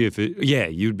sketchy if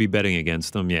you'd be betting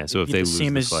against them. Yeah, so if they lose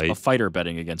same the as fight. a fighter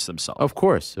betting against themselves. Of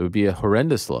course, it would be a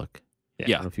horrendous look. Yeah. I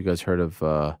don't know if you guys heard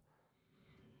of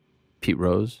Pete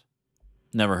Rose.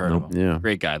 Never heard of him. Yeah.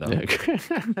 Great guy though.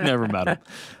 Yeah. Never met him.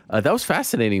 That was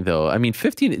fascinating though. I mean,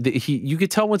 15. You could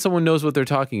tell when someone knows what they're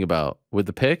talking about with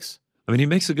the picks. He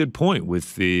makes a good point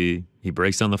with he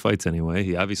breaks down the fights anyway.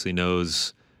 He obviously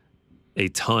knows a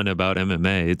ton about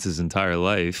MMA. It's his entire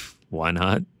life. Why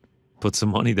not put some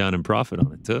money down and profit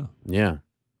on it too? Yeah.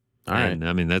 All right.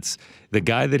 That's the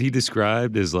guy that he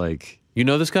described is like. You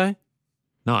know this guy?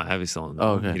 No, I obviously don't know.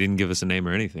 Oh, okay. He didn't give us a name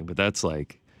or anything, but that's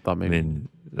like. Thought maybe.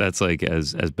 That's like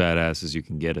as badass as you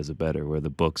can get as a bettor, where the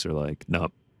books are like,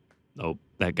 nope,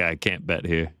 that guy can't bet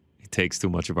here. He takes too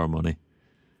much of our money.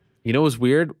 You know what's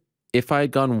weird? If I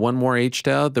had gone one more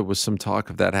H-down, there was some talk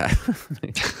of that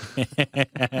happening.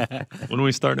 When are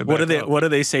we starting? What do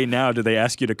they say now? Do they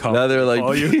ask you to come? Now they're like,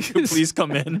 "Oh, you please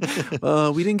come in."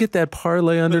 We didn't get that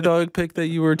parlay underdog pick that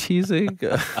you were teasing.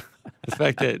 The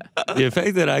fact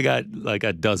that I got like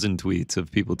a dozen tweets of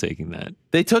people taking that.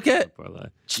 They took it? Parlay.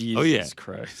 Jesus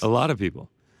Christ. A lot of people.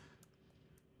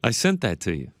 I sent that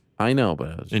to you. I know,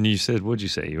 but and you said, what'd you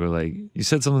say? You were like, you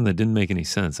said something that didn't make any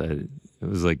sense. It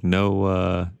was like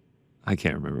no I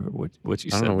can't remember what you I said.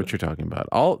 don't know what you're talking about.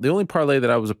 The only parlay that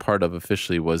I was a part of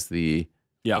officially was the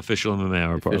official MMA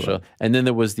hour parlay. And then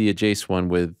there was the Jace one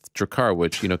with Drakkar,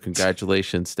 which,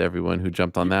 congratulations to everyone who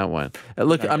jumped on that one.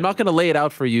 Look, I'm not going to lay it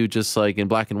out for you just like in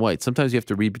black and white. Sometimes you have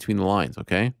to read between the lines,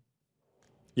 okay?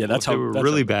 Yeah, that's if how they were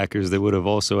really backers, they would have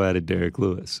also added Derek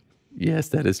Lewis. Yes,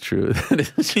 that is true.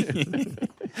 That is true.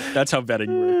 That's how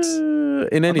betting works.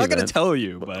 In any I'm not going event, to tell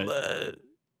you, but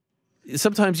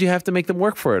sometimes you have to make them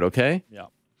work for it, okay? Yeah.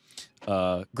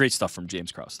 Great stuff from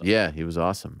James Krause. Yeah, he was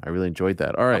awesome. I really enjoyed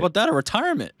that. All right. How about that? A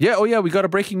retirement. Yeah. Oh, yeah. We got a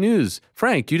breaking news.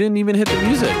 Frank, you didn't even hit the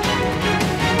music.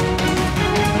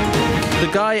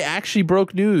 The guy actually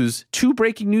broke news. 2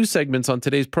 breaking news segments on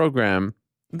today's program.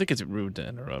 I think it's rude to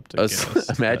interrupt.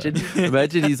 Imagine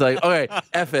he's like, okay,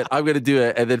 F it, I'm going to do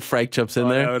it. And then Frank jumps in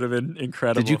there. That would have been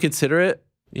incredible. Did you consider it?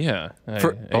 Yeah.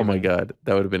 Oh my God.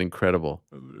 That would have been incredible.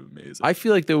 That would have been amazing. I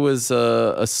feel like there was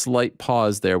a slight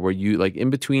pause there where you, like in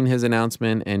between his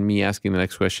announcement and me asking the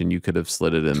next question, you could have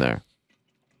slid it in there.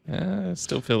 I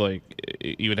still feel like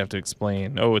you would have to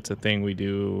explain, it's a thing we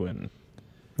do. And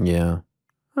yeah.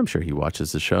 I'm sure he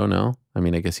watches the show, no? I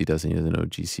mean, I guess he doesn't. He doesn't know who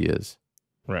GC is.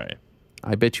 Right.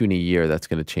 I bet you in a year that's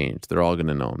going to change. They're all going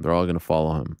to know him. They're all going to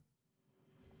follow him.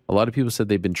 A lot of people said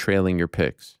they've been trailing your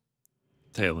picks.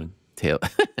 Tailing.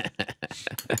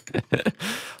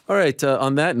 All right.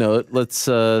 On that note, let's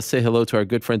say hello to our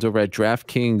good friends over at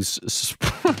DraftKings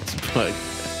Sportsbook.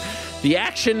 The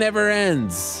action never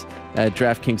ends at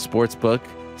DraftKings Sportsbook,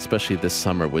 especially this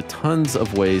summer. With tons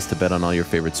of ways to bet on all your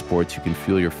favorite sports, you can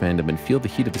fuel your fandom and feel the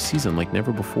heat of the season like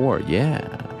never before. Yeah.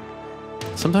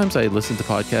 Sometimes I listen to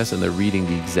podcasts and they're reading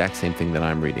the exact same thing that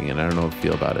I'm reading, and I don't know how to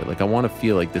feel about it. Like, I want to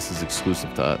feel like this is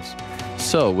exclusive to us.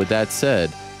 So, with that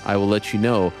said, I will let you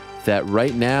know that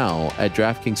right now at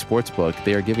DraftKings Sportsbook,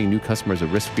 they are giving new customers a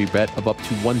risk-free bet of up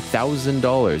to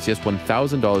 $1,000. Yes,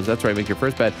 $1,000. That's right. Make your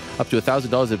first bet up to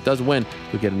 $1,000. If it does win,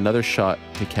 you'll get another shot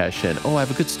to cash in. Oh, I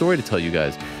have a good story to tell you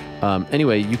guys.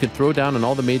 Anyway, you can throw down on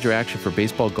all the major action for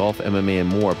baseball, golf, MMA, and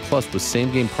more. Plus, with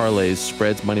same-game parlays,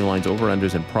 spreads, money lines,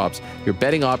 over-unders, and props, your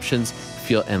betting options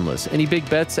feel endless. Any big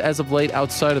bets as of late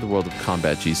outside of the world of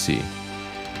combat, GC?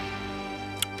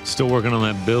 Still working on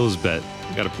that Bills bet.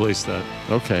 Got to place that.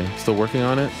 Okay, still working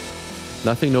on it?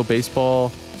 Nothing? No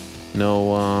baseball?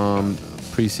 No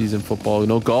preseason football?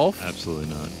 No golf?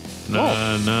 Absolutely not.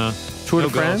 No. Tour de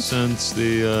golf France? Since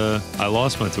I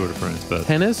lost my Tour de France bet.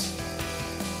 Tennis?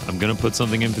 I'm going to put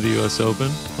something in for the U.S.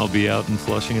 Open. I'll be out in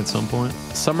Flushing at some point.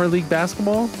 Summer League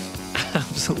basketball?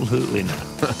 Absolutely not.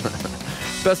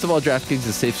 Best of all, DraftKings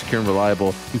is safe, secure, and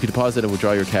reliable. You can deposit and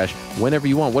withdraw your cash whenever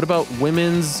you want. What about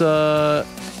women's Euro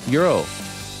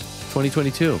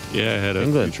 2022? Yeah, I had a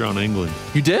England. future on England.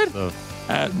 You did? So,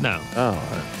 no. Oh, all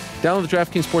right. Download the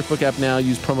DraftKings Sportsbook app now.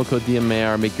 Use promo code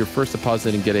DMAR. Make your first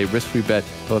deposit and get a risk-free bet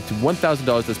of up to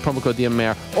 $1,000. That's promo code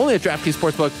DMAR. Only at DraftKings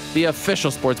Sportsbook, the official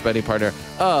sports betting partner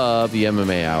of the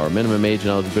MMA Hour. Minimum age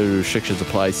and eligibility restrictions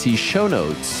apply. See show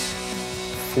notes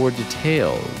for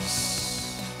details.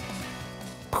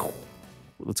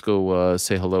 Let's go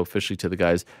say hello officially to the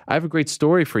guys. I have a great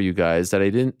story for you guys that I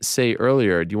didn't say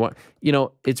earlier. Do you want?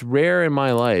 It's rare in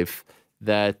my life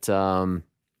that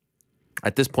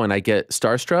at this point I get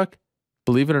starstruck.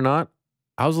 Believe it or not,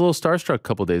 I was a little starstruck a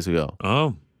couple days ago.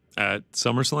 Oh, at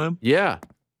SummerSlam? Yeah.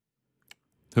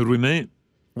 Who'd we meet?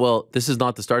 Well, this is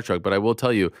not the starstruck, but I will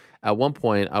tell you. At one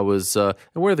point, I was. And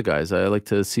where are the guys? I like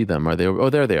to see them. Are they? Oh,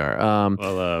 there they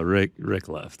are. Rick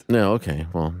left. No, okay.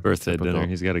 Well, birthday dinner.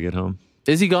 He's got to get home.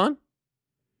 Is he gone?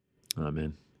 Oh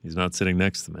man, he's not sitting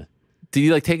next to me.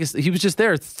 Did he take his? He was just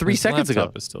there 3 seconds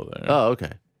ago. Is still there. Oh,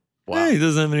 okay. Wow. Yeah, he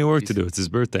doesn't have any work to do. It's his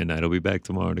birthday night. He'll be back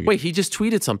tomorrow. Wait, he just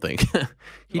tweeted something.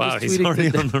 He's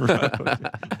already on the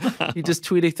road. He just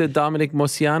tweeted to Dominic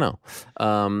Mosiano,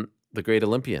 the great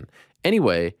Olympian.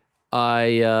 Anyway,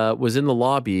 I was in the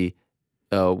lobby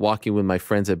walking with my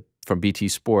friends from BT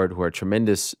Sport, who are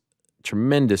tremendous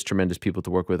people to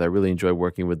work with. I really enjoy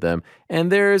working with them.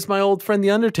 And there's my old friend,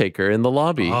 The Undertaker, in the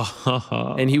lobby.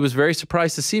 And he was very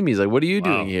surprised to see me. He's like, what are you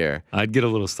doing here? I'd get a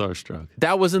little starstruck.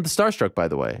 That wasn't the starstruck, by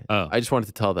the way. Oh. I just wanted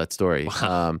to tell that story.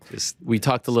 Wow. We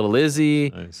talked a little Izzy.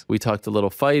 Nice. We talked a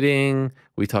little fighting.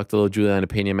 We talked a little Juliana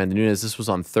Pena-Amanda Nunes. This was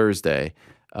on Thursday.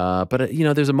 But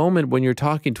there's a moment when you're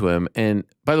talking to him, and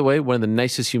by the way, one of the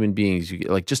nicest human beings. You get,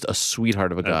 like, just a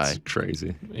sweetheart of a guy. That's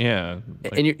crazy. Yeah.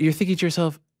 And you're thinking to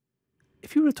yourself,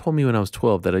 if you would have told me when I was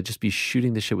 12 that I'd just be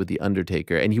shooting the shit with The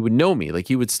Undertaker and he would know me, like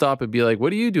he would stop and be like,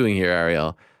 what are you doing here,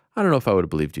 Ariel? I don't know if I would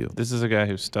have believed you. This is a guy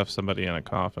who stuffed somebody in a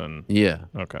coffin. Yeah.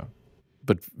 Okay.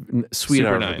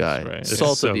 sweetheart of a nice, guy, right?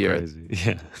 salt so of the earth. crazy.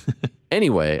 Yeah.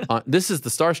 Anyway, this is the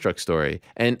starstruck story,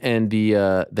 and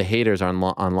the haters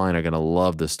online are gonna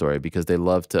love this story because they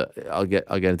love to. I'll get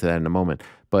into that in a moment.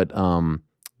 But I'm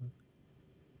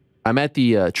at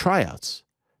the tryouts.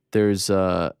 There's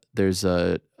a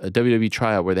WWE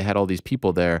tryout where they had all these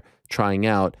people there trying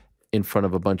out in front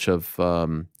of a bunch of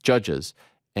judges,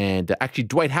 and actually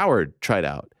Dwight Howard tried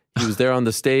out. He was there on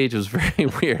the stage. It was very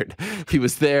weird. He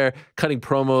was there cutting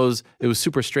promos. It was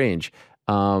super strange.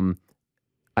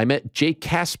 I met Jake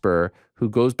Casper, who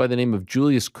goes by the name of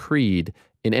Julius Creed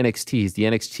in NXT. He's the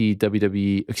NXT the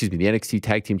NXT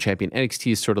Tag Team Champion.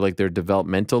 NXT is sort of like their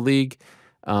developmental league.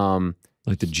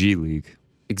 Like the G League.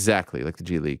 Exactly, like the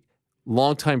G League.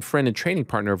 Longtime friend and training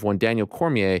partner of one Daniel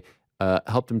Cormier,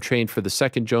 helped him train for the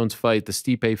second Jones fight, the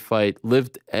Stipe fight,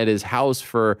 lived at his house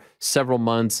for several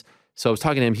months. So I was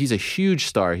talking to him. He's a huge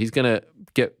star. He's going to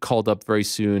get called up very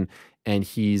soon, and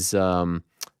he's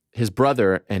his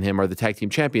brother and him are the tag team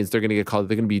champions. They're going to get called.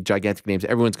 They're going to be gigantic names.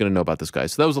 Everyone's going to know about this guy.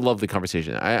 So that was a lovely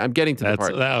conversation. I'm getting to the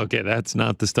part. Okay, that's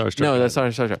not the starstruck. No, that's not a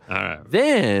starstruck. All right.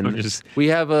 Then we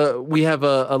have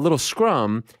a little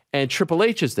scrum, and Triple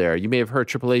H is there. You may have heard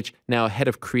Triple H, now head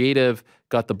of creative,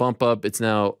 got the bump up. It's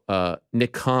now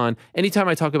Nick Khan. Anytime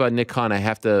I talk about Nick Khan, I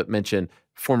have to mention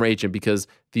former agent, because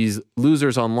these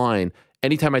losers online,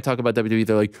 anytime I talk about WWE,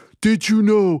 they're like, did you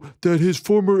know that his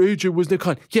former agent was Nick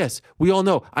Khan? Yes, we all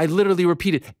know. I literally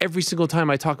repeat it every single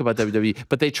time I talk about WWE,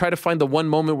 but they try to find the one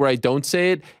moment where I don't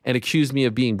say it and accuse me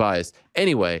of being biased.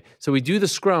 Anyway, so we do the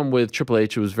scrum with Triple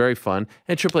H. It was very fun.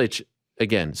 And Triple H,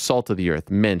 again, salt of the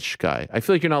earth, mensch guy. I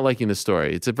feel like you're not liking this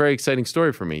story. It's a very exciting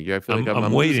story for me. I feel like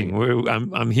I'm waiting.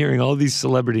 I'm hearing all these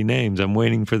celebrity names. I'm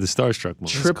waiting for the starstruck moment.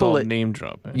 Triple H name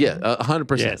drop. Yeah,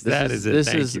 100%. Yes, that is it. This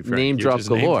Thank is you, Frank. name You're drop just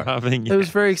galore. name-dropping, It was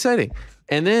very exciting.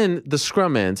 And then the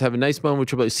scrum ends, have a nice moment with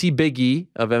Triple H. See Big E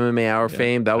of MMA Hour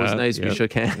fame. That was nice. We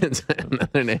shook hands.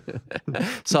 Another name.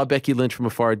 Saw Becky Lynch from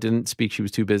afar. Didn't speak. She was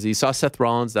too busy. Saw Seth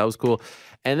Rollins. That was cool.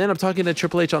 And then I'm talking to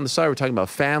Triple H on the side. We're talking about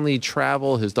family,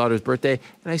 travel, his daughter's birthday.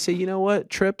 And I say, you know what,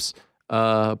 Trips,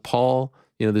 Paul,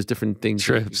 you know, there's different things.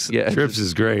 Trips. Yeah, Trips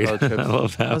is great. I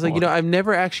love that. I was like, you know, I've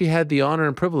never actually had the honor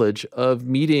and privilege of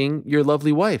meeting your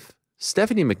lovely wife,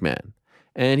 Stephanie McMahon.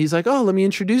 And he's like, oh, let me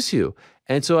introduce you.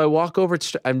 And so I walk over.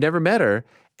 I've never met her,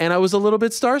 and I was a little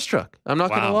bit starstruck. I'm not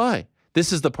going to lie.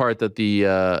 This is the part that the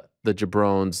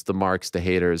jabrones, the marks, the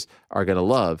haters are going to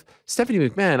love. Stephanie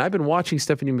McMahon, I've been watching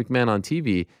Stephanie McMahon on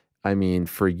TV, I mean,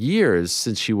 for years,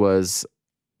 since she was,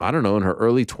 I don't know, in her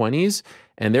early 20s.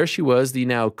 And there she was, the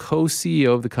now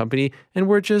co-CEO of the company. And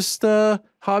we're just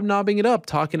hobnobbing it up,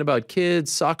 talking about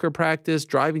kids, soccer practice,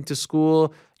 driving to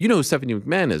school. You know who Stephanie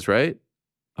McMahon is, right?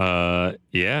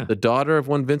 Yeah. The daughter of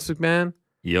one Vince McMahon.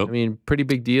 Yep. I mean, pretty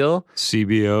big deal.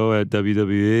 CBO at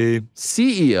WWE.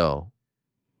 CEO.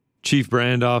 Chief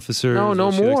brand officer. No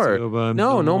more.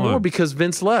 No more. more, because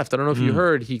Vince left. I don't know if you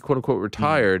heard, he quote unquote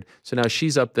retired. So now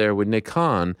she's up there with Nick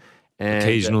Khan. And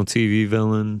occasional TV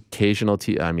villain.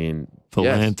 I mean,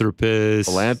 philanthropist.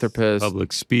 Philanthropist.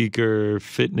 Public speaker.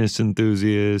 Fitness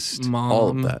enthusiast. Mom. All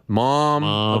of that. Mom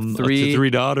of three.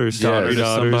 Three daughters. Yes. Three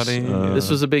daughters.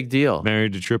 This was a big deal.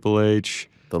 Married to Triple H.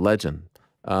 The legend.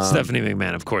 Stephanie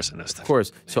McMahon, of course I know Stephanie. Of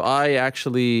course. So I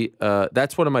actually,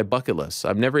 that's one of my bucket lists.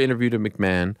 I've never interviewed a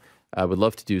McMahon. I would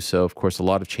love to do so. Of course, a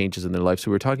lot of changes in their life. So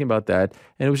we were talking about that,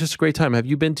 and it was just a great time. Have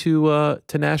you been to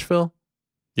Nashville?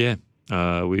 Yeah,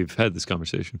 we've had this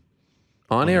conversation.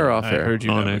 On air or off air? I heard you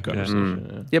On have air, a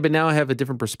conversation. Yeah, but now I have a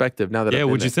different perspective. Now that I've been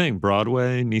what'd you there. think?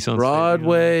 Broadway, Nissan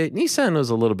Broadway, Nissan was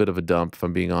a little bit of a dump, if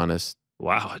I'm being honest.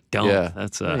 Wow, dump. Yeah.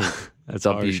 That's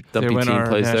dumpy They went team our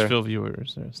plays there. Nashville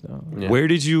viewers. So. Yeah. Where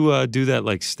did you do that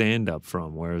like stand up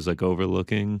from? Where it was like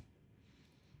overlooking?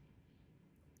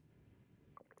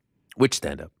 Which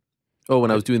stand up? Oh,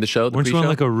 when I was doing the show. Weren't you on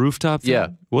like a rooftop thing? Yeah.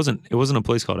 It wasn't a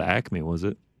place called Acme, was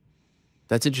it?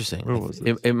 That's interesting. Where was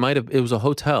it might have. It was a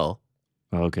hotel.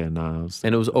 Oh, okay, no.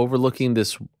 And it was overlooking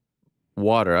this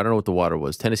water. I don't know what the water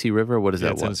was. Tennessee River? What is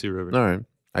that water? Tennessee River. All right.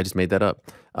 I just made that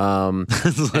up.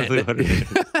 That's literally what it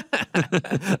is.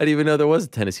 I didn't even know there was a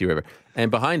Tennessee River. And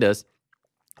behind us,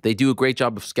 they do a great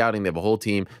job of scouting. They have a whole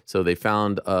team. So they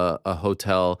found a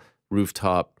hotel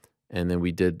rooftop, and then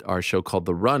we did our show called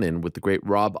The Run-In with the great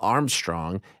Rob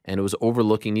Armstrong, and it was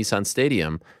overlooking Nissan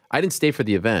Stadium. I didn't stay for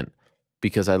the event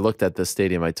because I looked at the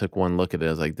stadium. I took one look at it. I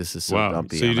was like, this is so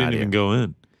dumpy. So you didn't even go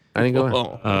in? I didn't go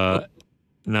in.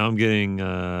 Now I'm getting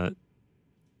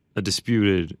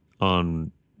disputed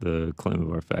on the claim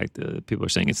of our fact. People are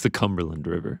saying it's the Cumberland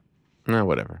River. No,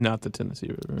 whatever. Not the Tennessee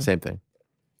River. Same thing.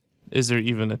 Is there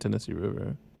even a Tennessee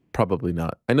River? Probably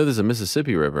not. I know there's a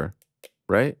Mississippi River,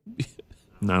 right?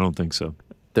 No, I don't think so.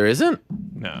 There isn't?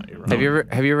 No, you're wrong.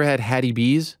 Have you ever had Hattie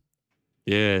B's?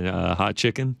 Yeah, hot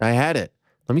chicken. I had it.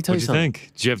 Let me tell What'd you you something.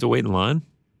 think? Did you have to wait in line?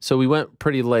 So we went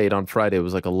pretty late on Friday. It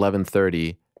was like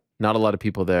 11:30. Not a lot of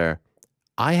people there.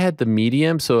 I had the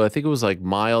medium, so I think it was like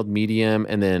mild, medium,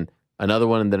 and then another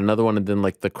one, and then another one, and then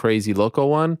like the crazy loco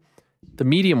one. The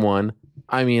medium one,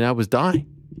 I mean, I was dying.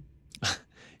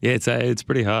 Yeah, it's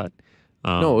pretty hot.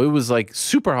 No, it was like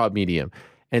super hot medium.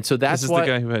 And so that's This is why the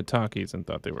guy who had Takis and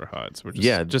thought they were hot. So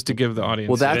we're just to give the audience.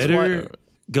 Well, that's better. why.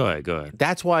 Go ahead.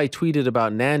 That's why I tweeted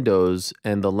about Nando's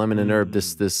and the lemon and herb.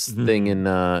 This thing in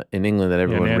England that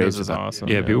everyone Nando's raves is about. awesome.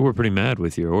 Yeah, people were pretty mad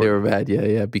with your They order. were bad,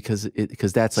 yeah, because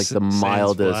that's like the Sans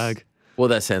mildest. flag. Well,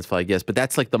 that's sans flag, yes, but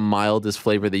that's like the mildest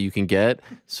flavor that you can get.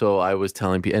 So I was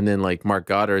telling people, and then like Mark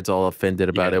Goddard's all offended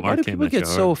about Yeah, it. Why Mark do came people at you get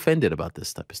so hard. offended about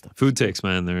this type of stuff? Food takes,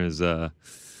 man. There's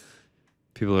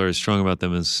people are as strong about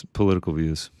them as political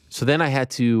views. So then I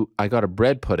got a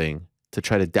bread pudding to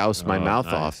try to douse my Oh, mouth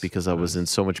nice, off because I was nice. in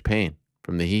so much pain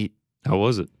from the heat. How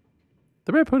was it?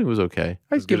 The bread pudding was okay.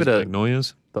 I'd As give good it as a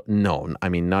Magnolia's? no. I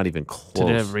mean, not even close. Did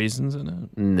it have raisins in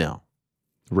it? No,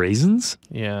 Raisins?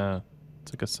 Yeah,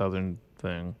 it's like a southern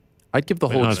thing. I'd give the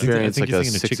Wait, whole no, I think experience you're like a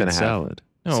thinking of 6.5. chicken salad.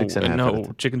 No, 6.5 out of no,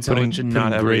 10. chicken salad should not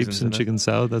putting have grapes raisins in in it. chicken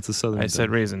salad. That's a southern. I said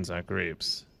thing. raisins, not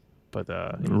grapes. But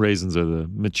Raisins are the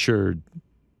matured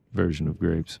version of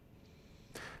grapes.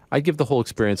 I'd give the whole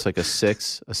experience like a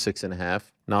 6.5.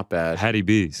 Not bad. Hattie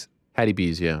B's. Hattie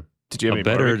B's, yeah. did you have A any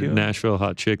better barbecue? Nashville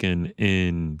hot chicken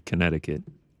in Connecticut.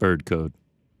 Bird Code.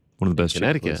 One of the best chicken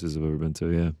Connecticut? places I've ever been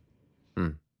to, yeah.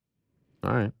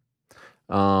 All right.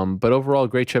 But overall,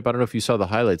 great trip. I don't know if you saw the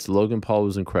highlights. Logan Paul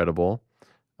was incredible.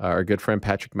 Our good friend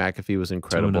Patrick McAfee was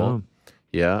incredible. 2-0.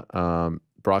 Yeah.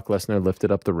 Brock Lesnar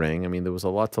lifted up the ring. I mean, there was a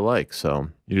lot to like. So.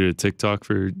 You did a TikTok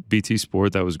for BT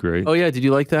Sport. That was great. Oh yeah, did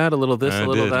you like that? A little this, I a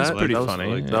little did. that. It was pretty that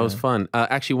funny. That was fun.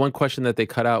 Actually, one question that they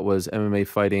cut out was MMA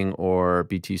fighting or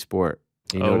BT Sport.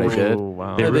 You know what I did? Oh,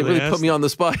 wow. Yeah, they really put asked? me on the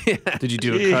spot. Did you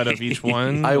do a cut of each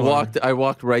one? I or-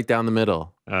 walked right down the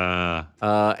middle.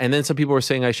 And then some people were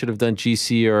saying I should have done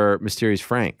GC or Mysterious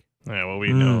Frank. Yeah, well,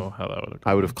 we know how that would have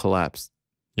I would have collapsed.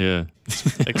 Yeah.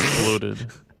 exploded.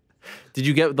 Did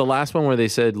you get the last one where they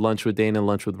said lunch with Dana,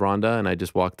 lunch with Rhonda, and I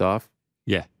just walked off?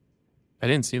 Yeah. I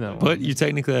didn't see that one. But you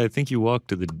technically, I think you walked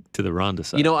to the Ronda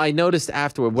side. You know, I noticed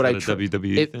afterward what Is that a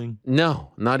WWE thing?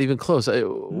 No, not even close.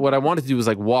 What I wanted to do was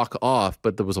like walk off,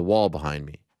 but there was a wall behind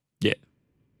me. Yeah.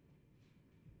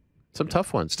 Some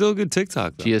tough ones. Still a good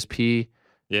TikTok, though. GSP.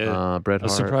 Yeah. Bret I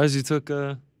was Hart. surprised you took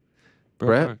Bret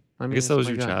Brett. Hart. I mean, guess that it's was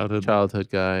my your guy. childhood.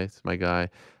 guy. It's my guy.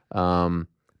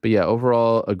 But yeah,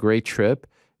 overall a great trip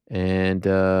and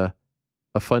a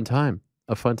fun time.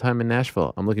 A fun time in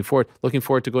Nashville. I'm looking forward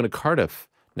to going to Cardiff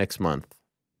next month.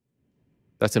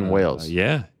 That's in Wales.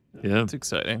 Yeah. Yeah. It's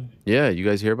exciting. Yeah, you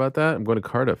guys hear about that? I'm going to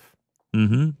Cardiff,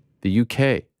 Mm-hmm. the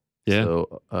UK. Yeah.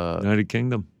 So, United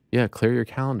Kingdom. yeah, clear your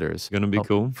calendars. Gonna be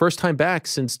cool. First time back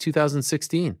since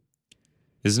 2016.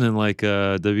 Isn't it like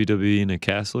WWE in a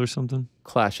castle or something?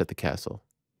 Clash at the Castle.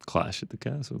 Clash at the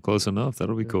Castle. Close enough.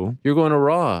 That'll be cool. You're going to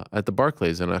Raw at the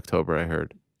Barclays in October, I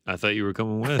heard. I thought you were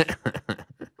coming with.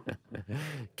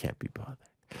 Can't be bothered.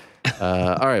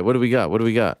 All right, what do we got?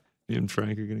 You and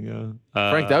Frank are gonna go.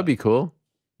 Frank, that would be cool.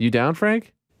 You down,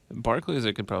 Frank? Barclays,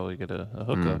 I could probably get a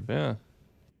hookup. Yeah.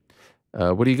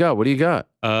 What do you got? We got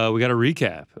a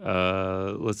recap.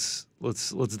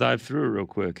 Let's dive through it real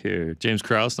quick here. James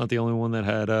Krause, not the only one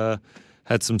that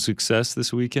had some success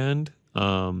this weekend.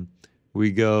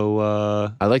 We go.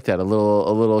 I like that. A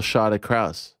little shot at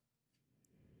Krause.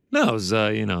 No, it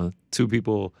was two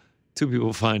people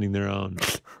finding their own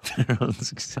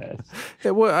success.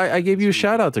 Yeah, well, I gave you a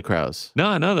shout out to Krause.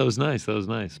 No, that was nice.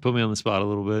 Put me on the spot a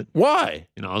little bit. Why?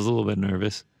 I was a little bit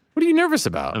nervous. What are you nervous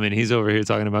about? I mean, he's over here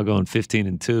talking about going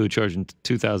 15-2, charging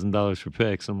 $2,000 for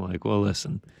picks. I'm like, well,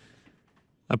 listen,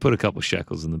 I put a couple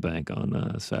shekels in the bank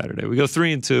on Saturday. We go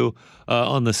 3-2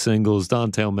 on the singles.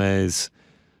 Don'Tale Mayes,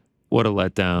 what a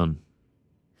letdown.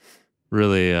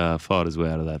 Really fought his way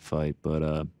out of that fight,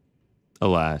 but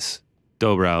alas,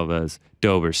 Dober Alves.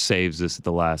 Dober saves us at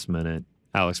the last minute.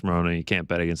 Alex Morono, you can't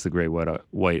bet against the Great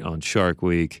White on Shark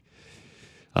Week.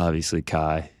 Obviously,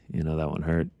 Kai, that one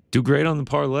hurt. Do great on the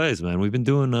parlays, man. We've been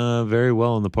doing very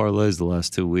well on the parlays the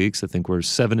last 2 weeks. I think we're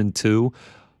 7-2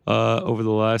 over the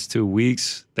last 2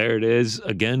 weeks. There it is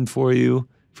again for you.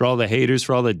 For all the haters,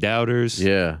 for all the doubters.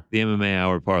 Yeah. The MMA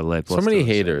Hour parlay. So many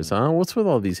haters, huh? What's with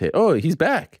all these haters? Oh, he's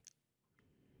back.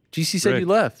 GC said Rick. you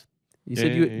left. He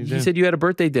said you had a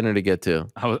birthday dinner to get to.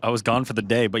 I was gone for the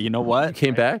day, but you know what? You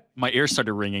came back? My ears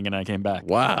started ringing and I came back.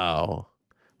 Wow.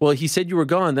 Well, he said you were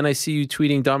gone. Then I see you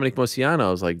tweeting Dominic Mosiano.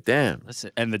 I was like, damn.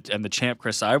 Listen, and the champ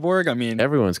Chris Cyborg. I mean,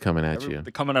 Everyone's coming at you.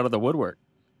 they're coming out of the woodwork.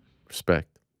 Respect.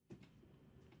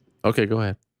 Okay, go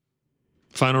ahead.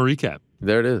 Final recap.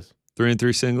 There it is.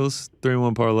 3-3 singles,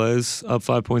 3-1 parlays, up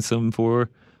 5.74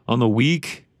 on the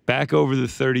week, back over the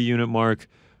 30-unit mark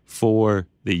for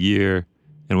the year,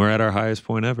 and we're at our highest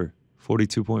point ever,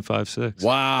 42.56.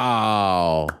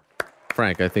 Wow.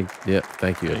 Frank, I think, yeah,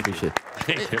 thank you. I appreciate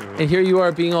it. And here you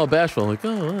are being all bashful, like,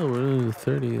 oh, we're in the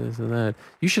 30, this and that.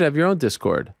 You should have your own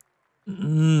Discord.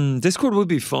 Discord would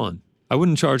be fun. I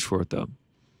wouldn't charge for it, though.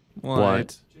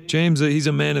 What? James, he's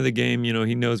a man of the game. You know,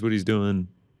 he knows what he's doing.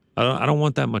 I don't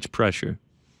want that much pressure.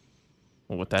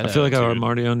 Well, with that I feel like attitude. I'm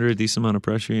already under a decent amount of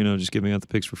pressure, you know, just giving out the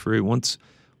picks for free. Once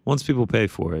people pay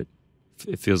for it,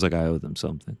 it feels like I owe them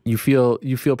something. You feel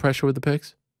pressure with the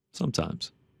picks?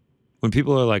 Sometimes. When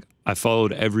people are like, I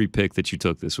followed every pick that you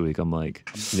took this week, I'm like,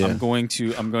 Yeah. I'm going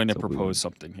to propose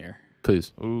something here.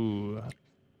 Please. Ooh.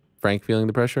 Frank feeling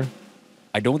the pressure?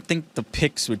 I don't think the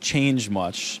picks would change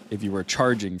much if you were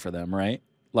charging for them, right?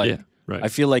 Like, yeah, right. I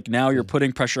feel like now you're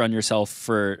putting pressure on yourself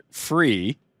for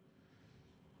free,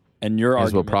 and your Might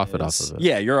as well argument profit is, off of it.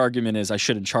 Yeah, your argument is I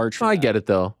shouldn't charge for I that. get it,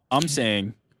 though. I'm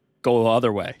saying go the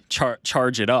other way.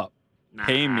 Charge it up.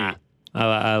 Pay me.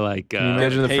 I like. Can you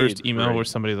imagine the paid first email for it. where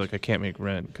somebody's like, I can't make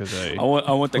rent because I I want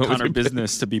the What was counter your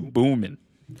business to be booming.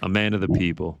 a man of the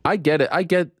people. I get it. I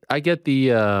get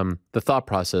the thought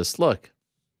process. Look,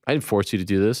 I didn't force you to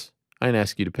do this. I didn't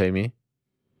ask you to pay me.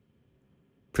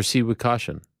 Proceed with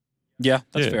caution. Yeah,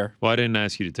 that's Yeah. fair. Well, I didn't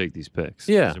ask you to take these picks.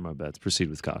 Yeah. These are my bets. Proceed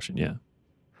with caution. Yeah.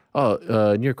 Oh,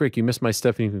 NewYorkRic, you missed my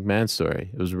Stephanie McMahon story.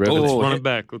 It was riveting. Let's Oh, run hey. it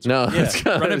back. Let's No, Yeah, let's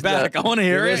go. run it back. I want to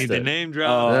hear You it. missed the it. name drop.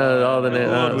 All the names.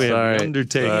 Oh, we have sorry.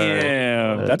 Undertaker.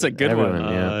 Damn, that's a good Everyone,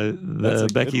 one. yeah. That's a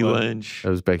good Becky one. Lynch. It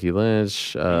was Becky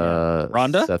Lynch.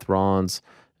 Rhonda? Seth Rollins.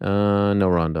 No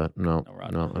Rhonda. No,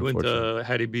 Rhonda. no, We went unfortunately. to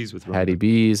Hattie B's with Ron. Hattie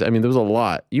B's. I mean, there was a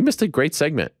lot. You missed a great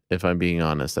segment, if I'm being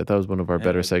honest. I thought it was one of our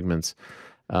better segments.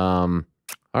 All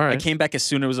I right. came back as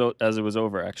soon as it was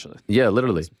over. Actually, Yeah,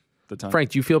 literally. the time. Frank,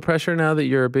 do you feel pressure now that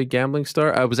you're a big gambling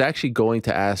star? I was actually going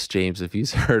to ask James if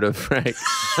he's heard of Frank.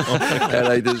 And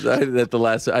I decided at the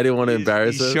last, I didn't want to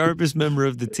embarrass the him. sharpest member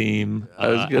of the team. I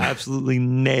was good. Absolutely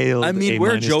nailed. I mean, a we're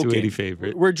minus 280 joking.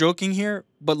 favorite. We're joking here,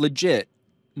 but legit,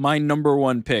 my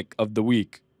 #1 pick of the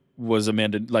week was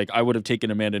Amanda. Like, I would have taken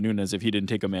Amanda Nunes if he didn't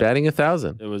take Amanda. Batting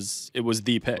 1,000. It was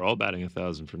the pick. We're all batting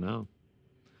 1,000 for now.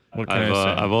 What can I say?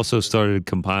 I've also started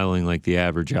compiling like the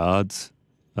average odds.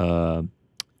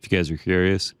 If you guys are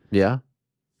curious, Yeah.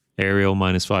 Ariel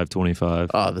minus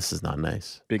 525, Oh, this is not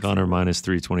nice. Big Connor favorite. minus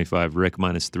 325, Rick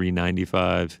minus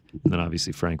 395, and then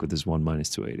obviously Frank with his one minus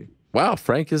 280. Wow,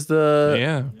 Frank is the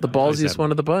Yeah. ballsiest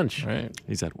one of the bunch. Right.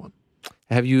 He's at one.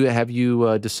 Have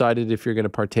you decided if you're going to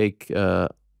partake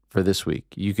for this week?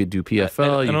 You could do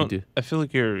PFL. You could do. I feel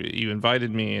like you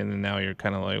invited me, and then now you're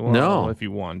kind of like, well, No. if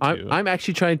you want to. I'm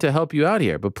actually trying to help you out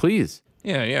here, but please.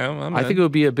 yeah. I think it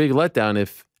would be a big letdown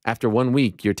if after 1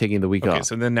 week you're taking the week Okay, off.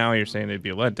 so then now you're saying it'd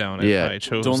be a letdown Yeah. if I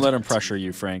chose. Don't let him pressure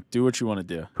you, Frank. Do what you want to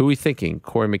do. Who are we thinking?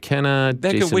 Corey McKenna,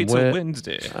 That Jason could wait till Witt?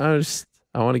 Wednesday.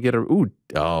 I want to get a.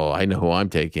 I know who I'm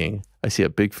taking. I see a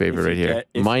big favorite right here. if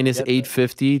you Minus get that.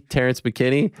 850, Terrence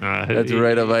McKinney. That's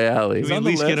right up my alley. Can we on at the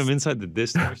least get list. him inside the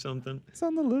distance or something? It's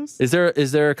on the list. Is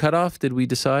there a cutoff? Did we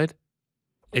decide?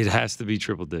 It has to be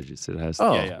triple digits. It has to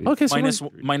Oh, be. okay.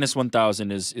 So minus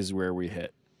 1,000 is where we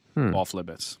hit off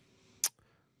limits.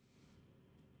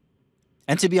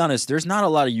 And to be honest, there's not a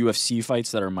lot of UFC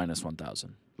fights that are minus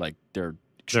 1,000. Like There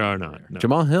are not. No.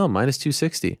 Jamal Hill minus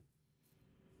 260.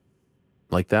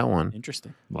 Like that one.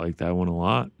 Interesting. Like that one a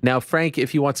lot. Now, Frank,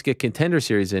 if he wants to get Contender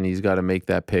Series in, he's got to make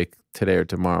that pick today or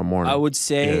tomorrow morning. I would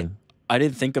say Yeah. I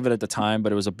didn't think of it at the time,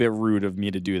 but it was a bit rude of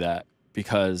me to do that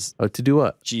because Oh, to do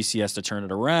what? GC has to turn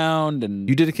it around, and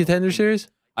You did a Contender Series?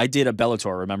 I did a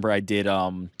Bellator. Remember, I did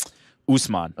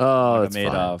Usman. Oh, that's fine.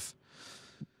 of.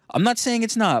 I'm not saying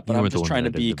it's not, but You I'm weren't the just one trying to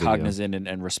that did be the video. cognizant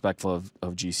and respectful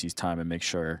of GC's time and make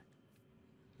sure.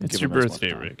 It's give your him as much birthday,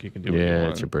 time. Rick. You can do what you Yeah,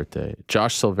 want. it's your birthday.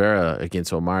 Josh Silveira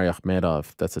against Omari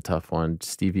Akhmedov. That's a tough one.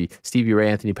 Stevie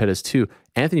Ray, Anthony Pettis, too.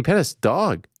 Anthony Pettis,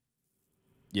 dog,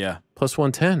 Yeah, plus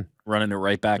 110. running it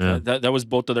right back. Yeah. That was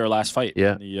both of their last fight.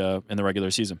 Yeah. in the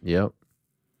regular season. Yep.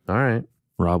 All right.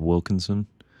 Rob Wilkinson.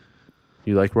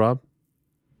 You like Rob?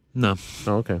 No.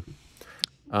 Oh, okay.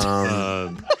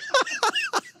 Uh,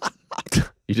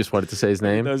 You just wanted to say his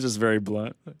name? That was just very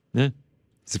blunt. yeah.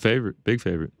 He's a favorite. Big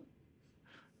favorite.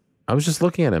 I was just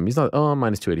looking at him. He's not. Oh,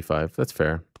 minus 285. That's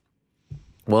fair.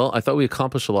 Well, I thought we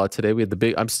accomplished a lot today. We had the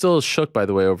big. I'm still shook, by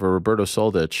the way, over Roberto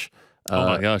Soldic. Oh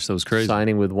my gosh, that was crazy.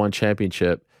 Signing with one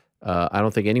championship. I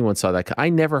don't think anyone saw that. I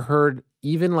never heard,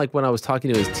 even like when I was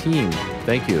talking to his team,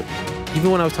 thank you.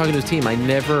 Even when I was talking to his team, I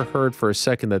never heard for a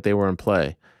second that they were in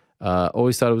play.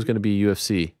 Always thought it was going to be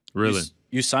UFC. Really?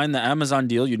 You signed the Amazon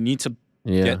deal. You need to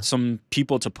get some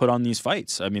people to put on these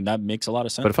fights. I mean, that makes a lot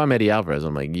of sense. But if I'm Eddie Alvarez,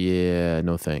 I'm like, yeah,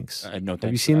 no thanks. No thanks.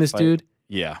 Have you seen this dude?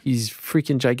 Yeah. He's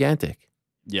freaking gigantic.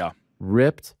 Yeah.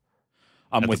 Ripped.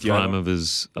 I'm At with the you. prime of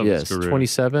his Yes, career.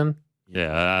 27.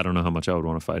 Yeah, I don't know how much I would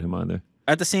want to fight him either.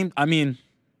 At the same, I mean,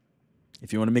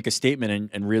 if you want to make a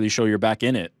statement and really show you're back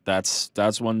in it, that's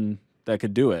one that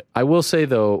could do it. I will say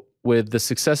though, with the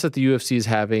success that the UFC is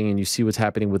having, and you see what's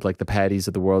happening with like the Paddies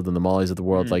of the world and the Mollys of the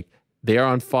world, like they are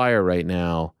on fire right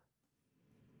now.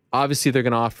 Obviously, they're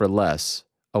going to offer less.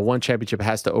 A one championship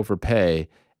has to overpay,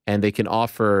 and they can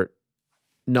offer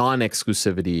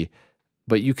non-exclusivity,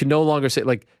 but you can no longer say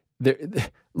like,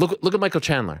 look at Michael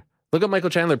Chandler. Look at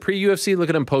Michael Chandler pre-UFC. Look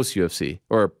at him post-UFC,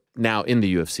 or now in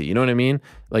the UFC. You know what I mean?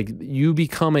 Like you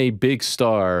become a big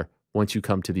star once you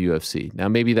come to the UFC. Now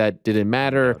maybe that didn't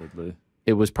matter. Undoubtedly.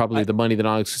 It was probably the money, the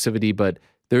non-exclusivity, but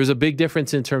there's a big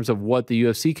difference in terms of what the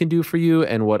UFC can do for you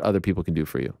and what other people can do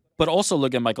for you. But also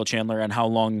look at Michael Chandler and how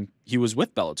long he was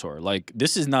with Bellator. Like,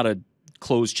 this is not a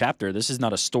closed chapter. This is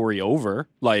not a story over.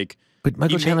 Like, but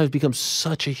Michael Chandler has become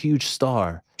such a huge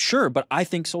star. Sure, but I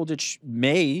think Soldic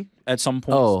may at some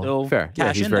point still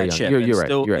cash in that chip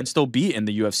and still be in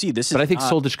the UFC. This is but I think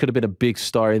Soldic could have been a big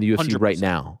star in the UFC 100%, right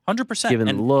now. 100%. Given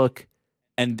the look.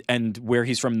 And where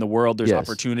he's from in the world, there's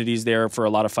opportunities there for a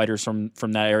lot of fighters from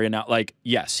that area now. Like,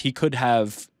 yes, he could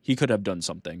have done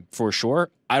something for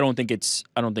sure. I don't think this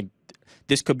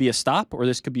could be a stop, or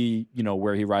this could be, you know,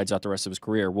 where he rides out the rest of his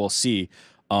career. We'll see.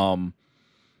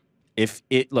 If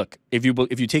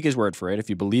you take his word for it, if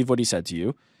you believe what he said to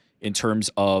you in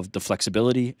terms of the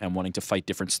flexibility and wanting to fight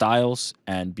different styles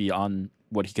and be on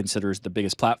what he considers the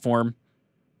biggest platform,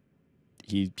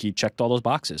 he checked all those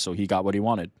boxes, so he got what he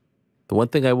wanted. The one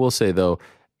thing I will say, though,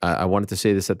 I wanted to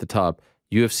say this at the top,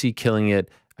 UFC killing it.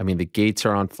 I mean, the gates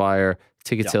are on fire.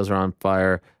 Ticket sales are on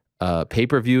fire.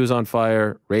 Pay-per-view is on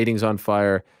fire. Ratings on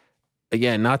fire.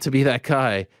 Again, not to be that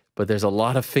guy, but there's a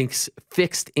lot of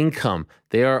fixed income.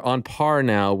 They are on par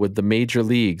now with the major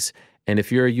leagues. And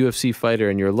if you're a UFC fighter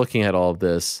and you're looking at all of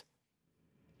this,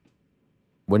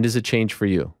 when does it change for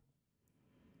you?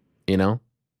 You know?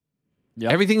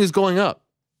 Yeah. Everything is going up.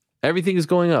 Everything is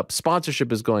going up.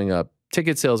 Sponsorship is going up.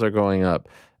 Ticket sales are going up.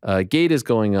 Gate is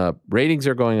going up. Ratings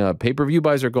are going up. Pay-per-view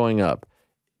buys are going up.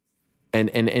 And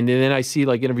then I see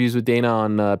like interviews with Dana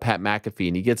on Pat McAfee,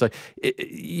 and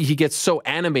he gets so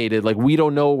animated, like we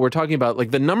don't know what we're talking about.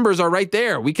 Like the numbers are right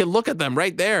there. We can look at them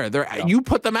right there. You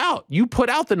put them out. You put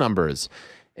out the numbers,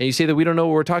 and you say that we don't know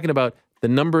what we're talking about. The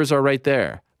numbers are right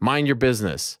there. Mind your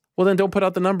business. Well, then don't put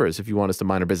out the numbers if you want us to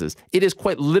mind our business. It is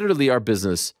quite literally our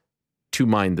business to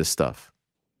mind this stuff.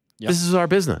 Yep. This is our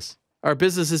business. Our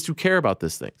business is to care about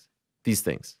these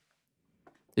things.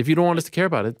 If you don't want us to care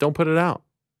about it, don't put it out.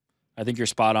 I think you're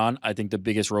spot on. I think the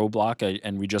biggest roadblock,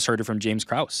 and we just heard it from James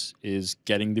Krause, is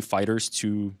getting the fighters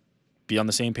to be on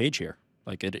the same page here.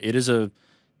 Like it is a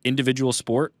individual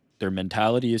sport. Their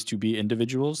mentality is to be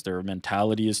individuals. Their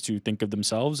mentality is to think of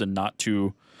themselves and not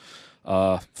to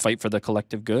fight for the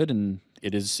collective good. And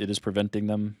it is preventing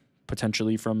them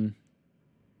potentially from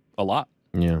a lot.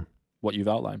 Yeah. What you've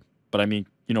outlined. But I mean,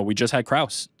 you know, we just had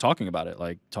Krause talking about it,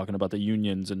 like talking about the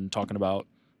unions and talking about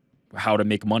how to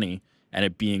make money and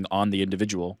it being on the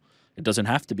individual. It doesn't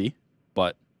have to be,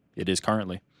 but it is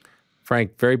currently.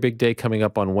 Frank, very big day coming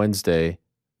up on Wednesday,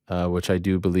 which I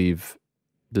do believe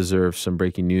deserves some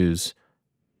breaking news.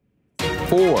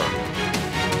 Four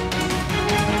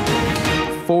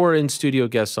in-studio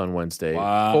guests on Wednesday.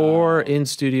 Wow. 4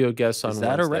 in-studio guests on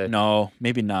Wednesday. No,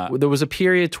 maybe not. There was a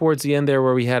period towards the end there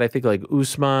where we had, I think, like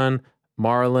Usman,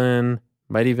 Marlon,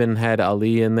 might even had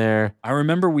Ali in there. I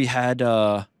remember we had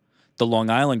the Long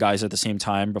Island guys at the same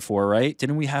time before, right?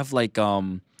 Didn't we have like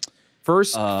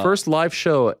first live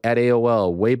show at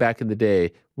AOL way back in the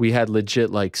day? We had legit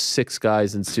like 6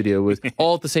 guys in studio with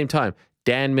all at the same time.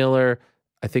 Dan Miller,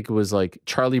 I think it was like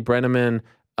Charlie Brenneman.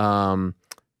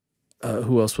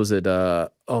 Who else was it?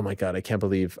 Oh my God, I can't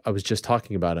believe I was just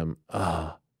talking about him.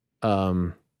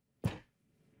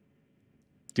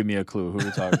 Give me a clue. Who are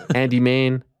we talking about? Andy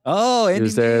Main. Oh, Andy He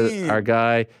was there, Main. our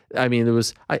guy. I mean,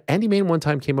 Andy Main one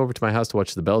time came over to my house to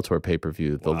watch the Bellator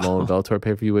pay-per-view, the lone Bellator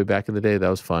pay-per-view way back in the day. That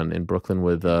was fun in Brooklyn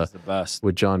with the best.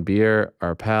 with John Beer,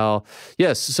 our pal.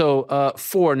 Yes, so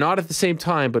 4, not at the same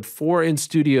time, but 4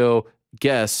 in-studio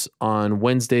guests on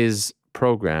Wednesday's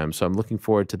program. So I'm looking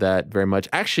forward to that very much.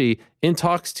 Actually, in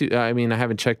talks to, I mean, I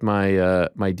haven't checked my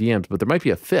my DMs, but there might be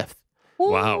a 5th.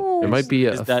 Wow. It might be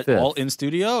a Is that fifth. all in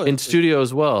studio? In studio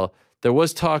as well. There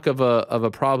was talk of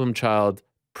a problem child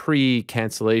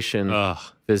pre-cancellation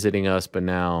visiting us, but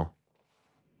now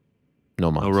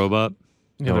no months. No robot?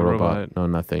 Yeah, No the robot. No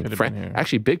nothing. Could've Frank, been here.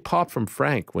 actually, big pop from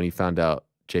Frank when he found out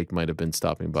Jake might have been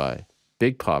stopping by.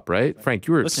 Big pop, right? Frank,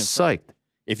 you were Listen, psyched.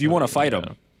 If you want to fight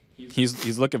him,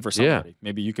 he's looking for somebody. Yeah.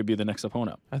 Maybe you could be the next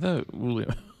opponent. I thought Woodley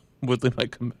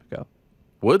might come back out.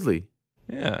 Woodley.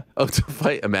 Yeah. Oh, to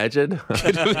fight. Imagine.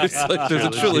 It's like there's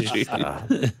a trilogy.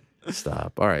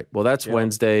 Stop. All right. Well, that's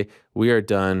Wednesday. We are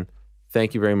done.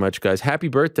 Thank you very much, guys. Happy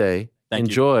birthday. Thank you.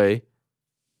 Enjoy.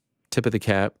 Tip of the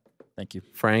cap. Thank you.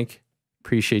 Frank,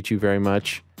 appreciate you very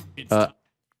much.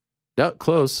 No,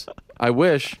 close. I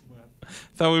wish.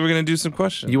 Thought we were gonna do some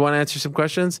questions. You want to answer some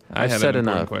questions? I I've have said an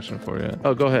important enough. question for you.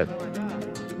 Oh, go ahead.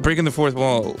 Breaking the fourth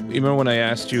wall. You remember when I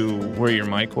asked you where your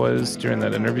mic was during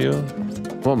that interview?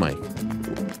 What mic?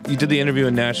 You did the interview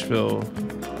in Nashville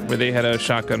where they had a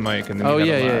shotgun mic and then Oh,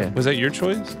 you had yeah, a lav. yeah. Was that your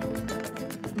choice?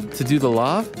 To do the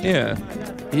lav? Yeah.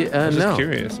 Yeah, I was no. just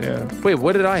curious, yeah. Wait,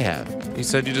 what did I have? You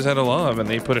said you just had a lav and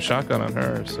they put a shotgun on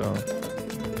her, so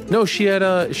No, she had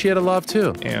a lav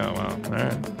too. yeah, well, all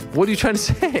right. What are you trying to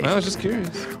say? I was just curious.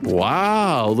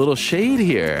 Wow, a little shade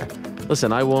here.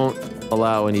 Listen, I won't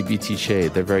allow any BT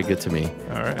shade. They're very good to me.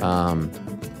 All right.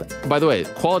 By the way,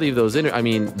 quality of those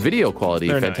video quality,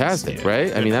 They're fantastic, nice, yeah.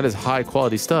 right? I mean, that is high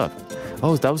quality stuff.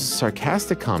 Oh, that was a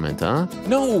sarcastic comment, huh?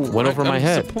 No, Went over my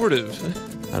head.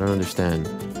 Supportive. I don't understand.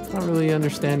 Not really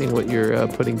understanding what you're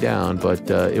putting down, but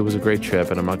it was a great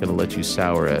trip, and I'm not going to let you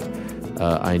sour it.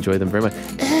 I enjoy them very much.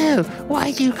 Oh,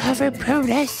 why do you cover pro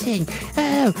wrestling?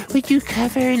 Oh, would you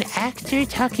cover an actor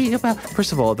talking about...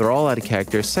 First of all, they're all out of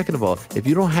character. Second of all, if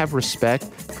you don't have respect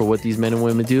for what these men and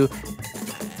women do,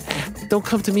 don't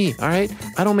come to me, all right?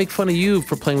 I don't make fun of you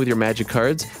for playing with your magic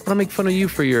cards. I don't make fun of you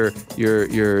for your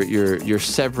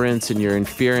severance and your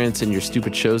inference and your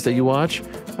stupid shows that you watch.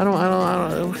 I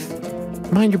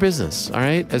don't. Mind your business, all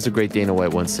right? As the great Dana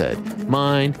White once said,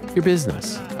 mind your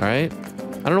business, all right?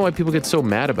 I don't know why people get so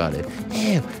mad about it.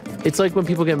 Ew. It's like when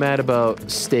people get mad about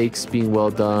steaks being well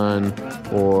done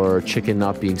or chicken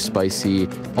not being spicy.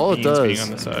 All it Beans does, being on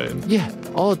the side. yeah,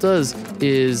 all it does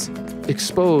is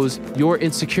expose your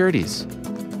insecurities.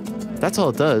 That's all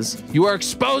it does. You are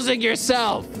exposing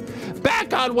yourself.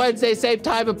 Back on Wednesday, same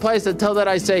time and place. Until then,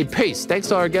 I say peace. Thanks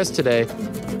to our guest today.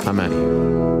 I'm out of here.